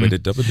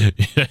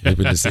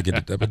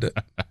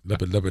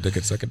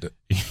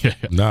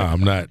No,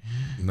 I'm not.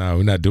 No,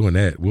 we're not doing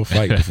that. We'll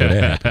fight before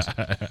that happens.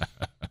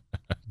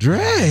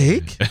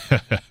 Drake,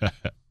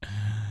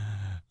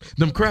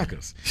 them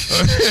crackers.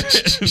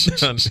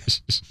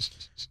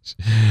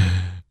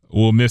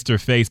 Will Mr.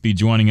 Face be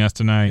joining us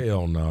tonight?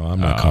 Hell no, I'm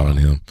not calling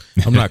him.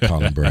 I'm not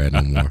calling Brad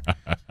no more.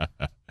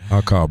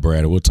 I'll call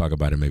Brad. We'll talk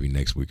about it maybe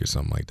next week or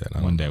something like that.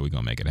 One day we're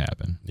going to make it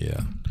happen. Yeah.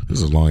 This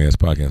is a long-ass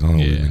podcast. I don't know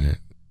what we've been at.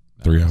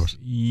 3 hours?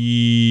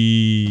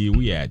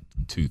 We at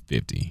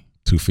 250.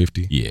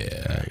 250?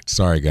 Yeah. All right.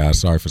 Sorry, guys.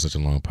 Sorry for such a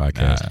long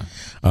podcast.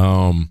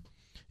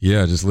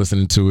 Yeah, just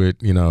listening to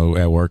it,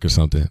 at work or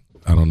something.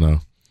 I don't know.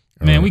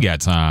 Man, we got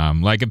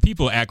time. Like, if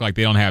people act like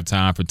they don't have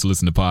time to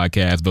listen to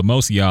podcasts, but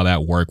most of y'all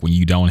at work when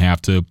you don't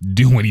have to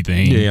do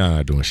anything. Yeah, y'all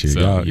not doing shit.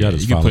 So, y'all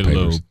just you can put papers. a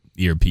little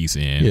earpiece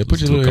in. Yeah,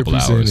 put your little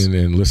earpiece in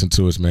and listen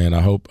to us, man.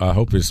 I hope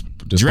it's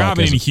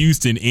driving in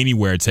Houston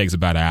anywhere takes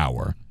about an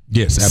hour.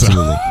 Yes,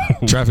 absolutely.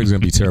 Traffic's gonna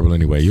be terrible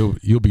anyway.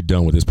 You'll be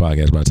done with this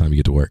podcast by the time you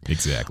get to work.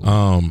 Exactly.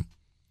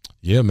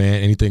 Yeah,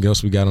 man. Anything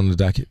else we got on the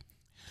docket?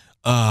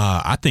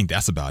 I think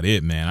that's about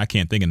it, man. I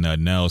can't think of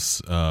nothing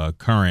else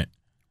current.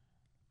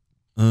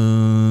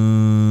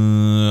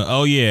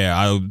 I'll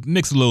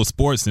mix a little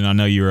sports, and I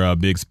know you're a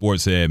big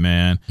sports head,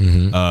 man.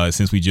 Mm-hmm.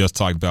 Since we just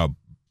talked about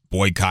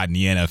boycotting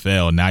the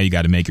NFL, now you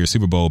got to make your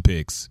Super Bowl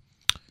picks.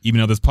 Even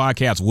though this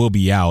podcast will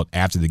be out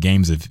after the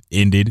games have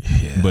ended,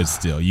 but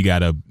still, you got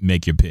to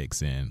make your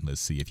picks, and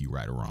let's see if you're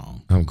right or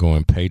wrong. I'm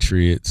going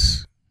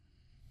Patriots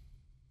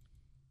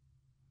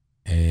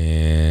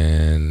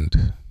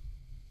and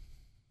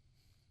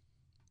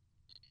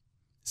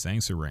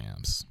Saints or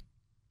Rams?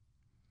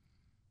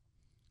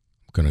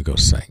 I'm going to go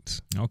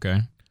Saints.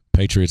 Okay.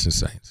 Patriots and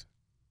Saints.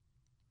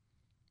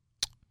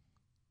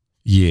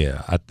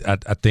 Yeah,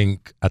 I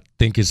think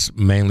it's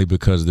mainly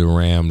because the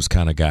Rams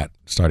kind of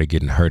started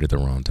getting hurt at the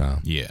wrong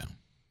time. Yeah.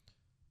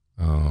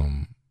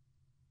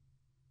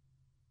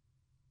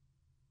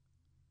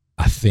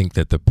 I think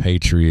that the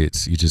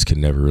Patriots, you just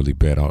can never really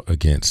bet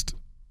against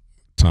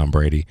Tom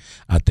Brady.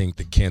 I think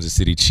the Kansas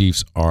City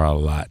Chiefs are a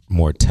lot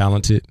more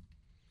talented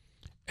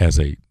as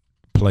a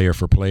player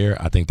for player.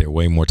 I think they're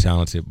way more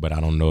talented, but I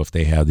don't know if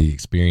they have the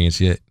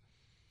experience yet.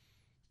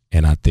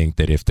 And I think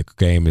that if the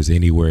game is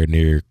anywhere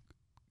near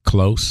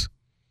close,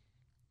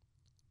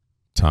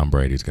 Tom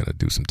Brady's going to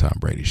do some Tom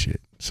Brady shit.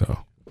 So,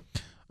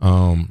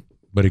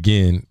 but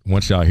again,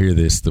 once y'all hear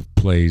this, the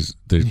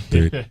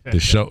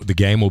show, the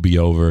game will be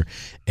over,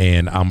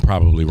 and I'm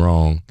probably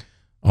wrong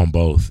on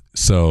both.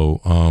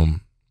 So,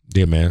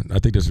 yeah, man, I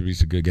think this will be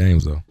some good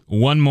games though.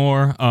 One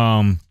more.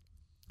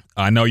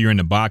 I know you're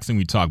into boxing.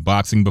 We talked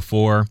boxing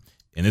before.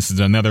 and this is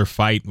another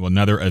fight,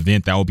 another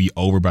event that will be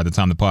over by the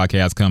time the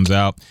podcast comes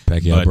out.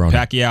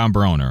 Pacquiao and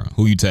Broner.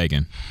 Who you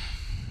taking?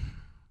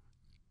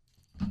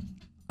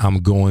 I'm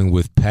going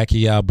with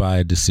Pacquiao by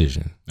a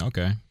decision.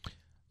 Okay.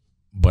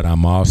 But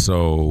I'm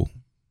also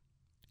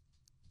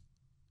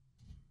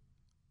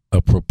a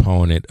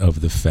proponent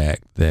of the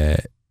fact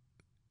that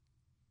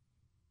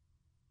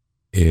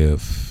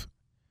if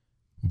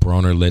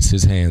Broner lets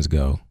his hands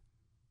go,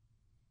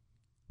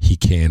 he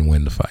can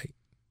win the fight.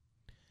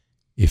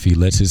 If he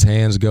lets his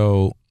hands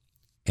go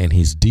and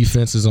his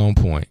defense is on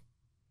point,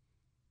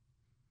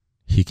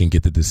 he can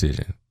get the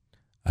decision.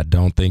 I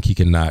don't think he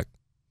can knock.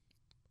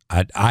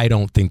 I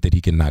don't think that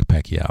he can knock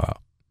Pacquiao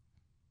out,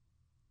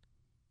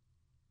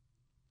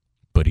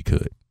 but he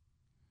could.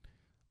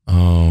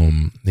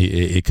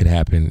 It could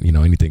happen.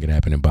 Anything could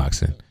happen in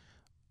boxing.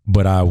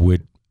 But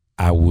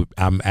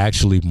I'm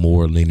actually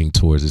more leaning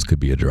towards this could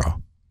be a draw.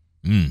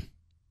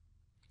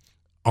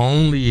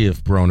 Only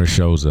if Broner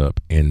shows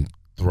up and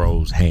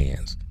throws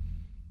hands.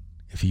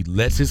 If he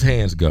lets his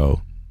hands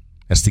go,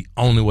 that's the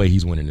only way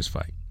he's winning this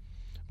fight.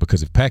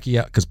 Because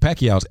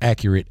Pacquiao's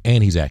accurate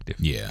and he's active.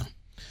 Yeah.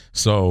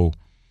 So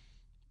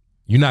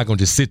you're not going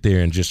to just sit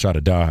there and just try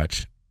to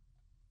dodge.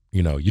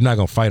 You're not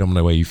going to fight him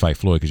the way you fight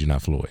Floyd because you're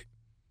not Floyd.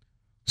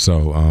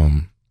 So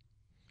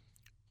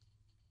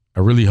I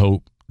really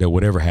hope that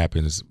whatever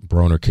happens,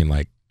 Broner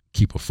can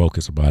keep a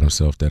focus about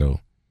himself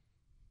that'll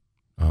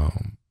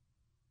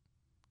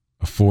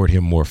afford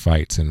him more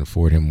fights and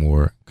afford him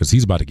more, because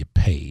he's about to get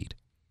paid.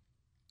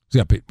 He's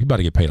about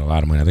to get paid a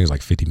lot of money. I think it's like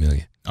 $50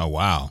 million. Oh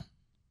wow.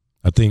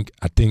 I think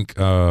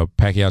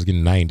Pacquiao's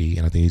getting 90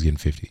 and I think he's getting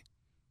 50.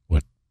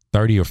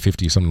 30 or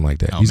 50, something like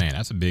that. Oh, man,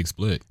 that's a big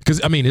split. Because,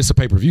 it's a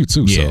pay-per-view,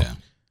 too. Yeah.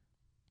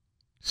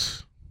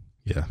 So,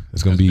 yeah,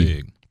 it's going to be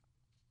big.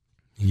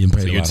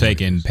 So you're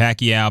taking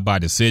Pacquiao by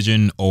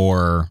decision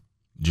or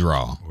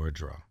draw? Or a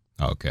draw.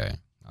 Okay.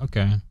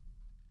 I'm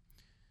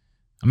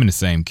in the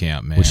same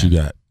camp, man. What you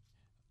got?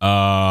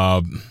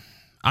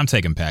 I'm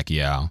taking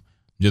Pacquiao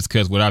just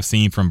because what I've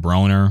seen from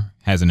Broner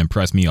hasn't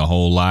impressed me a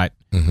whole lot.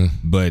 Mm-hmm.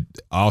 But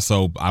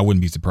also, I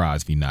wouldn't be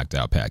surprised if he knocked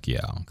out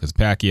Pacquiao, because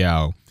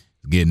Pacquiao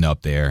getting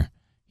up there.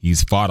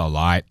 He's fought a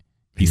lot.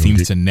 He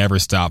seems to never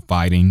stop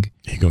fighting.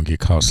 He's going to get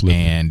caught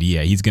slipping. And,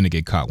 yeah, he's going to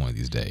get caught one of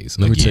these days.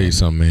 Let me tell you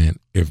something, man.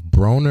 If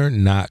Broner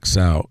knocks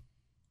out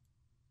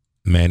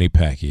Manny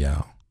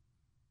Pacquiao,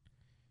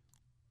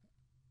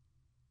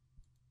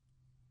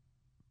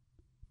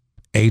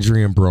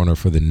 Adrian Broner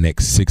for the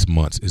next 6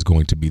 months is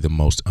going to be the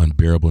most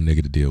unbearable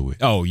nigga to deal with.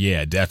 Oh,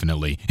 yeah,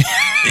 definitely.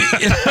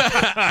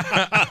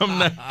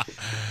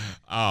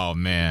 Oh,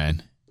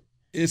 man.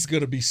 It's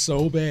going to be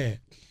so bad.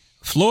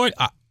 Floyd,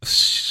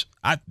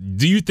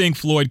 do you think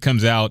Floyd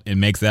comes out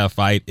and makes that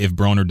fight if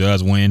Broner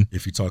does win?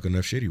 If you talk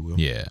enough shit, he will.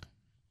 Yeah.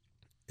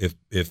 If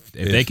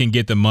they can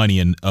get the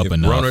money up if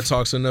enough. If Broner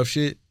talks enough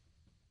shit,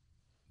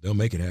 they'll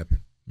make it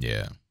happen.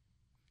 Yeah.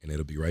 And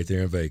it'll be right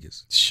there in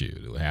Vegas.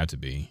 Shoot, it would have to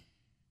be.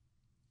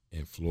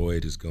 And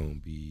Floyd is going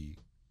to be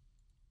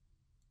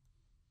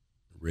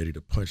ready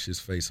to punch his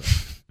face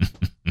off.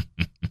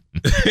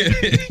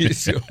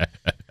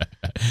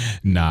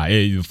 Nah,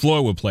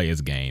 Floyd would play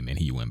his game and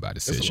he win by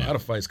decision. There's a lot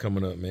of fights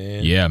coming up,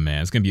 man. Yeah,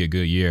 man. It's going to be a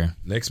good year.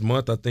 Next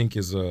month, I think,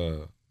 is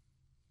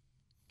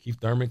Keith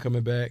Thurman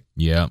coming back.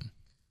 Yeah.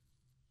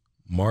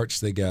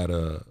 March, they got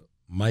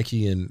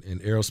Mikey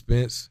and Errol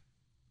Spence.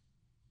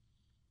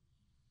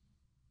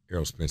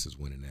 Errol Spence is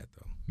winning that,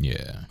 though.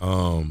 Yeah.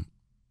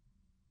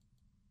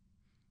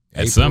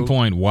 At April, some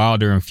point,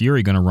 Wilder and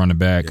Fury going to run it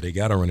back. Yeah, they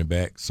got to run it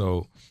back.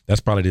 So that's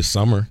probably this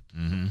summer.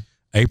 Mm-hmm.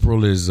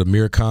 April is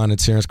Amir Khan and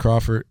Terrence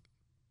Crawford.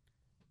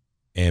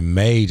 And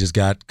May just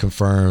got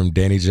confirmed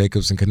Danny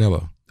Jacobs and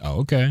Canelo.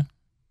 Oh, okay.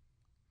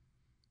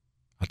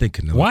 I think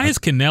Canelo. Why is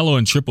Canelo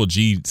and Triple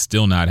G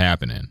still not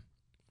happening?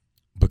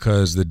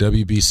 Because the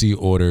WBC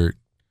ordered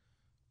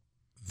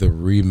the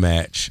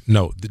rematch.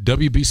 No, the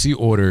WBC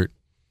ordered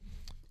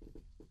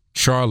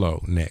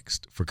Charlo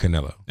next for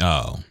Canelo.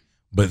 Oh.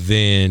 But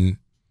then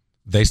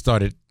they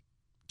started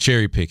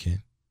cherry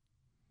picking,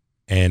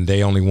 and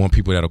they only want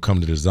people that'll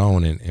come to the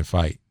zone and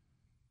fight.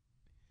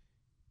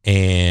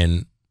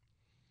 And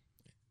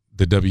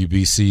the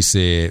WBC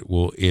said,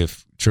 well,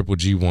 if Triple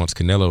G wants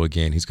Canelo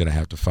again, he's going to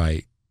have to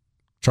fight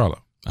Charlo.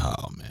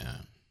 Oh,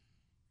 man.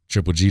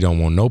 Triple G don't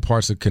want no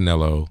parts of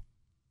Canelo.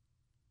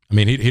 I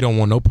mean, he don't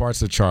want no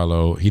parts of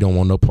Charlo. He don't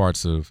want no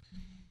parts of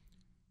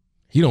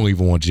 – he don't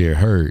even want Jared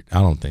Hurd,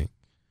 I don't think.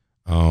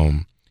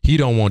 He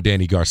don't want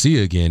Danny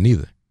Garcia again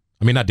neither.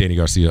 I mean, not Danny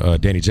Garcia,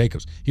 Danny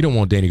Jacobs. He don't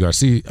want Danny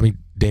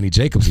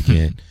Jacobs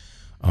again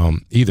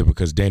either,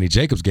 because Danny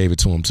Jacobs gave it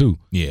to him too.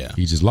 Yeah.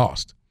 He just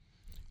lost.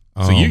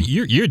 So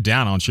you're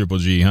down on Triple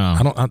G,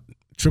 huh?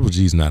 Triple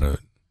G's not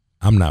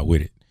I'm not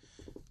with it.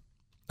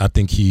 I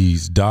think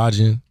he's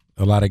dodging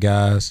a lot of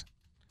guys.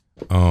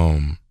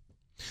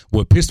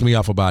 What pissed me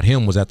off about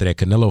him was after that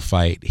Canelo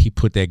fight, he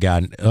put that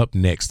guy up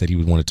next that he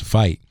wanted to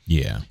fight.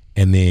 Yeah.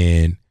 And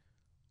then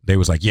they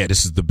was like, yeah,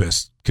 this is the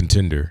best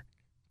contender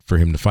for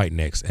him to fight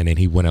next. And then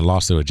he went and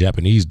lost to a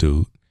Japanese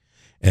dude.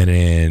 And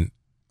then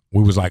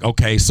we was like,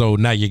 okay, so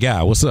now your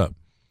guy, what's up?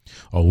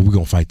 Oh, we're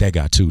gonna fight that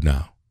guy too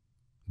now.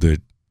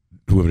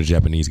 Whoever the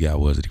Japanese guy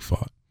was that he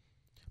fought.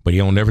 But he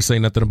don't never say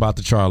nothing about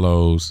the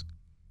Charlos.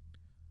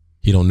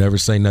 He don't never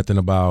say nothing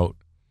about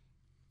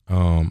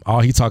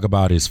all he talk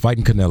about is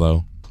fighting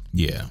Canelo.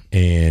 Yeah.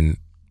 And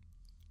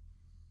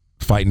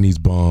fighting these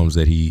bums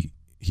that he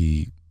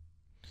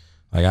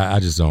like I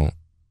just don't.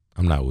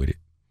 I'm not with it.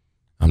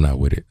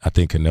 I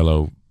think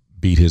Canelo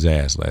beat his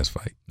ass last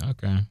fight.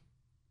 Okay.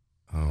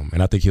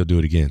 And I think he'll do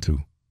it again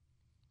too.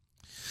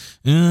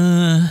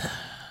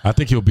 I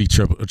think he'll beat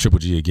Triple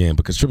G again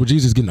because Triple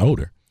G's just getting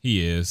older.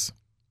 He is.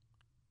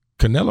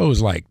 Canelo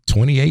is like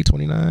 28,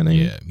 29.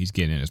 Yeah, he's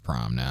getting in his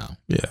prime now.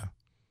 Yeah.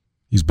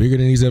 He's bigger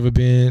than he's ever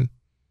been.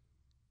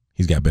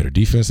 He's got better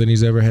defense than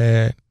he's ever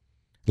had.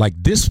 Like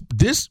this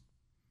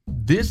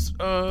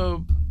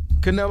Canelo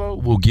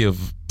will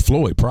give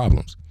Floyd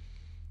problems.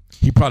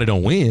 He probably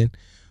don't win,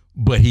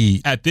 but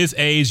he at this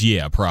age,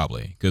 yeah,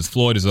 probably because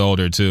Floyd is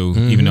older too.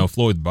 Mm-hmm. Even though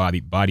Floyd's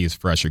body is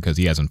fresher because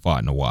he hasn't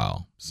fought in a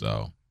while.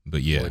 So,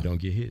 but yeah, Floyd don't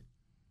get hit.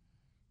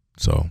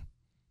 So,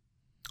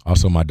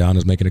 also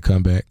Maidana's making a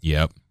comeback.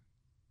 Yep.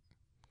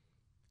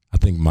 I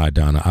think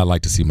Maidana. I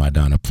like to see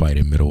Maidana fight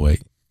in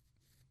middleweight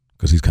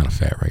because he's kind of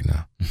fat right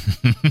now.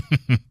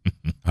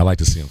 I like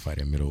to see him fight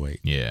in middleweight.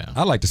 Yeah.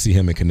 I like to see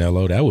him and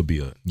Canelo. That would be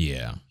a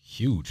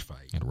huge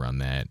fight. I'd run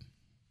that.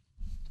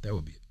 That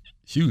would be a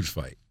huge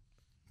fight.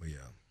 But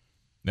yeah,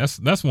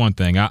 that's one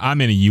thing.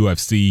 I'm in a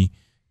UFC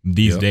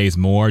these days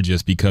more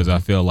just because I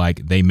feel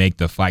like they make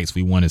the fights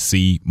we want to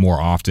see more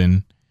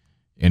often,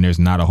 and there's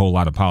not a whole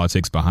lot of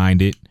politics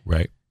behind it.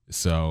 Right.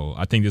 So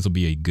I think this will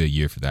be a good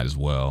year for that as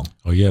well.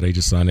 Oh yeah, they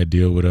just signed that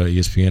deal with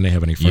ESPN. They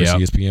having their first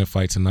ESPN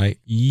fight tonight.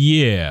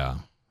 Yeah,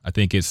 I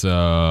think it's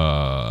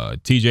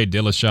T.J.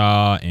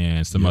 Dillashaw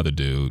and some other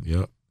dude.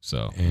 Yep.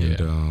 So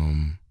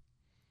and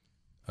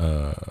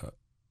I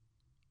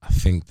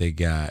think they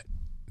got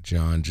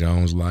John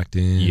Jones locked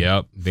in.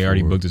 Yep, they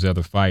already booked his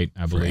other fight.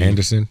 I believe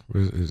Anderson.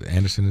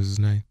 Anderson is his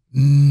name.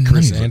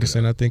 Chris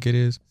Anderson, I think it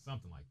is.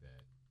 Something like that.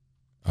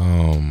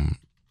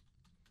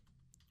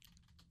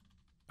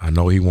 I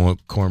know he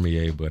want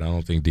Cormier, but I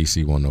don't think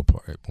DC want no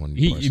part.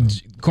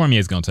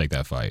 Cormier's gonna take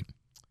that fight.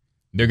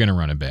 They're gonna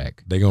run it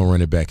back. They're gonna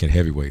run it back in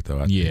heavyweight, though.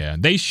 I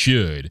think. They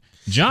should.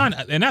 John,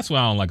 and that's what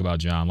I don't like about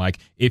John. Like,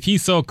 if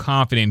he's so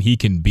confident he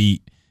can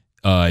beat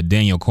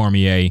Daniel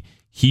Cormier,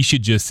 he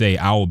should just say,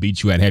 "I will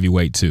beat you at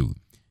heavyweight too."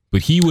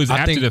 But he was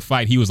after the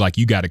fight, he was like,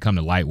 "You got to come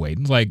to lightweight."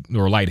 It's like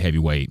or light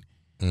heavyweight.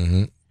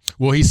 Mm-hmm.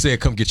 Well, he said,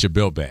 "Come get your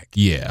belt back."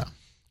 Yeah,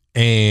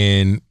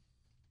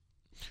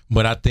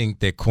 But I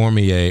think that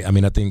Cormier, I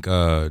think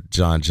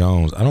John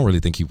Jones, I don't really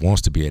think he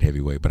wants to be at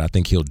heavyweight, but I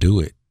think he'll do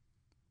it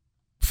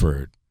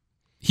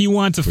he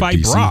wanted to fight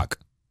DC. Brock.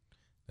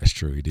 That's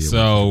true. He did.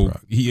 So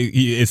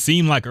it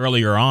seemed like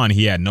earlier on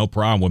he had no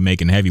problem with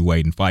making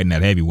heavyweight and fighting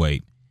at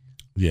heavyweight.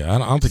 Yeah, I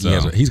don't think he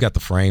has. He's got the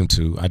frame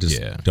too. I just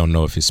don't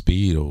know if his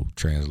speed will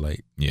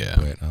translate.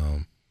 Yeah.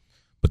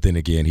 But then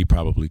again, he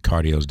probably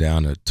cardio's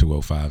down to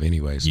 205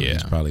 anyway. So he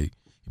probably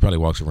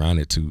walks around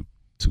at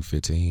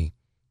 215,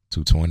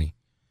 220.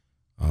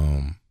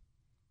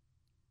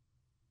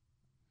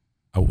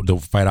 The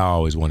fight I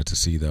always wanted to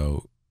see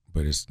though,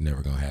 but it's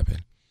never gonna happen,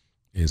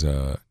 is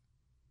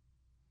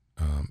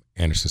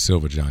Anderson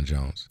Silva, John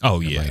Jones. Oh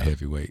yeah, light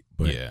heavyweight.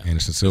 But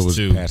Anderson Silva's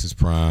past his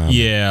prime.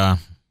 Yeah,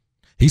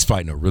 he's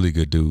fighting a really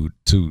good dude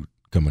too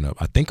coming up.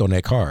 I think on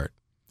that card.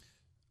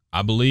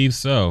 I believe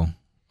so.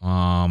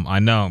 I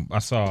know. I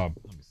saw.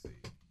 Let me see.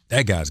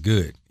 That guy's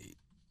good.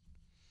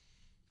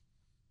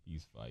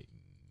 He's fighting.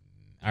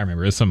 I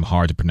remember it's some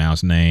hard to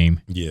pronounce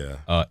name. Yeah.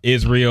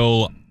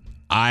 Israel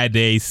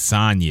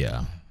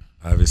Adesanya.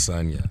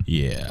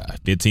 Yeah,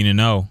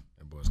 15-0.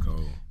 That boy's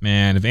cold.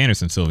 Man, if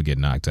Anderson Silva get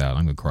knocked out,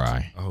 I'm gonna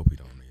cry. I hope he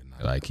don't get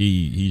knocked out. Like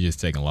he just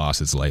taking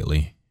losses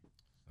lately.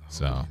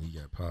 So he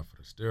got popped for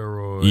the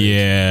steroids.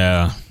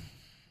 Yeah.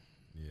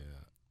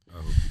 I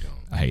hope he don't.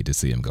 I hate to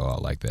see him go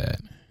out like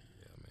that.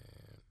 Yeah,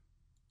 man.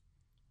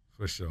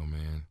 For sure,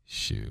 man.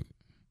 Shoot.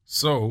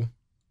 So,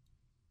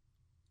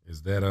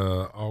 is that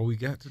all we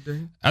got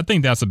today? I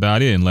think that's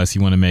about it, unless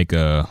you want to make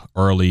a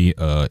early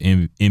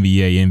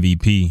NBA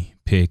MVP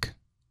pick.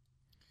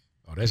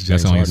 Oh, that's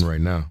James Harden right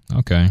now.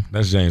 Okay.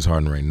 That's James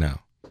Harden right now.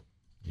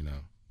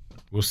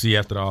 We'll see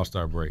after the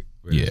All-Star break.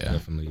 But it's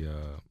definitely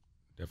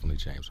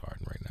James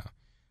Harden right now.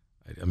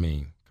 I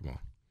mean, come on.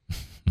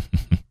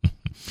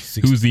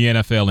 Who's the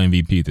NFL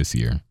MVP this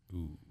year?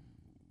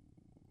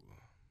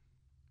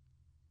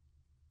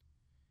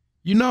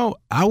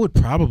 I would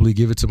probably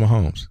give it to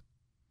Mahomes.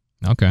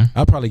 Okay.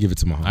 I'll probably give it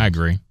to Mahomes. I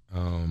agree.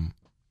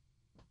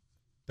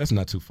 That's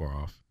not too far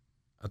off.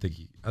 I think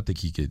he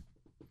could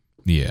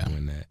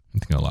win that. I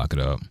think I'll lock it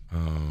up.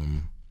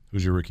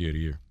 Who's your rookie of the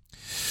year?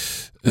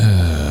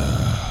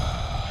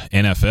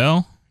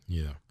 NFL?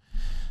 Yeah.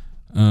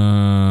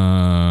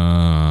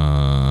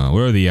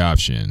 What are the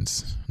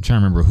options? I'm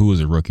trying to remember who was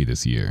a rookie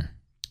this year.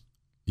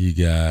 You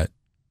got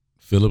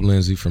Phillip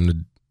Lindsay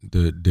from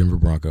the Denver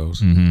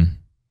Broncos. Mm-hmm.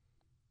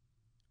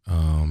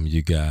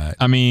 You got.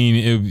 I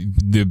mean,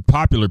 the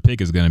popular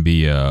pick is going to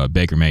be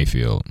Baker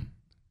Mayfield.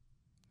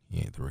 He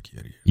ain't the rookie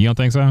of the year. You don't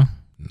think so?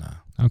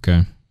 Nah.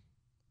 Okay.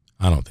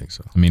 I don't think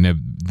so. I mean,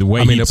 the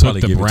way he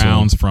took the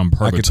Browns from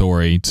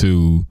purgatory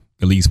to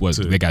at least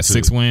they got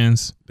 6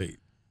 wins. They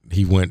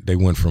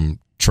went from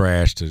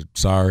trash to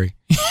sorry.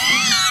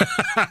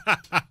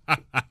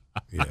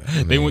 Yeah,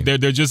 I mean, they're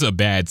just a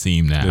bad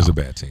team now. There's a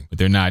bad team, but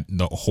they're not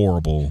the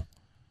horrible.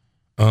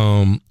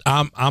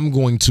 I'm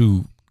going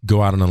to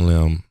go out on a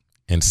limb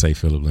and say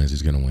Philip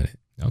Lindsay's going to win it.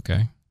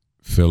 Okay.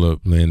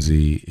 Philip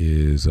Lindsay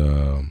is,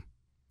 for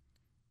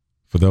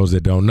those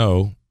that don't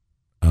know,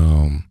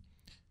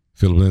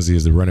 Philip Lindsay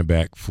is the running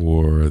back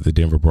for the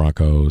Denver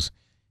Broncos.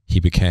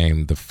 He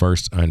became the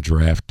first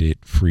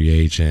undrafted free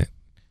agent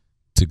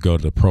to go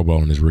to the Pro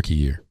Bowl in his rookie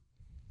year.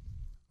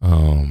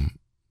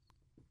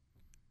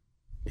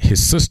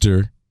 His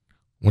sister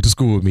went to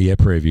school with me at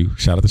Prairie View.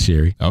 Shout out to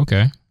Sherry.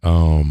 Okay.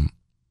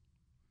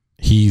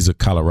 He's a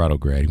Colorado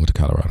grad. He went to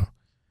Colorado.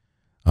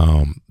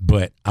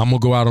 But I'm going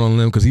to go out on a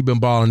limb because he's been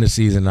balling this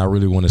season. And I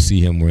really want to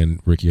see him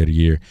win Rookie of the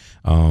Year.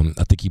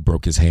 I think he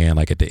broke his hand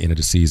like at the end of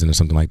the season or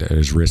something like that, or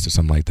his wrist or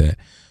something like that.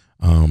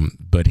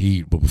 But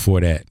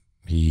before that,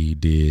 he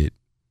did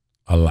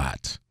a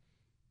lot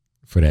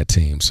for that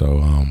team.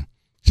 So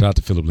shout out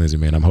to Philip Lindsay,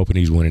 man. I'm hoping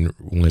he's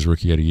wins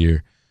Rookie of the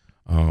Year.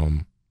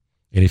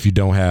 And if you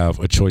don't have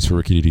a choice for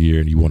Rookie of the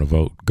Year and you want to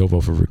vote, go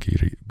vote for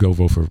go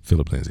vote for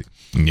Philip Lindsay.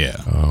 Yeah.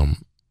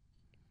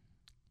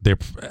 They're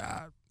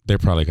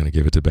probably going to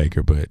give it to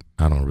Baker, but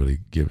I don't really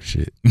give a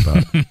shit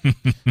about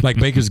like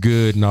Baker's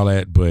good and all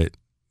that, but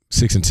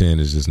 6-10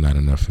 is just not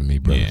enough for me,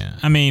 bro. Yeah.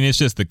 I mean, it's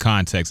just the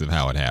context of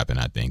how it happened,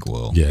 I think,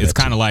 Will. Yeah, it's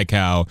kind of like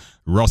how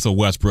Russell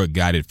Westbrook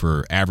got it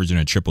for averaging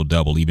a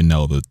triple-double, even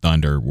though the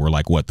Thunder were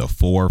like, the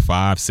 4,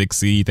 5, 6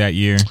 seed that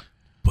year?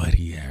 But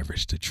he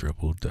averaged a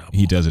triple-double.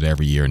 He does it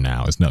every year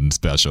now. It's nothing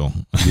special.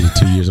 He did it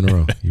 2 years in a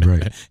row. You're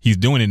right. He's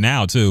doing it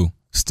now, too.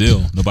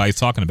 Still. Nobody's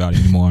talking about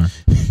it anymore.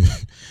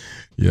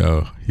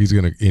 Yo, he's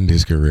going to end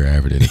his career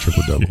averaging a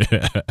triple-double.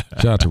 Yeah.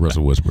 Shout out to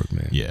Russell Westbrook,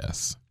 man.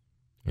 Yes.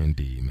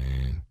 Indeed,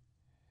 man.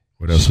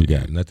 What else we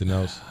got? Nothing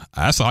else?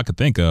 That's all I could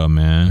think of,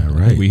 man. All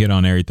right. We hit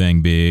on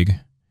everything big.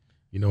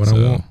 You know what I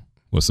want?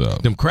 What's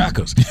up? Them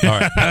crackers. All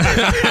right.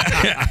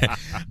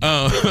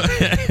 All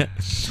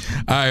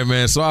right,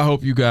 man. So I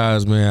hope you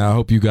guys,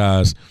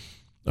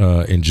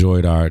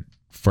 enjoyed our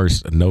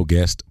first no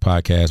guest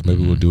podcast.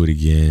 Maybe we'll do it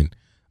again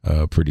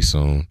pretty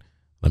soon.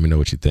 Let me know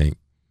what you think.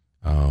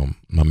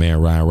 My man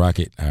Ryan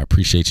Rockett, I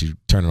appreciate you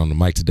turning on the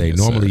mic today. Yes,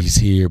 normally sir. He's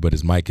here, but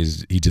he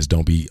just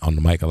don't be on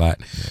the mic a lot.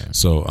 Yeah.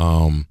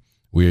 So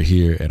we're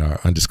here at our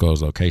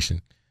undisclosed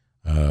location.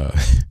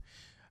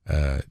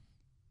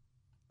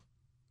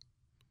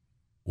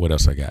 What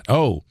else I got?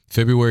 Oh,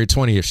 February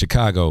 20th,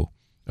 Chicago,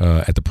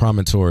 at the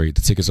Promontory. The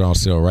tickets are on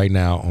sale right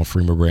now on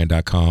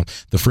freemanbrand.com,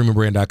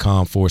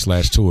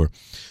 thefreemanbrand.com/tour.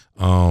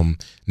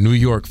 New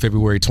York,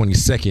 February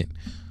 22nd,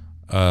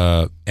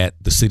 at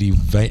the City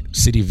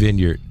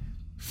Vineyard.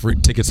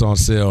 Tickets on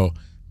sale,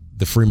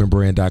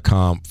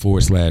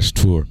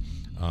 thefreemanbrand.com/tour.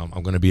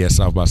 I'm going to be at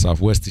South by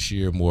Southwest this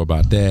year. More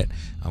about that.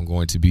 I'm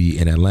going to be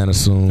in Atlanta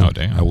soon. Oh,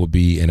 damn. I will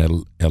be in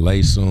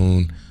LA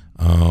soon.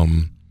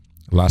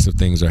 Lots of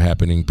things are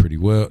happening pretty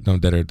well,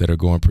 that are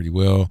going pretty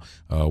well.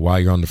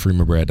 While you're on the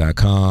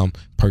freemanbrand.com,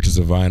 purchase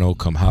a vinyl,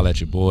 come holla at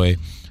your boy.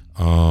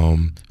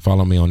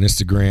 Follow me on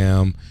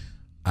Instagram.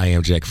 I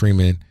am Jack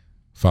Freeman.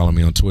 Follow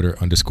me on Twitter,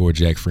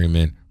 _Jack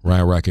Freeman.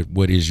 Ryan Rockett,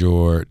 what is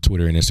your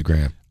Twitter and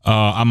Instagram?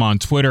 I'm on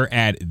Twitter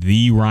at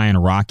the Ryan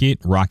Rockett,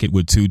 Rocket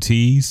with 2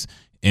 T's.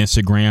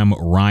 Instagram,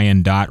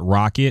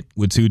 Ryan.Rockett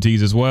with 2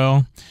 T's as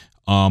well.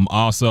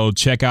 Also,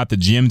 check out the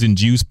Gems and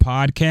Juice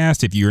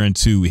podcast if you're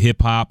into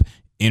hip-hop,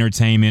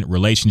 entertainment,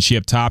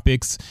 relationship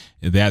topics.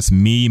 That's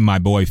me, my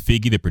boy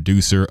Figgy, the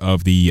producer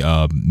of the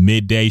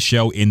midday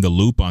show In the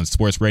Loop on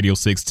Sports Radio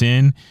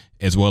 610,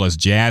 as well as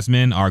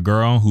Jasmine, our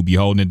girl, who be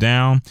holding it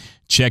down.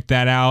 Check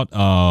that out.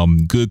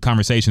 Good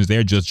conversations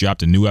there. Just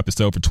dropped a new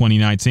episode for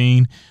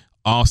 2019.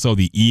 Also,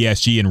 the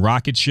ESG and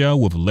Rocket Show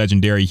with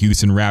legendary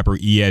Houston rapper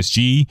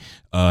ESG.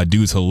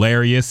 Dude's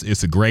hilarious.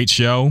 It's a great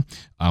show.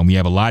 We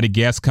have a lot of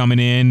guests coming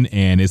in,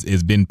 and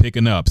it's been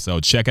picking up. So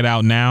check it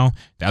out now.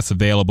 That's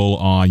available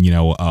on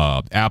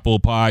Apple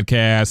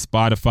Podcasts,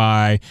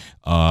 Spotify,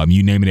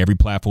 you name it, every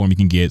platform you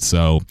can get.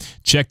 So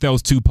check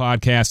those 2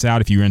 podcasts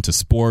out if you're into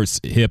sports,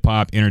 hip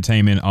hop,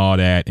 entertainment, all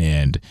that.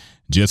 And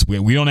just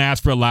we don't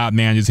ask for a lot,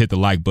 man. Just hit the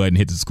like button,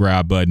 hit the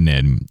subscribe button,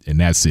 and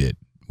that's it.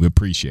 We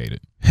appreciate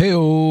it. Hey,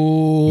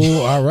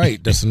 all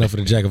right. That's enough of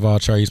the Jack of All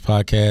Trades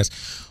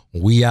podcast.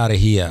 We out of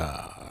here.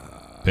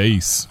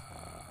 Peace.